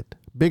clit.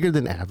 Bigger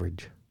than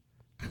average.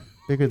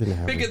 Bigger than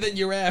average. Bigger than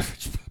your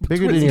average.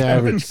 Bigger than your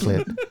average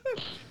clit.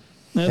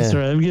 That's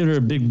right. I'm giving her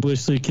a big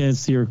bush so you can't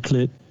see her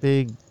clit.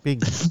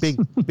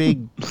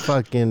 Big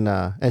fucking.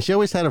 And she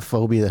always had a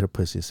phobia that her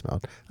pussy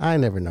smelled. I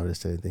never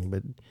noticed anything,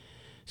 but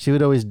she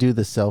would always do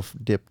the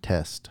self-dip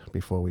test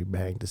before we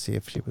banged to see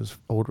if she was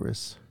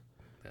odorous.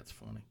 That's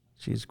funny.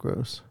 She's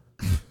gross.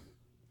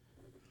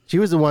 She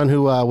was the one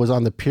who was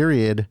on the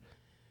period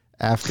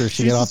after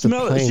she got off the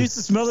plane. She used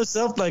to smell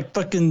herself like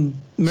fucking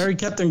Mary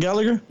Captain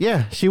Gallagher.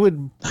 Yeah, she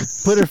would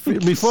put her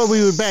before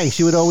we would bang.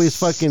 She would always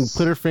fucking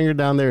put her finger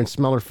down there and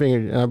smell her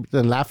finger and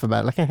then laugh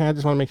about it. Like, I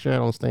just want to make sure I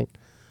don't stink.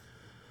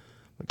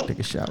 Like, take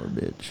a shower,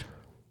 bitch.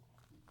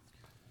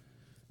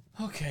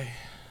 Okay,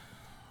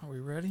 are we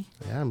ready?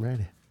 Yeah, I'm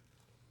ready.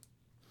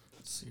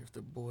 see if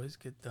the boys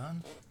get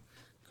done.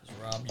 Because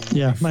Rob,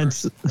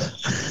 mine's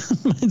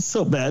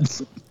so bad.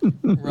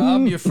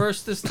 Rob, you're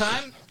first this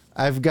time.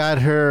 I've got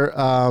her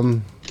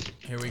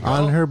Here we go.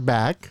 on her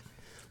back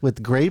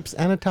with grapes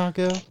and a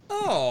taco.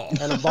 Oh.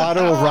 And a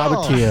bottle of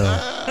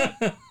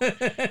Robertillo.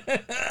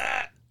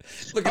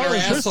 Look at her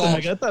asshole.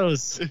 I thought it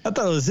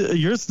was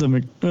your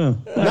stomach. Oh.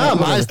 Not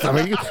my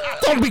stomach.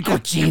 Don't be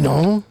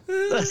cochino.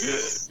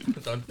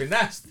 Don't be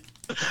nasty.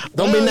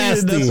 Don't be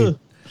nasty.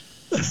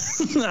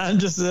 I'm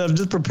just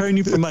preparing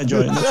you for my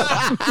joint. All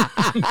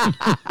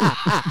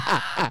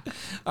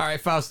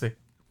right, Fausti.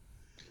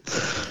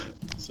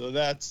 So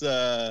that's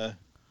supposed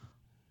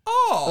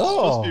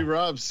to be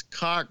Rob's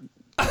cock.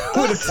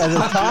 As a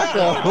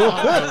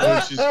taco.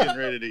 She's getting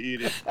ready to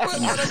eat it.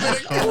 And you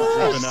just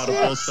dripping out of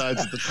both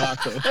sides of the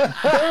taco.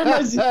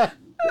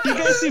 You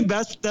guys see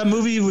that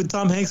movie with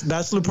Tom Hanks,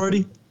 Bachelor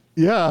Party?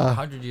 Yeah.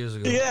 100 years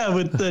ago. Yeah,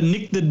 with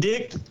Nick the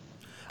Dick.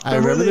 I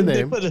remember the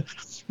name.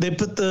 They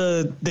go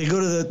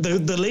to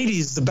the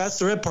ladies, the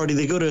bachelorette party.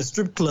 They go to a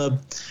strip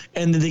club,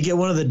 and then they get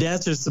one of the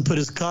dancers to put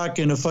his cock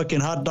in a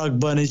fucking hot dog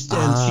bun, and she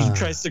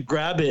tries to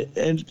grab it,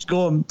 and it's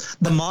going.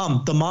 The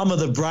mom of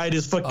the bride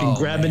is fucking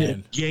grabbing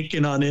it,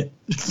 yanking on it,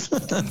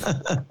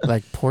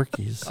 like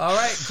Porky's. All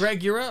right,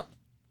 Greg, you're up.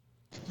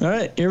 All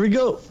right, here we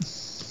go.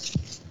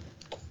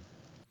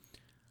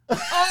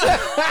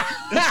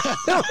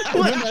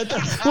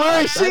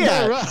 Where is she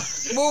at?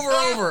 Move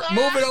her over.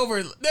 Move it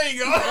over. There you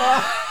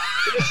go.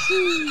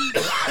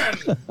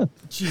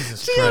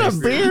 Jesus She got a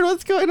Christ. beard?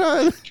 What's going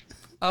on?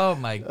 Oh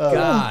my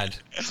God.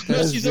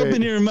 She's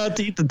opening her mouth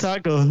to eat the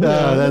taco.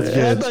 that's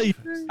good.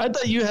 I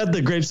thought you had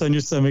the grapes on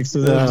your stomach,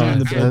 so that was you in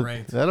the bed.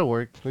 Right. That'll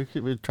work.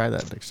 We'll try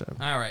that next time.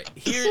 All right.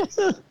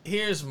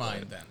 Here's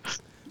mine then.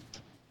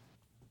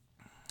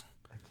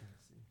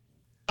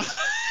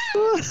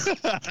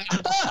 The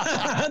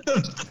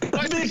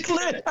big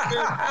clip.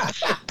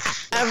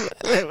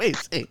 Let me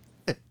see.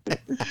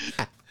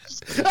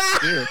 That's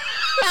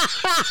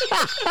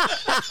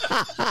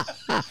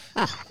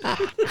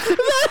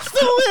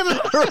the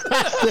limit right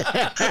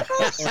there.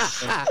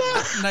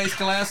 Nice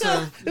glass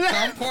of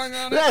cum pouring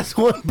on it. That's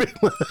one big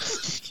one.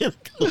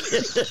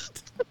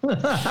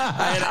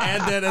 I had to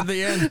add that at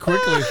the end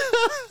quickly.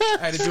 I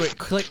had to do it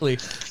quickly.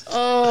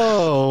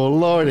 Oh,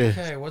 Lordy.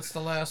 Okay, what's the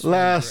last one?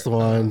 Last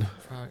one.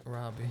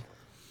 Robbie.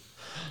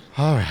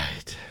 All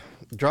right.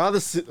 Draw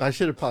the. I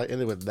should have probably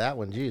ended with that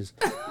one. Jeez.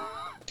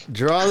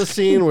 Draw the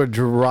scene where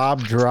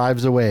Rob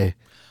drives away.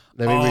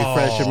 Let me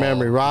refresh your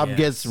memory. Rob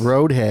gets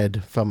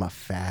roadhead from a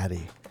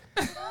fatty.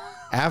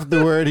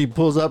 Afterward, he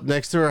pulls up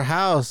next to her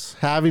house,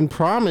 having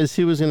promised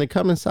he was going to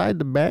come inside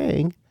to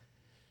bang.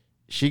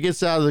 She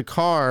gets out of the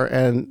car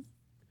and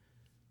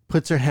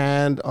puts her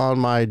hand on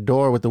my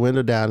door with the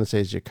window down and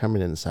says, "You're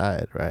coming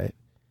inside, right?"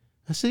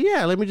 I said,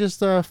 "Yeah, let me just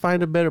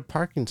find a better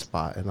parking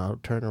spot and I'll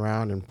turn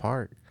around and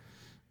park."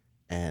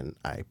 And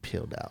I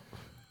peeled out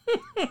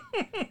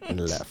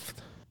and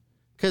left.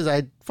 Because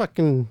I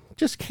fucking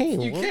just came.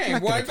 You Well, came.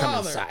 I'm not Why gonna come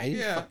bother? inside. You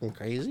Yeah. fucking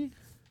crazy.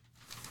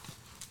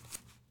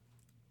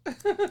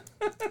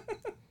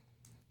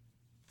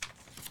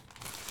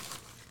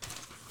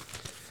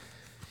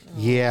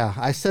 Yeah,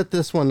 I set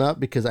this one up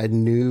because I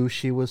knew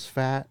she was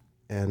fat,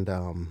 and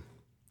Oh,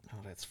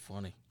 that's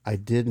funny. I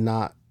did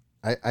not.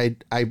 I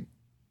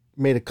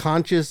made a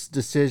conscious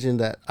decision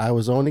that I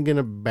was only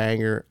gonna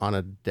bang her on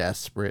a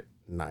desperate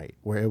night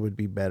where it would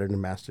be better to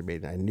masturbate.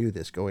 And I knew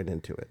this going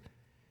into it,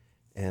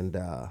 and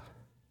that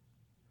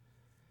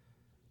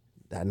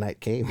night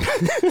came.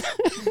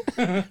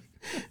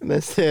 And I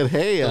said,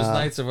 "Hey, those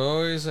nights have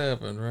always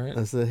happened, right?"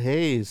 I said,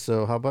 "Hey,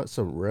 so how about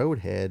some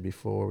roadhead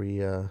before we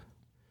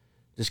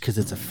just because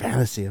it's a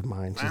fantasy of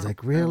mine." She's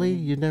like, "Really?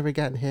 You've never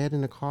gotten head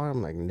in a car?"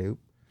 I'm like, "Nope."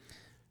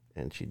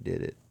 And she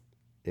did it.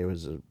 It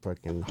was a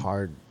fucking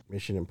hard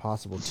Mission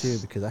Impossible too,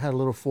 because I had a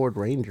little Ford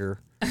Ranger,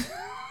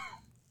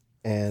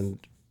 and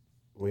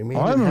we made.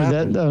 I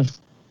remember that.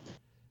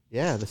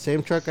 Yeah, the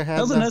same truck I had.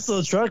 That was a nice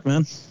little truck,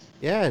 man.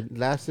 Yeah, it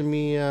lasted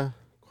me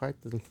quite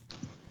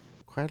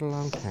a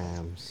long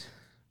times.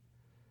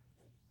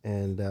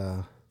 And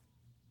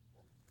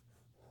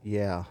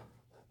yeah,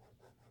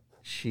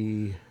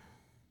 she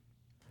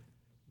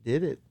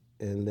did it.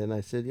 And then I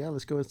said, "Yeah,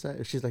 let's go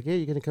inside." She's like, "Yeah,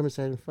 you're gonna come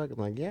inside and fuck?" I'm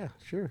like, "Yeah,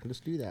 sure, let's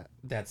do that."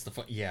 That's the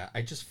fun. Yeah,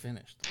 I just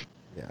finished.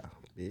 Yeah,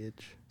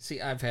 bitch.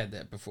 See, I've had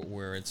that before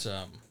where it's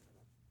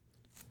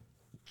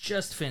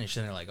just finished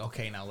and they're like,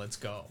 "Okay, now let's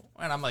go,"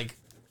 and I'm like,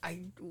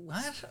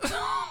 what?"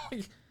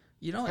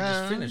 You know, I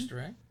just finished,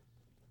 right?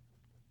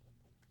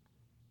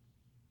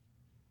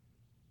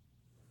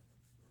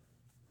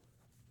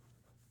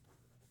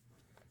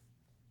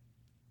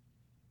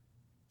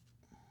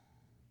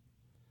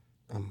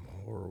 I'm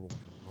horrible.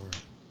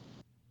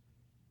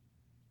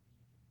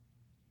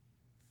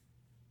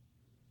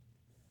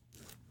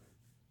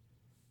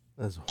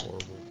 That's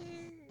horrible.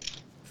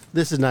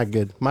 This is not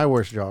good. My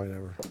worst drawing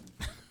ever.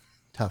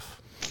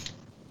 Tough.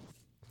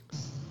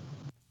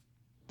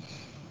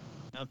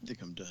 I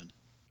think I'm done.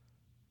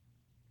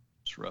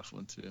 It's a rough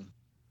one too.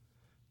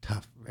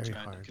 Tough, very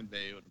trying hard. to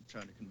convey what I'm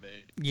trying to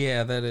convey.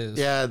 Yeah, that is.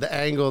 Yeah, the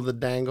angle, the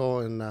dangle,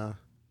 and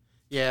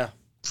yeah.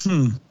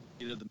 Either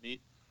the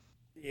meat.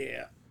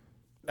 Yeah.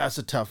 That's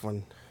a tough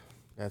one.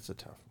 That's a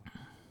tough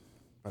one.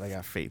 But I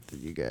got faith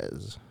in you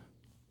guys.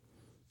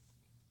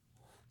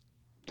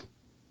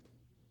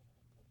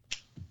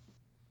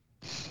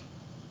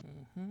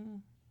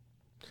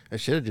 I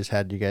should have just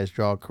had you guys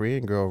draw a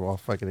Korean girl all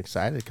fucking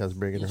excited because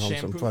bringing her home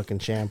some fucking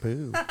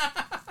shampoo.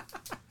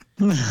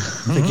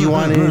 Like, you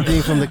want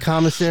anything from the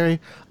commissary?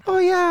 Oh,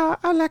 yeah,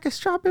 I like a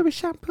strawberry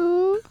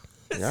shampoo.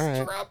 All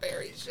right.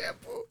 Strawberry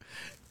shampoo.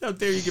 How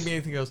dare you give me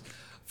anything else?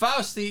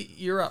 Fausti,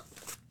 you're up.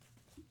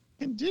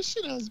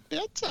 Conditioner's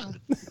better.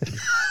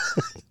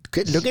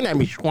 Quit looking at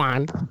me,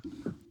 Swan.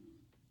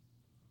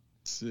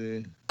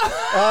 See.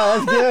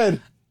 Oh, that's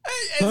good.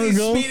 As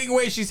he's speeding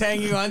away, she's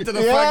hanging on to the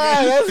fucking...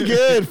 Yeah, that's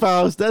good,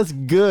 Faust. That's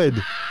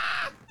good.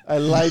 I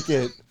like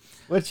it.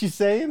 What's she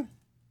saying?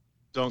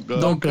 Don't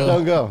go. Don't go.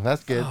 Don't go.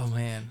 That's good. Oh,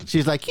 man.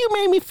 She's like, you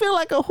made me feel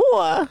like a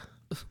whore.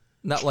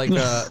 Not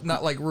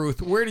like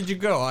Ruth. Where did you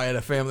go? I had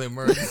a family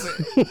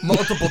emergency.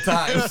 Multiple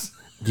times.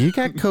 Do you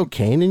got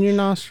cocaine in your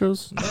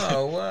nostrils?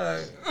 No,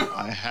 what?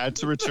 I had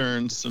to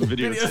return some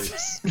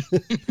videotapes.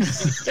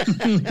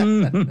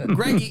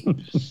 Greggy.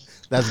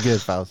 That's good,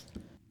 Faust.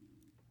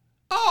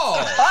 Oh!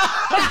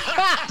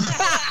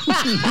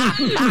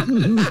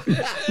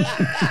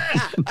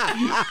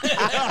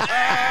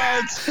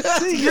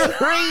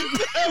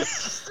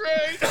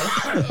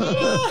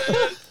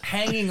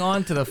 Hanging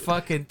on to the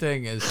fucking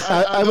thing is.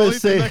 I would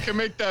say thing that can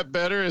make that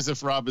better is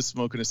if Rob is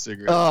smoking a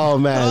cigarette. Oh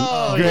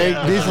man, Greg!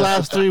 Yeah. These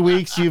last 3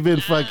 weeks, you've been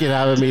fucking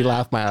having me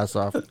laugh my ass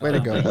off. Way to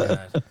go,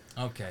 man.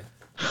 Okay,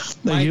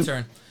 my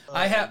turn.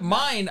 I have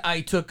mine.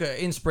 I took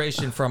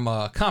inspiration from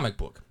a comic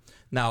book.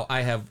 Now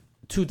I have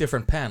 2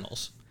 different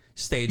panels.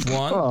 Stage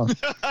 1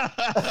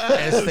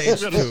 and stage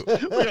 2. We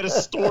got a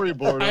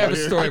storyboard. I have a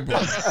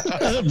storyboard.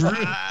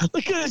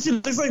 Look at it. She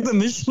looks like the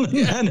Michelin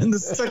Man in the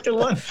second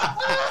one.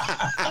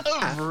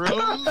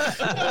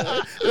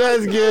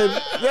 That's good.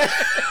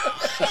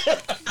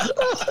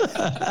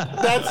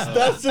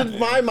 That's in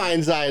my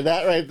mind's eye.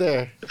 That right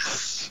there.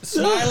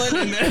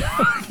 Smiling and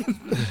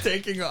then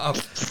taking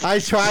off. I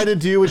tried to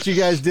do what you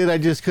guys did. I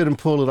just couldn't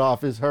pull it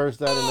off. It's her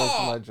standing next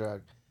to my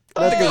truck.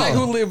 The guy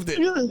who lived it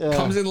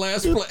comes in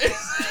last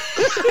place.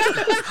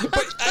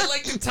 But I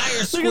like the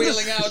tires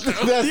squealing out,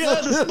 though.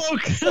 The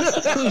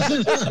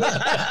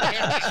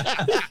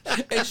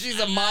smoke. And she's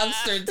a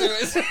monster, too.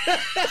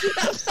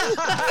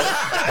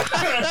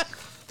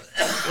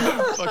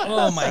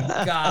 Oh, my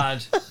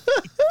God.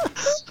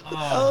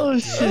 Oh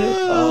shit.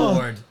 Oh,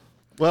 Lord.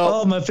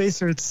 Well, my face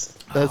hurts.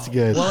 That's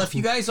good. Well, if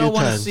you guys all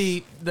want to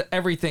see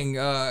everything,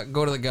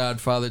 go to the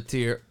Godfather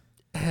tier.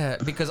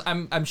 Because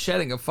I'm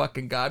shedding a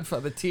fucking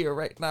Godfather tear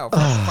right now from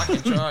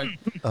fucking trying.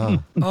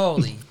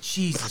 Holy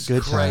Jesus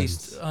Good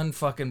Christ.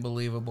 Unfucking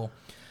believable.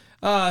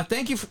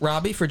 Thank you,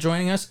 Robbie, for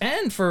joining us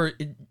and for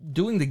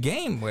doing the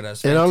game with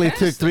us. It only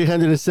took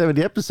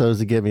 370 episodes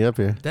to get me up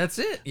here. That's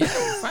it. Yeah,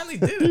 we finally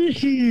did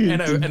it.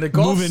 And a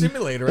golf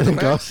simulator on the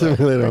backside. Golf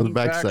simulator on the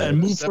backside. And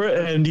move for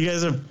it, and you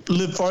guys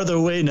live farther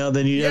away now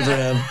than you ever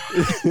have.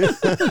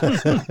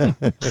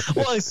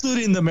 Well,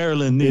 excluding the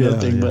Maryland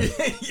thing, but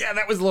yeah,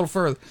 that was a little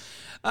further.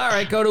 All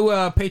right, go to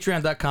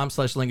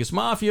patreon.com/Lingus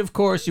Mafia. Of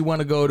course, you want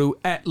to go to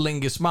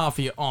 @Lingus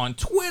Mafia on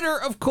Twitter.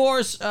 Of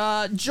course,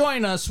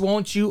 join us,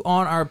 won't you,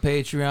 on our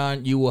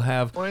Patreon? You will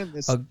have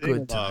a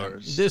good time.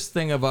 This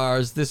thing of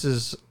ours, this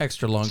is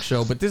extra long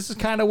show, but this is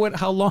kind of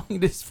how long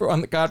it is for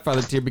on the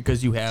Godfather tier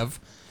because you have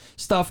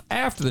stuff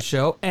after the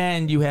show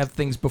and you have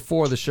things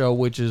before the show,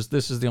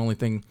 this is the only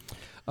thing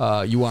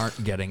you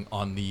aren't getting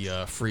on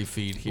the free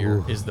feed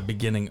here. Is the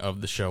beginning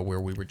of the show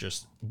where we were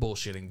just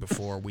bullshitting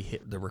before we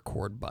hit the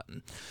record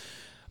button.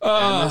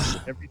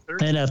 Every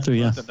Thursday, and after,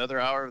 another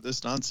hour of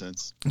this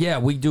nonsense. Yeah,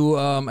 we do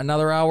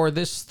another hour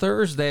this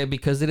Thursday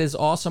because it is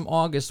Awesome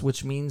August,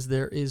 which means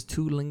there is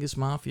 2 Lingus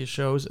Mafia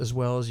shows as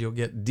well as you'll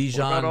get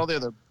Dijon. What about all the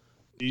other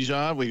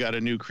Dijon? We got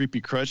a new Creepy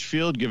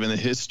Crutchfield, given the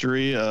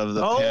history of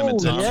the Pam and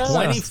Tom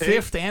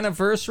 25th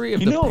anniversary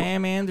of the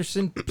Pam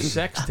Anderson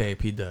sex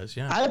tape he does.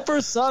 Yeah, I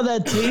first saw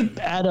that tape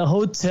at a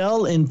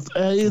hotel in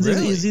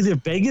it was either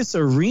Vegas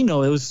or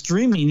Reno. It was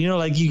streaming.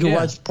 Like you could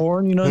watch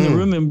porn, in the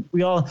room, and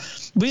we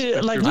watched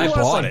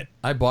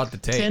I bought the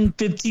tape. 10,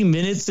 15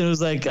 minutes, and it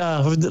was like,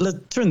 let's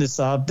turn this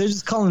off. They're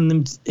just calling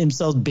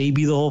themselves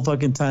baby the whole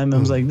fucking time. I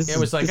was like, it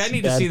was like, I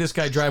need to see this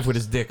guy drive with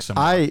his dick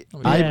somewhere.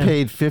 I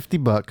paid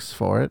 $50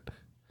 for it.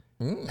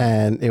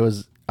 And I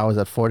was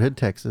at Fort Hood,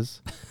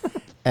 Texas,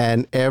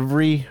 and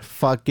every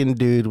fucking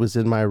dude was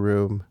in my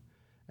room,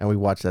 and we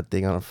watched that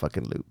thing on a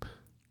fucking loop.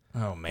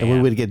 Oh man! And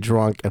we would get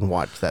drunk and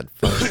watch that.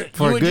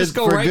 You would just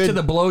go right to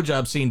the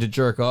blowjob scene to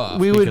jerk off.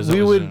 We would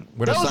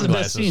with our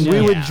sunglasses.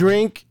 We would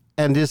drink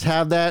and just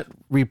have that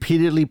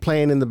repeatedly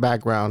playing in the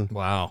background.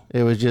 Wow!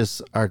 It was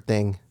just our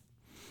thing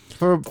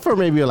for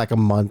maybe like a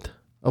month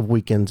of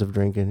weekends of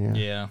drinking.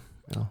 Yeah.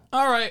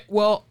 All right.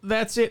 Well,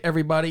 that's it,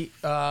 everybody.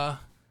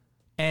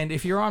 And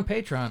if you're on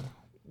Patreon,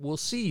 we'll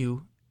see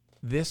you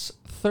this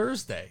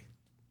Thursday.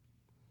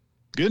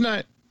 Good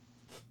night.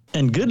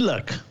 And good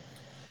luck.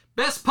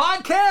 Best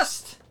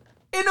podcast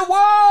in the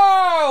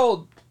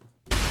world.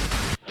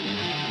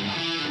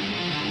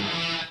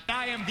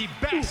 I am the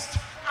best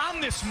on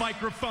this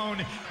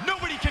microphone.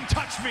 Nobody can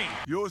touch me.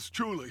 Yours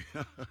truly.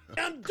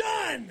 I'm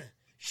done.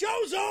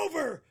 Show's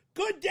over.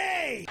 Good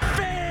day.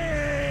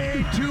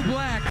 Too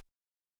black.